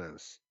mention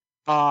this.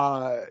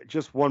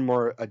 Just one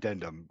more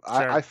addendum.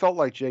 Sure. I felt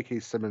like J.K.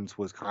 Simmons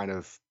was kind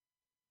of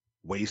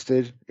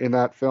wasted in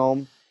that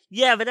film.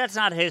 Yeah, but that's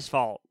not his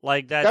fault.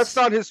 Like That's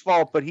not his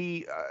fault, but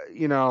he,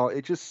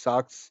 it just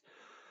sucks.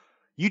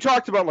 You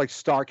talked about like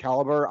star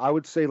caliber. I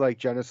would say like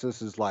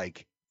Genesis is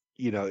like,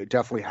 it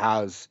definitely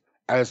has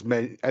as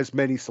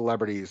many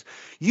celebrities.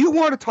 You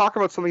want to talk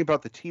about something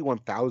about the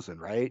T-1000,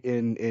 right?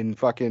 In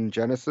fucking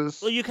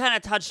Genesis. Well, you kind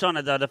of touched on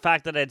it though, the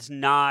fact that it's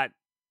not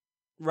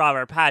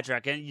Robert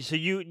Patrick, and so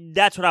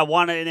that's what I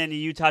wanted, and then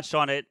you touched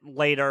on it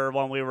later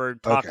when we were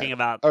talking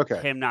about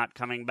him not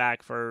coming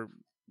back for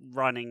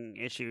running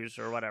issues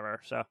or whatever.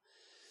 So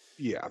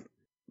yeah,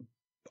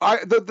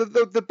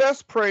 the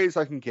best praise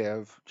I can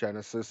give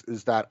Genesis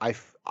is that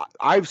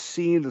I've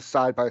seen the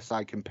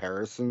side-by-side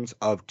comparisons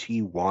of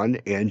T1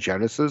 and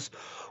Genesis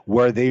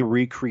where they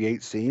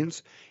recreate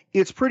scenes.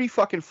 It's pretty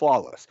fucking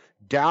flawless,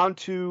 down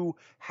to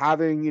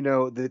having,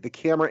 the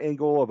camera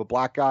angle of a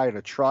black guy in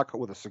a truck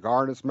with a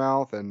cigar in his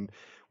mouth, and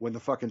when the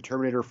fucking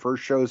Terminator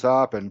first shows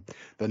up, and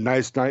the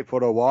nice night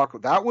photo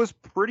walk. That was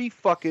pretty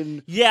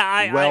fucking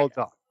well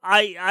done.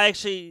 They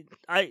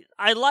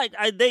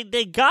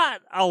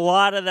got a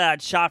lot of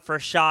that shot for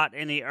shot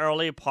in the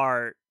early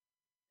part.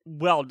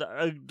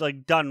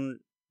 Done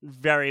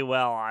very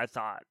well, I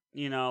thought.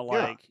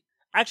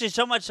 Actually,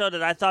 so much so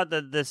that I thought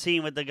that the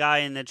scene with the guy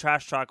in the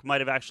trash truck might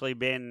have actually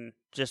been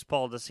just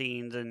pulled the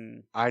scenes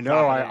and. I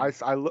know.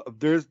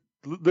 There's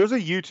a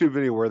YouTube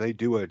video where they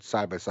do it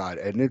side by side,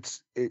 and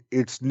it's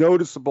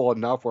noticeable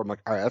enough where I'm like,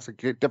 all right, that's a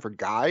different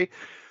guy,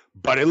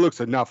 but it looks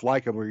enough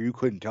like him where you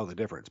couldn't tell the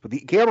difference. But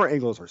the camera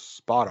angles are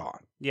spot on.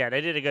 Yeah,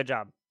 they did a good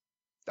job.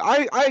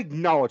 I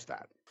acknowledge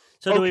that.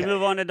 So do we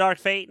move on to Dark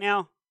Fate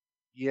now?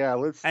 Yeah,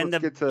 let's the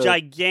get to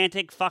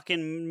gigantic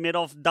fucking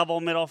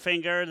double middle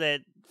finger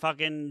that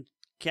fucking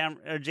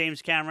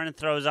James Cameron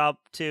throws up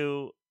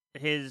to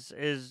his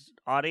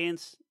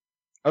audience.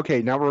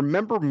 Okay, now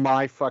remember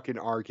my fucking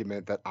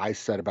argument that I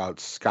said about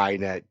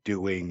Skynet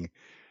doing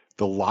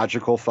the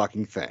logical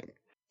fucking thing.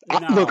 No.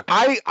 Look,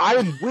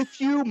 I'm with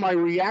you. My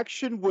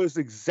reaction was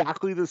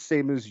exactly the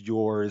same as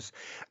yours.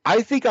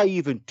 I think I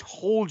even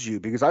told you,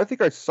 because I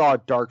think I saw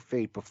Dark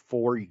Fate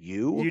before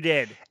you. You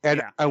did.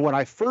 And when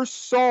I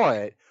first saw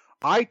it,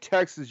 I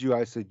texted you.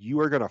 I said, you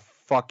are going to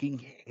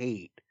fucking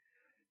hate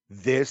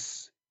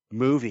this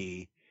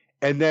movie.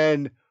 And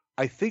then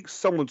I think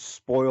someone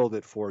spoiled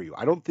it for you.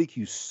 I don't think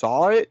you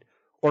saw it,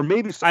 or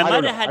maybe I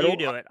might have had you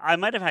do it. I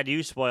might have had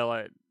you spoil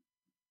it.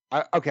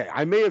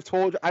 I may have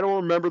told you. I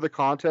don't remember the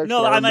context.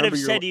 No, I might have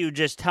said to you,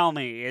 just tell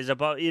me. Is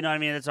about, you know what I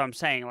mean? That's what I'm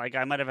saying. Like,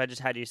 I might have just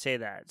had you say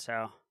that.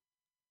 So.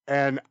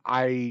 And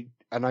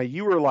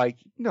you were like,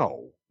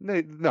 no,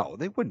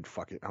 they wouldn't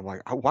fucking. I'm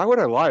like, why would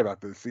I lie about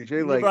this,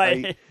 CJ? Like,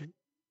 right.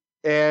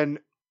 And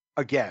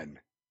again,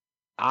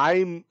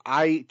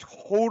 I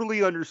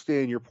totally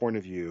understand your point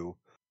of view,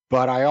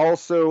 but I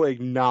also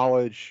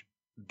acknowledge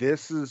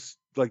this is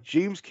like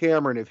James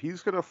Cameron. If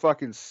he's gonna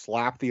fucking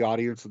slap the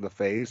audience in the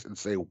face and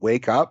say,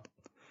 "Wake up!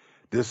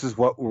 This is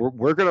what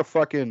we're gonna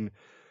fucking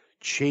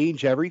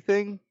change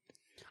everything."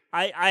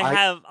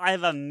 I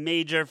have a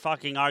major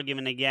fucking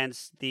argument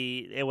against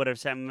it would have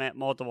sent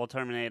multiple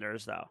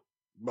Terminators though.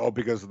 Oh,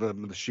 because the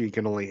machine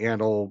can only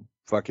handle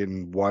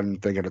fucking one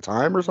thing at a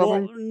time or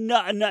something?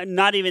 Well, no,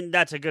 not even.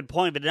 That's a good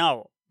point, but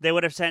no, they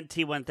would have sent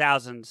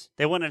T-1000s.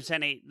 They wouldn't have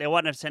sent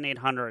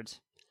 800s.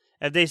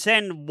 If they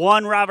send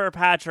one Robert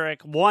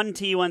Patrick, one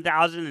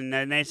T-1000, and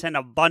then they send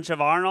a bunch of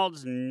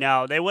Arnolds,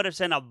 no, they would have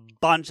sent a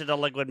bunch of the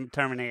Liquid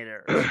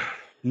Terminators.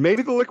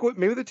 Maybe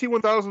the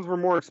T-1000s were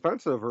more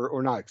expensive,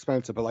 or not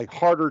expensive, but like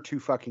harder to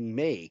fucking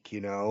make.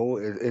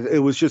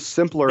 It was just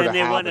simpler to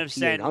have a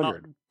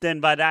T-800.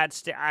 Then by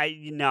that,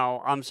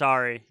 I'm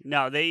sorry.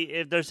 No,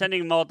 if they're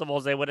sending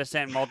multiples, they would have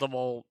sent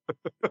multiple.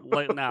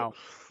 No.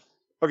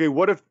 Okay,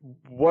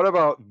 what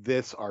about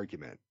this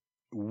argument?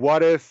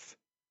 What if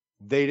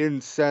they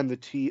didn't send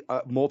the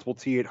multiple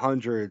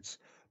T-800s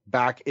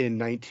back in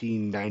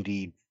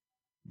 1990,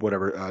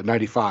 whatever,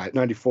 95,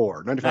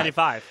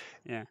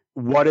 yeah.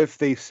 What if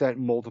they sent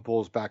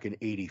multiples back in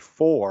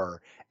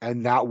 84,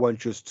 and that one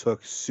just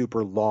took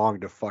super long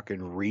to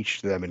fucking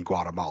reach them in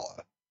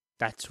Guatemala?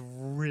 That's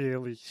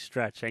really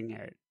stretching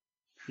it.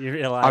 You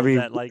realize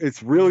that, like,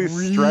 it's really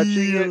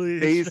stretching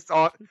it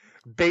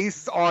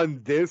based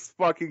on this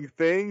fucking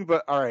thing.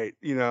 But all right,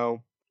 I'm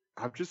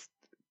just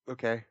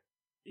okay.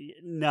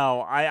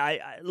 No, I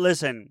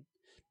listen.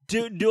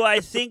 Do I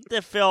think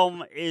the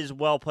film is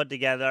well put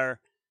together?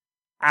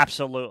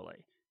 Absolutely.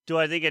 Do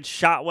I think it's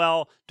shot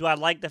well? Do I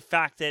like the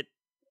fact that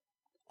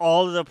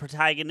all of the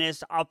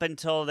protagonists up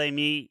until they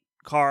meet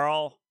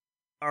Carl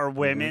are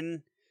women? Mm-hmm.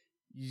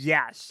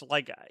 Yes.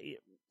 Like,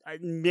 I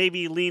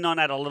maybe lean on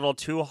that a little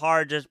too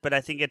hard, but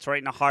I think it's right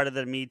in the heart of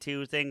the Me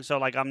Too thing. So,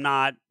 like, I'm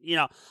not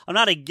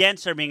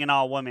against there being an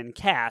all-women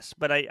cast,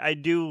 but I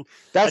do.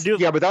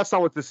 Yeah, but that's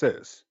not what this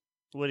is.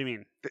 What do you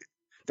mean?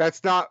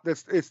 It's not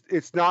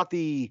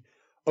the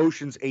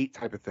Ocean's 8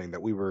 type of thing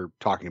that we were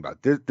talking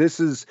about. This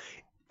is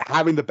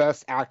having the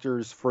best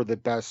actors for the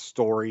best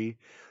story.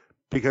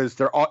 because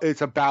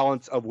it's a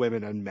balance of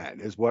women and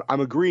men is what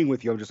I'm agreeing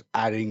with you. I'm just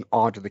adding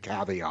on to the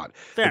caveat.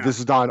 This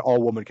is not an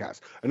all-woman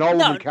cast. An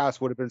all-woman cast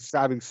would have been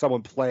having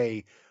someone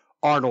play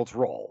Arnold's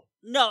role.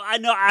 No, I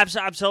know,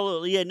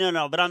 absolutely, yeah,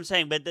 no, but I'm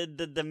saying, but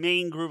the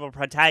main group of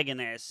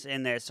protagonists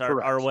in this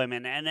are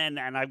women, and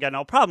I've got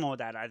no problem with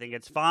that. I think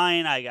it's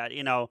fine. I got,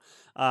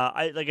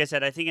 like I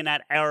said, I think in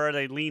that era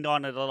they leaned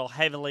on it a little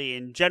heavily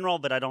in general,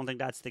 but I don't think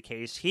that's the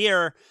case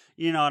here.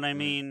 You know what I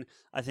mean?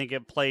 I think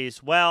it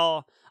plays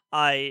well.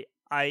 I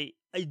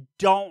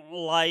don't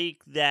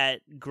like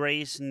that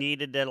Grace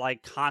needed to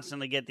like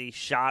constantly get these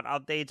shot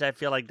updates. I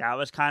feel like that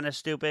was kind of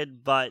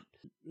stupid, but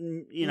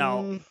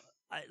to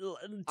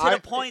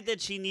the point that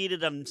she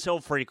needed them so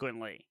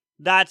frequently.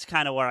 That's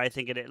kind of where I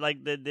think it is.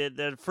 Like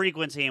the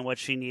frequency in which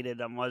she needed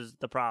them was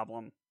the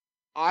problem.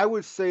 I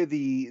would say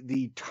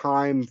the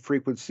time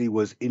frequency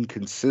was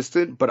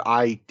inconsistent, but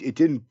it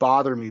didn't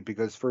bother me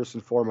because first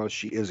and foremost,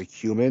 she is a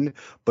human,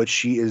 but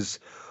she is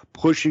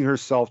pushing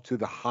herself to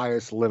the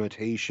highest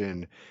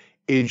limitation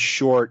in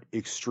short,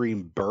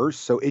 extreme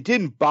bursts. So it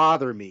didn't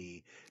bother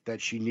me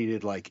that she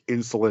needed like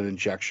insulin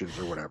injections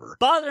or whatever.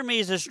 Bother me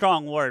is a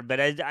strong word, but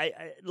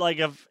I like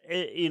if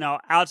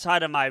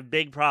outside of my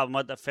big problem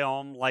with the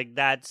film, like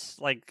that's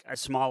like a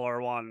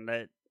smaller one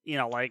that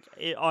like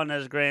on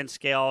this grand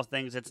scale of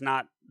things, it's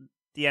not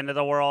the end of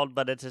the world,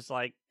 but it's just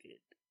like it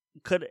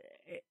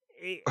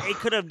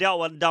could have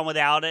done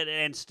without it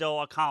and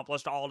still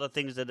accomplished all the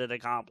things that it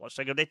accomplished.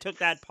 Like if they took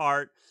that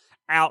part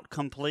out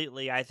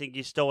completely, I think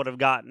you still would have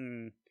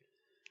gotten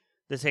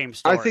the same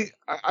story.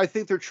 I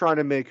think they're trying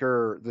to make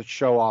her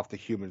show off the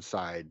human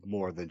side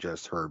more than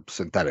just her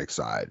synthetic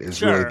side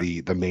is really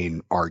the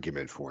main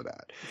argument for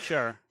that.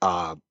 Sure.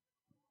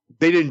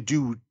 They didn't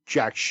do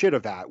jack shit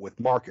of that with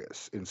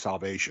Marcus in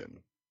Salvation.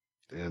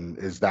 And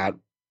is that,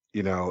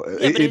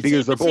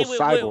 because they're both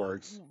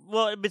cyborgs.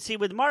 But see,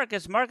 with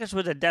Marcus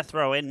was a death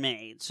row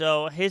inmate,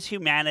 so his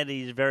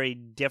humanity is very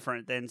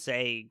different than,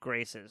 say,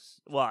 Grace's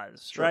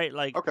was, right?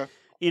 Like, okay.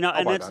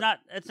 And it's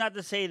not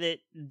to say that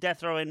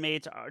death row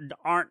inmates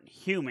aren't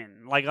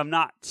human. Like, I'm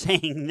not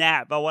saying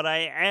that, but what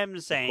I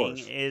am saying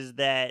is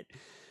that,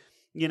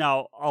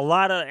 a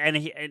lot of,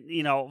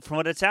 from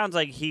what it sounds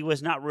like, he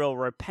was not real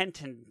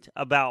repentant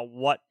about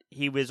what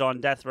he was on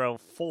death row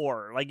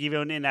for. Like,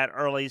 even in that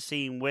early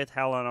scene with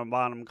Helena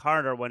Bonham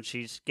Carter when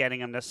she's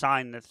getting him to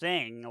sign the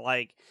thing,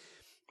 like,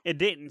 it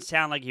didn't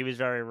sound like he was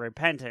very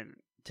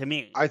repentant to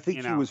me. I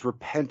think he was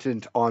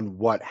repentant on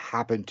what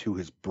happened to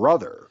his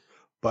brother.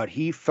 But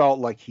he felt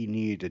like he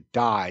needed to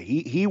die.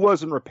 He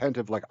wasn't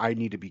repentant like, I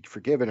need to be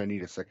forgiven, I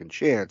need a second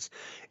chance.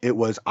 It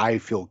was, I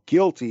feel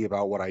guilty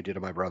about what I did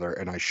to my brother,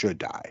 and I should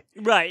die.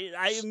 Right,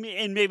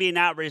 and maybe in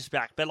that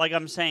respect. But like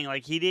I'm saying,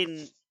 like he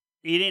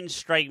didn't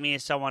strike me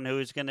as someone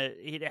who's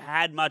he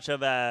had much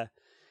of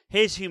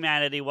his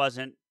humanity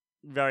wasn't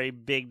very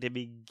big to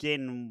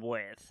begin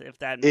with, if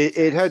that makes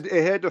sense.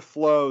 It had to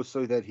flow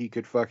so that he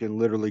could fucking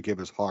literally give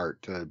his heart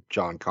to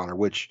John Connor,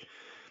 which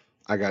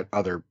I got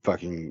other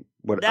fucking...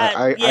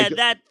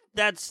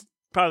 that's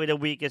probably the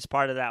weakest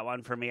part of that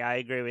one for me. I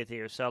agree with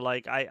you. So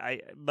like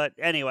but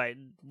anyway,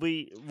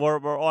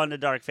 we're on to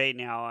Dark Fate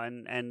now,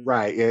 and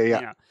right,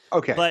 yeah.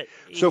 Okay, but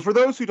so for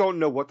those who don't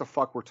know what the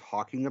fuck we're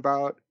talking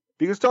about,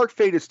 because Dark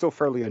Fate is still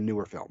fairly a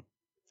newer film.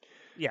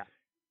 Yeah,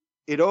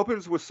 it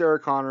opens with Sarah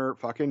Connor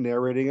fucking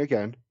narrating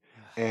again,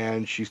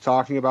 and she's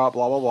talking about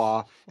blah blah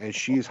blah, and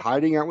she's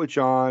hiding out with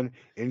John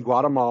in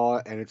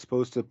Guatemala, and it's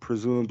supposed to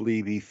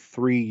presumably be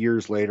 3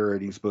 years later,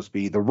 and he's supposed to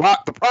be the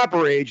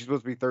proper age. He's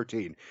supposed to be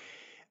 13.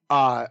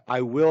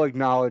 I will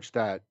acknowledge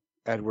that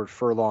Edward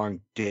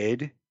Furlong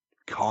did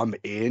come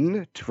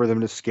in for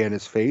them to scan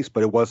his face,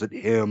 but it wasn't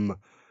him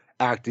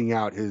acting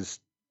out his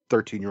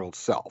 13-year-old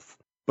self.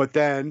 But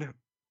then,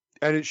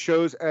 and it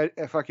shows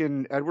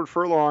fucking Edward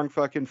Furlong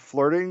fucking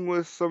flirting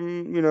with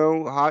some,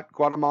 hot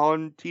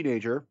Guatemalan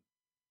teenager.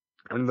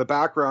 And in the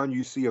background,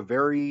 you see a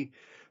very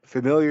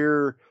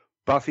familiar,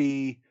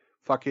 buffy,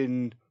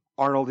 fucking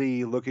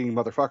Arnoldy looking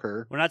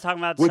motherfucker. We're not talking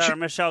about Sarah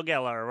Michelle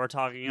Gellar. We're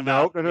talking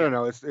about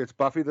no. It's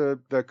Buffy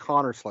the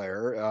Connor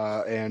Slayer,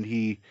 and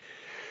he.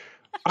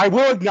 I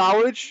will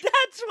acknowledge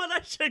that's what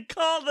I should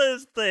call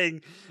this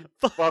thing.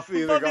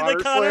 Buffy the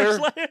Connor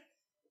Slayer.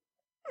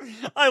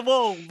 I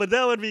won't, but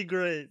that would be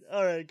great.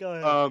 All right, go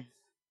ahead.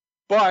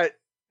 But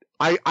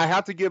I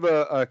have to give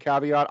a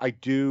caveat. I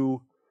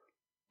do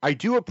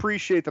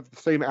appreciate that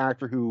the same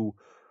actor who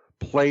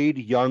played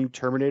young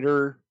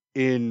Terminator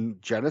in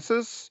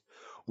Genesis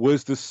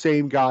was the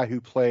same guy who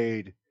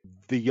played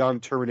the young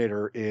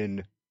Terminator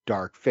in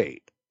Dark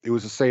Fate. It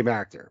was the same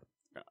actor.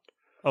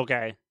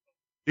 Okay.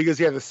 Because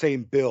he had the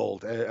same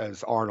build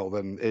as Arnold,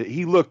 and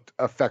he looked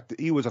effective.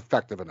 He was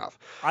effective enough.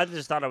 I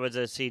just thought it was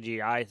a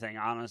CGI thing,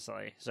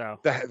 honestly. So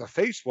the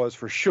face was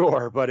for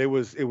sure, but it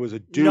was a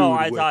dude. No,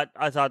 I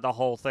thought the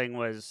whole thing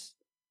was.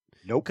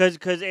 Nope.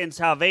 Because in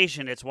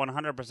Salvation, it's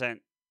 100%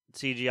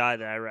 CGI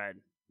that I read.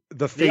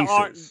 The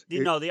faces,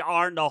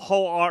 the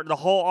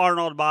whole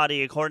Arnold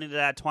body, according to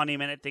that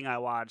 20-minute thing I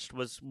watched,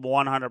 was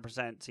 100%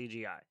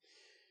 CGI.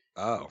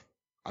 Oh,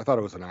 I thought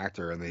it was an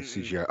actor and they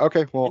CGI.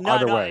 Okay, well, No,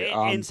 either no, way.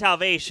 in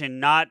Salvation,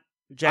 not.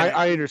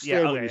 I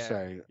understand what okay, you're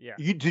saying. Yeah.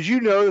 Did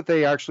you know that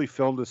they actually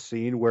filmed a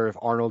scene where if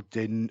Arnold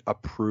didn't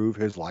approve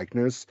his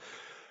likeness,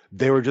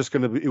 they were just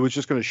it was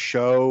just gonna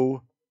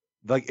show,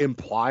 like,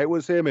 imply it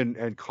was him,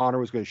 and Connor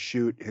was gonna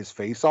shoot his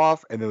face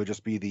off, and there would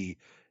just be the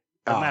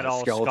metal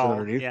skeleton skull.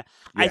 underneath. Yeah.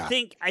 I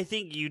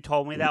think you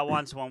told me that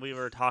once when we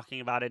were talking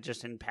about it,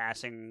 just in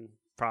passing,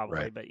 probably.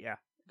 Right. But yeah,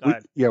 go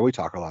ahead. Yeah, we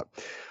talk a lot.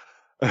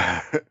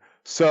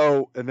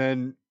 So, and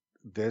then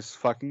this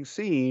fucking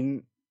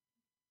scene,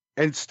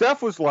 and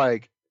Steph was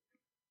like,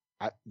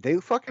 they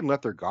fucking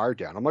let their guard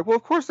down. I'm like, well,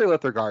 of course they let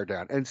their guard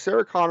down. And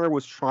Sarah Connor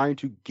was trying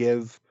to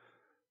give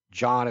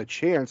John a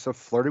chance of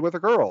flirting with a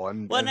girl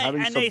and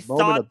having some they moment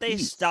thought of they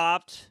peace.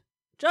 stopped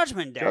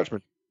Judgment Day.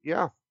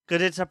 Yeah.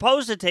 Because it's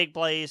supposed to take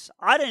place.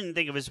 I didn't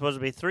think it was supposed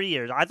to be 3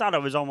 years. I thought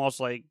it was almost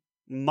like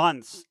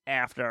months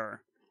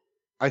after.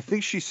 I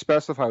think she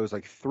specified it was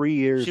like 3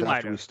 years She might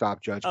after we have.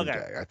 stopped Judgment Okay.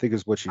 Day. I think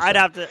is what she said.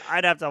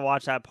 I'd have to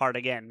watch that part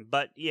again.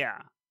 But yeah.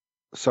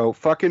 So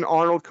fucking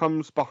Arnold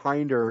comes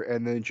behind her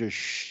and then just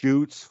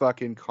shoots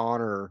fucking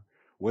Connor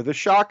with a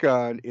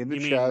shotgun in the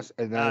You mean, chest,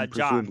 and then John.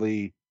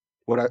 presumably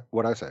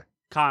what I say?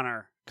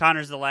 Connor.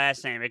 Connor's the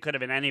last name. It could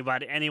have been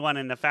anyone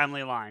in the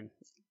family line.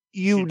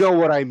 You know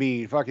what I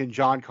mean? Fucking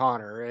John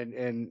Connor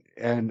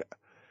and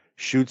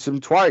shoots him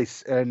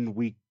twice, and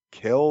we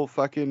kill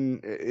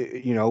fucking.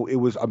 It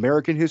was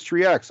American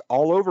History X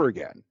all over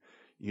again.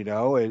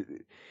 Do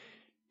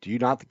you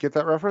not get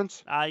that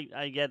reference?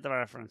 I get the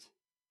reference.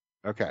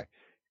 Okay.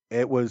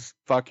 It was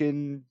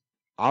fucking.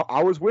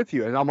 I was with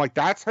you, and I'm like,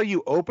 that's how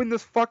you open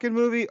this fucking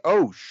movie?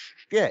 Oh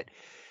shit.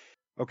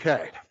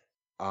 Okay.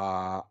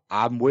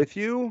 I'm with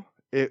you.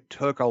 It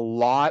took a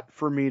lot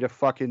for me to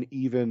fucking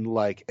even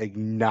like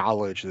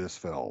acknowledge this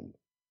film.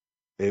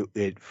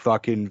 It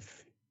fucking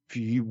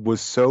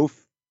was so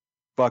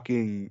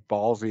fucking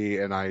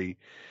ballsy,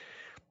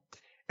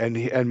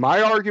 and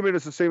my argument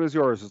is the same as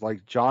yours. Is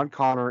like John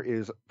Connor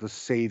is the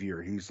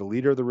savior. He's the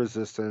leader of the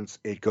resistance.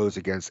 It goes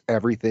against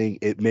everything.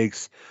 It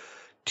makes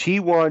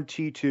T1,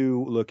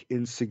 T2 look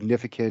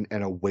insignificant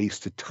and a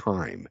waste of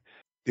time.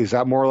 Is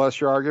that more or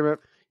less your argument?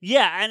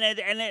 Yeah,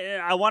 and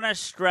I want to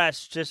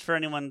stress, just for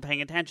anyone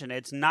paying attention,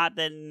 it's not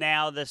that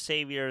now the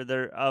savior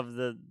of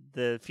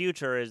the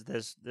future is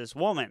this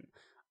woman.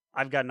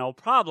 I've got no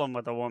problem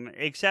with a woman,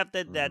 except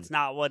that that's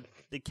not what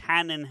the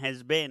canon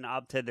has been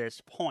up to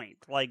this point.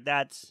 Like,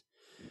 that's,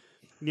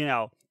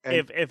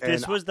 if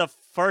this was the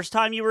first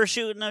time you were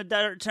shooting a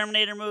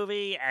Terminator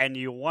movie and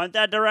you want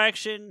that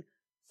direction,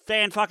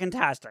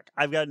 fan-fucking-tastic.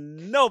 I've got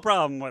no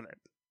problem with it.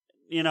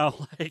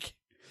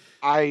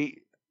 I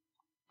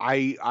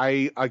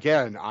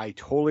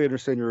totally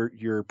understand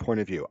your point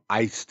of view.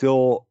 I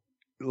still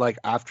like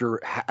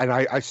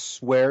I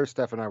swear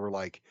Steph and I were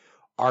like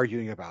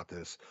arguing about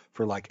this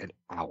for like an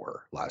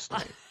hour last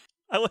night.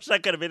 I wish I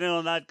could have been in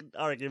on that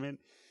argument.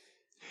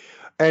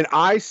 And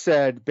I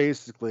said,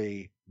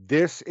 basically,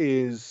 this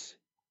is,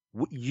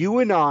 you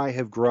and I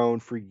have grown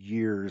for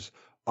years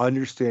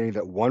understanding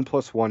that 1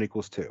 + 1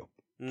 = 2.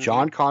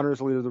 John Connor is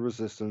the leader of the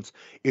resistance.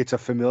 It's a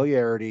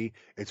familiarity.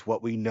 It's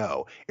what we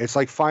know. It's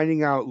like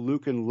finding out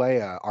Luke and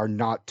Leia are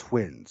not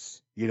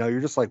twins.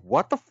 You're just like,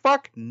 what the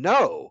fuck?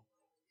 No.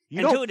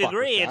 And to a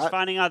degree, it's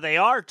finding out they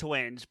are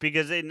twins,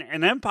 because in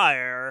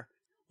Empire,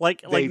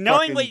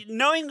 knowing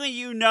what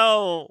you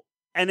know,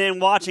 and then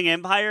watching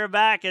Empire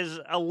back is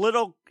a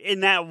little, in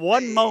that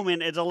one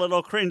moment, it's a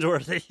little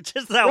cringeworthy.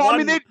 Just that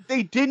one. I mean,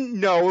 they didn't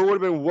know. It would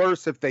have been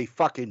worse if they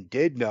fucking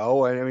did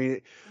know. And I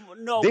mean,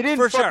 no, they didn't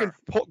for fucking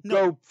sure.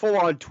 go full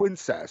on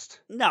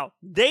twincest. No,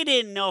 they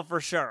didn't know for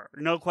sure,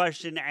 no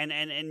question.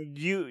 And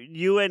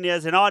you and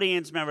as an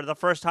audience member, the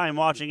first time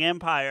watching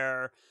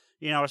Empire,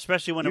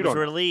 especially when it was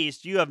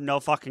released, you have no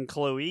fucking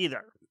clue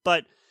either.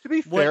 But to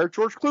be fair,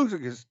 George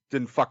Clooney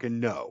didn't fucking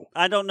know.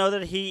 I don't know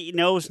that he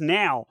knows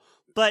now,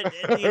 but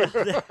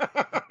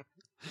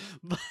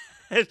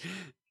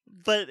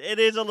but it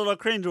is a little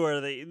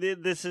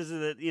cringeworthy. This is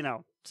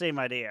the same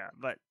idea,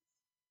 but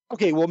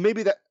okay. Well,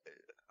 maybe that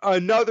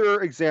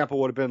another example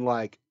would have been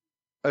like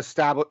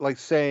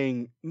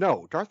saying,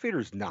 no, Darth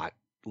Vader's not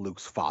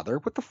Luke's father.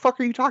 What the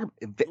fuck are you talking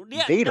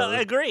about? Vader. No,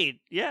 agreed.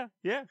 Yeah.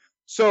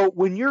 So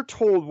when you're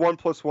told 1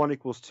 + 1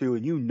 = 2,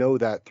 and you know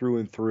that through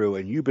and through,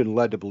 and you've been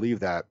led to believe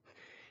that,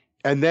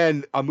 and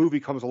then a movie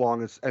comes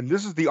along, and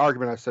this is the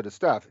argument I said to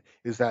Steph,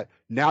 is that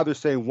now they're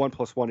saying 1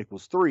 + 1 =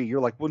 3.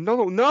 You're like, well,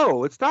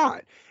 no, it's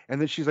not.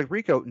 And then she's like,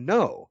 Rico,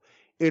 no,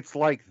 it's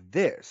like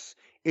this.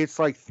 It's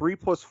like 3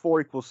 +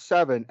 4 =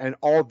 7, and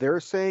all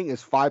they're saying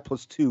is 5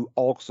 + 2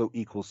 also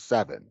 =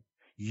 7.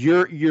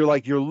 You're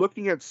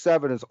looking at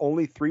 7 as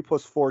only 3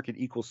 + 4 can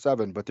equal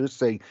 7, but they're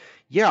saying,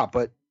 yeah,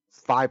 but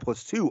 5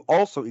 + 2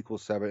 also =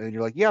 7, and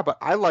you're like, yeah, but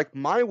I like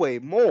my way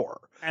more.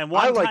 And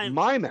like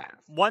my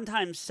math. 1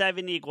 ×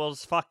 7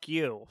 = fuck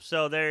you.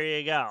 So there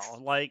you go.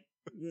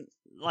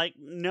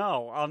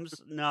 No,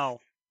 no.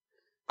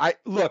 I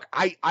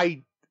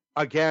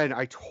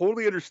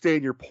totally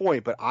understand your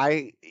point, but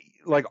I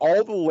like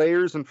all the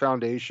layers and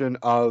foundation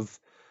of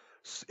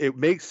It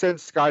makes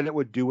sense Skynet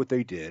would do what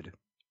they did.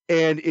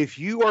 And if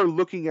you are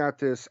looking at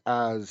this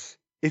as,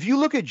 if you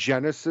look at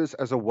Genesis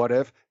as a what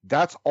if,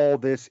 that's all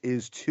this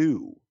is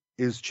too,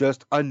 is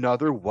just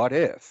another what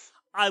if.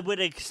 I would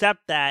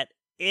accept that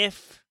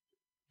if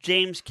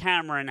James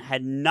Cameron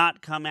had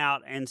not come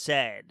out and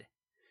said,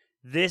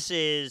 this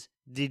is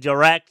the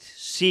direct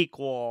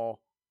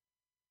sequel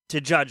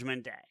to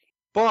Judgment Day.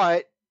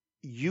 But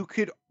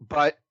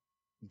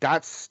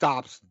that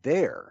stops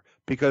there,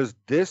 because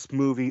this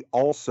movie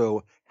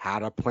also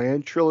had a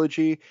planned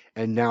trilogy,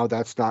 and now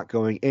that's not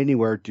going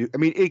anywhere. I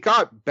mean, it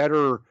got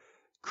better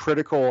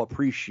critical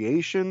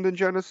appreciation than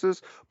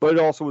Genesis, but it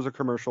also was a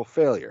commercial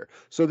failure.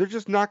 So they're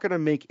just not going to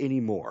make any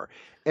more.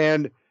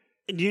 And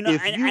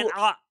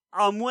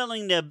I'm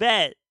willing to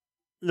bet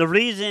the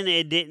reason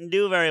it didn't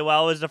do very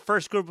well is the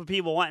first group of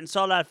people went and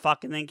saw that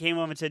fucking thing, came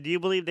over and said, do you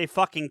believe they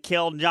fucking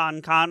killed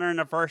John Connor in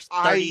the first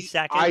 30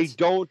 seconds? I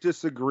don't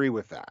disagree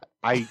with that.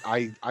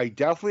 I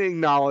definitely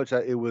acknowledge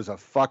that it was a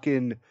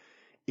fucking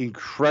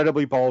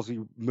incredibly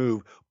ballsy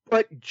move,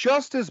 but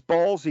just as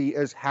ballsy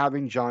as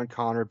having John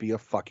Connor be a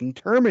fucking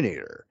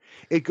Terminator.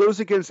 It goes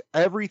against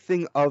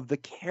everything of the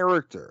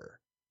character.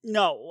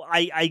 No,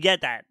 I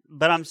get that.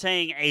 But I'm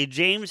saying a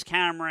James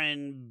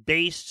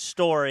Cameron-based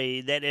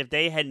story that if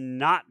they had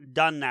not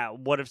done that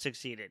would have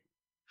succeeded.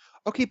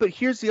 Okay, but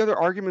here's the other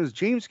argument is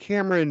James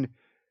Cameron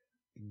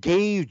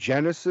gave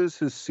Genesis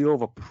his seal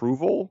of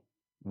approval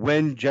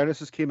when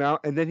Genesis came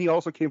out, and then he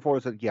also came forward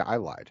and said, yeah, I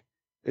lied.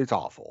 It's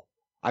awful.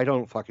 I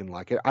don't fucking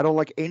like it. I don't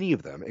like any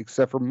of them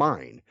except for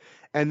mine.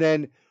 And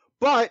then,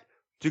 but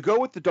to go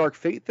with the Dark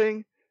Fate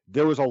thing,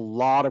 there was a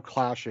lot of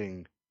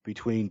clashing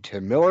between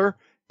Tim Miller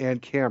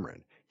and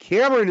Cameron.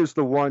 Cameron is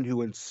the one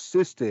who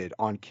insisted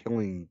on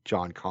killing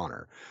John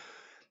Connor.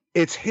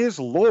 It's his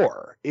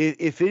lore.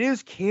 If it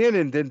is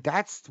canon, then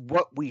that's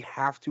what we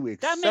have to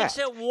accept. That makes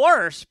it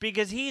worse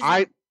because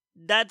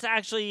that's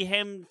actually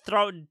him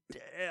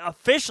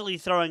officially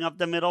throwing up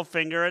the middle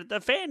finger at the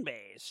fan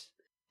base.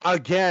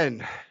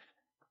 Again,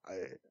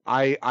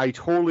 I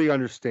totally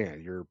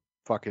understand your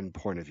fucking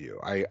point of view.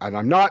 And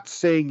I'm not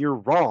saying you're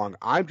wrong.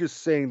 I'm just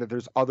saying that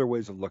there's other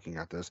ways of looking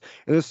at this.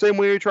 In the same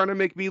way you're trying to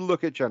make me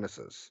look at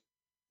Genesis.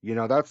 You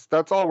know,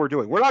 that's all we're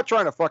doing. We're not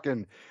trying to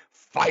fucking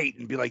fight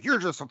and be like, you're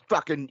just a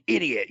fucking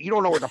idiot. You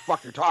don't know what the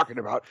fuck you're talking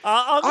about.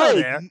 I'll go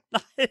there.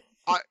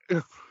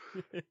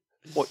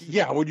 Well,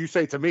 yeah, when you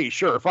say to me,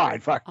 sure, fine,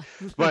 fuck.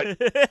 But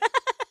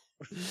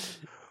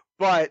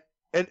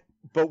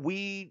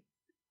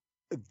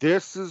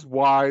this is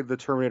why the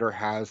Terminator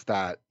has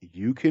that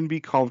you can be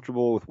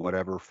comfortable with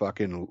whatever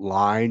fucking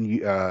line,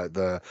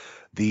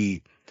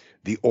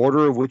 the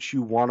order of which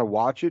you want to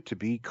watch it, to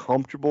be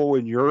comfortable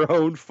in your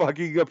own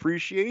fucking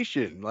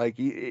appreciation. Like,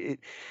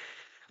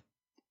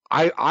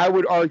 I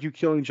would argue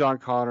killing John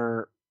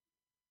Connor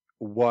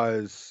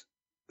was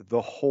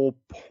the whole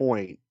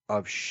point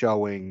of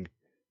showing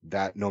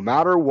that no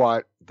matter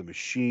what, the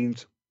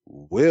machines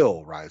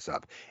will rise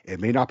up. It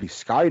may not be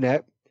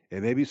Skynet.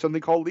 It may be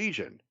something called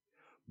Legion.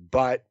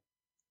 But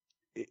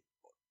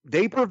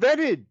they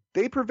prevented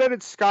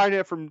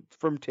Skynet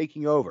from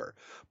taking over.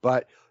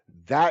 But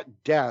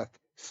that death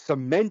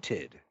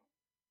cemented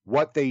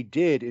what they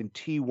did in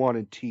T1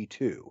 and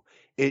T2.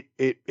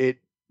 It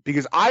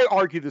because I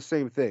argue the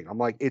same thing. I'm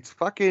like, it's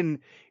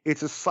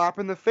a slap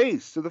in the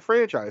face to the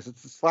franchise.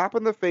 It's a slap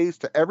in the face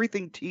to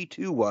everything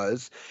T2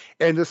 was,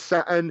 and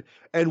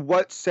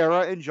what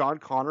Sarah and John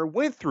Connor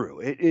went through.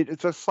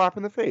 It's a slap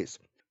in the face.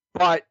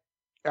 But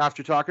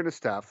after talking to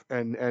Steph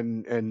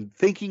and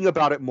thinking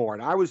about it more,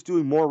 and I was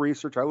doing more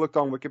research, I looked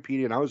on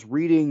Wikipedia and I was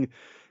reading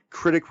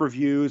critic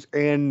reviews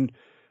and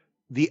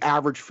the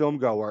average film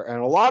goer,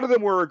 and a lot of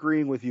them were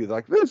agreeing with you.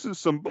 Like, this is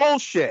some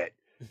bullshit.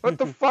 What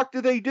the fuck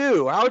did they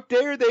do? How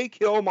dare they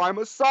kill my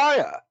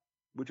Messiah?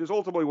 Which is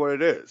ultimately what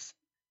it is.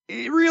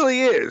 It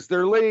really is.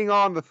 They're laying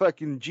on the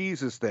fucking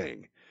Jesus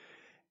thing.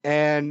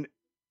 And,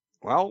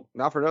 well,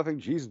 not for nothing,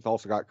 Jesus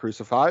also got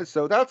crucified,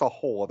 so that's a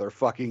whole other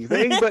fucking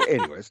thing. But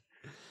anyways,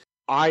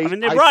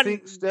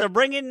 they're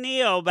bringing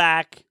Neo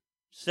back.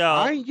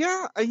 So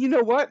you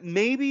know what?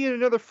 Maybe in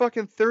another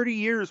fucking 30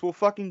 years we'll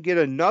fucking get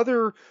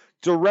another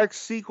direct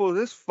sequel to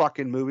this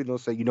fucking movie. And they'll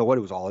say, you know what?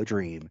 It was all a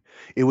dream.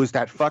 It was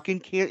that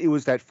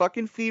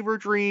fucking fever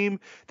dream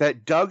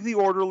that Doug the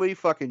Orderly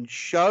fucking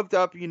shoved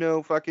up,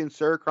 fucking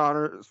Sarah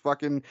Connor's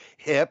fucking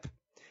hip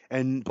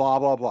and blah,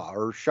 blah, blah,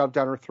 or shoved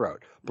down her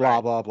throat,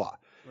 blah, blah, blah.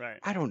 Right.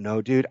 I don't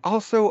know, dude.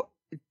 Also,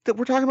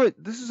 we're talking about,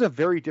 this is a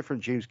very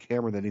different James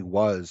Cameron than he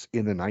was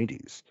in the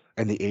 90s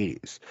and the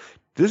 80s.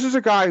 This is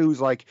a guy who's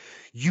like,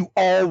 you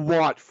all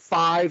want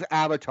 5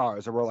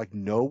 avatars. And we're like,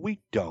 no, we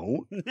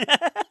don't.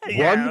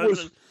 One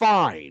was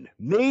fine.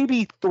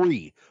 Maybe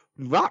 3.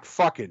 Not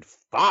fucking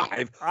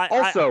 5.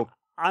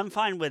 I'm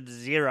fine with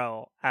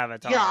 0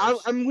 avatars. Yeah,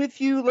 I'm with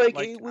you.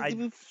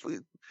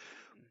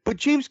 But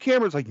James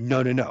Cameron's like,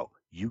 no.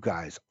 You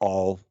guys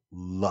all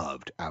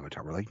loved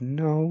Avatar. We're like,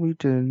 no, we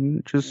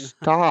didn't. Just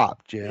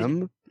stop,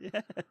 Jim.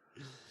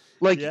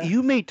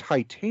 You made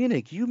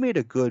Titanic. You made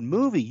a good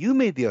movie. You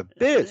made The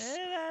Abyss.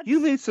 You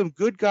made some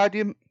good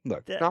goddamn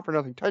look. Not for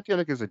nothing.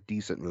 Titanic is a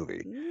decent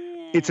movie.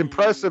 It's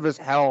impressive as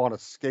hell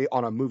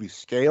on a movie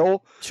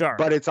scale. Sure,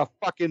 but it's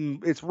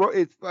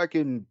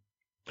fucking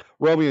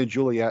Romeo and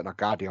Juliet in a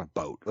goddamn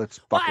boat. Let's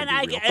fucking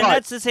be real. And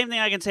that's the same thing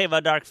I can say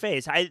about Dark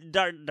Fate.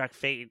 Dark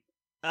Fate.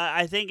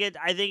 I think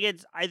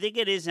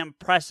it is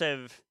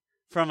impressive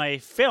from a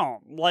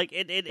film. Like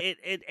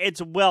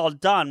it's well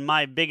done.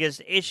 My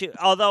biggest issue,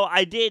 although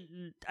I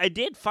did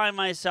find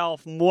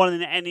myself more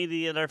than any of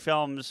the other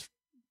films,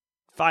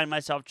 find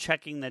myself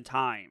checking the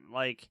time.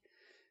 Like,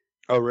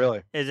 oh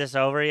really? Is this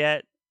over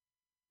yet?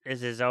 Is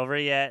this over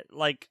yet?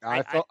 Like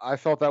I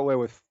felt that way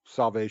with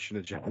Salvation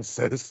and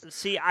Genesis.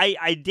 See,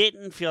 I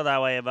didn't feel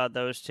that way about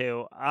those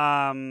two.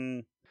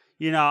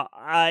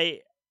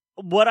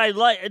 What I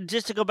like,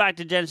 just to go back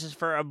to Genesis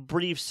for a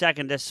brief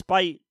second,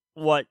 despite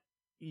what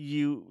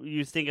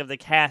you think of the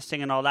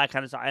casting and all that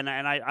kind of stuff, and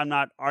I'm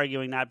not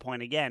arguing that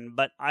point again,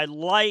 but I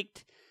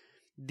liked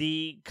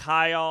the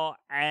Kyle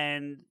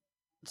and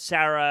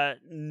Sarah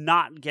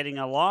not getting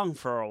along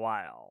for a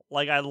while.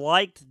 Like, I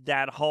liked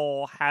that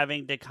whole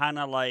having to kind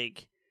of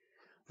like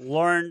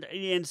learn,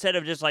 instead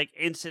of just like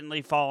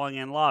instantly falling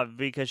in love,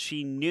 because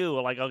she knew,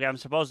 like, okay, I'm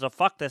supposed to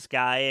fuck this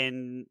guy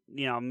and,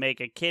 you know, make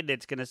a kid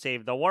that's going to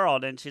save the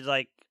world. And she's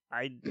like,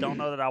 I don't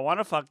know that I want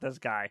to fuck this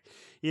guy.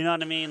 You know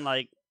what I mean?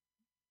 Like,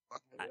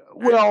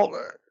 I'm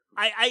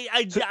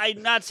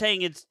not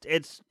saying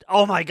it's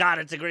oh my God,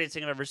 it's the greatest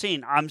thing I've ever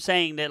seen. I'm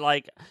saying that,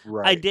 like,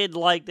 right. I did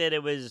like that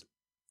it was,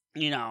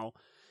 you know,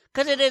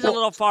 because it is a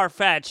little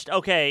far-fetched.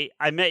 Okay,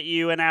 I met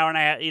you an hour and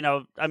a half, you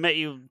know, I met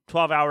you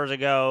 12 hours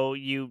ago.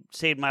 You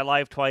saved my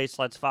life twice.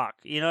 Let's fuck.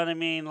 You know what I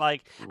mean?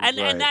 Like, and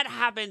that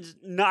happens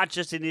not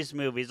just in these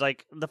movies.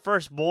 Like, The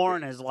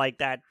Firstborn is like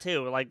that,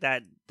 too. Like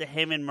that,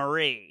 him and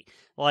Marie.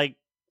 Like,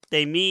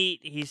 they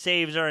meet, he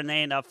saves her, and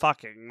they end up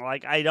fucking.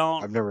 Like,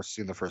 I've never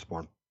seen The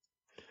Firstborn.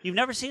 You've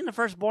never seen The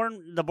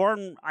Firstborn, The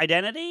Bourne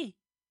Identity?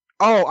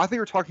 Oh, I think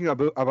we're talking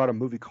about a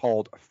movie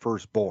called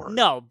Firstborn.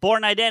 No,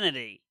 Bourne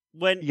Identity.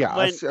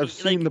 I've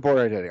seen The Bourne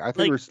Identity. I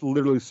think we're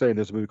literally saying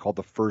there's a movie called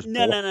The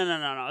Firstborn.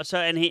 No. So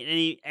and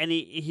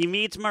he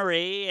meets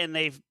Marie, and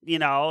they, you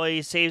know,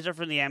 he saves her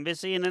from the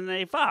embassy, and then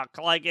they fuck.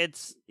 Like,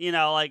 it's, you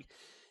know, like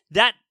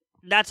that.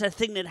 That's a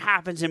thing that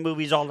happens in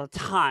movies all the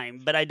time,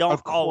 but I don't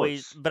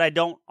always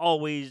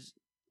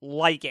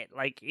like it.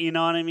 Like, you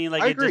know what I mean?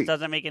 Like, it just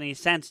doesn't make any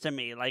sense to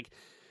me. Like,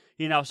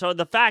 you know, so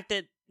the fact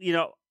that, you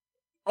know,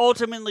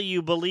 ultimately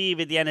you believe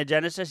at the end of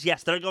Genesis,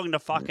 yes, they're going to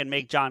fucking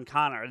make John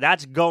Connor.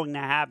 That's going to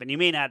happen. You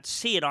may not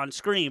see it on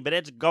screen, but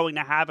it's going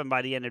to happen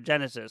by the end of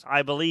Genesis.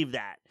 I believe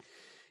that.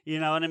 You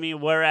know what I mean?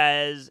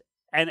 Whereas,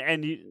 I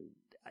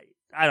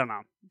don't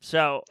know.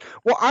 So,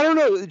 well, I don't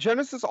know.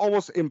 Genesis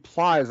almost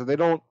implies that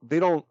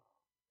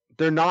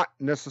they're not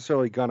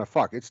necessarily gonna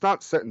fuck. It's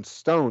not set in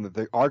stone that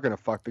they are gonna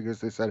fuck, because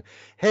they said,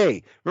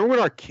 hey, remember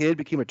when our kid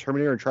became a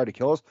Terminator and tried to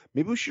kill us?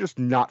 Maybe we should just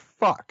not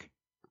fuck.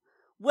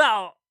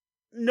 Well,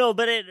 no,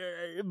 but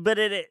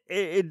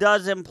it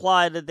does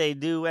imply that they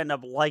do end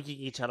up liking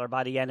each other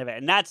by the end of it,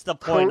 and that's the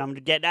point I'm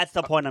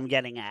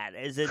getting at.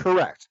 Is it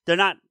correct?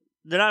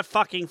 They're not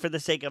fucking for the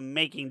sake of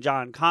making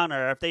John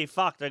Connor. If they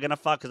fuck, they're gonna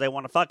fuck because they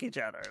want to fuck each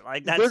other.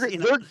 Like, that's,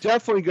 they're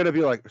definitely gonna be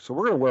like, so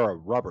we're gonna wear a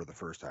rubber the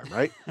first time,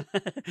 right?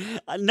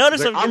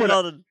 Notice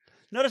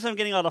I'm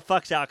getting all the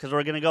fucks out because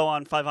we're gonna go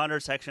on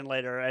 500 section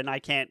later, and I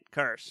can't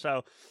curse.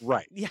 So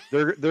right, yeah,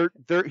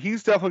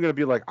 he's definitely gonna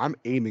be like, I'm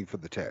aiming for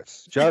the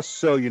tits, just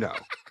so you know.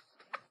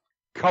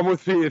 Come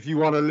with me if you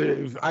want to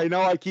live. I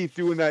know I keep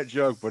doing that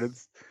joke, but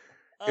it's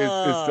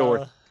still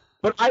worth.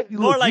 But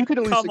more like,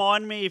 come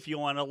on me if you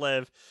want to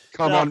live.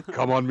 Come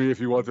on me if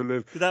you want to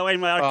live. That way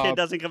our kid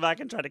doesn't come back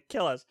and try to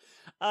kill us.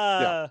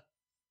 Yeah.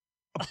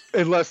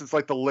 Unless it's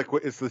like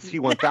it's the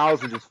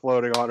T-1000 just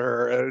floating on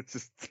her, and it's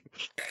just.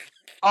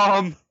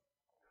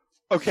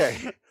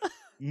 Okay.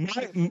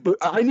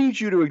 I need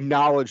you to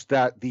acknowledge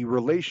that the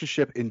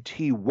relationship in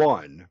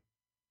T1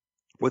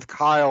 with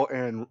Kyle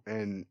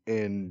and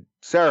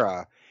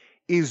Sarah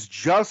is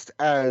just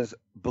as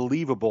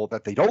believable,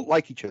 that they don't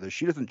like each other.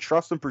 She doesn't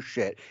trust him for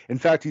shit. In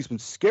fact, he's been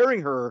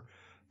scaring her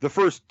the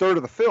first third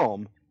of the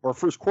film, or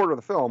first quarter of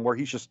the film, where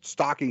he's just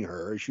stalking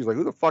her. And she's like,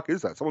 who the fuck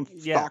is that? Someone's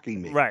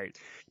stalking me. Right.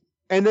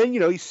 And then,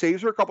 you know, he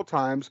saves her a couple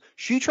times.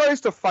 She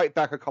tries to fight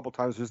back a couple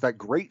times. There's that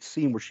great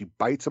scene where she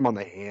bites him on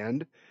the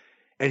hand,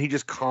 and he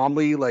just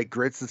calmly, like,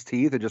 grits his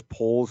teeth and just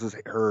pulls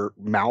her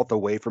mouth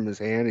away from his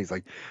hand. He's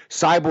like,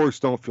 cyborgs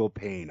don't feel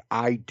pain.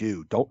 I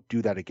do. Don't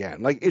do that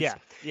again. Like, it's,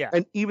 yeah.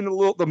 And even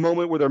the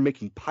moment where they're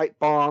making pipe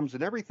bombs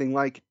and everything,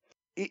 like,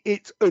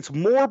 it's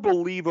more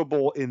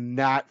believable in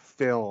that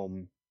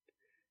film,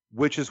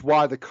 which is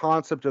why the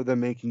concept of them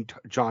making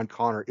John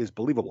Connor is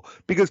believable.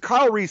 Because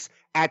Kyle Reese,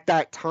 at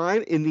that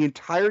time, in the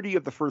entirety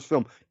of the first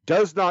film,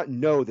 does not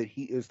know that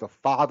he is the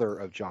father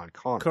of John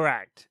Connor.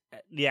 Correct.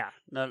 Yeah,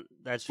 no,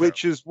 that's true.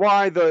 Which is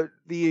why the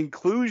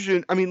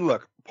inclusion. I mean,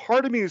 look,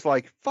 part of me is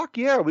like, fuck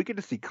yeah, we get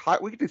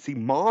to see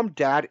mom,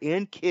 dad,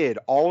 and kid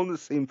all in the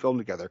same film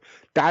together.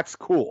 That's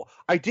cool.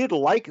 I did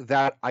like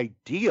that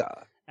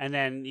idea. And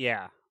then,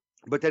 yeah.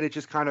 But then it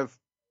just kind of,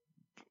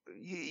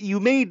 you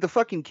made the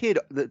fucking kid,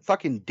 the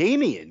fucking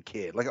Damien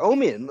kid, like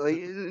Omen,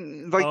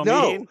 like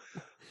no,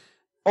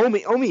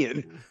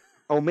 Omen,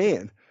 oh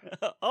man.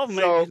 Oh man,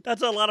 So,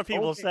 that's what a lot of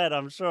people okay. said,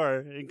 I'm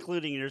sure,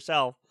 including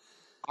yourself.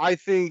 I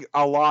think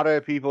a lot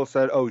of people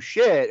said, "Oh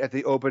shit!" at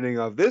the opening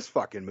of this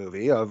fucking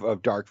movie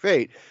of Dark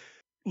Fate.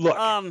 Look,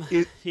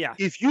 Yeah.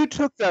 if you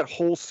took that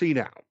whole scene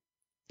out,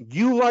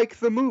 you like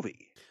the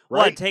movie, What,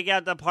 right? take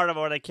out the part of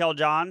where they kill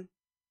John?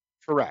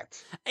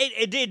 Correct.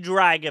 It did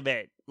drag a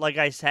bit, like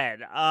I said.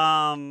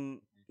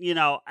 You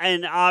know,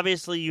 and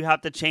obviously you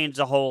have to change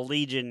the whole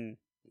Legion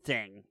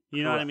thing.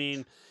 You know what I Correct.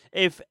 mean?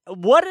 If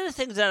one of the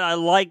things that I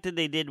liked that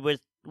they did with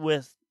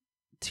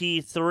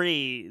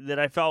T3 that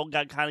I felt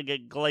got kind of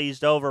get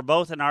glazed over,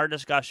 both in our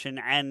discussion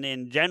and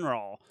in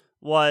general,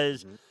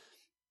 was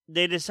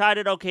they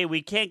decided, okay,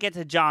 we can't get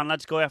to John,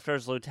 let's go after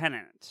his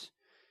lieutenants.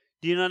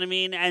 Do you know what I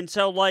mean? And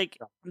so, like,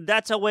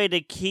 that's a way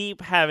to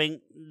keep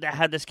having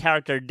this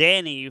character,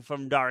 Danny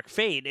from Dark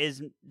Fate,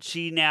 is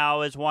she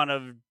now is one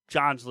of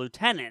John's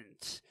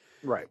lieutenants.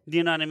 Right. Do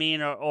you know what I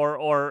mean?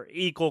 Or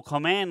equal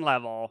command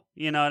level.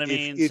 You know what I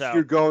mean? If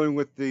you're going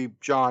with the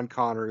John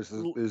Connor is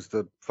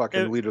the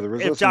fucking leader of the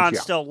resistance, if John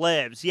still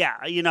lives,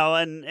 yeah, you know,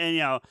 and you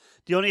know,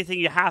 the only thing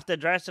you have to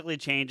drastically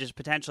change is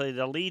potentially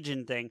the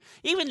Legion thing.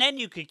 Even then,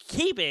 you could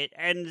keep it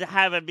and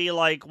have it be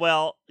like,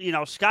 well, you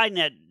know,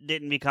 Skynet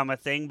didn't become a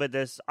thing, but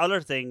this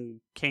other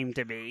thing came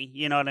to be.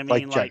 You know what I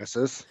mean? like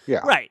Genesis, yeah,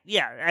 right,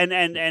 yeah,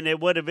 and it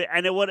would have been,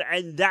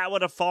 and that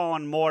would have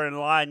fallen more in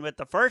line with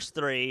the first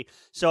three,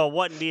 so it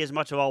wouldn't be as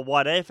much of a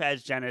what if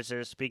as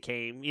Genesis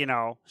became. You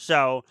know,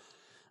 so.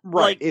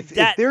 Right. Like if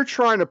that, they're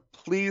trying to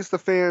please the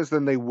fans,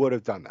 then they would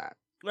have done that.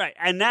 Right.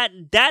 And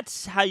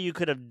that's how you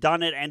could have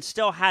done it and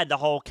still had the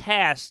whole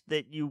cast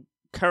that you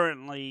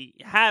currently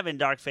have in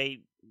Dark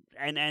Fate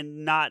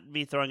and not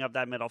be throwing up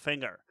that middle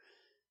finger.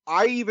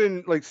 I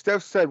even, like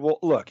Steph said, well,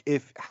 look,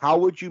 how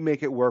would you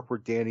make it work where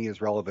Danny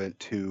is relevant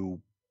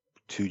to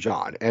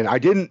John? And I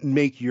didn't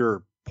make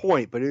your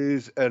point, but it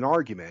is an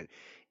argument.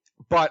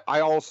 But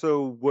I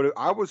also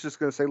I was just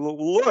going to say,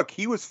 look,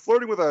 he was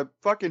flirting with a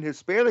fucking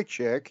Hispanic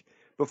chick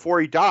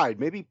before he died.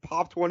 Maybe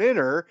popped one in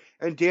her,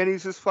 and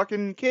Danny's his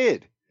fucking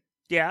kid.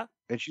 Yeah.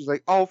 And she's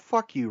like, "Oh,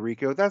 fuck you,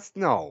 Rico. That's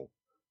no."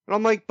 And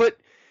I'm like,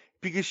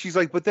 because she's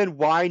like, but then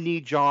why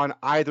need John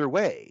either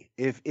way?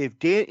 If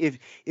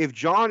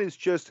John is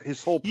just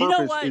his whole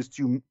purpose is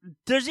to.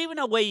 There's even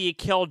a way you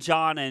kill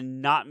John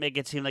and not make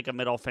it seem like a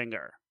middle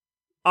finger.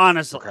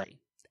 Honestly. Okay.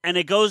 And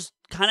it goes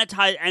kind of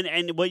tied,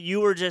 and what you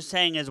were just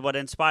saying is what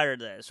inspired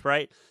this,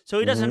 right? So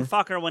he doesn't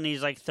fuck her when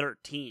he's like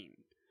 13.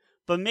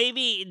 But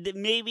maybe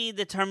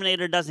the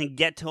Terminator doesn't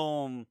get to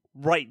him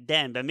right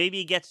then, but maybe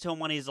he gets to him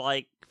when he's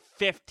like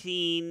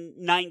 15,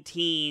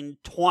 19,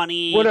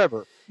 20.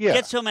 Whatever. Yeah.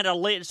 Gets to him at a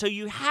late. So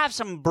you have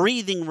some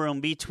breathing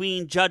room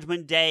between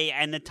Judgment Day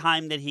and the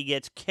time that he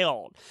gets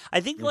killed.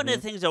 I think one of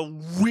the things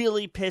that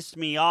really pissed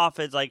me off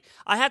is, like,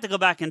 I have to go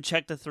back and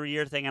check the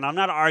 3-year thing, and I'm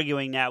not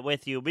arguing that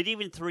with you, but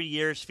even 3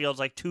 years feels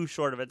like too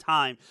short of a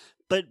time.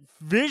 But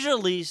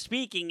visually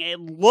speaking, it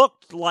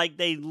looked like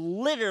they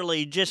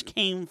literally just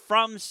came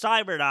from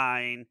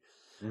Cyberdyne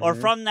or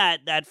from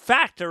that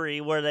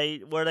factory where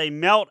they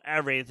melt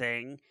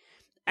everything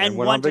and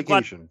went to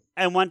vacation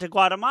and went to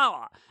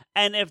Guatemala.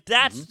 And if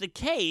that's the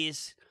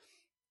case,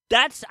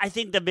 that's, I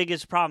think, the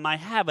biggest problem I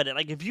have with it.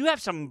 Like, if you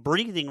have some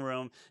breathing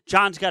room,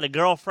 John's got a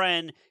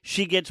girlfriend,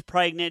 she gets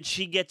pregnant,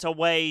 she gets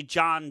away,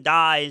 John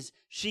dies,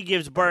 she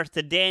gives birth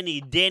to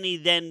Danny. Danny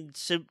then,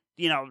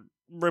 you know,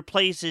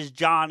 replaces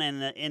John in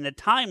the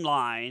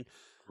timeline.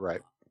 Right.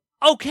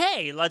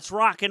 Okay, let's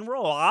rock and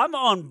roll. I'm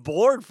on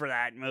board for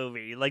that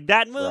movie. Like,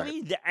 that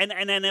movie, and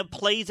then it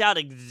plays out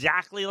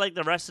exactly like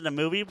the rest of the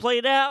movie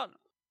played out.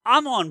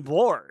 I'm on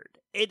board.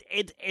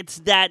 It's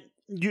that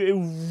it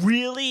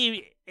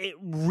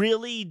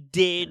really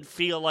did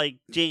feel like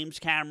James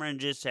Cameron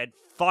just said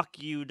fuck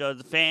you to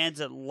the fans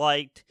that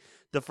liked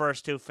the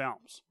first two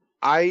films.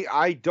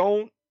 I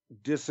don't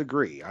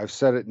disagree. I've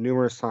said it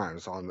numerous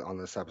times on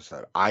this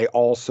episode. I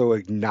also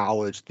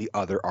acknowledge the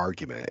other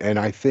argument, and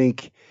I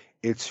think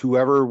it's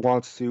whoever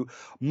wants to.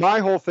 My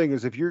whole thing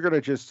is, if you're going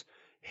to just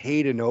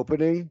hate an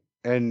opening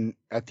and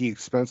at the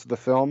expense of the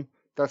film,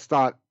 that's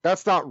not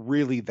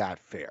really that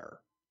fair.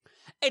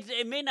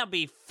 It may not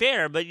be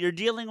fair, but you're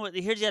dealing with,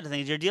 here's the other thing,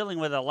 is you're dealing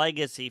with a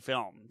legacy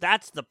film.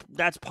 That's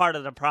part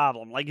of the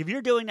problem. Like, if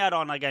you're doing that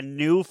on like a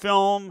new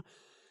film,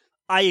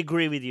 I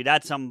agree with you.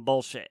 That's some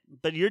bullshit.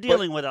 But you're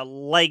dealing with a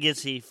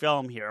legacy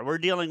film here. We're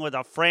dealing with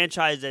a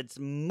franchise that's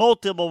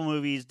multiple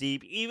movies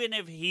deep, even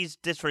if he's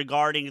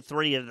disregarding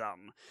 3 of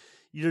them.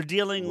 You're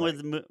dealing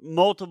with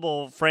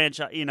multiple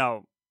franchise, you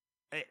know.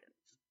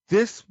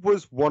 This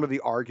was one of the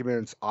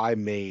arguments I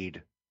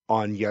made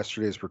on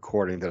yesterday's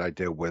recording that I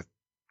did with,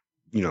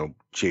 you know,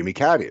 Jamie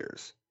Cat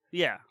Ears.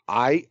 Yeah.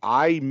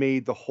 I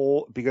made the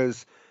whole,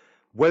 because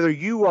whether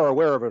you are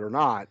aware of it or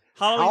not,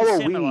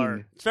 Halloween,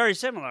 similar. It's very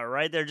similar,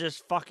 right? They're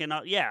just fucking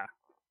up. Yeah.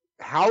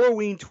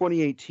 Halloween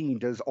 2018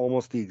 does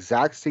almost the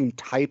exact same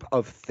type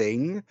of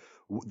thing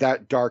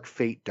that Dark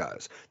Fate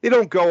does. They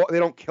don't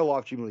kill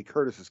off Jamie Lee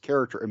Curtis's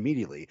character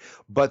immediately,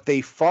 but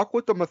they fuck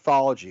with the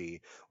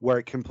mythology where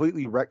it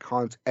completely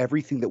retcons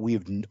everything that we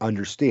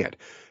understand.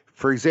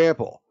 For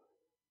example,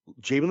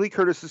 Jamie Lee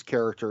Curtis's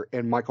character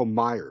and Michael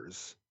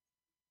Myers,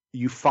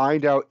 you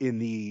find out in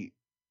the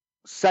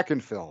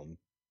second film,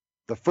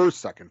 the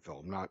second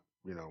film, not,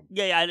 the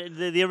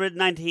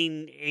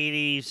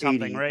 1980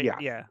 something, right?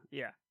 Yeah.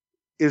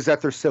 Is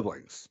that they're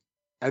siblings.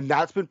 And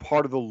that's been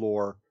part of the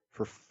lore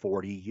for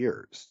 40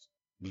 years.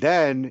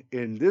 Then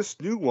in this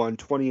new one,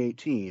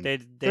 2018, they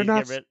get rid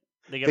of that.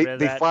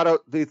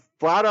 They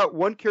flat out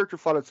one character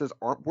flat out says,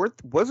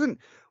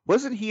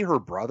 wasn't he her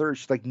brother?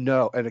 She's like,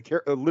 no. And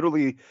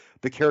literally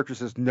the character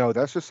says, no,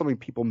 that's just something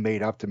people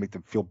made up to make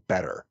them feel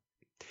better.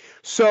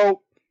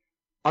 So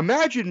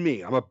imagine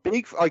me. I'm a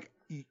big,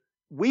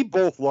 we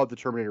both love the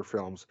Terminator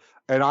films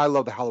and I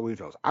love the Halloween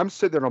films. I'm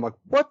sitting there and I'm like,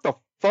 what the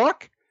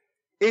fuck?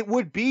 It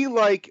would be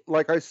like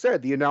I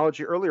said, the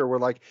analogy earlier, where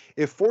like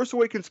if Force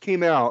Awakens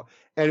came out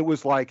and it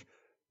was like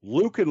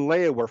Luke and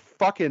Leia were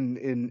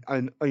fucking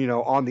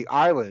on the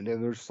island,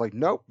 and they're just like,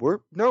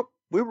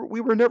 we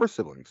were never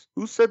siblings.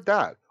 Who said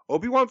that?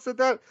 Obi-Wan said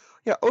that?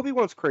 Yeah,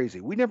 Obi-Wan's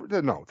crazy.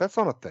 No, that's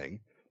not a thing.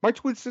 My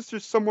twin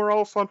sister's somewhere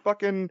else on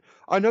fucking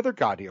another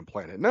goddamn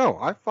planet. No,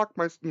 I fucked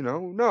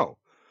no.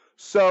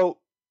 So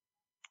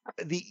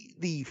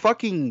the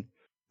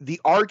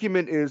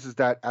argument is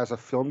that as a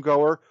film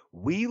goer,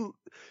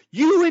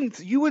 you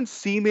and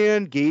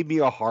C-Man gave me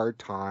a hard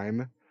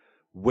time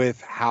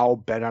with how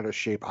bent out of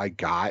shape I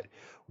got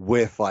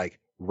with like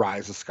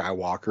Rise of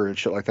Skywalker and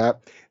shit like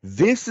that.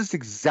 This is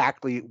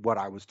exactly what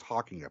I was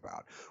talking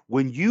about.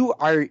 When you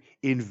are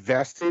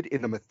invested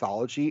in the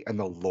mythology and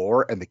the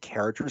lore and the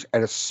characters,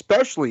 and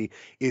especially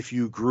if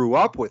you grew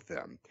up with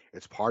them,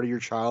 it's part of your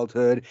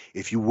childhood.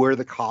 If you wear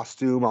the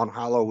costume on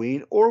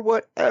Halloween or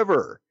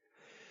whatever,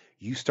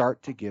 you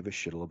start to give a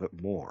shit a little bit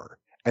more.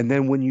 And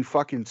then when you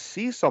fucking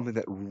see something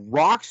that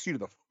rocks you to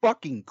the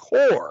fucking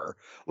core,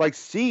 like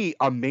see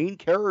a main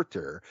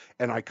character,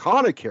 an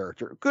iconic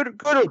character,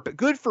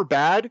 good for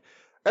bad,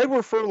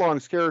 Edward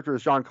Furlong's character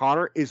as John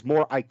Connor is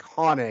more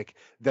iconic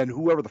than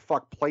whoever the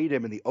fuck played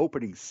him in the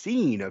opening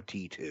scene of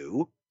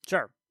T2.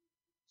 Sure.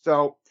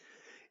 So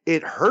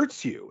it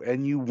hurts you,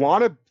 and you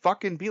want to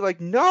fucking be like,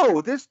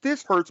 no, this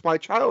hurts my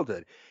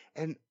childhood.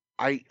 And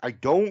I'm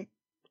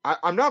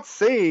not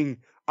saying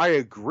I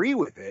agree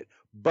with it,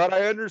 but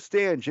I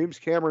understand James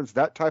Cameron's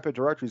that type of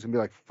director. He's gonna be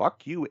like,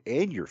 fuck you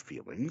and your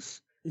feelings.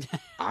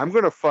 I'm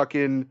gonna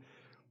fucking,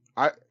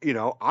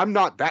 I'm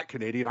not that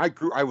Canadian.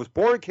 I was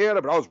born in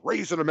Canada, but I was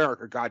raised in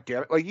America. God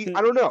damn it! Like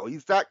I don't know.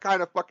 He's that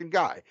kind of fucking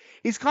guy.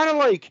 He's kind of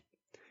like,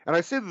 and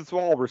I say this with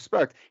all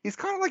respect, he's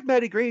kind of like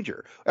Matty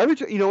Granger. Every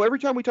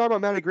time we talk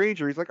about Matty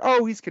Granger, he's like,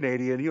 oh, he's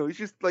Canadian. He's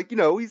just like,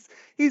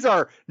 he's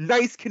our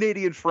nice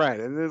Canadian friend.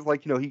 And there's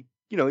like, he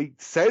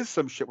says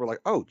some shit. We're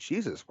like, oh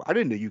Jesus, I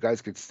didn't know you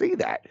guys could say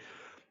that.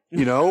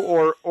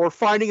 Or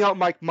finding out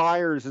Mike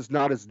Myers is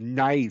not as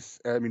nice.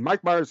 I mean,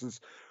 Mike Myers is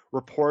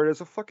reported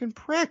as a fucking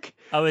prick.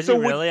 Oh, is he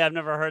really? I've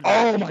never heard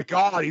that. Oh my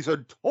God, he's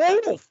a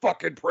total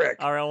fucking prick.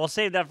 All right, we'll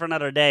save that for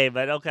another day,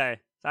 but okay.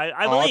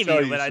 I believe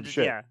you, but I just,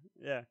 yeah.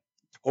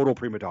 Total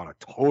prima donna.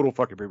 Total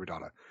fucking prima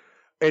donna.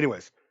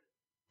 Anyways,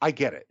 I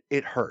get it.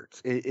 It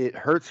hurts. It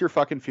hurts your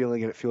fucking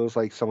feeling, and it feels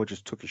like someone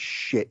just took a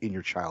shit in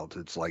your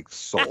childhood's like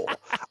soul.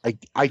 I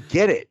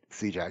get it,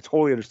 CJ. I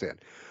totally understand.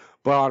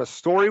 But on a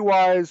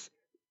story-wise,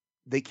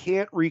 they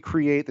can't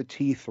recreate the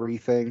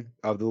T3 thing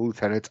of the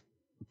lieutenants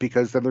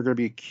because then they're going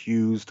to be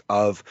accused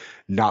of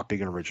not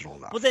being original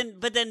enough.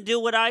 But then do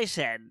what I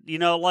said.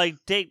 Like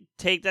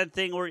take that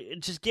thing or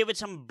just give it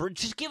some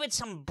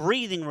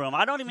breathing room.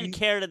 I don't even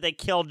care that they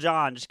killed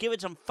John. Just give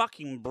it some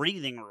fucking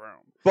breathing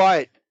room.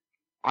 But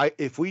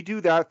if we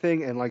do that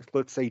thing and like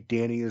let's say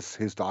Danny is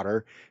his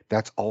daughter,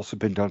 that's also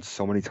been done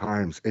so many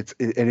times.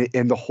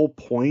 And the whole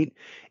point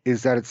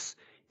is that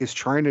it's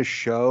trying to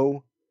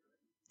show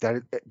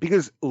that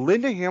because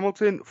Linda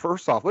Hamilton's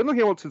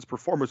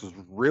performance was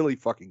really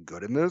fucking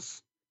good in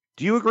this.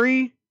 Do you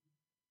agree?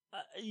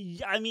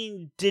 I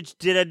mean,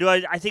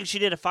 I think she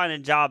did a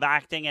fine job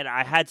acting, and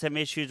I had some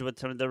issues with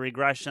some of the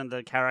regression of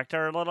the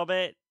character a little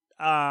bit.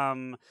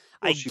 I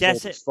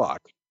guess as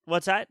fuck.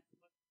 What's that?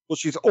 Well,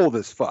 she's old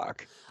as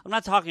fuck. I'm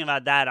not talking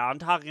about that. I'm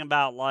talking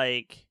about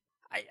like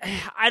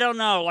I don't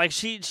know. Like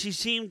she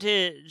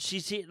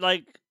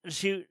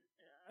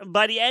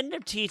by the end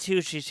of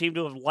T2, she seemed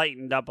to have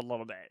lightened up a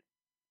little bit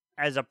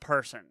as a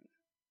person,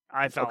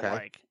 I felt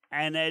like.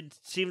 And it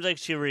seems like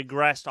she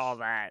regressed all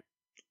that.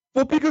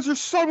 Well, because her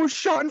son was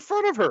shot in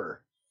front of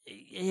her.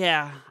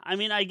 Yeah. I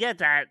mean, I get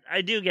that.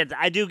 I do get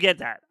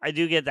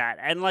that.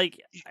 And, like,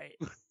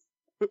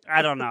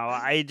 I don't know.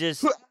 I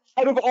just...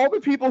 Out of all the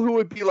people who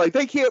would be like,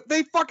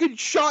 they fucking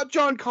shot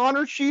John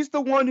Connor, she's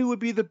the one who would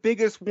be the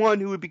biggest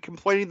one who would be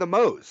complaining the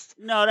most.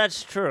 No,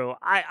 that's true.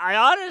 I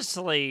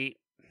honestly...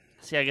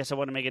 See, I guess I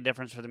want to make a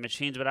difference for the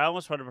machines, but I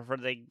almost would have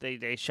preferred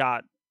they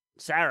shot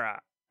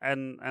Sarah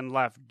and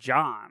left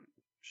John.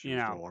 She's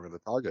no longer the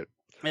target.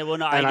 Yeah, well,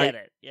 no, I get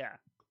it. Yeah.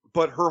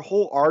 but her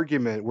whole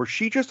argument where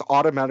she just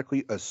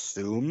automatically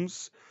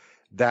assumes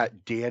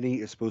that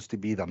Danny is supposed to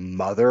be the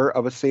mother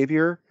of a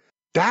savior.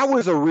 That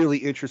was a really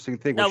interesting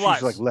thing. Where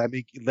she's like,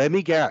 let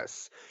me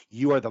guess.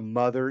 You are the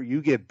mother.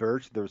 You give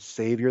birth to the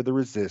savior of the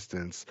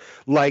resistance.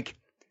 Like,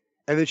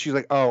 and then she's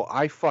like, oh,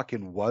 I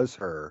fucking was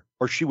her,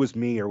 or she was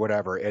me, or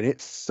whatever, and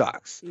it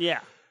sucks.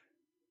 Yeah.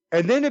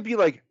 And then it'd be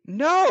like,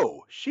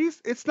 no,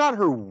 it's not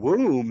her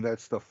womb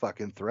that's the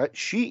fucking threat.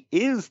 She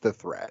is the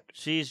threat.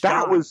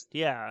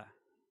 Yeah.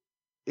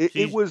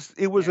 It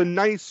was a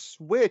nice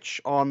switch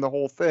on the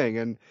whole thing.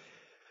 And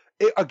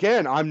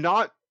again, I'm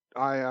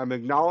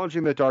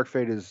acknowledging that Dark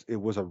Fate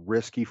was a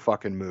risky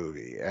fucking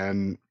movie.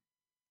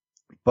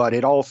 But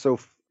it also,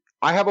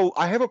 I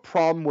have a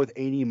problem with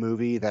any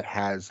movie that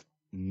has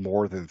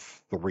more than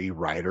 3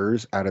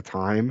 writers at a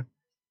time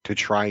to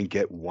try and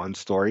get one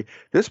story.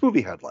 This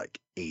movie had like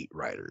 8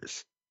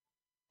 writers.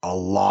 A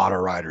lot of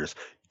writers.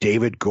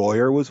 David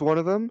Goyer was one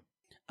of them.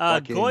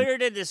 Goyer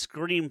did the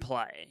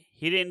screenplay.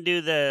 He didn't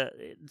do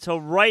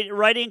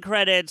writing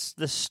credits,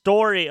 the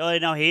story. Oh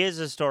no, he is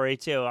a story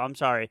too. I'm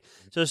sorry.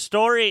 So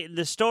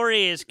the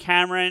story is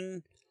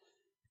Cameron,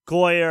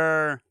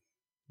 Goyer,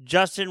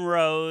 Justin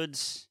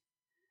Rhodes,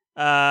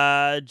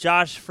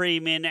 Josh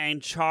Freeman,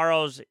 and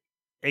Charles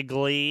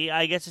Iglee,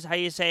 I guess is how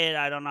you say it.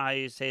 I don't know how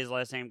you say his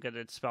last name because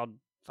it's spelled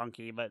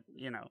funky, but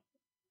you know.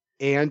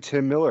 And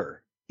Tim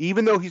Miller.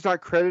 Even though he's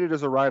not credited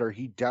as a writer,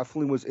 he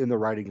definitely was in the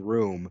writing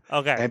room.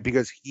 Okay. And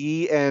because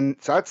so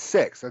that's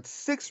 6. That's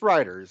 6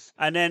 writers.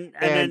 And then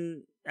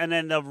the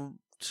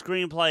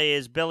screenplay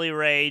is Billy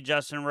Ray,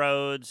 Justin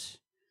Rhodes.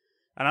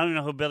 I don't even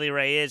know who Billy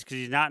Ray is because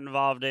he's not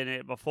involved in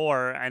it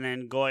before, and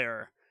then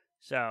Goyer.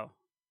 So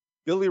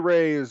Billy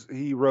Ray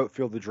he wrote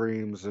Field of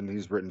Dreams, and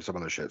he's written some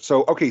other shit.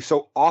 So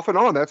so off and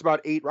on, that's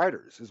about 8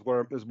 writers is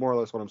more or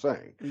less what I'm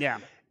saying. Yeah.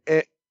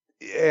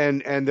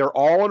 And they're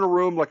all in a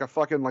room like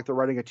they're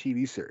writing a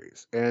TV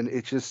series, and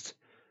it's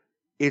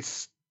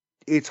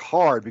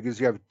hard because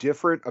you have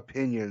different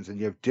opinions and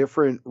you have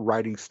different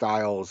writing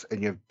styles and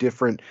you have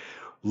different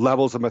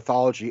levels of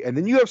mythology, and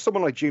then you have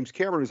someone like James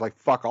Cameron who's like,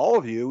 fuck all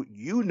of you,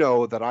 you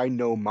know that I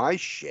know my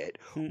shit.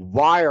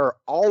 Why are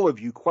all of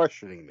you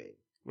questioning me?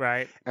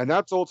 Right. And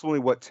that's ultimately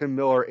what Tim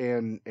Miller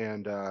and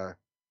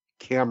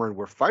Cameron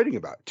were fighting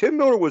about. Tim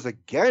Miller was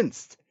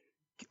against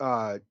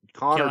Connor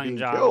being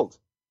killed.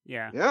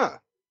 Yeah. Yeah.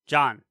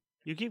 John.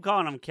 You keep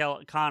calling him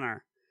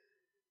Connor.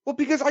 Well,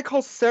 because I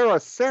call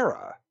Sarah.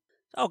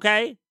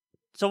 Okay.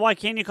 So why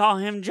can't you call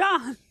him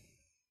John?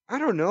 I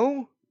don't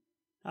know.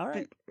 All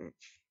right.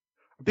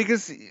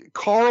 Because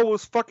Carl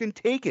was fucking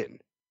taken.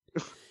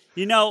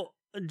 You know,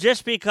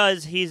 just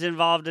because he's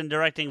involved in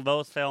directing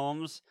both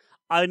films,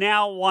 I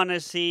now want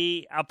to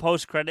see a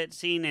post-credit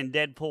scene in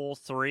Deadpool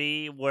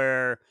 3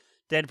 where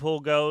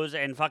Deadpool goes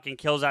and fucking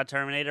kills that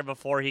Terminator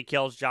before he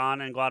kills John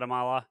in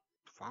Guatemala.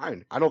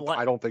 Fine. I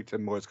don't think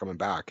Tim Miller's coming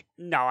back.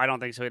 No, I don't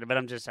think so either, but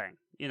I'm just saying,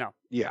 you know.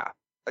 Yeah.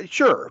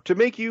 Sure. To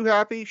make you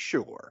happy,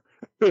 sure.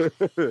 I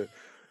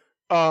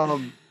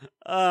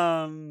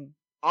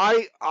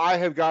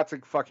have got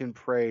to fucking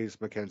praise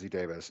Mackenzie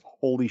Davis.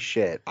 Holy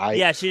shit.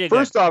 Yeah, she did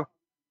First off,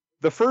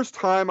 the first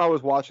time I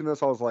was watching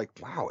this, I was like,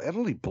 wow,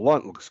 Emily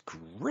Blunt looks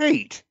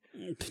great.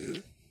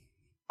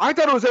 I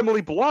thought it was Emily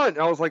Blunt.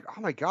 And I was like,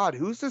 oh my God,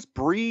 who's this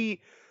Brie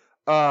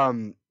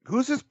Larson,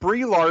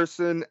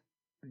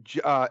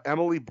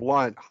 Emily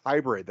Blunt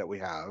hybrid that we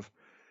have?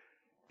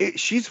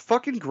 She's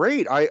fucking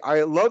great.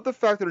 I love the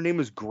fact that her name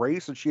is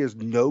Grace and she has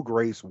no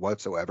grace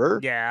whatsoever.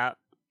 Yeah.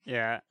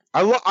 Yeah.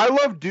 I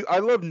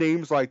love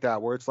names like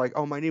that where it's like,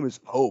 oh, my name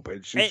is Hope,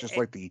 and she's just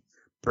like the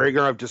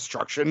bringer of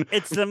destruction.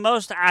 It's the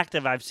most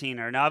active I've seen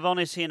her. Now I've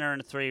only seen her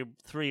in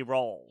three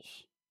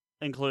roles,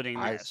 including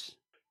this.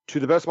 To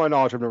the best of my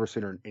knowledge, I've never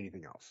seen her in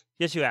anything else.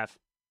 Yes, you have.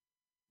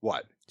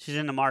 What? She's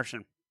in The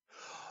Martian.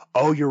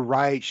 Oh, you're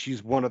right.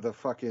 She's one of the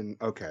fucking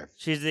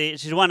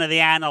She's one of the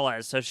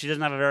analysts, so she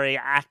doesn't have a very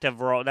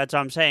active role. That's what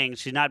I'm saying.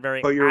 She's not very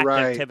active,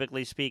 right.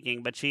 Typically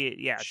speaking. But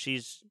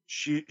she's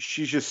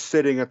just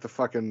sitting at the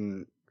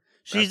fucking.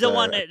 She's the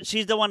one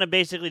that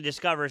basically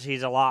discovers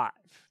he's alive.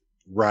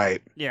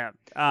 Right. Yeah.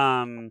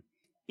 And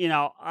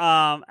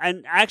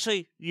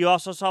actually, you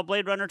also saw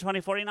Blade Runner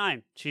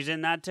 2049. She's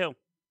in that too.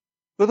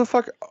 Who the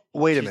fuck?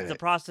 Wait a minute. She's the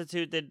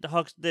prostitute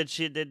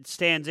that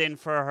stands in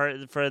for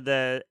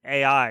the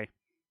AI.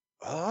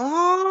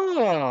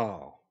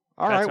 Oh,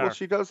 all right. Well,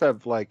 she does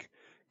have like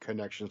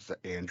connections to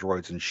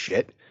androids and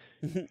shit.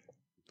 And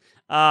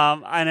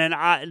then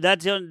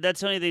that's the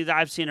only thing that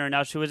I've seen her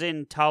now. She was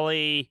in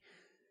Tully.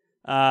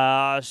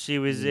 She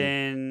was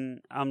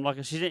in. I'm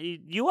looking.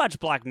 You watch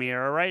Black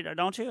Mirror, right?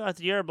 Don't you?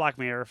 You're a Black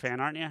Mirror fan,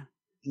 aren't you?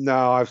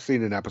 No, I've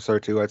seen an episode or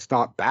two. It's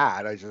not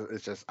bad. I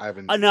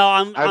haven't.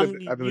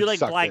 You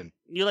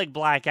like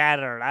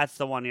Blackadder. That's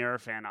the one you're a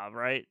fan of,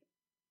 right?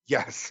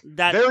 Yes.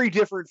 Very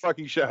different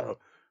fucking show.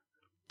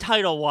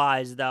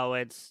 Title-wise, though,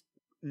 it's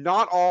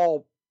not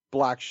all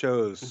black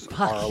shows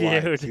are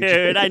alike.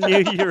 Dude, I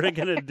knew you were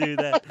gonna do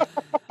that.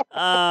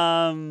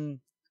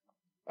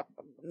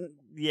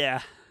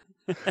 Yeah.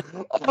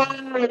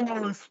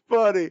 That was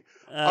funny.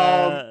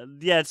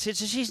 Yeah,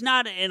 she's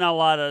not in a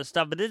lot of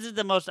stuff, but this is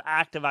the most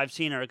active I've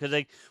seen her because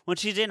like when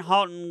she's in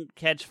 *Halt and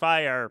Catch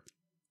Fire*,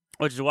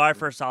 which is why I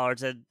first saw her.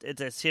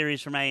 It's a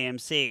series from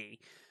AMC.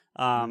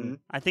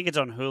 I think it's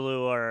on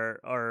Hulu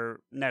or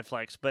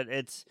Netflix, but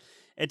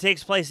it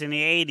takes place in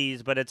the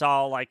 80s, but it's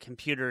all like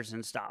computers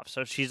and stuff.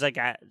 So she's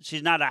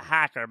she's not a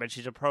hacker, but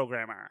she's a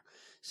programmer.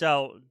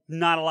 So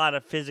not a lot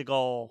of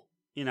physical,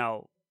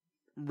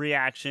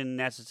 reaction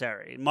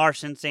necessary.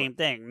 Martian, same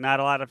thing. Not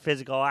a lot of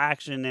physical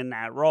action in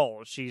that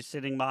role. She's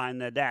sitting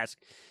behind the desk.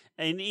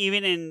 And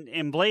even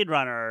in Blade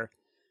Runner,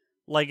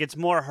 like it's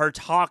more her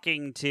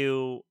talking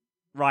to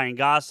Ryan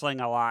Gosling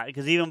a lot,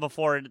 because even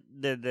before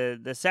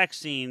the sex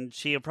scene,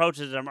 she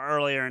approaches him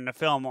earlier in the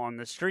film on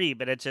the street,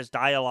 but it's just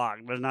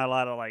dialogue. There's not a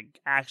lot of like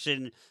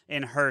action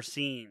in her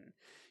scene,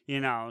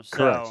 So,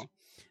 Correct.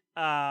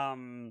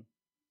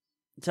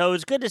 So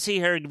it's good to see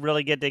her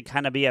really get to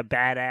kind of be a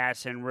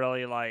badass and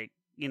really like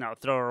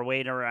throw her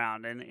weight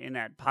around in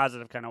that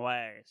positive kind of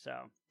way.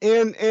 So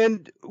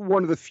And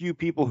one of the few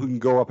people who can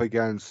go up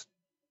against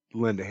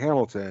Linda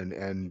Hamilton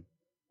and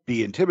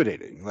be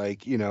intimidating.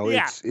 Like,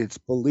 it's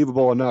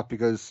believable enough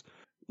because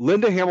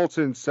Linda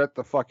Hamilton set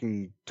the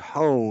fucking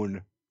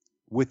tone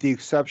with the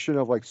exception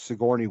of like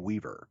Sigourney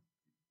Weaver.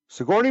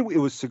 It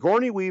was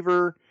Sigourney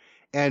Weaver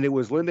and it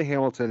was Linda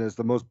Hamilton as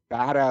the most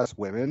badass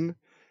women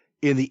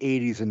in the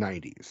 80s and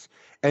 90s.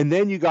 And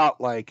then you got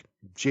like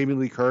Jamie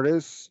Lee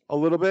Curtis a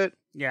little bit.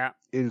 Yeah.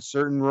 In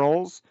certain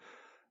roles.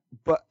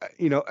 But,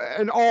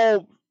 and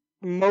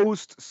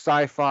most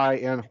sci-fi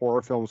and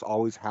horror films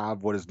always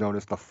have what is known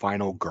as the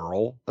final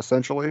girl,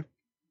 essentially.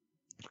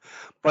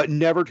 But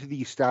never to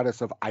the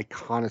status of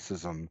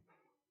iconicism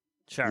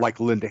like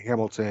Linda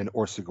Hamilton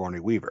or Sigourney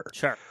Weaver.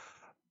 Sure.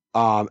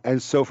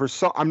 And so for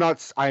some,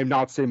 I am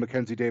not saying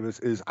Mackenzie Davis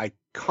is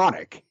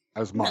iconic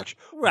as much,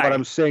 right. But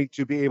I'm saying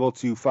to be able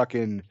to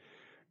fucking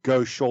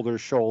go shoulder to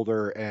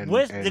shoulder and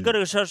go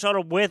to shoulder to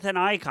shoulder with an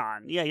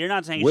icon. Yeah, you're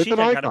not saying she's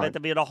icon, but to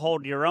be able to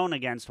hold your own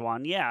against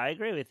one. Yeah, I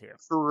agree with you.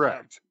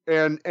 Correct.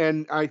 So.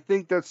 And I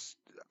think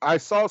I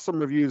saw some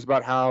reviews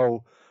about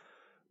how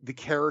the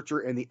character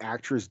and the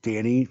actress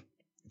Dani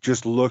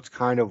just looked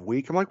kind of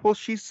weak. I'm like, well,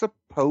 she's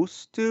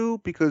supposed to,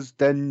 because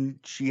then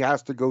she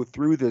has to go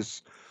through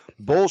this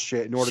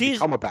bullshit in order to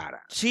become a badass.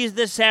 She's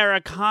the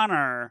Sarah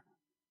Connor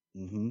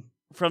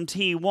from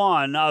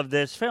T1 of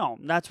this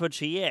film. That's what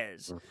she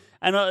is. Mm-hmm.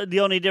 And the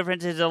only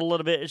difference is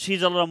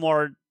she's a little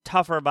more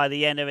tougher by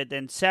the end of it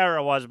than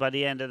Sarah was by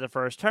the end of the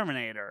first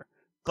Terminator.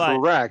 But,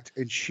 correct.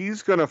 And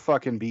she's going to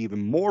fucking be even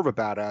more of a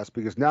badass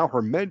because now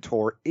her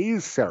mentor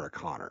is Sarah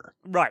Connor.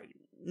 Right.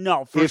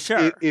 No, for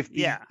sure. If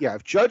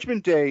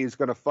Judgment Day is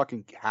going to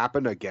fucking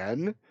happen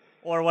again.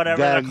 Or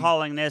whatever they're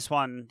calling this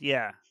one,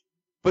 yeah.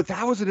 But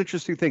that was an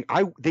interesting thing.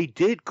 They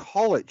did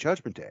call it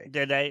Judgment Day.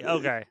 Did they?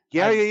 Okay.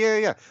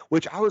 Yeah.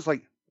 Which I was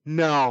like,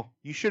 no,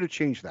 you should have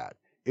changed that.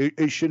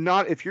 It should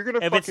not. If you're gonna,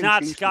 if it's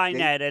not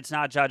Skynet, it's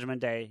not Judgment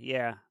Day.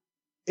 Yeah.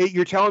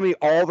 You're telling me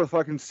all the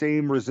fucking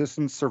same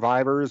Resistance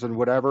survivors and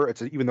whatever.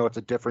 Even though it's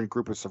a different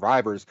group of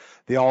survivors,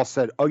 they all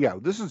said, "Oh yeah,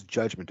 this is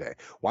Judgment Day."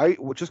 Why?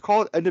 Just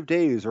call it End of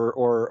Days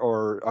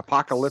or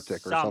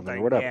Apocalyptic or something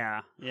or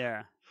whatever.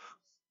 Yeah.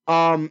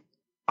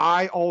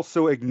 I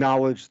also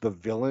acknowledge the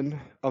villain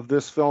of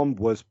this film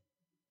was,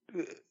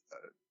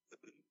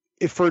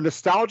 if for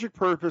nostalgic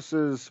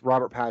purposes,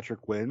 Robert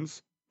Patrick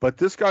wins. But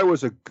this guy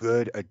was a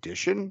good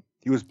addition.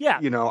 He was,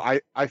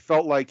 I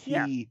felt like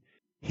he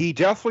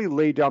definitely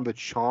laid down the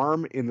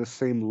charm in the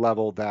same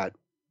level that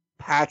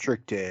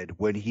Patrick did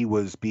when he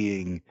was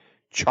being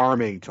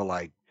charming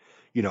to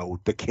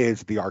the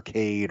kids at the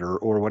arcade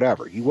or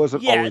whatever. He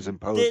wasn't always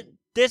imposing.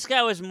 This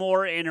guy was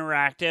more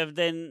interactive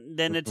than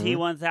the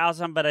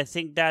T-1000, but I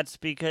think that's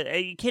because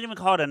you can't even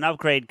call it an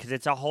upgrade because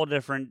it's a whole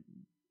different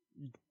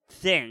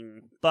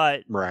thing.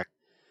 But right,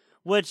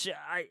 which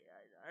I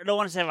don't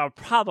want to say I have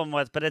a problem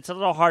with, but it's a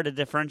little hard to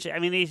differentiate. I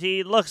mean,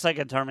 he looks like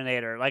a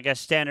Terminator, like a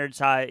standard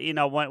size.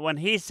 When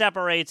he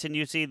separates and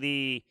you see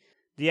the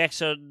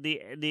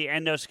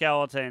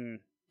endoskeleton,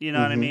 you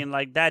know what I mean?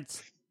 Like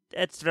that's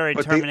very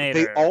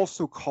Terminator. They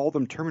also call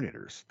them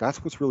Terminators.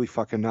 That's what's really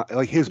fucking not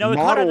like his model.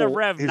 Call it a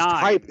Rev his 9.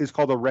 Type is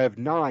called a Rev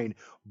 9,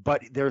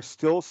 but they're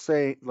still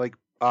saying like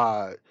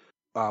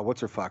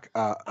what's her fuck?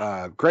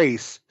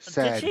 Grace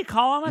said. Did she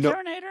call him a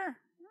Terminator?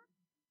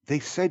 They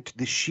said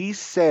she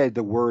said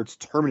the words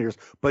Terminators,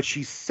 but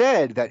she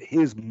said that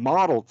his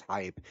model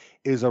type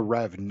is a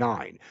Rev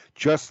 9,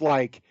 just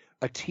like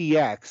a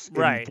TX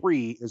in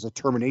 3 is a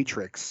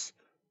Terminatrix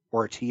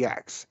or a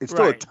TX. It's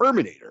still a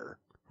Terminator.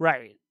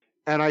 Right.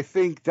 And I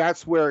think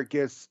that's where it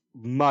gets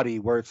muddy,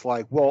 where it's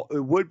like, well,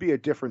 it would be a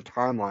different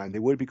timeline. They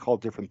would be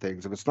called different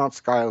things. If it's not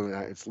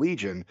Skynet, it's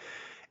Legion,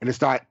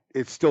 and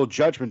it's still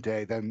Judgment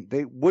Day, then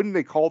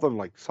they call them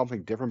like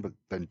something different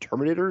than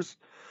Terminators?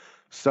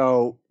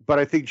 So, but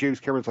I think James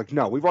Cameron's like,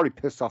 no, we've already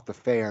pissed off the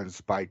fans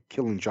by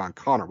killing John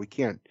Connor. We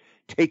can't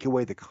take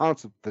away the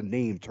concept, the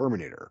name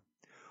Terminator.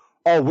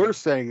 All we're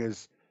saying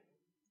is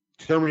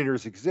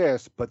Terminators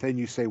exist, but then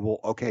you say, well,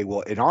 okay,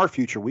 well, in our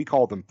future, we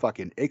call them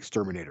fucking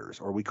exterminators,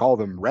 or we call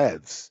them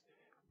revs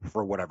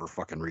for whatever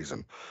fucking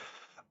reason.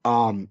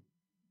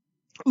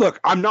 Look,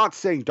 I'm not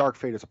saying Dark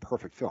Fate is a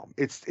perfect film.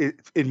 It's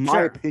in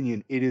my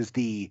opinion, it is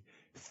the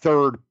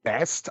third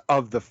best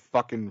of the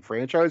fucking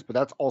franchise, but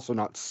that's also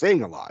not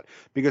saying a lot,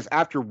 because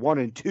after 1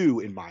 and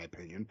 2, in my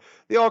opinion,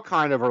 they all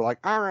kind of are like,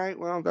 all right,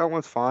 well, that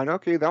one's fine.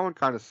 Okay, that one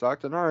kind of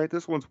sucked, and all right,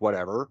 this one's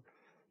whatever.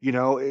 You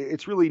know,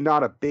 it's really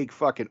not a big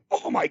fucking,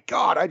 oh my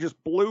God, I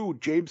just blew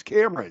James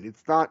Cameron.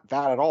 It's not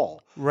that at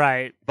all.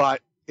 Right.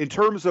 But in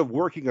terms of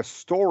working a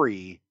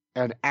story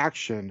and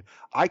action,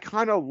 I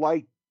kind of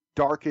like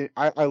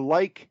I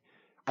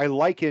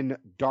liken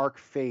Dark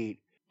Fate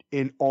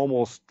in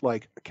almost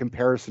like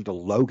comparison to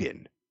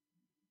Logan,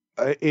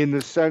 in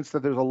the sense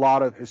that there's a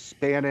lot of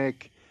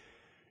Hispanic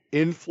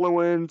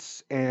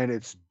influence, and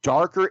it's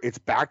darker. It's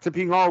back to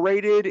being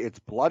R-rated. It's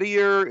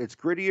bloodier. It's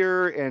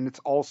grittier, and it's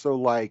also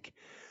like,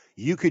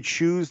 you could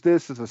choose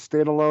this as a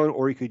standalone,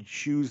 or you could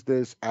choose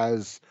this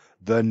as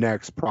the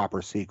next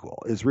proper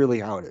sequel, is really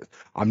how it is.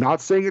 I'm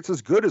not saying it's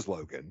as good as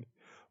Logan,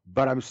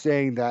 but I'm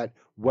saying that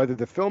whether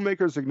the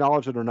filmmakers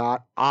acknowledge it or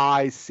not,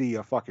 I see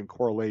a fucking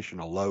correlation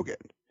to Logan.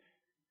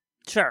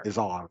 Sure. Is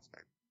all I'm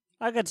saying.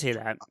 I could see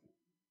that.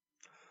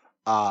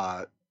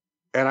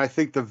 And I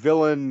think the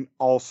villain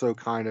also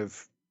kind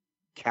of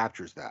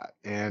captures that.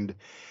 And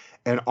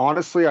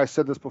honestly, I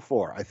said this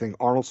before, I think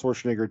Arnold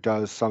Schwarzenegger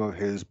does some of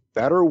his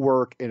better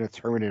work in a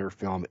Terminator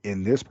film,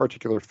 in this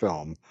particular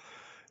film,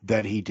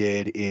 than he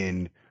did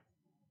in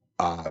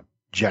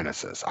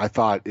Genesis. I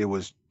thought it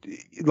was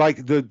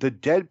like the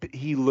dead.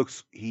 He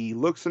looks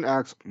and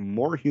acts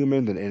more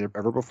human than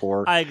ever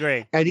before. I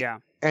agree.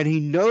 And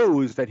he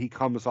knows that he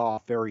comes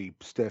off very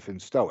stiff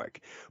and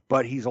stoic,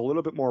 but he's a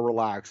little bit more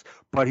relaxed.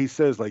 But he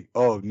says like,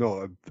 "Oh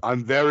no,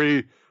 I'm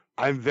very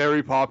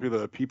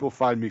popular. People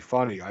find me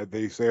funny.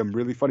 They say I'm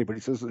really funny." But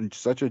he says it in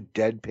such a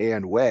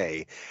deadpan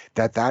way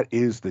that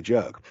is the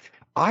joke.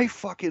 I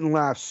fucking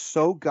laugh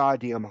so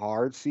goddamn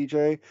hard,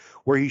 CJ,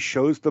 where he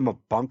shows them a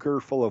bunker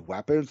full of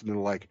weapons, and they're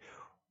like,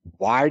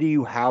 "Why do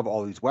you have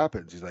all these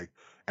weapons?" He's like,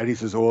 and he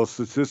says, "Well,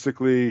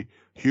 statistically,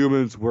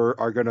 humans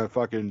are gonna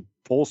fucking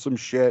pull some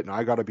shit, and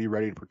I got to be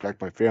ready to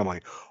protect my family.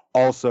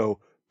 Also,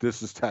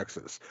 this is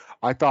Texas."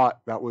 I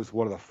thought that was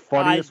one of the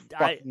funniest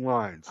fucking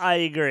lines. I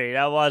agree.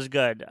 That was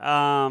good.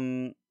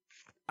 I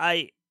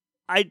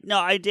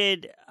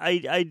did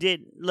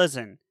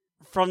listen,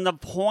 from the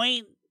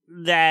point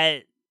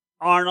that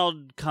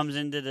Arnold comes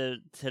into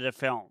the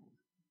film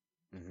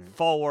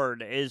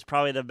forward is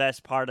probably the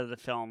best part of the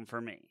film for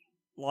me.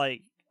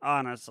 Like,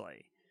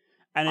 honestly.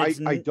 And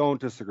I don't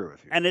disagree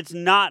with you. And it's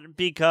not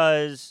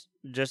because,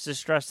 just to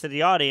stress to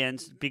the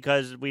audience,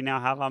 because we now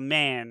have a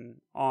man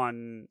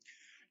on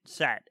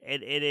set.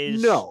 It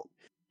is. No.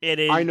 It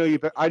is. I know you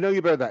better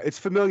than that. It's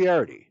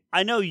familiarity.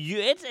 I know you.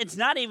 It's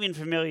not even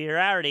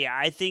familiarity.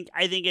 I think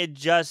it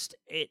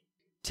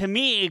to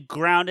me, it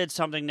grounded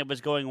something that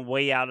was going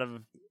way out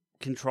of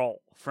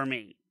control for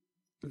me.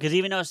 Because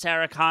even though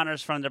Sarah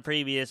Connor's from the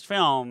previous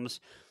films,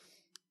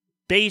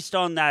 based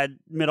on that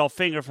middle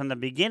finger from the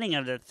beginning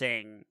of the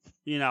thing,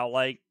 you know,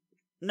 like,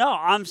 no,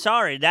 I'm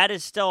sorry, that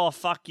is still a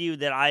fuck you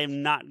that I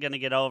am not gonna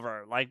get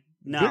over. Like,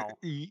 no.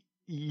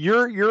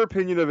 Your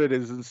opinion of it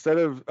is instead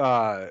of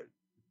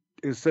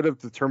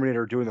the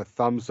Terminator doing the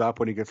thumbs up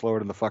when he gets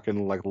lowered in the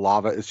fucking like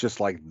lava, it's just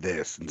like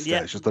this instead.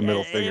 Yeah, it's just the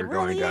middle finger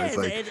going down. It's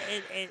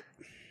like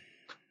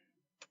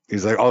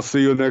he's like, "I'll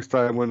see you next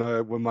time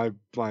when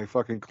my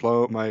fucking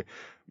clone,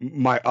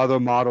 my other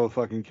model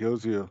fucking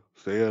kills you.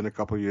 See you in a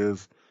couple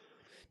years."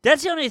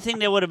 That's the only thing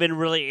that would have been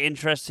really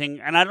interesting,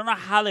 and I don't know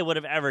how they would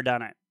have ever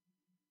done it.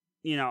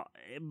 You know,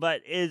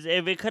 but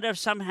if it could have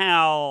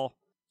somehow,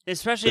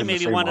 especially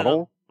maybe one of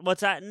the,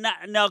 what's that?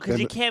 No, because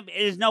you can't.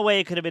 There's no way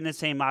it could have been the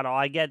same model.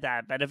 I get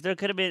that, but if there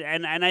could have been,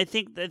 and I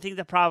think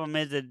the problem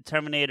is that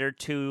Terminator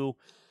 2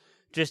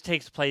 just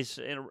takes place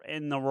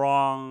in the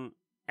wrong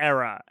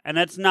era, and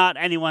that's not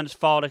anyone's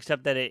fault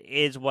except that it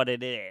is what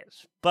it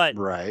is. But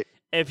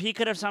if he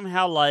could have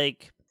somehow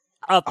like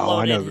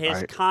uploaded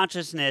his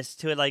consciousness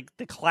to like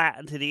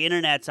to the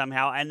internet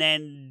somehow, and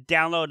then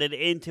downloaded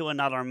into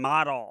another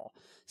model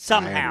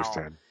somehow,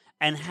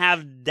 and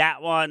have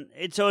that one,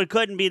 so it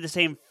couldn't be the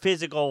same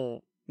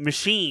physical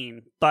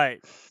machine, but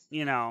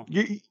you know,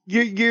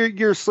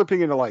 you're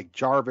slipping into like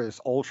Jarvis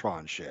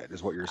Ultron shit,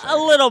 is what you're saying.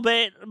 A little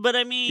bit, but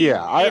I mean,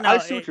 yeah, I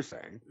see what you're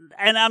saying,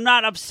 and I'm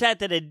not upset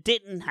that it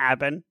didn't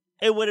happen.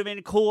 It would have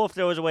been cool if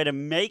there was a way to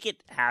make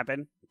it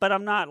happen, but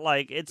I'm not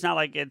like, it's not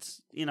like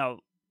it's, you know.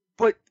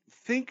 But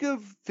think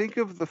of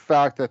the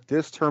fact that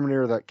this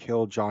Terminator that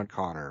killed John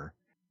Connor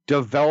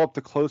developed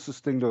the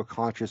closest thing to a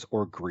conscious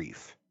or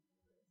grief.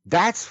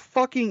 That's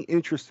fucking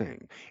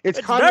interesting. It's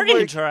kind very of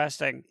like,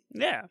 interesting.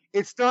 Yeah.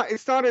 It's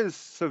not as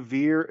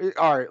severe.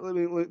 All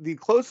right, the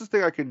closest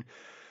thing I can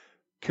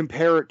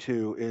compare it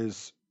to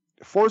is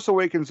Force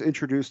Awakens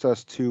introduced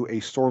us to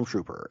a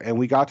stormtrooper, and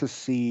we got to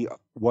see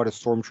what a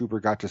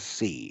stormtrooper got to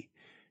see,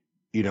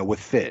 you know, with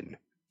Finn.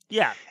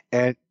 Yeah.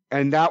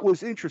 And that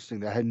was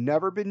interesting. That had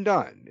never been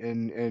done.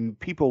 And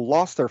people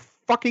lost their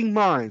fucking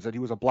minds that he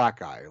was a black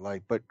guy.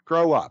 Like, but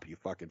grow up, you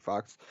fucking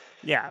fucks.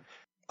 Yeah.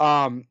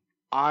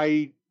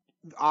 I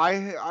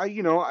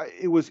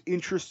it was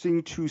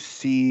interesting to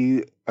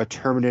see a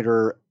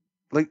Terminator.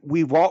 Like,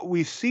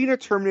 we've seen a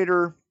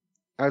Terminator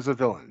as a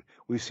villain.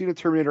 We've seen a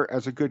Terminator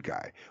as a good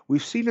guy.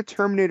 We've seen a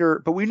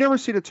Terminator, but we've never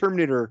seen a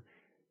Terminator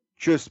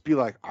just be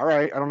like, all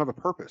right, I don't have a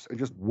purpose, and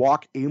just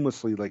walk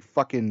aimlessly like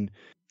fucking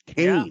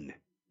Kane.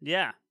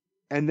 Yeah.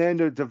 And then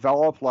to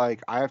develop,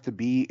 like, I have to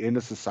be in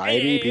a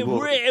society.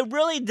 It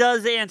really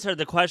does answer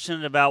the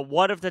question about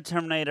what if the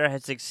Terminator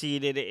had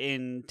succeeded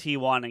in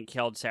T1 and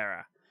killed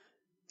Sarah.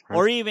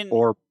 Or even...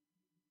 Well,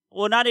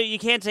 you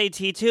can't say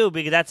T2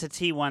 because that's a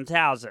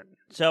T-1000.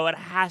 So it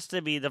has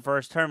to be the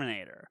first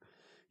Terminator,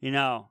 you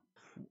know?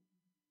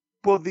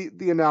 Well,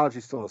 the analogy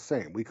is still the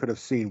same. We could have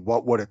seen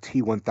what would a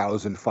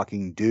T-1000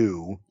 fucking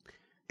do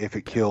if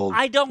it killed...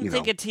 I don't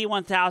think a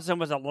T-1000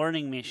 was a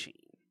learning machine.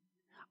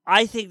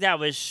 I think that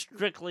was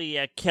strictly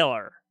a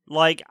killer.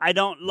 Like, I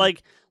don't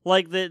like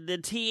the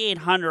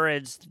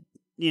T-800s,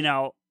 you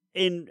know,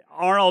 in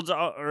Arnold's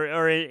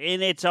or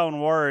in its own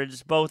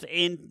words, both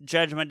in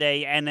Judgment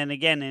Day and then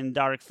again in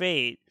Dark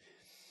Fate,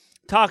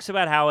 talks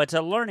about how it's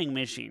a learning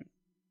machine.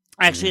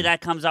 Actually, that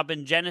comes up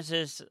in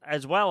Genesis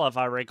as well, if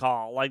I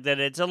recall, like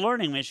that it's a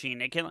learning machine.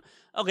 It can,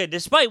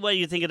 despite what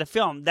you think of the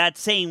film, that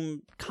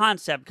same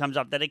concept comes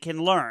up that it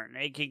can learn,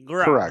 it can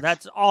grow. Correct.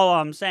 That's all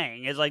I'm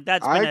saying. Is like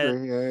that's. I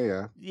agree.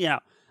 Yeah. You know,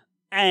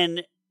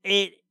 and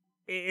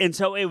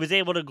so it was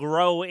able to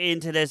grow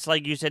into this,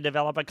 like you said,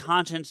 develop a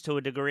conscience to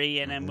a degree,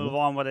 and then move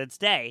on with its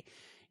day.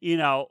 You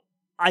know,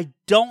 I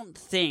don't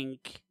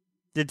think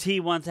the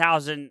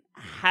T-1000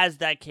 has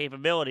that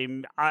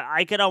capability.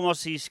 I could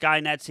almost see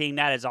Skynet seeing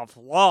that as a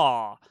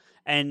flaw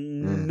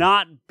and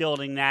not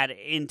building that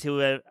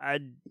into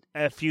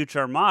a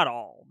future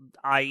model,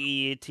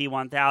 i.e.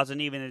 T-1000,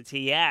 even the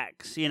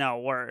TX, you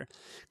know,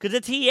 because the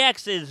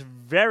TX is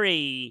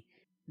very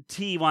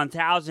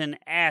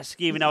T-1000-esque,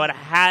 even though it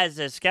has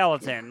a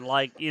skeleton,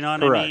 like, you know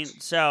what Correct. I mean?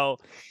 So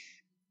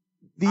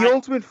the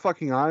ultimate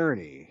fucking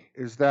irony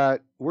is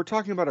that we're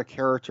talking about a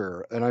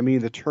character, and I mean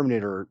the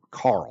Terminator,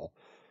 Carl,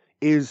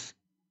 is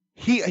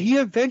he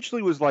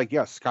eventually was like,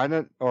 yes,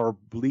 Skynet or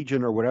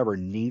Legion or whatever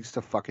needs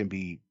to fucking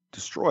be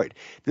destroyed.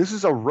 This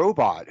is a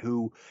robot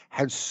who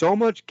had so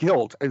much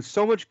guilt and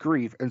so much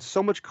grief and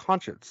so much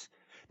conscience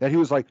that he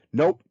was like,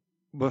 nope,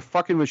 the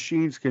fucking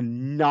machines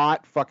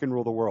cannot fucking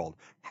rule the world.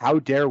 How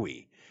dare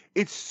we?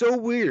 It's so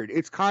weird.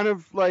 It's kind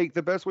of like,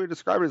 the best way to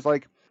describe it is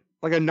like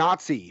a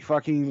Nazi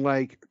fucking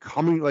like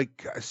coming,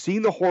 like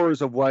seeing the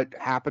horrors of what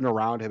happened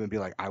around him and be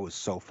like, I was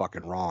so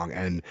fucking wrong.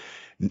 And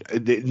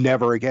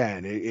never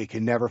again. It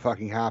can never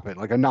fucking happen.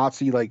 Like a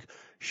Nazi, like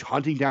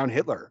hunting down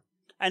Hitler.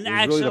 And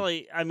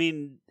actually, I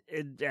mean,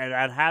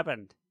 that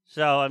happened.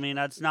 So, I mean,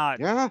 that's not...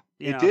 Yeah,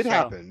 it did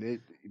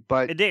happen.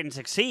 But it didn't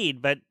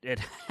succeed, but it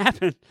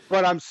happened.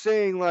 But I'm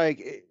saying,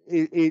 like,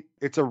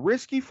 it's a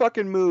risky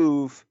fucking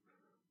move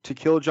to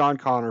kill John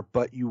Connor,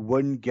 but you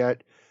wouldn't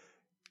get...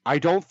 I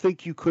don't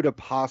think you could have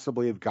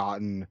possibly have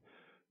gotten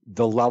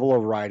the level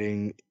of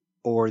writing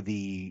or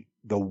the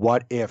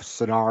what if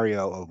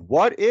scenario of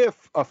what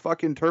if a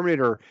fucking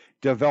Terminator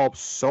develops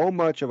so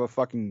much of a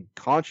fucking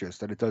conscience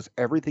that it does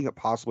everything it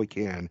possibly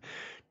can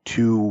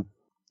to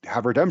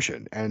have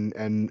redemption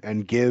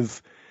and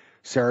give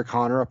Sarah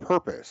Connor a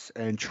purpose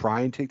and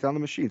try and take down the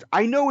machines.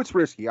 I know it's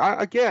risky.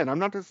 I'm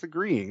not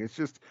disagreeing. It's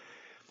just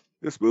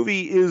this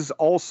movie is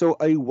also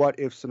a what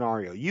if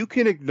scenario. You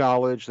can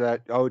acknowledge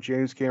that,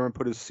 James Cameron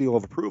put his seal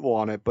of approval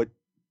on it, but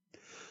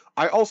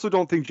I also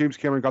don't think James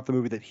Cameron got the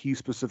movie that he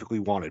specifically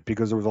wanted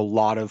because there was a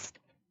lot of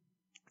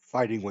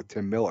fighting with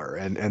Tim Miller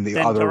and the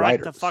other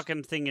writers. Direct the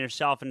fucking thing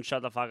yourself and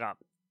shut the fuck up.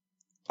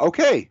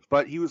 Okay,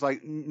 but he was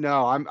like,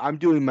 no, I'm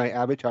doing my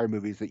Avatar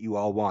movies that you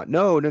all want.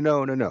 No.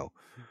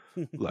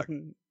 Look,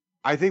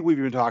 I think we've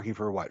been talking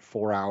for,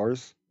 4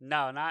 hours?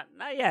 No, not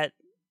yet.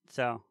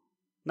 So,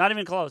 not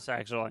even close,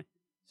 actually.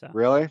 So,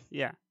 really?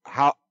 Yeah.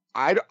 How?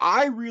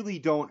 I really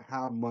don't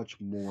have much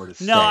more to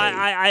say. No,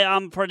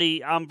 I'm pretty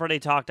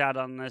talked out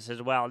on this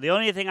as well. The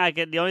only thing I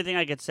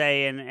could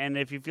say, and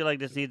if you feel like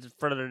this needs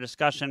further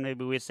discussion,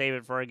 maybe we save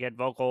it for a Get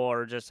Vocal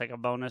or just like a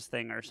bonus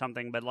thing or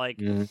something. But like,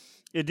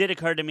 It did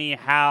occur to me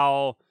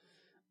how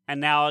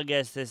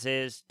analogous this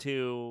is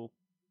to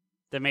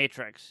The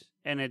Matrix,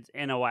 and it's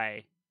in a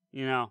way,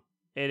 you know,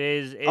 it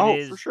is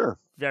for sure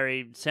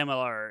very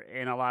similar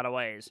in a lot of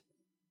ways.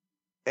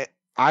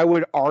 I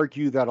would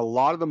argue that a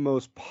lot of the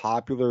most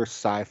popular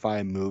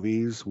sci-fi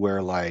movies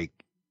where like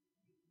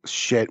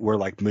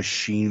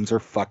machines are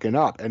fucking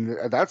up. And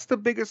that's the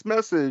biggest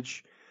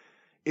message,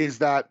 is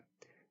that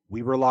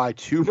we rely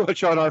too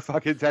much on our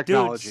fucking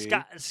technology.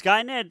 Dude,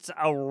 Skynet's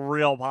a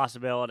real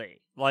possibility.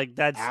 Like,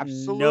 that's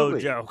no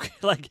joke.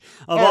 Like,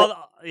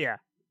 yeah.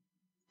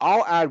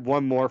 I'll add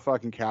one more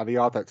fucking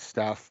caveat that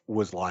Steph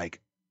was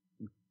like,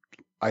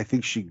 I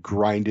think she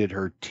grinded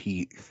her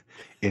teeth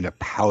in a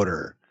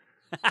powder.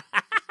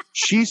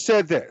 She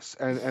said this,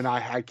 and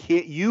I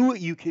can't.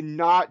 You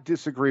cannot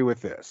disagree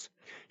with this.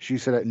 She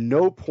said at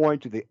no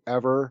point did they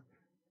ever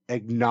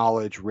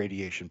acknowledge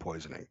radiation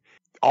poisoning.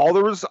 All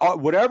there was,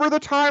 whatever the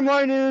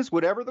timeline is,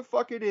 whatever the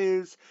fuck it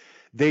is,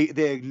 they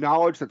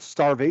acknowledge that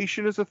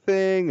starvation is a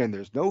thing and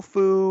there's no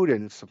food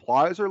and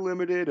supplies are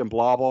limited and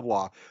blah, blah,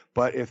 blah.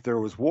 But if there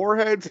was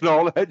warheads and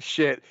all that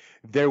shit,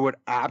 there would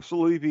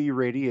absolutely be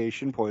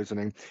radiation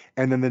poisoning.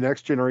 And then the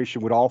next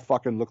generation would all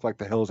fucking look like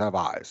the hills have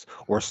eyes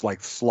or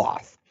like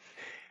sloth.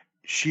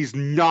 She's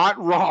not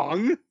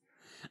wrong.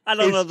 I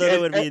don't know that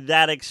it would be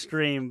that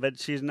extreme, but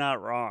she's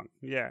not wrong.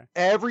 Yeah.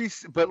 Every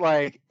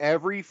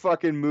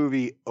fucking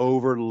movie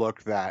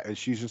overlooked that. And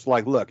she's just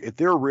like, look, if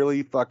they're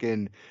really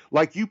fucking,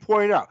 like you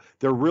pointed out,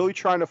 they're really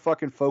trying to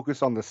fucking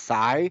focus on the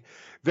psi,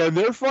 then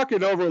they're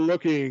fucking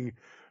overlooking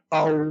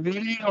a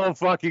real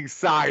fucking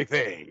psi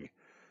thing.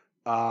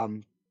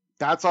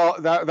 That's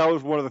all. That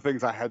was one of the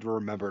things I had to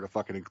remember to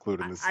fucking include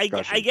in this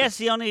discussion. I guess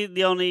the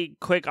only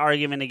quick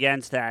argument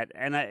against that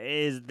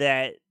is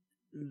that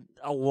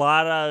a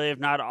lot of, if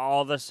not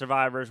all, the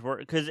survivors were,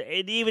 because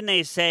even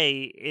they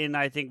say in,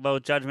 I think,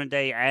 both Judgment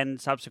Day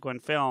and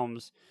subsequent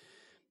films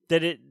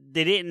that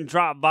they didn't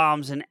drop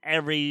bombs in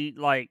every,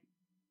 like,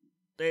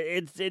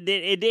 it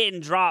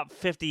didn't drop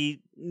 50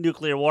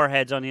 nuclear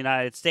warheads on the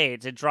United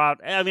States. It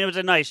dropped, I mean, it was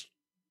a nice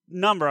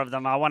number of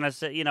them, I want to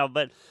say,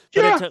 but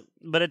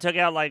it took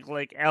out like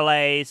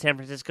LA, San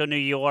Francisco, New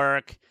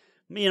York.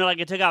 Like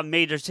it took out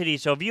major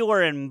cities. So if you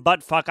were in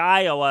buttfuck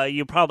Iowa,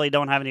 you probably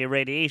don't have any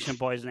radiation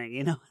poisoning.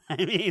 You know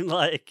what I mean?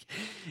 Like,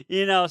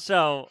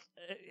 so,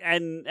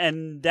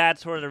 and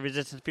that's where the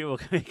resistance people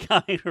can be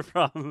coming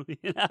from.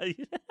 You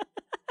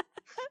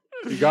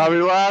got me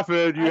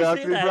laughing. You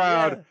have to be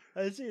proud.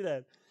 Yeah, I see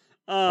that.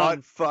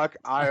 Buttfuck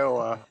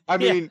Iowa. I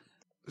mean,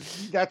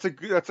 that's a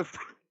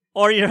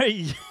or you're.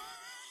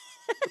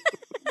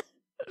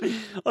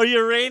 Or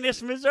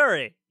Uranus,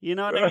 Missouri. You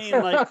know what I mean?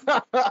 Like,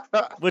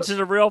 which is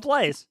a real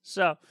place.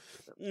 So,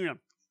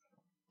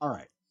 All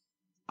right.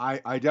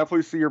 I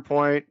definitely see your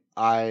point.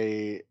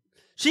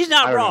 She's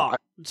not wrong.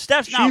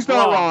 Steph's not wrong. She's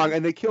not wrong,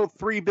 and they killed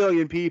 3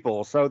 billion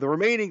people. So the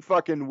remaining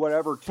fucking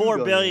whatever 4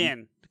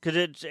 billion. Because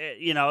it's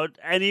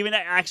and even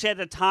actually at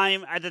the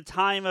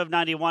time of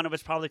 91, it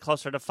was probably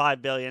closer to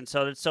 5 billion.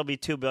 So there'd still be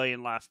 2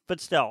 billion left.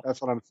 But still,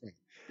 that's what I'm saying.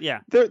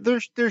 Yeah,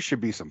 there should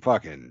be some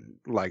fucking,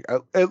 like,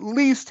 at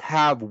least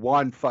have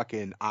one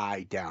fucking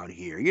eye down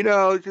here,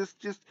 just.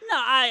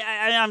 No,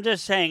 I'm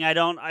just saying I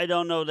don't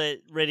know that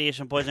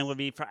radiation poisoning would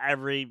be for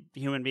every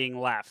human being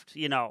left.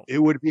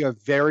 It would be a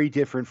very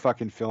different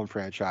fucking film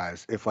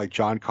franchise if, like,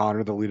 John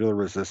Connor, the leader of the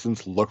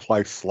Resistance, looked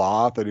like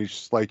Sloth and he's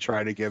just like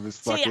trying to give his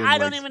fucking. See, I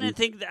don't even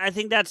think. I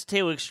think that's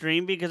too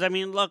extreme because I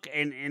mean, look,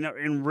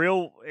 in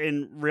real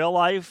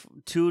life,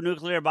 2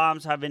 nuclear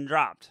bombs have been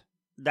dropped.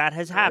 That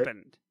has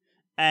happened.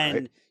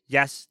 And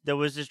yes, there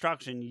was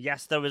destruction.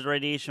 Yes, there was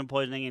radiation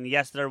poisoning. And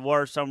yes, there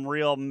were some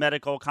real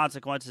medical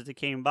consequences that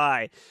came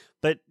by.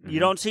 But you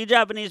don't see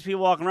Japanese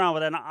people walking around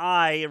with an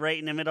eye right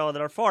in the middle of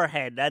their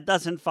forehead. That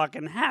doesn't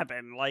fucking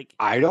happen. Like,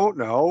 I don't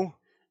know.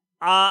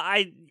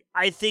 I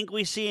think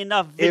we see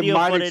enough video footage. It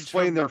might footage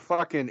explain their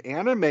fucking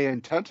anime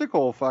and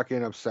tentacle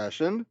fucking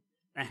obsession.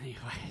 Anyway,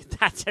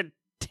 that's a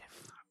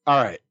different.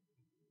 All right.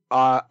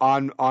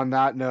 On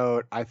that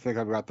note, I think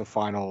I've got the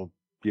final,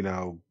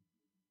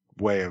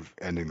 way of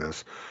ending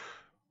this.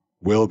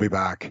 We'll be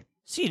back.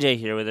 CJ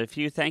here with a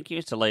few thank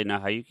yous to let you know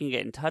how you can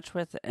get in touch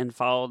with and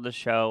follow the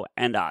show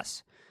and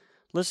us.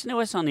 Listen to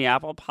us on the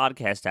Apple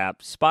Podcast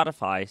app,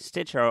 Spotify,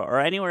 Stitcher, or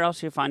anywhere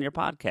else you find your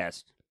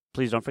podcast.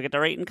 Please don't forget to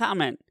rate and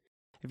comment.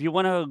 If you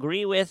want to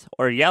agree with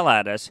or yell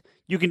at us,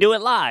 you can do it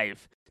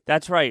live.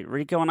 That's right,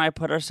 Rico and I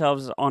put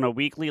ourselves on a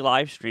weekly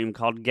live stream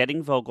called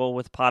Getting Vocal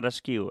with Pod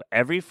Askew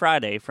every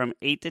Friday from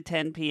 8 to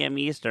 10 p.m.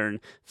 Eastern,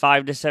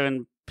 5 to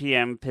 7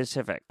 p.m.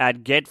 Pacific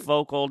at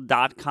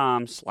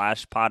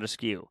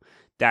getvocal.com/podaskew.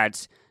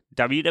 That's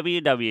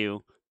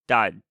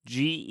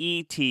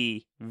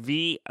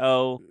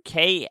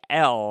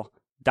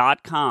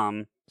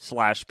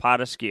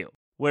www.getvokl.com/podaskew,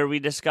 where we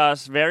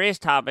discuss various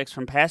topics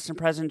from past and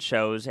present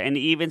shows and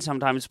even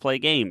sometimes play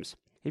games.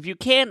 If you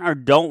can't or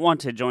don't want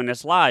to join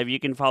us live,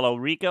 you can follow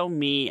Rico,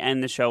 me,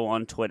 and the show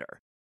on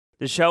Twitter.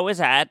 The show is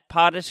at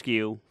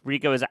Podaskew,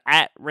 Rico is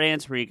at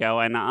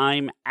RanceRico, and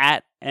I'm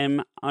at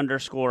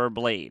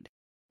M_Blade.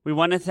 We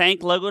want to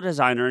thank logo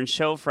designer and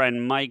show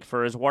friend Mike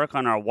for his work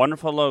on our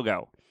wonderful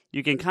logo.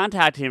 You can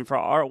contact him for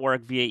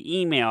artwork via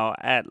email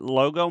at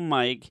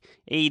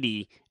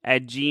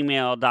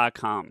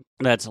logomike80@gmail.com.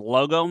 That's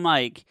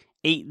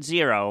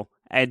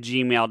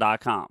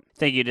logomike80@gmail.com.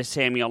 Thank you to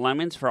Samuel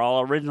Lemons for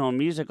all original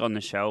music on the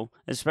show,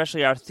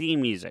 especially our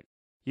theme music.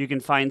 You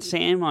can find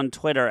Sam on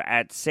Twitter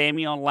at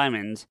Samuel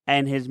Lemons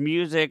and his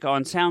music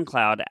on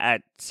SoundCloud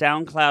at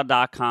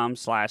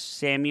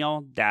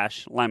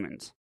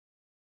soundcloud.com/Samuel-Lemons.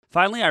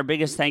 Finally, our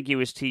biggest thank you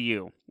is to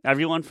you,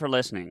 everyone, for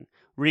listening.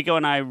 Rico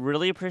and I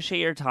really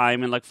appreciate your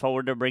time and look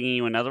forward to bringing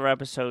you another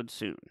episode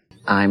soon.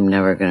 I'm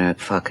never gonna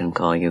fucking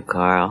call you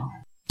Carl.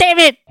 Damn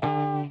it!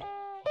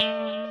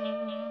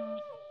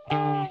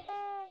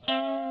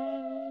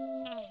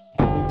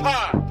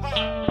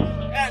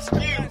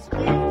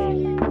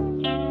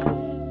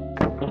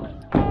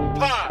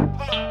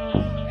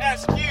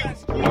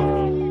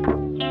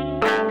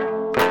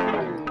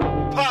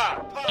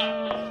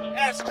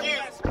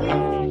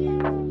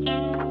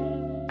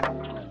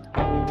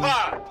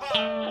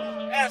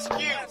 You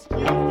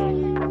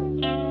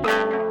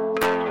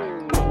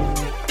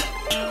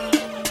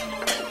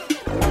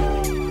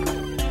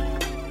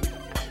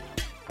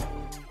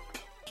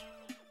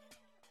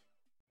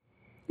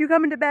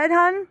coming to bed,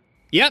 hon?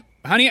 Yep,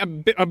 honey,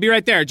 I'll be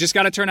right there. Just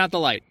gotta turn out the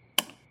light.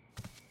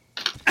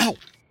 Ow!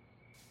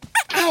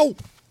 Ow!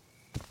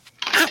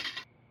 Ow!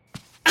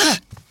 Ah!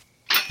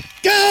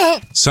 Go!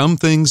 Some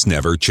things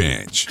never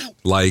change.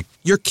 Like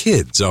your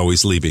kids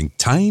always leaving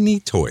tiny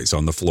toys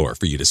on the floor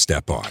for you to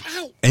step on.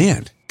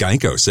 And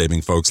Geico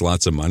saving folks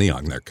lots of money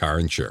on their car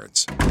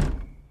insurance.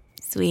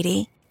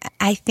 Sweetie,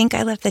 I think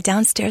I left the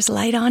downstairs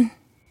light on.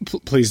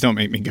 Please don't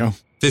make me go.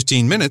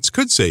 15 minutes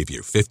could save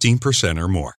you 15% or more.